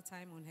the other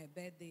time on her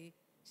birthday.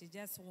 She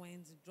just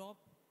went,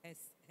 dropped her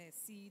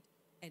seed,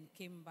 and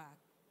came back.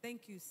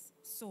 Thank you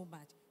so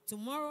much.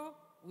 Tomorrow,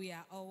 we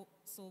are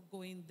also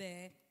going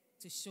there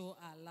to show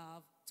our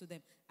love to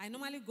them. I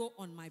normally go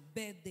on my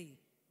birthday,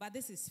 but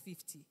this is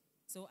 50.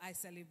 So I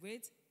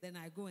celebrate, then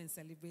I go and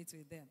celebrate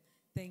with them.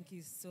 Thank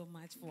you so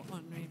much for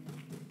honoring me.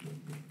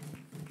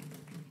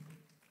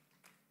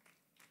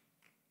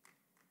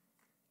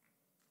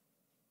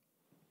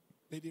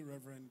 Lady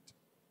Reverend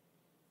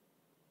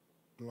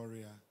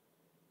Gloria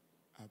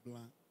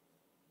Ablan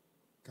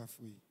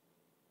Kafui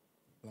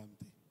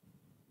Lamte,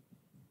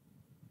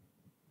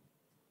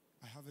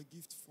 I have a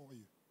gift for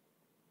you.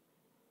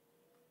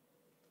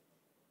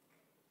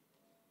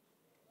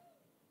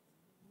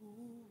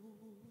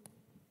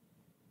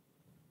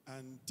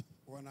 And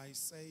when I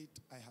said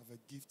I have a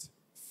gift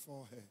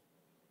for her,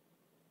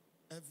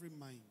 every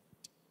mind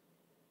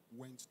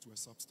went to a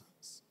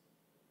substance.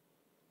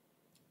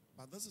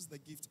 But this is the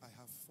gift I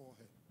have for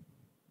her.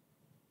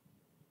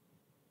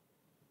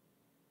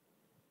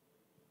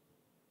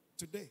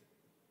 Today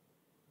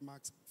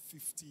marks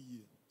 50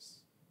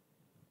 years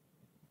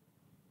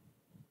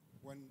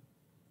when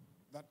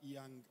that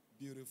young,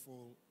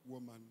 beautiful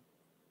woman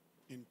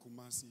in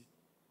Kumasi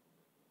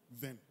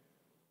then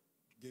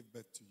gave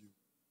birth to you.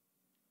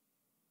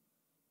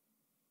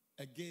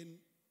 Again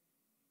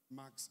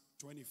marks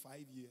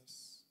 25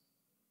 years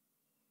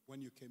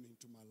when you came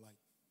into my life.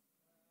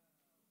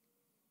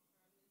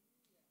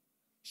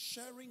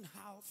 Sharing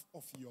half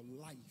of your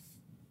life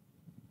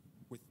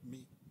with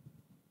me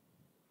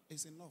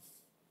is enough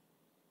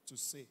to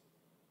say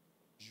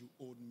you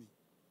own me.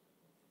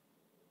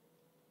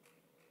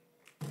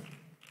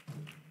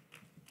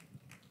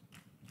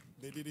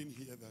 They didn't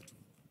hear that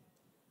one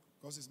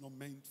because it's not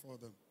meant for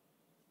them.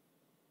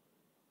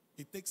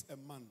 It takes a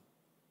man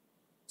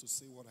to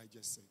say what I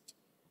just said.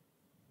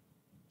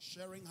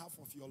 Sharing half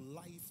of your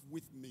life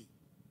with me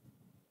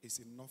is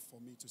enough for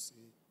me to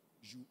say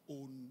you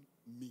own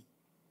me.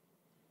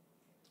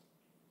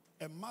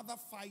 A mother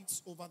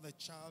fights over the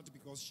child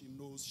because she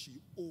knows she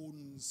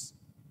owns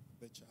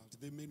the child.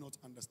 They may not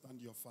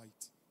understand your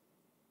fight,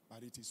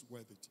 but it is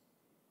worth it.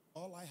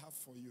 All I have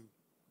for you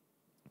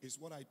is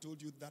what I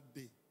told you that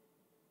day.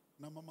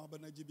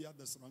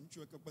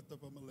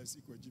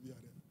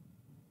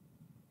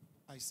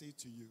 I say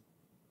to you,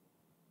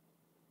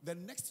 the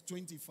next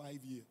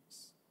 25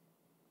 years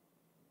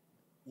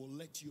will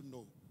let you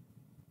know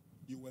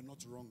you were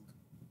not wrong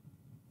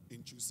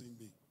in choosing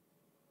me.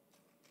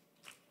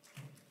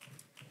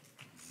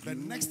 The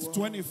next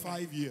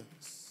 25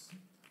 years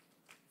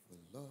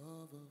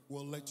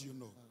will let you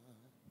know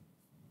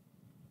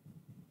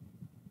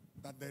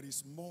that there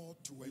is more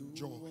to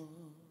enjoy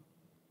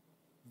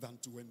than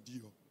to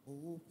endure.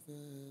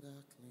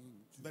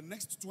 The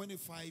next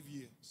 25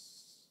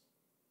 years,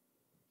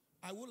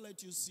 I will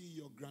let you see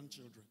your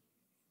grandchildren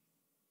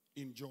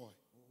enjoy,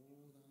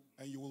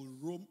 and you will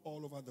roam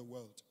all over the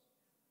world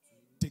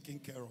taking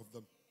care of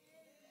them.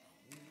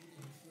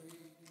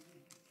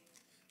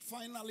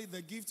 Finally,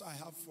 the gift I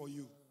have for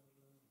you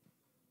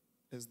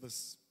is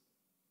this.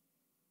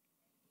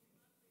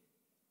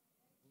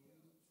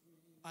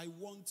 I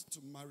want to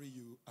marry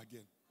you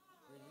again.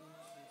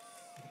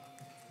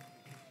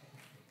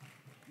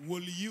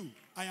 Will you?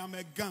 I am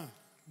a gun.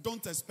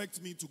 Don't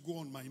expect me to go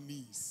on my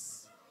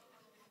knees.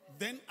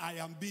 Then I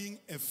am being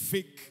a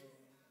fake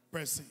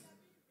person.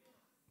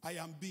 I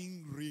am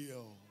being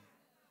real.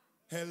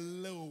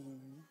 Hello.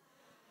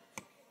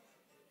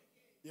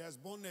 Yes,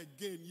 born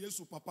again.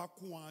 Yesu papa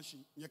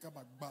kuashi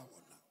nyekabagba.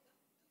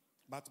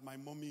 But my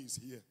mommy is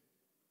here.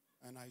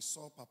 And I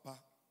saw Papa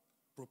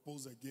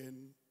propose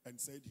again and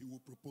said he will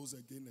propose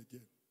again.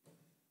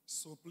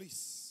 So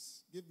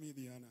please, give me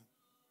the honor.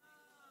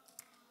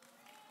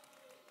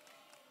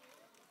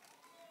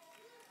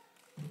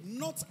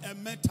 Not a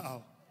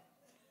metal.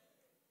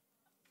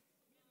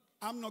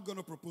 I'm not going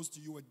to propose to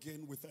you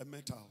again with a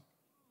metal.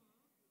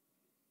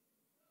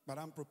 But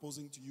I'm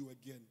proposing to you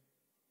again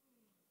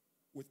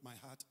with my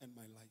heart and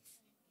my life.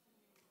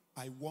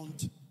 I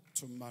want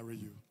to marry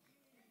you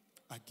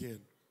again.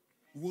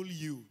 Will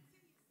you?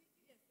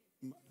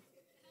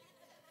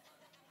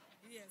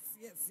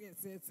 Yes.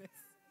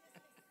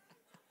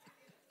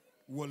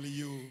 Will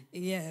you?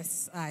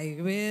 Yes, I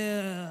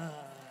will.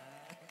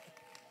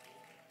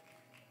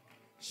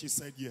 She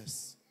said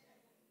yes.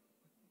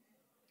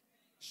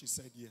 She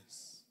said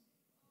yes.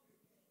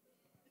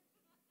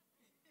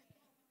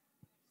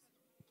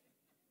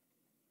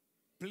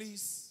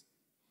 Please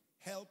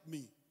help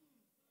me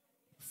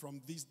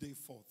from this day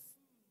forth.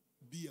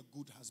 Be a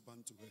good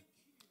husband to her.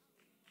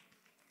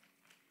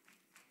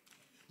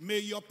 May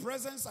your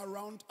presence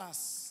around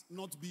us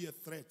not be a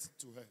threat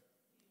to her,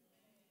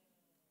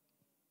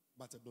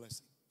 but a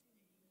blessing.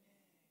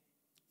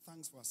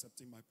 Thanks for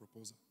accepting my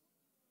proposal.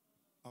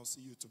 I'll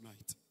see you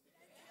tonight.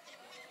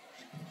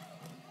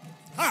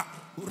 Ha!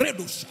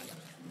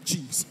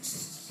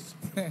 Jesus.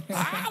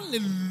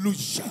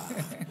 Hallelujah.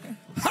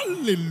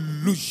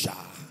 Hallelujah.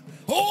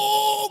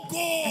 Oh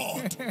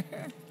God.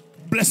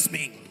 Bless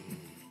me.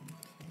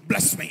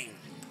 Bless me.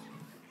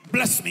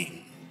 Bless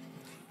me.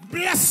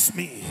 Bless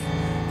me.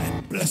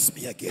 And bless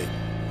me again.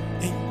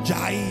 In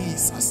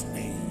Jesus'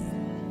 name.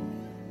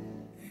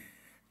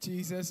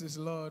 Jesus is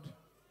Lord.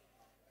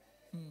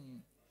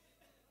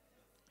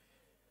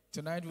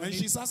 Tonight and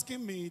she's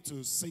asking me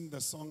to sing the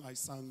song I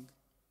sang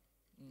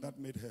that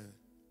made her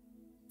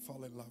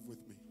fall in love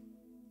with me.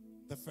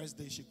 The first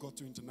day she got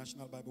to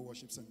International Bible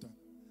Worship Center,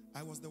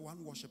 I was the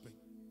one worshiping.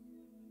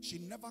 She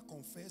never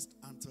confessed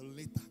until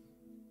later.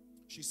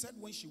 She said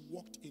when she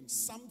walked in,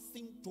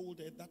 something told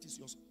her that is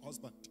your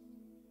husband.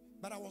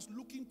 But I was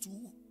looking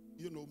too,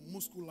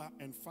 muscular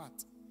and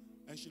fat.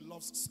 And she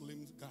loves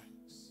slim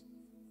guys.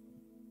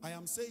 I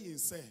am saying,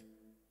 say,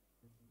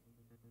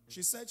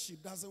 she said she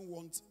doesn't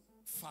want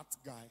fat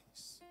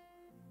guys.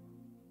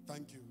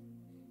 Thank you.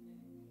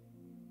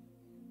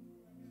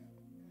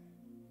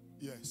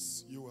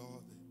 Yes, you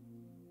are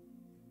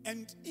there.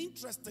 And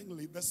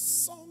interestingly, the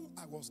song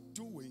I was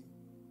doing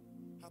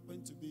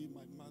happened to be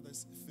my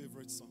mother's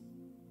favorite song.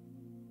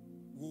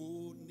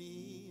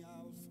 Woni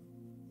Alpha,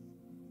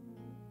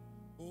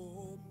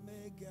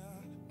 Omega,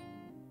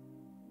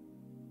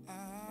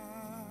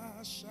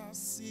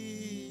 Ashasini.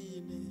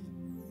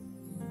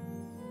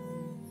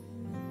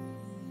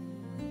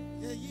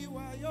 Yeah, you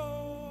are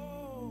yo.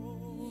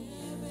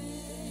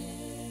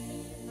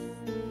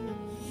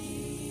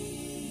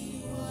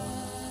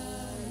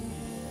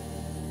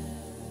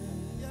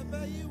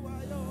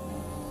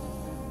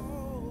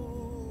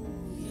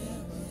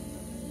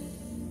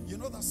 You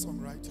know that song,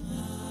 right?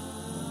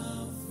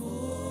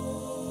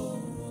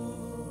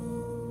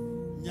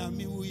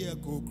 Nyami uye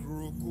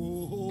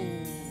kokroko.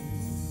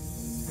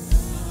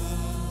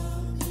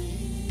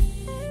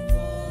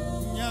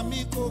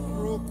 Nyami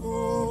kokroko.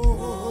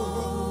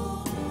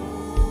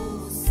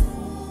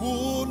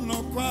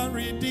 Uno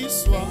kwari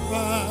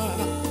diswapa.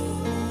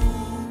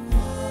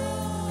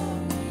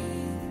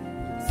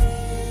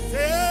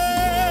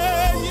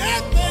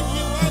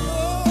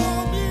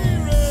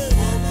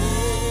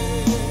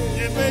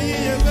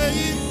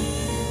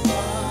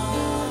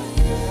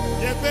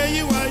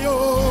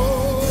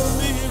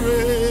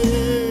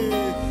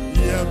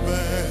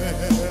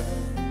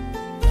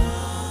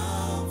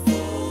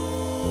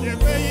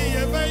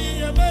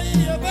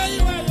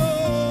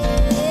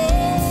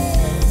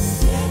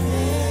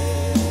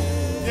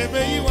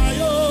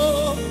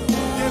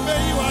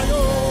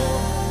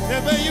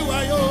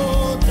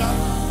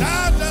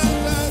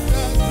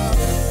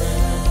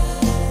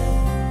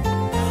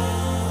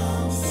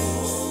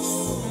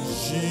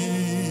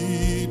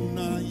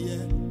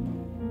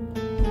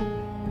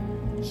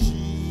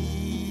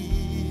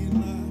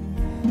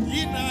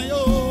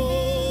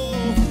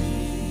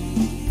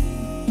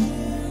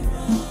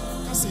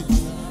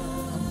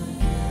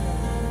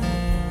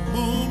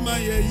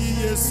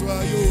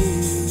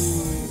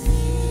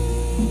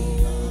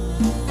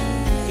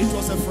 It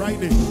was a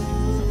Friday.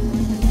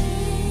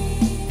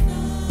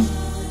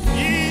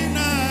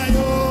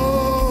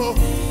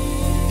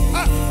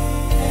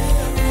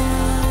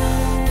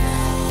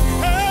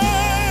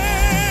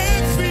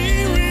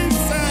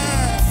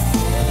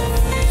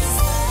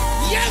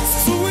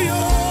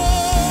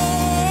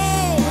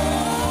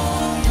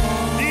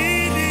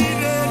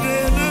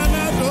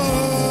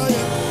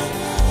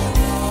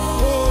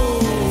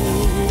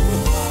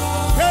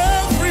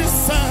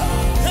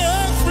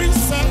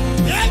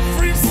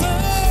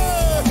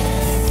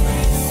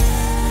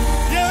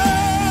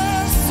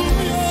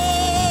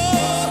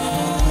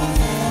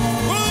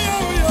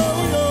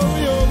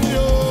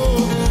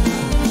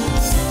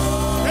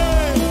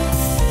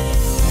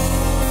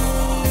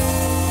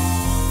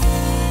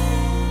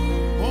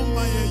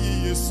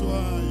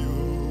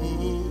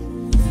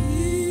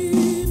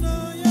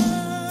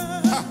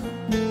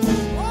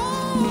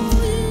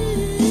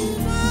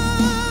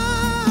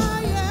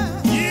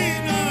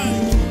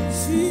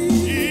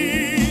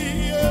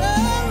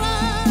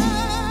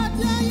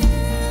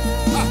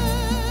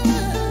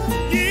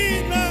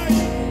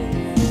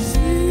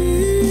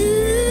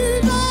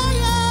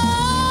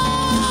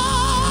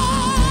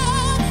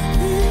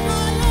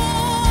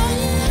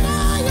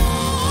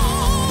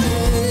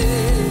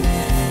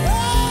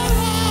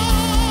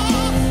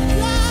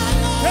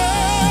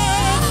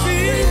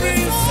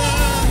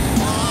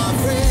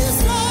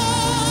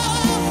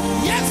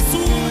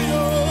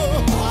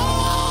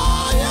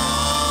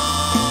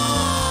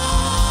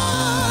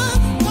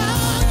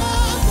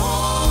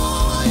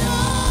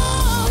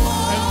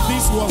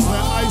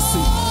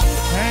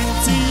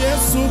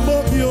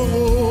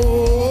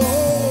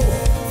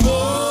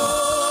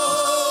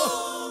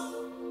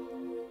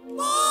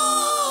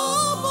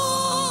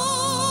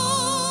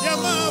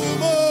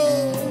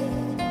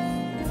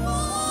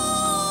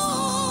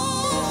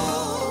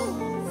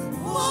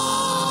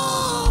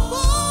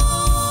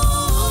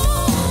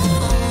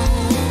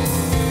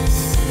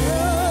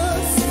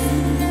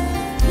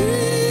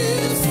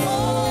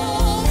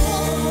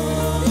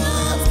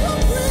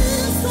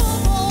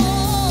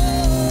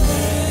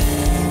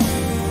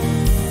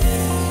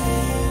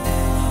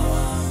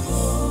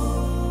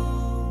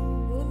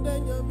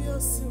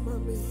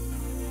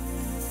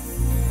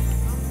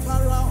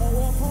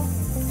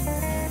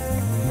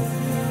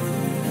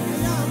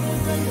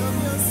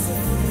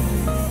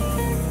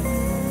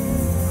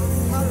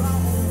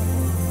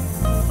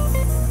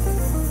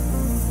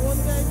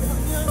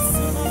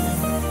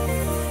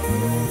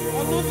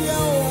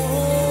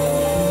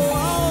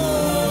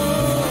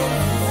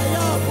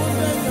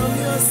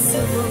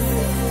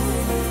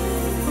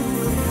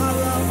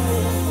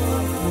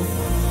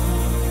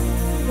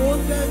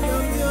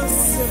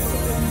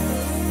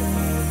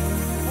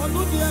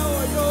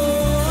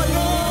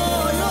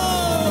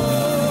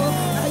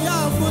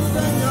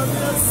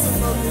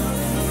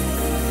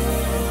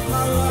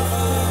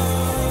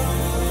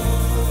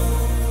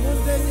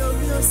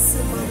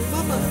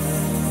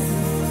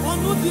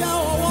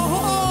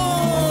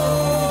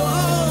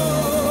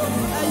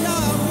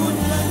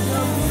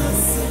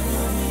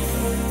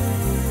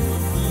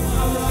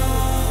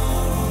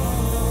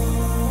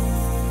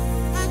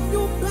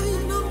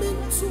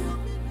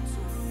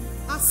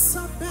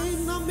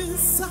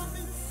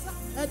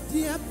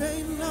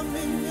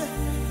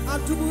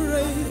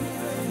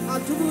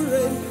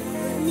 Adumure,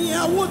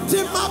 Nia would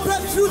my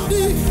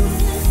Petrudi,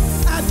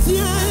 at the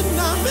end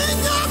of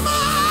Minyama.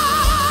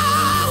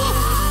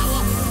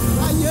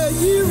 Aye,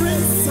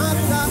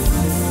 Santa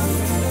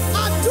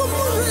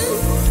Adumure,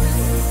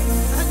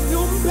 and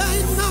you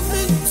blind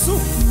nothing to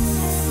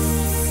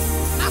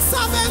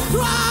Asabe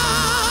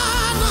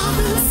Grana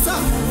Missa,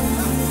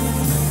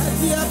 at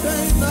the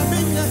end of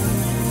Minya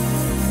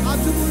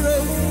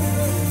Adumure.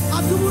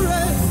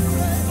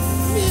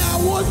 Me, I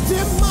want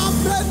him, my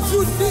bread to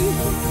thee.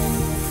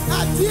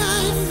 At the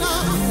end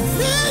of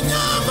the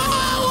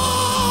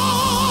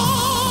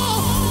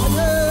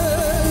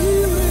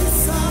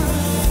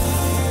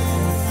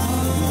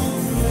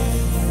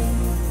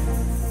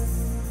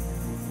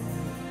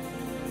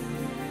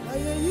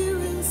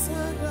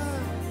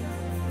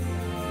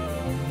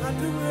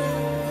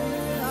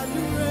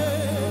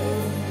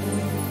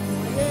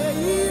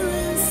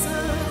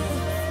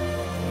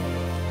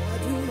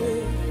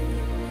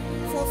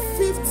for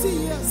 50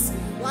 years,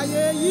 why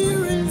a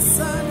year in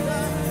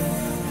Sanda,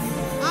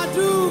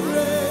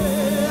 Adure,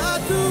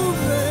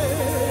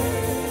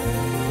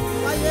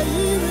 why a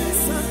year in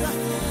Sanda,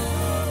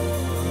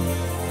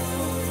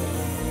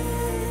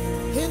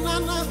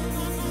 Hinana,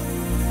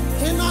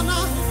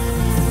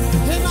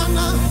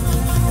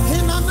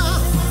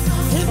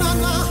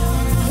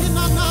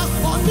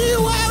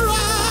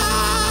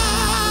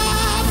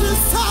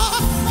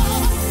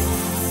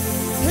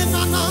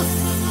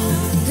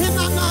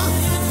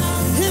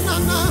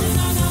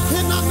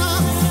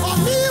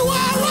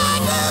 Oniwera,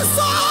 the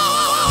sun,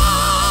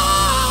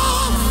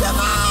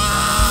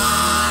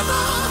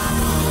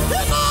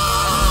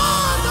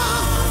 Hinana,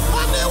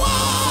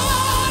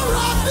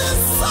 Oniwera, the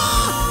sun,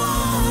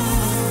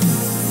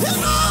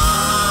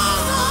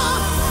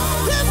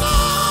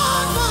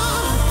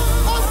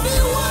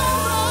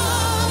 Oniwera,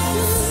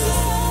 the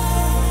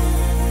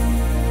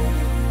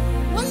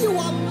when you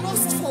are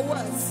lost for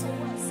words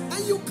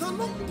and you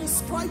cannot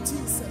describe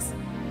Jesus,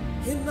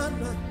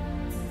 Hinana,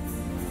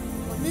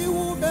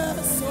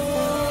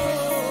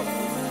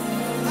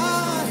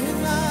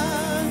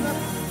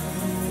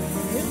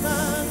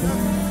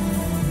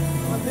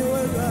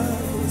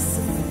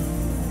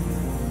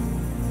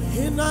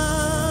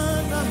 Hinana,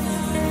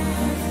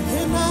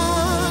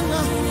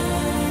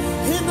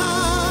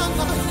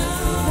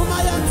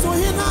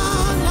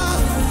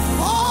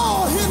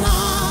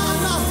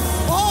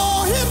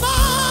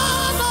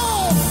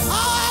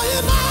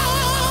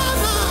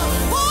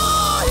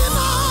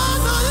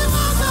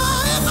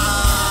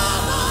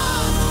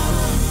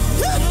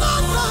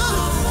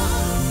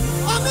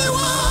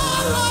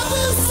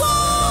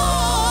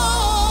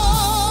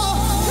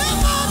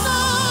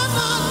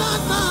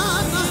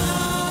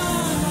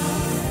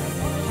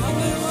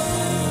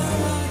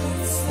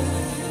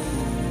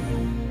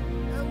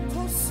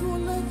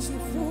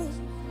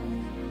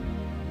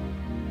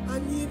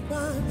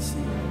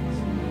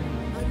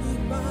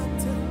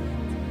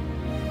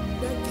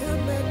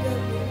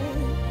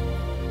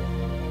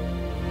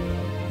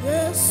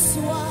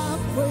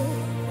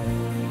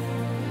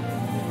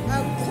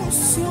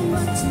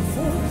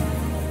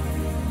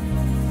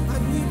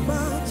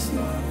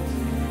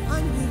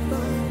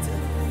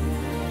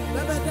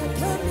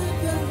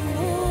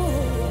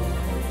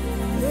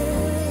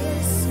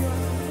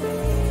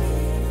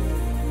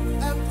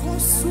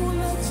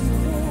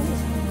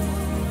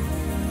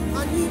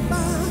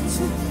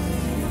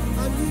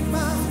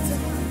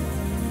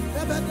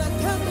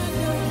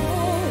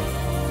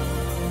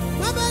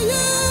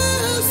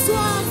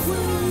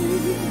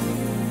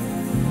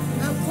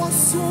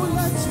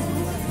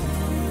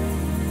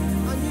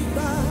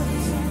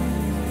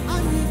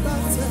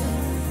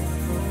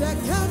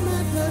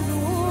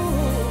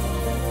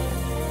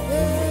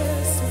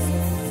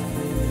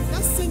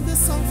 Let's sing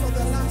this song for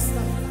the last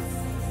time.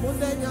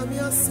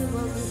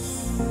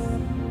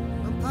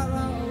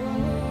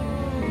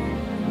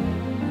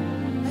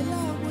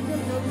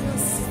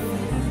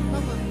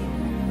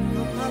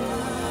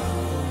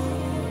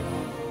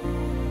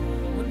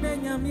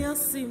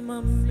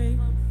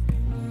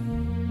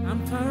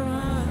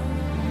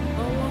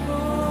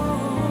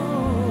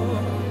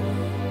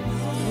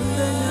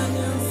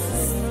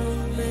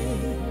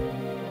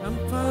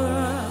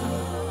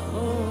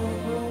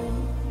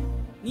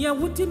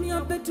 Wuti mi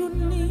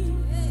abetuni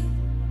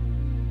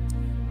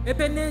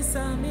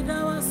Ebeneza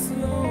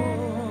midawasio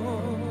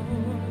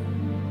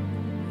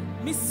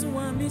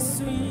Misua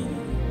misui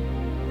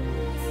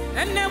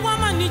Ene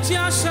wama nichi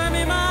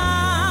ashamima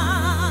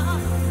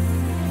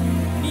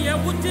Niya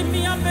wuti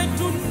mi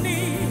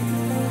abetuni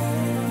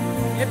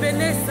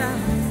Ebeneza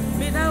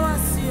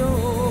midawasio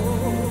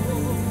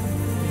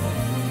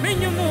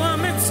Minyumu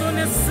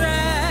ametunese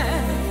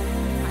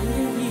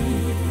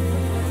Ayeni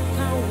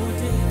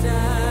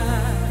kawudida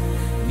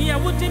Niya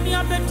wuti mi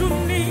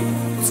abetuni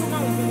Suma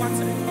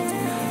umuwate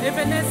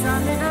Ebeneza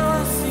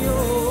midawasio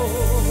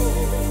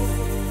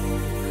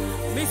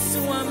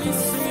Misua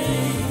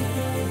misui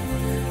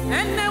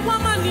Ene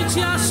wama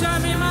nichi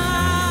ashamima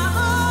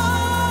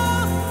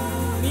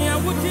Niya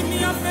wuti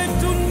mi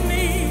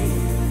abetuni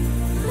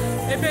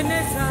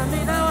Ebeneza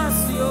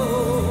midawasio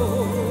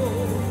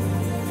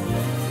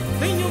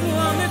Minyu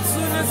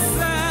muametuna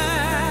sa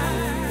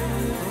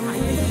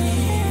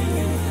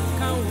Ayeyi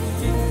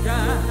kaunjinda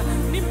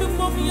Nimbi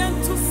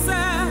momientu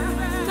sa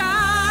Da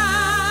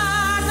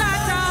da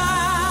da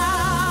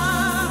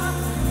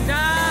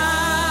Da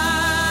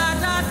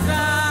da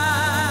da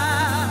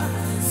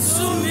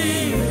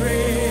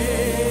Sumire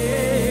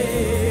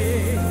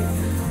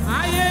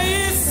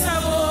Ayeyi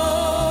sabo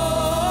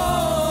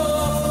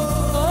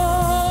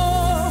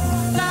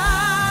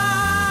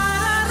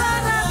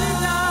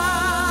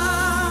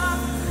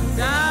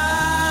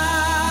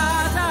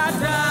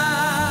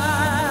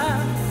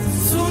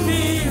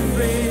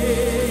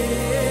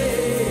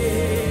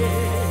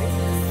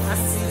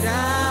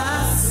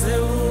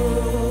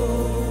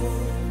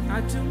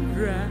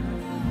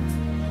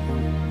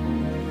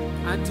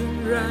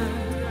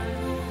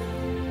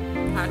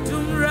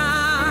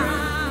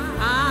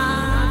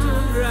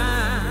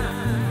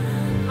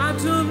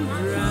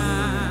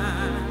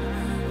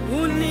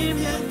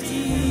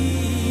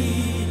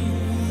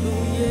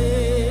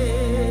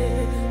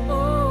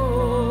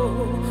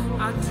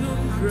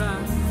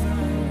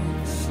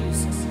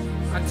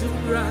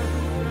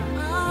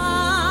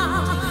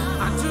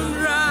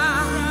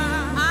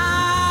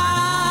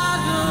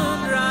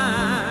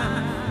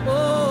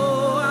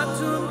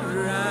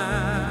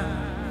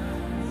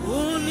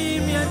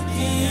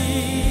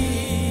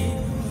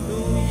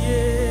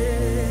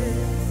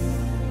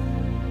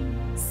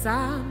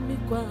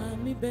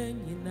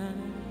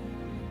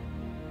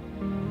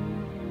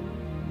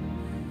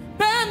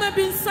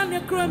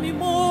Grammy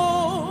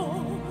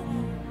more,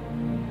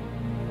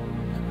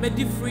 me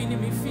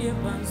different me fear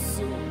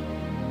banso,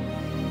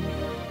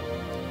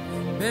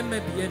 me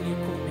be any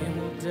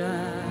comenda,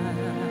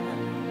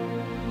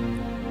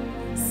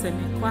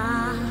 semi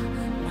qua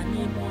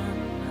mani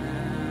moana,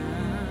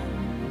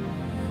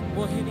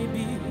 bohini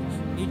bi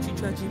ni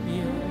chichaji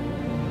bio,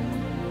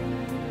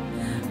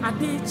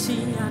 adechi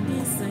ade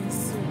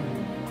senso,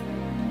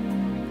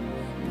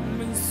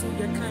 minsu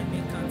ya kai me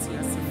kanti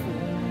asifu.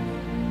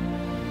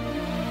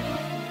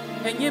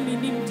 Enye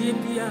minim die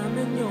bia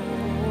menyo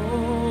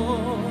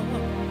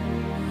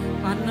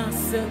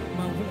anase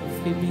ma hu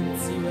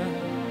febintiwa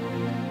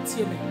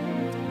tieme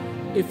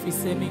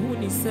efise mi hu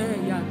ni se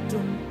ya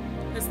dum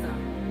esta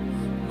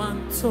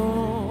manto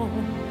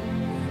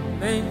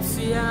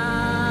mentia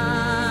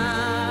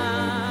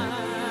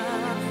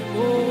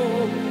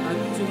oh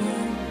adum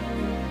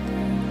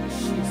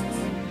Jesus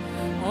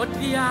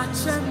odia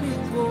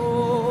chemigo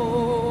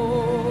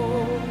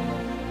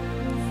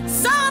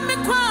sami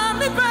kwa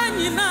mi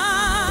banyina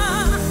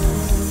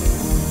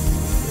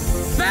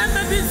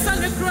Bema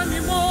bisale Grammy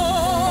mo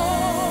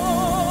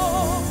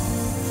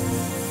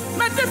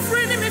Me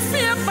defrini mi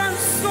fie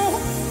banso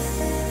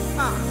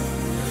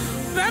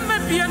Bema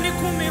bia ni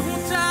kumi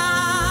huta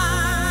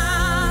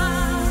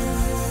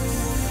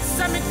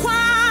Sami kwa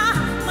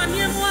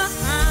manye mwa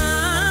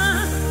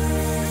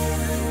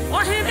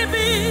Ohiri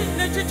bi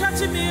ne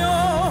chichachi miyo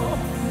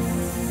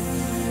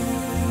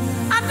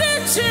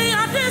Adichi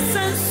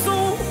adisensu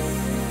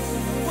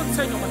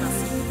Kontenyo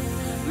manasi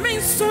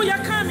Minsu ya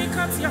kami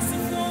kati ya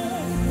sifu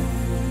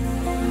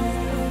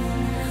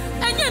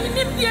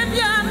Nibia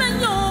bia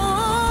menyo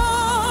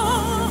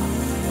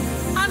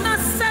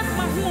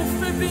anasema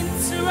hu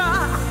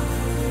febintiwa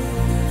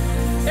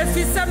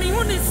efisa mi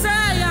hu ni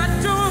say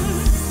adum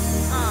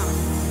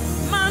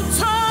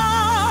manto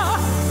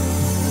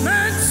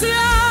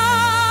mentia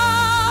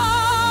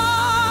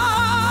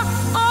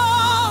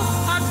oh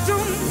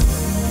adum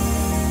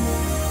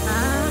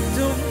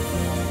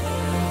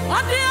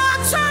odia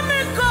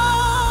chamiko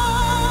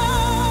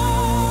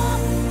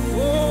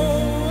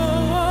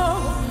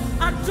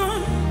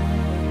adum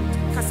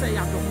say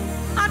adum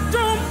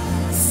adum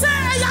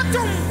say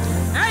adum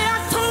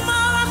ayatum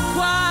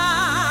akwa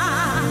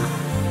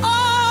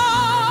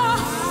oh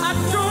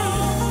adum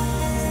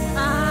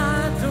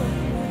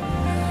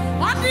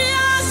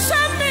odia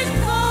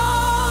shamiko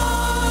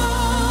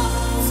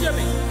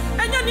sieme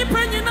enya ni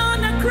penyina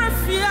na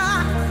krafia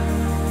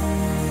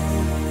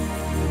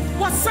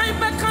wasai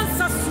be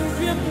kansa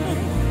suwie mu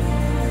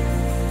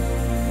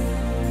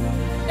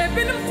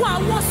ebinim kwa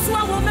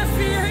wosua wo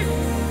mafie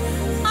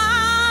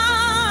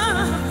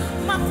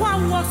Makwa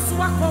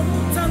waswa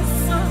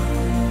komutansa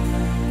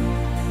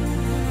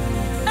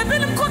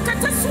Ebinim ko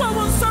kateswa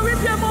won sorry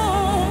biamo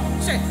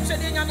she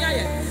de nyame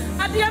aye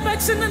ade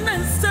abachi ne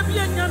nsa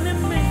bia nyame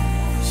me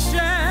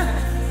she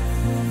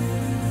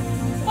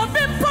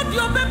obi podi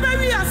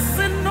obeberi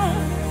ase no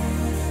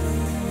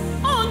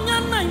onya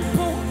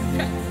nanpo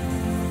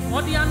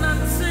odi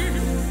anansi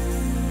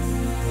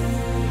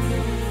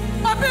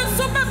obi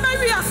so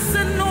beberi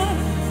ase no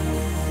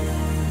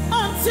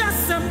onti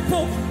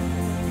asempo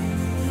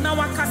na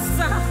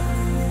wakasa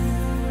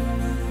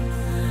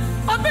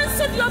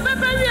obenso di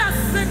obeberi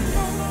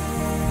aseno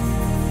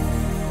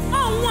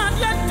onwa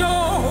dia do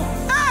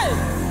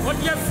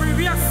odi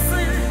afiri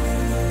ase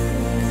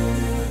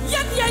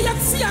ye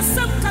yati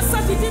asem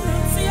kasa didi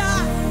ntia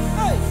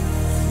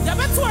ya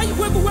beto ayi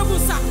wegu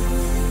sa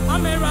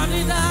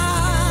Ameranida.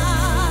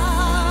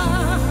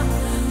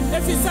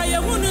 If you say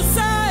you want to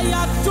say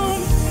I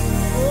don't,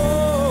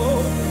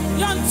 oh,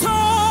 yanto,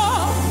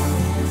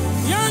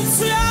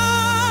 yantia,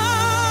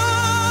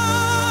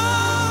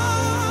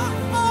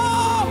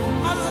 oh,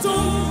 I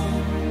don't,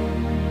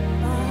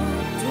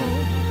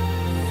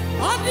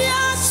 on the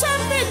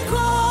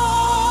ashemiko,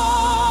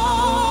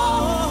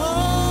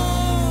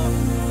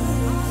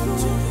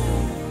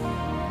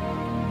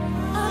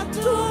 I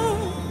don't,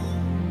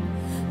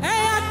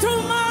 hey, I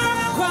don't,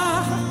 Maraqua,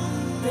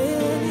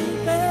 baby,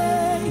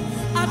 baby,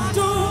 I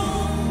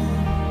don't,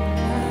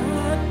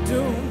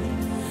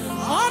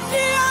 on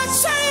the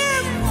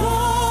ashemiko,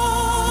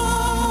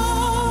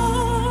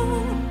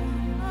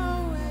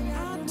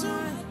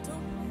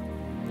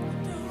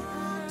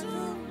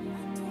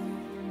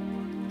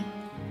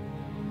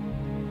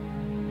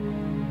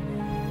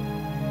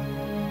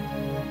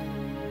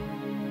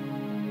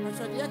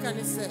 Actually, I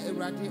can say a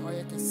radi or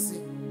you can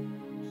see.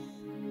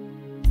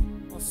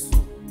 Also,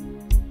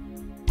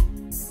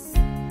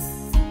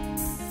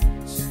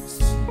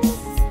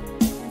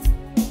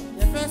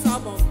 the first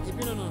album, if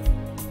you don't know.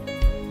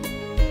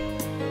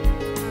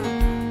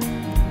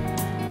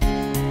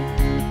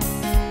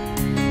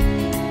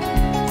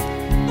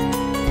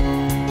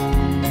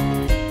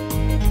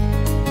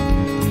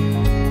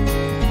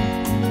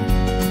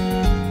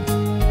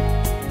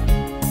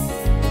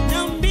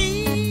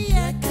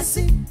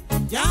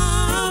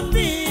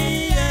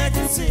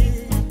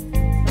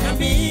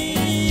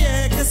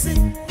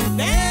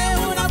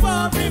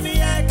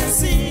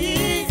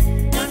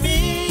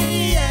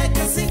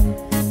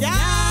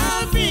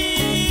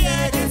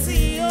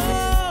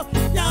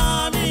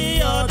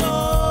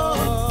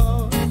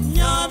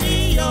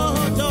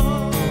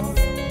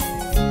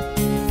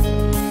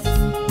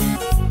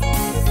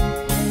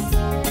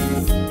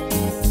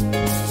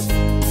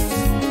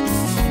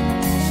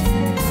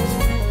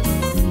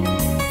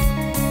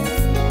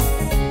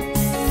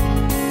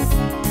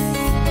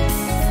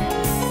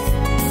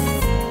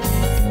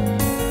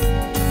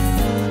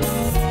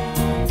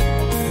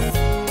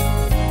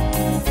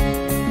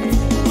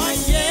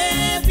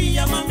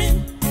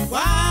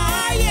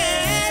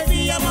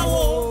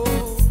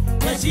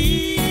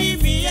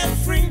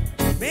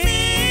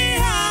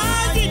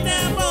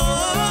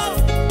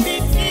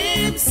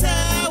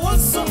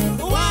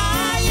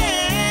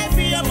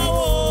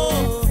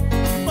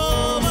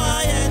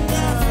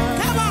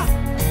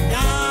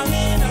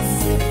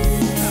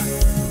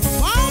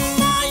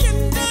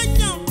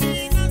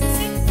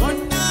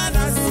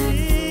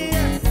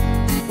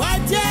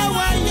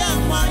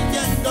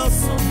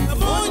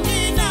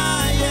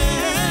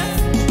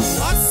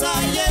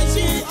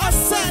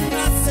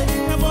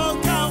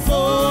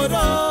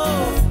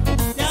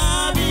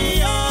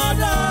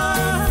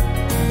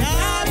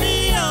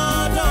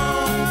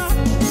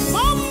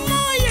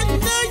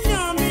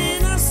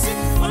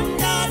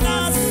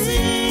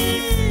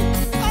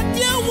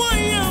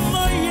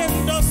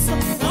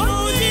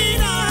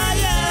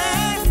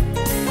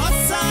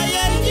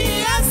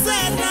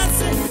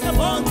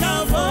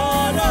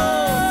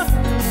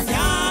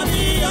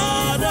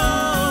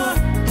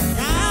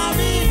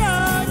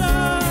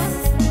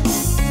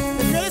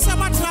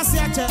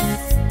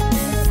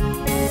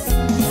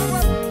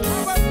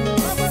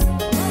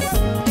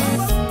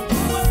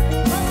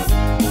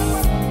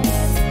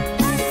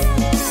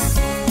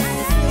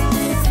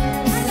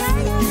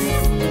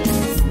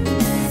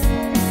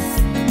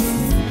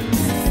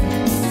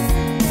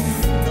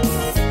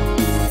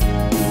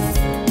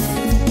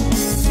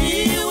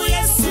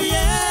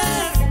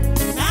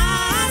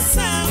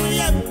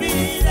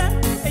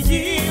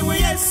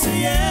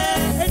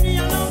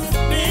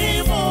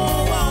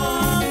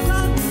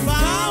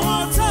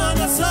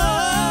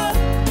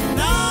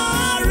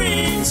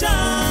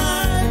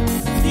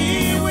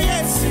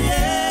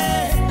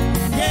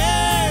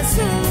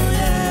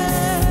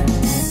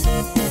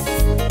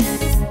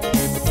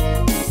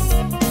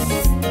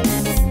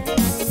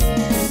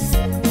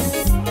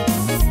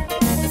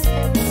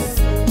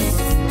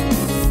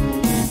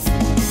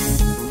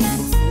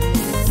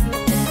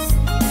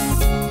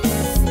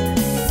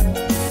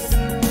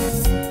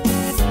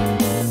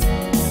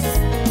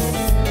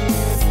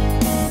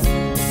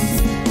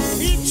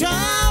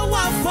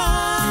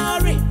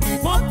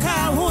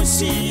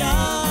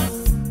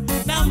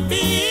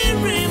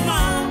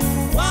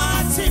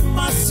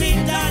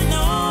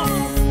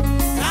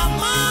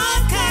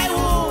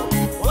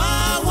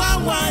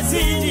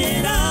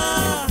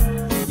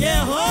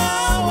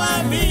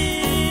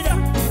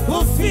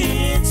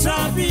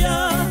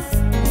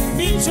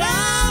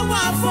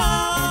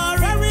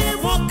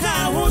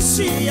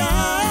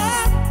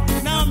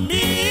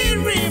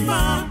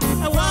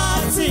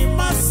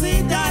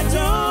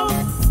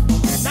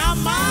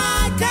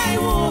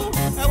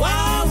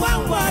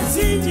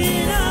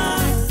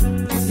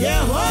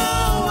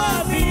 Yehovah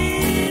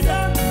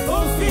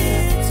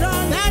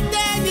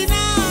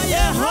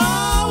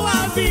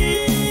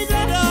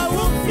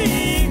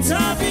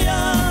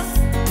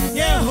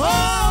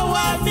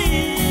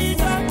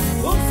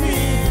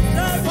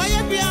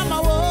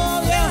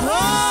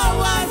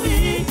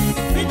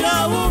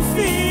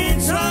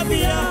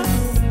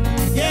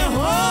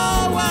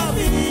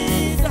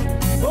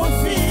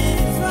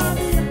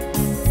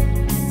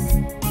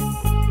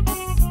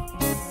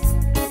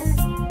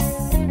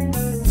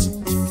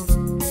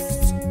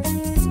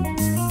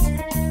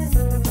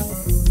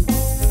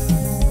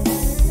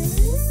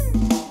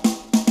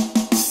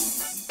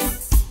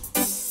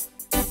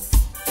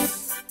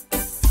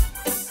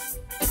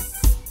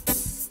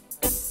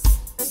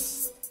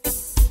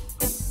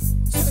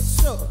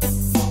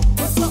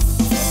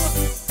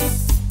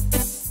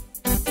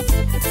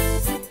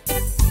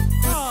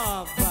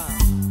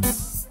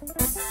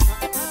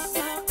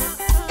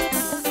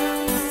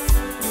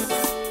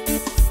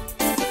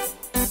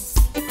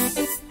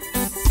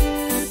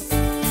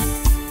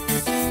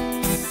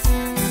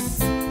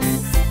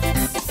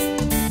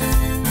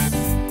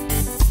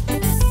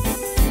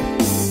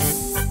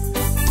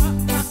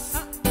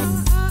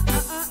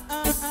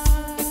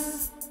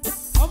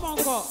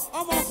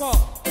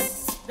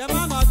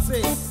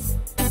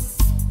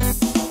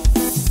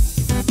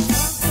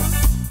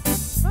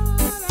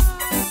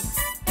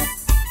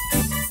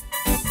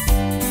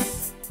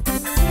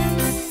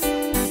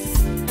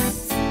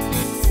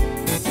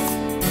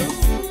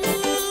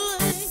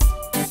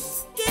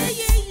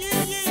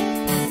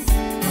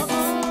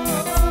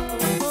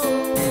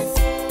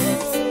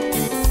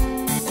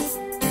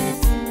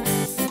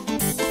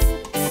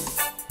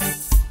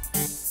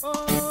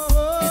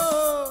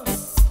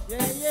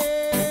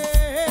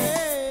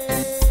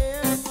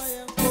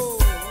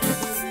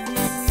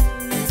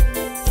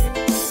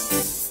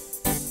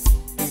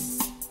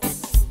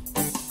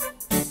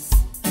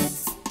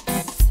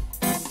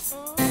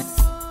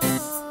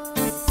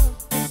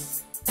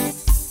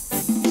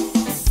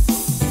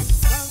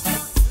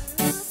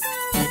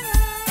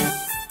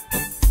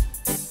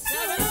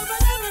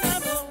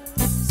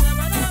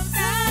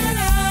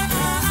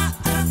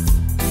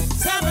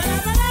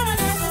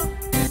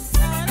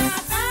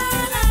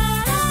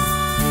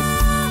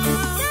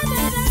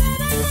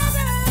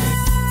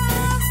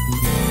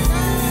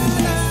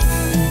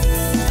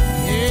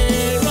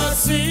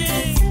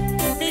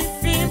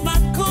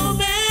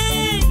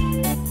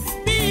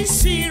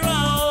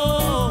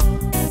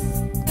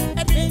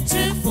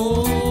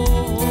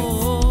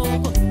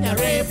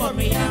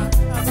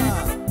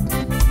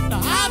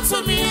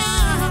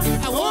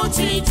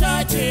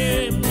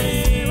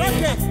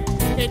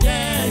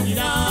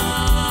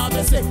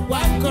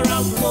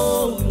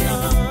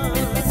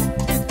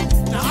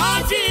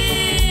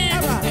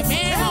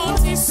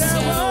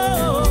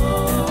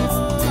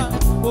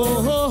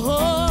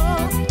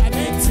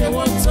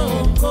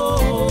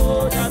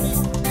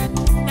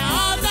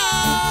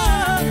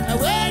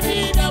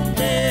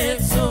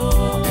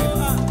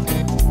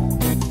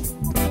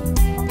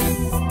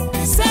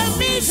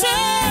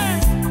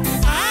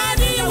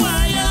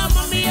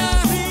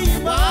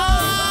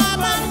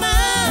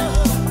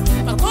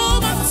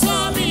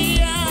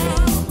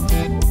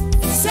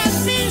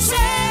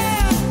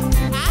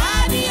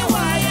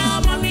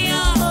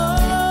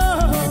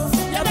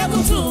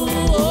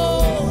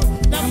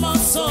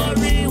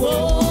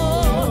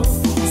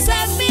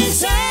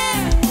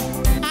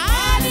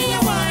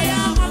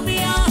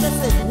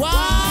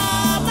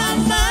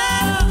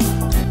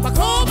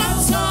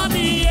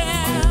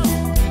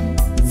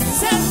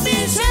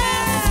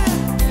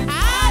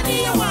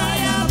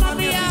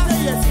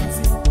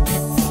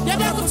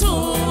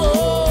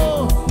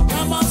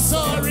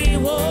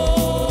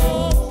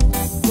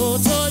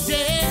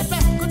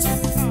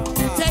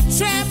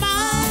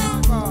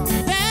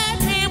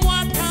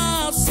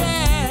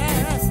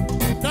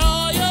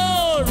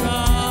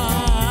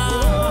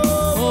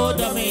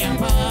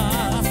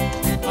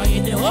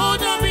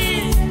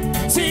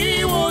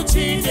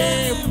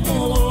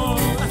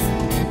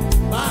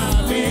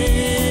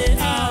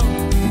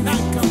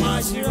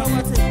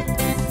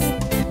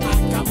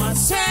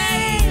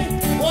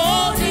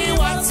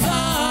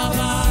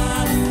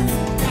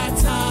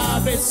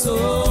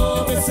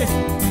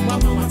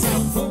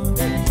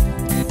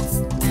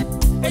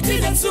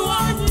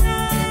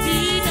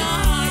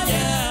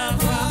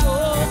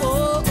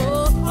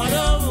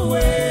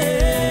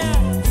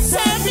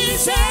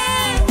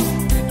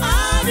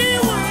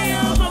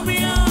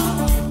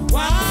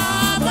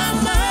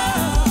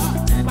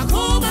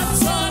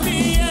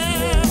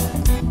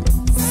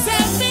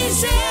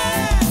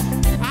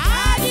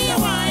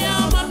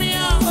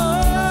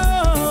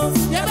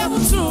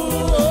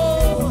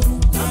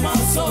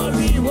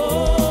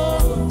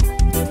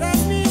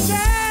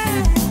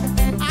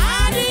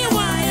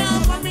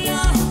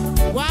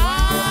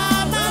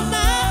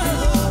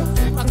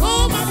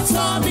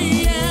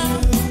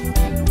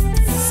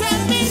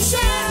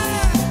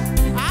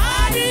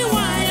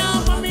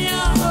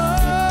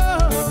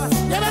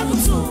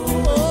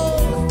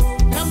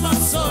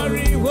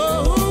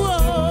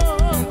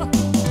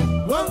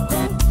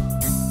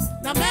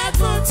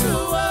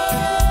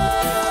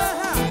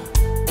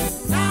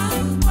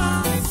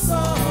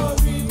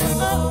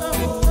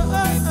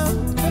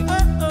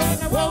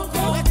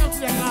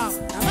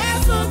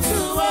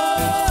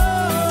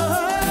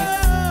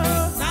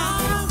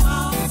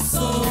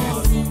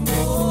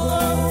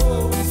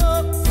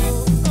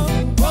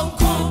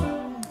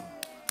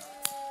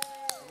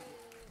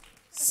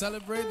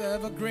Celebrate the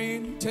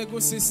evergreen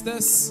Tego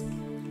sisters.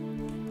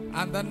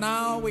 And then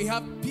now we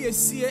have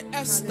PSA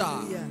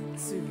Esther.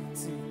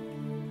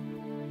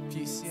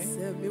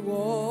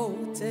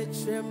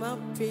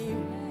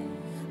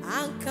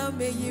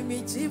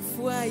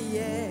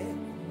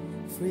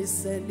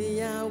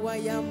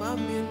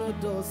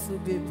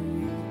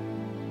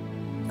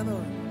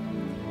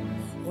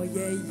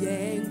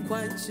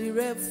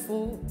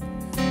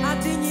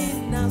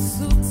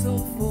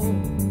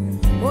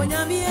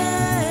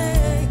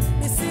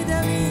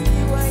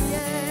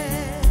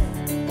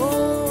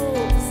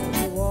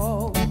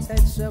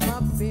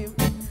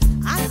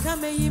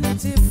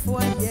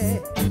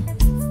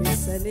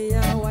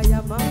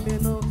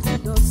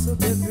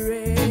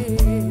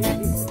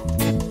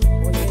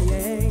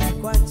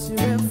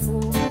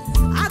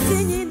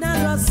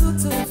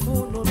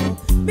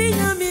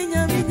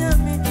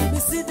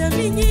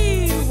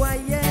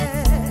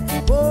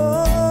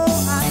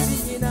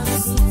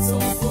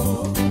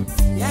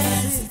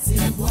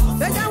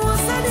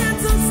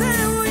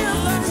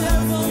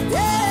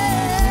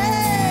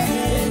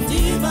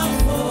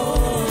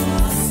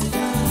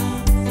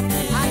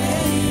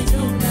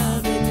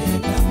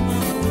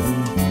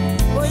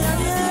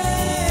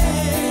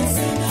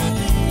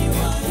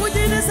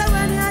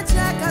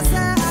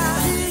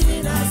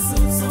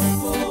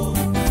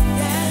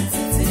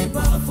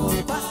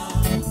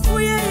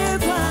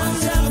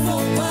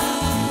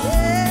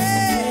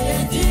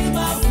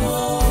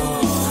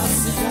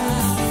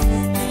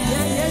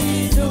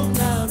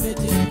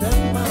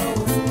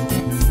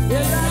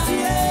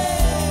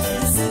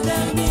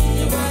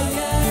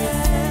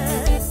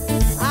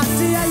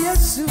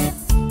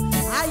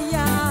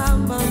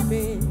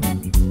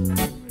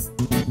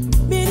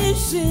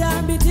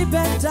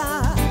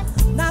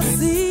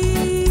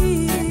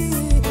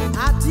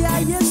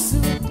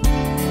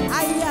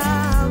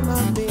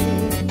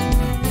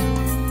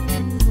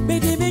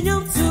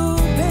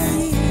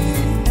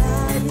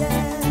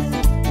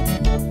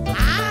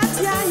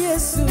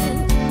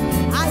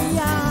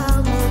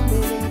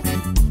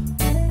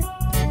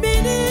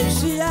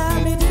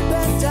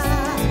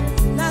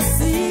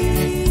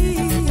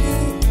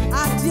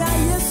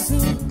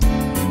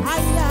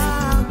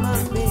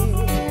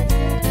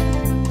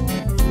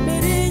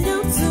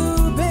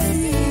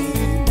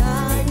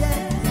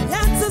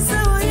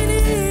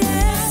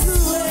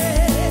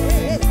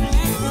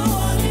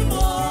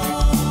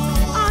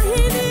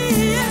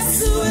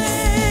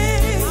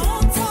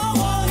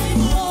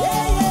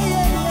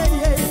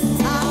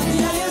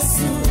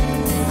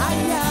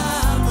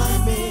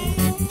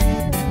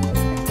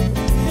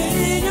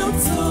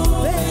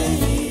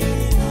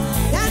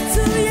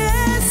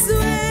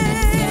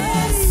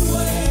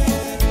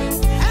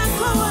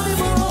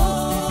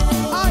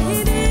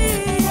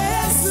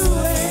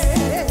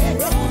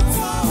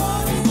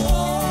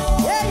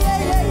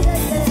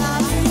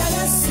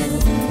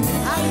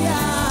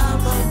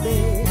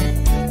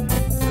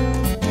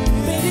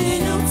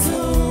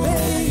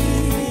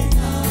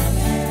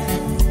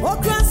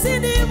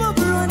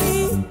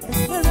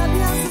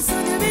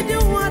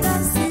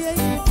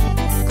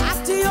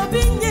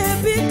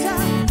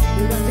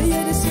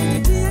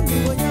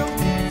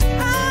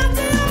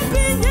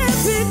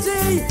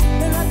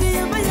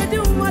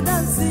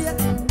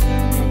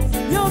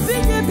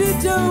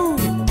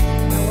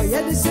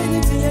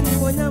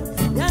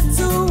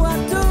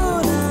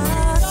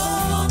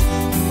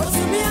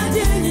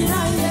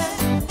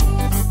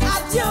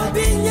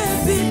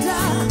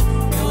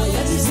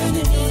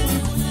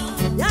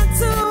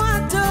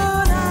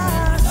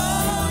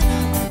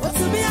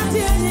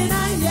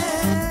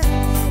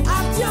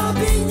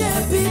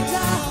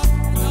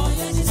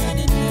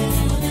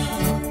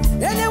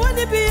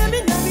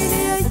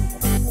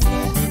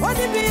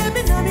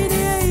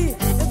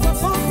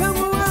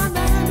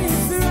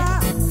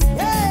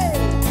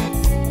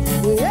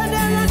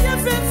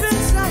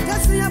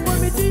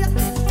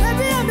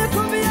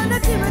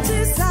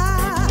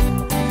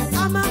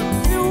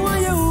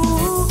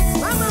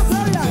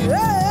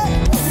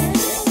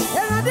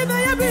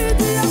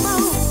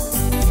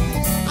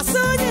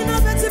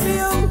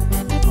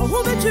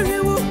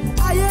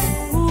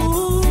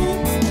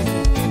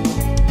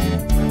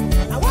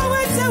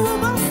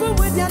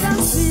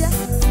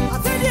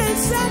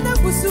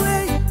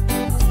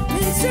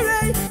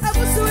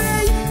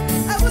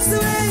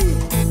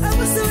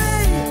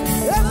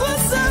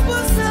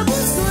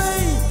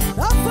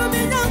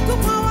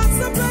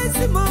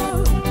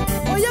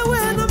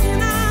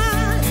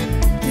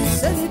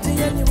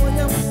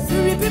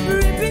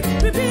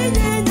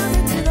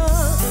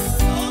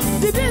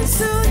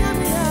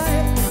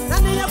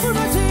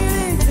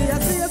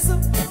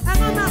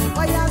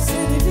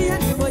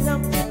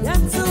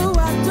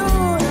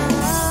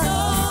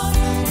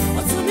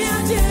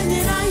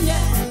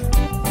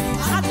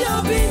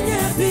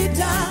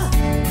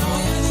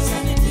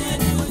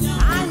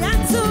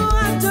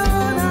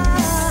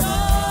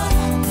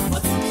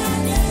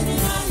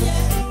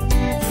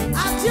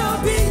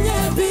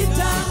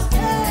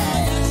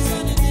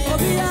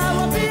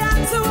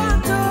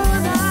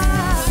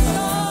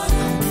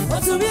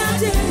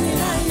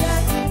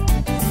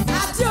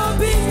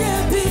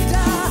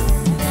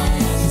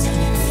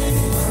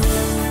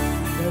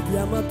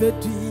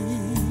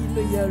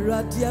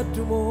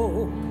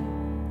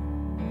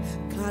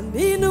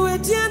 Canino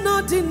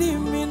etiano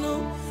dinimino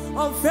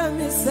on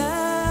fremi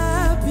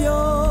sapio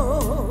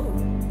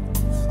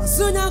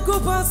Asunya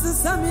kupa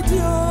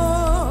samidio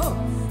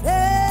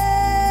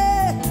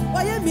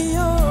oye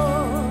mio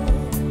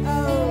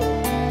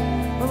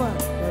mama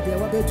baby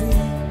wabedu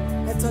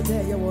eto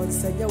de ye won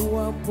se ye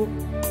wampo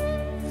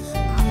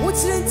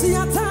Uchinti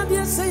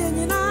atade say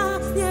nyina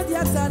ye di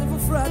atade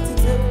fufro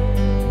atete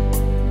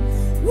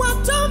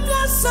Watom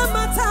ya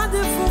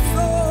samatade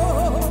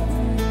fufro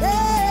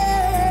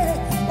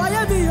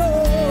why be yo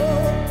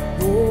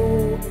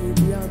oh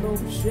ebiano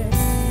she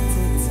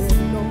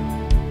teteno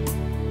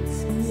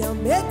mi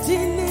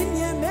ametin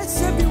ni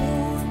emese bi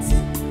wuti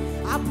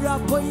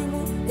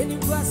abraboyimu eni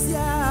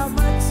kwasia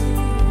machi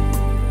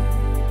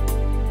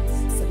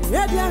se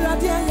redia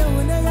radia ye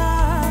wona ya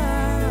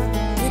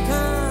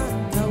ika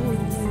ta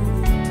woni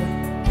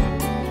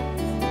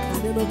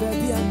kaneno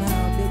baby ana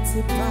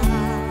betipa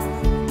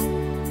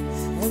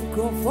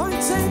Microphone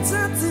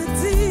tati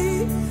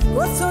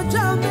What's your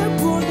job me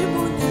puli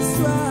muni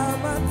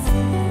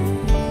swamati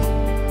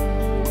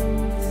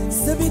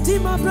Sebiti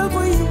ma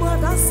bravo imwa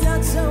dasi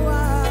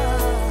achawa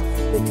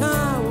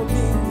Bekawo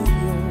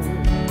binyo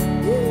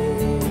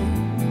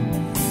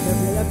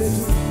Ebe ya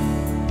beju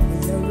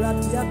Ye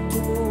rati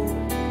atumo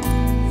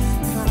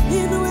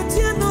Kaninu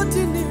etie noti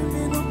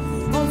nimino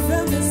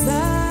Onfeme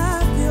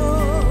sabyo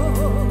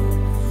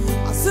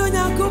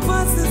Asunya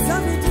kupasi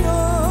samidio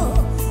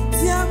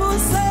Tiamo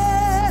se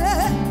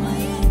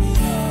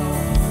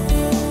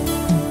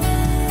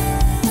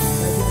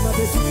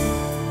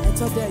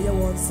Today you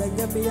won't sing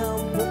me out.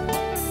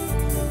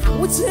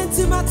 Which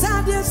into my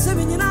tadi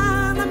seven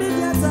na me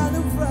get out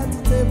of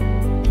front table.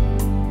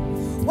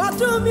 What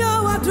do you,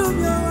 what do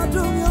you, what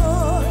do you?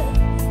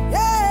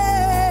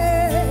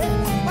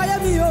 Yeah, why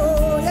am you?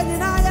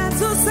 And I am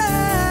to say,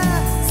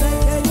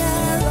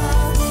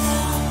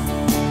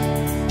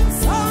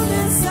 song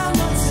is so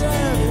much.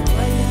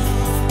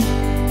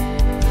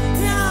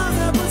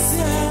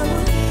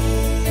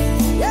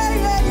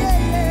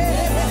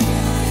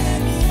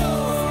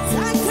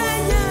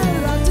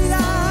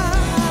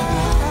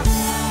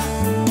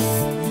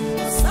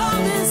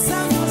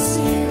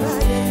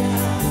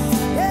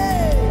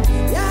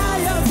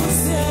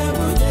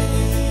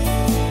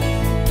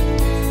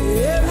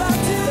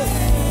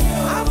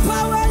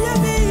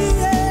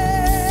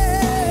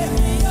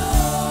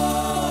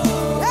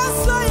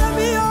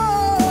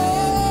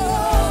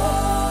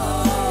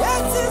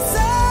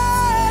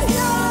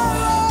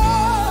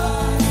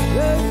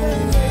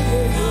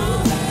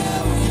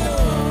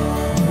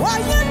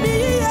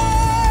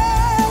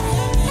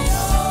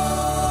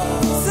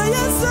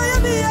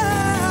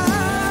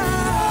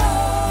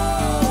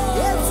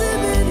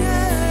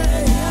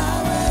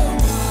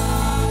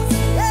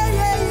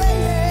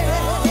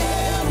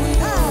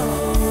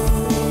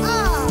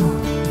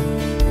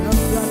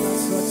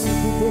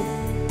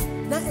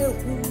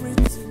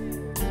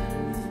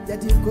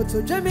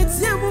 To Jimmy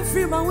Tiamu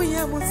Frima, we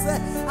am say,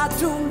 I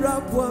don't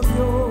rap one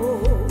yo.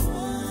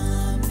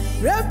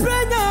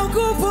 Reprenya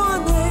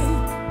Gubone,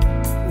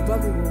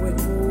 Ubami,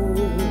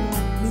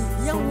 me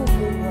young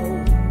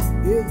woman.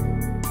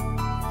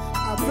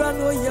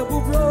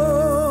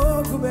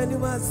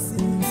 masi.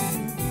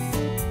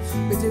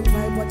 Bitin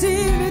pai poti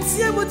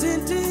bitie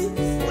mutinti.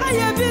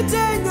 Aye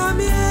bitin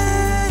yami.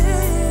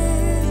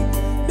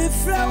 Mi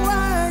frewa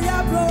ya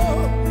bro.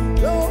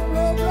 Bro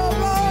bro bro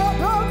bro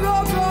bro bro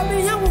bro mi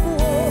yamu.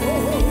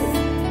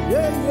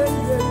 Yeah yeah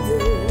yeah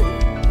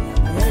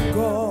yeah. Yeah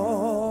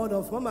God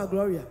of Mama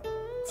Gloria.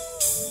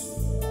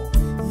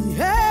 He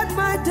heard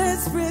my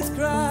desperate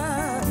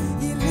cry.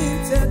 He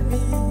lifted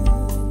me.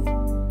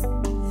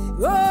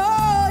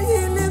 Oh, he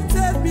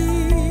lifted me.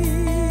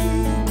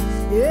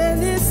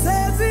 And he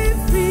set me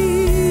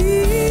free.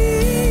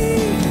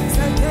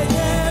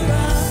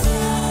 Sakayela.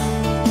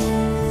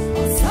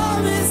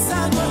 Osami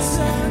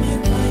Samoshani.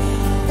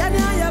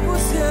 Kanyaya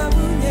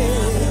Bushabunye.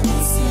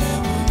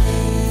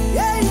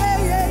 Yeah, yeah,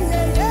 yeah,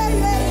 yeah, yeah,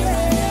 yeah,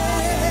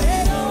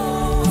 yeah.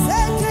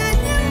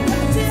 Sakanya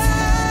Batia.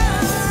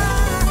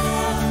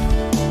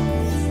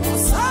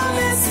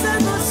 Osami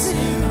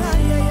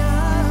Samoshani.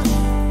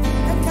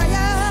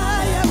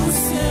 Kanyaya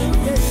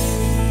Bushabunye.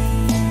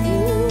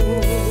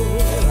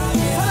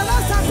 For the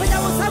last time, when I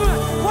was having,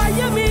 why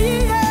you me?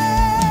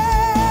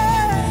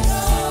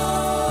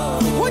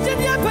 Would you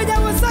be up when I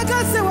was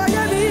second? Say, why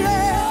you me?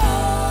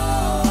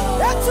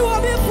 That's what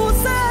we put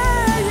say,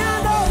 you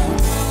know.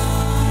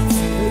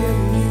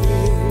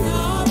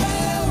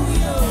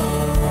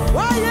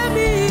 Why you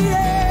me?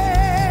 Yeah,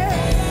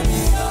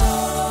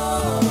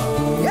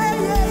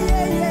 yeah,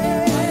 yeah,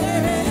 yeah.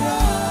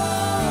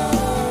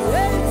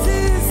 It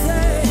is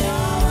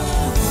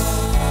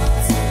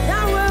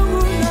Yahweh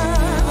Muna.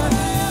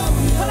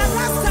 For the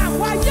last time,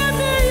 why you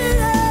me?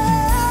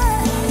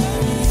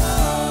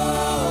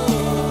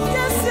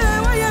 Yes, sir,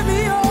 why you me?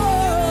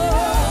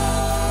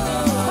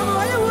 Mama,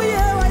 why you we?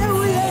 Why you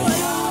we? Why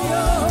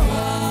you?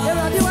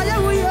 Everybody, why you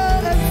we?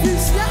 And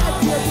this year,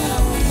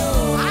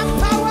 I'm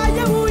power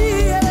you we.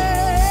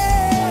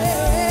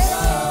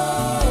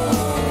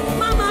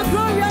 Mama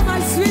Gloria, my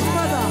sweet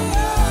mother.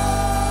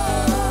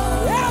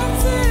 Yes,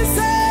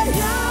 sir,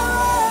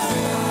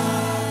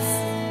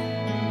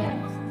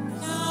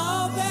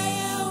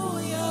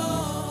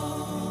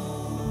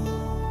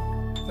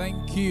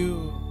 Thank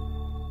you.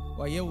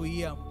 Why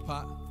we ampa?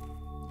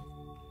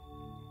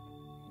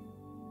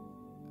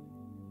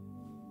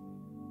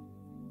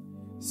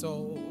 So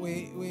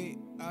we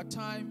our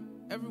time,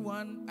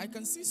 everyone. I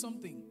can see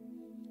something.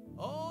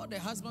 All the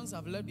husbands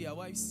have left their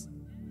wives.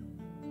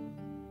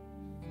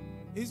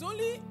 It's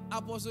only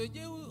Apostle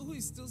J who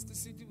is still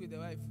sitting with the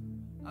wife.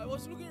 I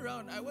was looking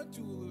around. I went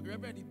to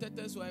Reverend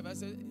Tete's wife. I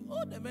said,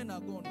 "All the men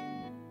are gone.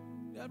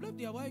 They have left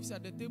their wives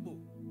at the table."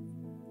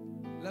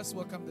 Let's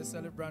welcome the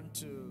celebrant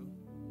to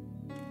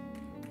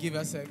give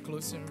us a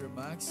closing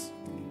remarks.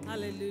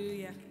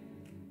 Hallelujah.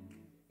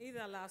 He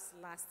that loves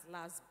last,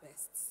 loves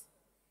best.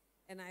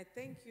 And I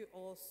thank you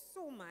all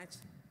so much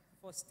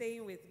for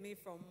staying with me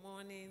from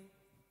morning.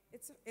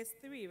 It's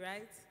 3,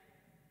 right?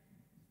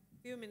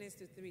 Few minutes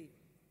to 3.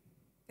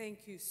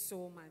 Thank you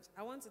so much.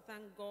 I want to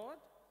thank God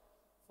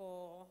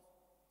for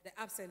the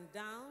ups and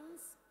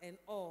downs and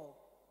all.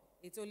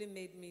 It only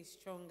made me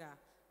stronger.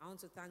 I want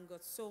to thank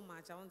God so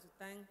much. I want to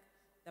thank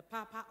the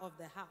Papa of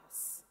the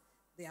house,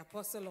 the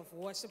Apostle of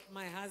Worship,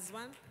 my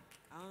husband.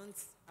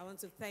 I want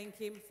to thank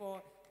him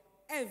for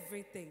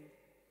everything.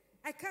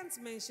 I can't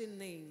mention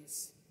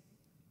names.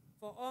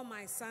 For all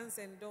my sons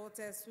and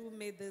daughters who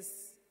made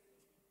this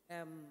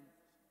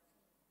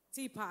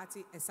tea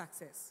party a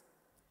success.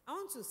 I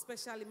want to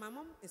especially, my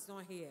mom is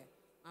not here.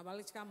 My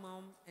biological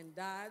mom and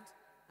dad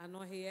are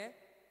not here.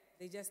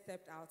 They just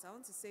stepped out. I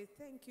want to say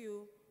thank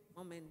you,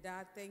 Mom and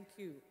Dad. Thank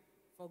you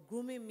for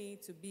grooming me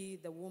to be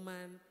the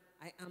woman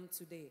I am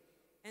today.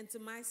 And to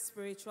my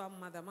spiritual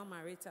mother,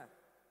 Mama Rita,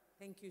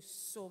 thank you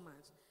so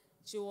much.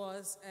 She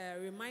was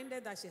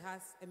reminded that she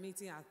has a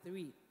meeting at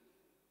 3.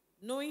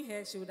 Knowing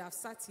her, she would have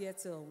sat here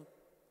till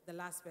the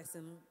last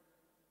person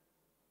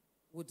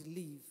would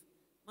leave.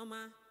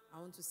 Mama, I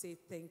want to say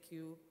thank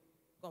you.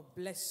 God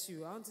bless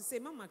you. I want to say,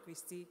 Mama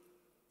Christy,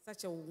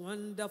 such a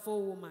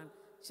wonderful woman.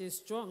 She's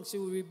strong. She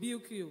will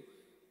rebuke you,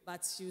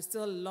 but she will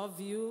still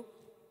love you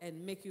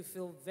and make you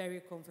feel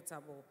very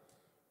comfortable.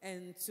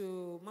 And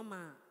to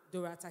Mama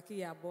Dora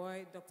Takia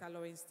boy, Dr.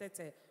 Lawrence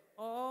Tete,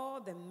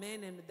 all the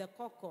men and the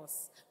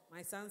caucus,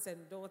 my sons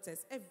and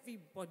daughters,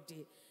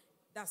 everybody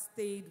that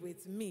stayed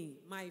with me,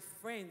 my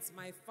friends,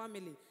 my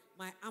family,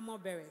 my armor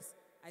bearers,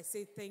 I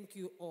say thank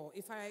you all.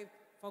 If I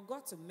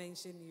forgot to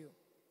mention you,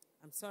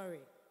 I'm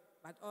sorry.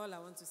 But all I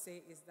want to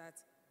say is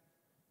that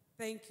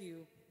thank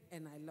you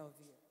and I love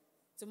you.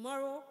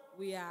 Tomorrow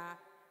we are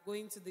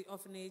going to the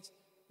orphanage.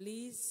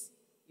 Please,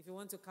 if you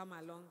want to come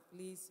along,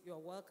 please, you're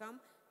welcome.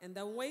 And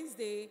then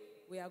Wednesday,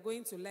 we are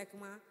going to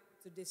Lekma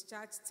to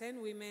discharge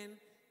 10 women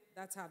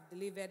that have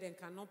delivered and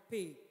cannot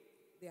pay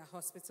their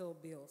hospital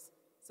bills.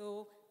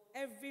 So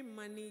every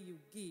money you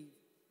give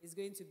is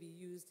going to be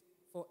used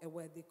for a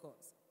worthy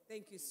cause.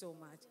 Thank you so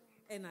much,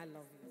 and I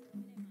love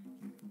you.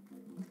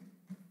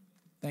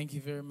 Thank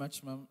you very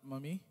much,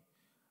 Mommy.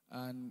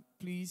 And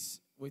please,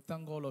 we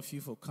thank all of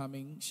you for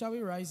coming. Shall we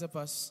rise up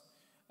as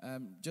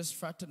just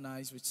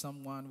fraternize with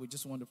someone? We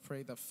just want to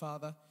pray that,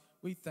 Father,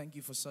 we thank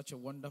you for such a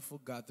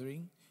wonderful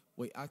gathering.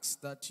 We ask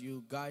that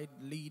you guide,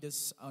 lead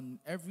us on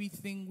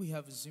everything we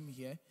have assumed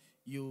here.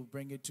 You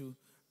bring it to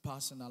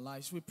pass in our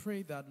lives. We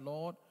pray that,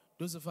 Lord,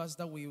 those of us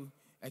that we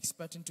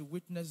expecting to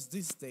witness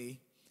this day,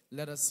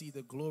 let us see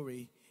the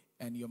glory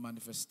and your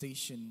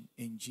manifestation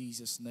in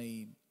Jesus'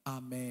 name.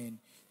 Amen.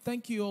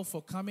 Thank you all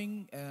for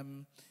coming.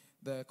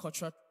 The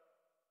cultural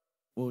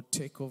will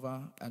take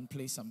over and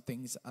play some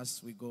things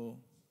as we go.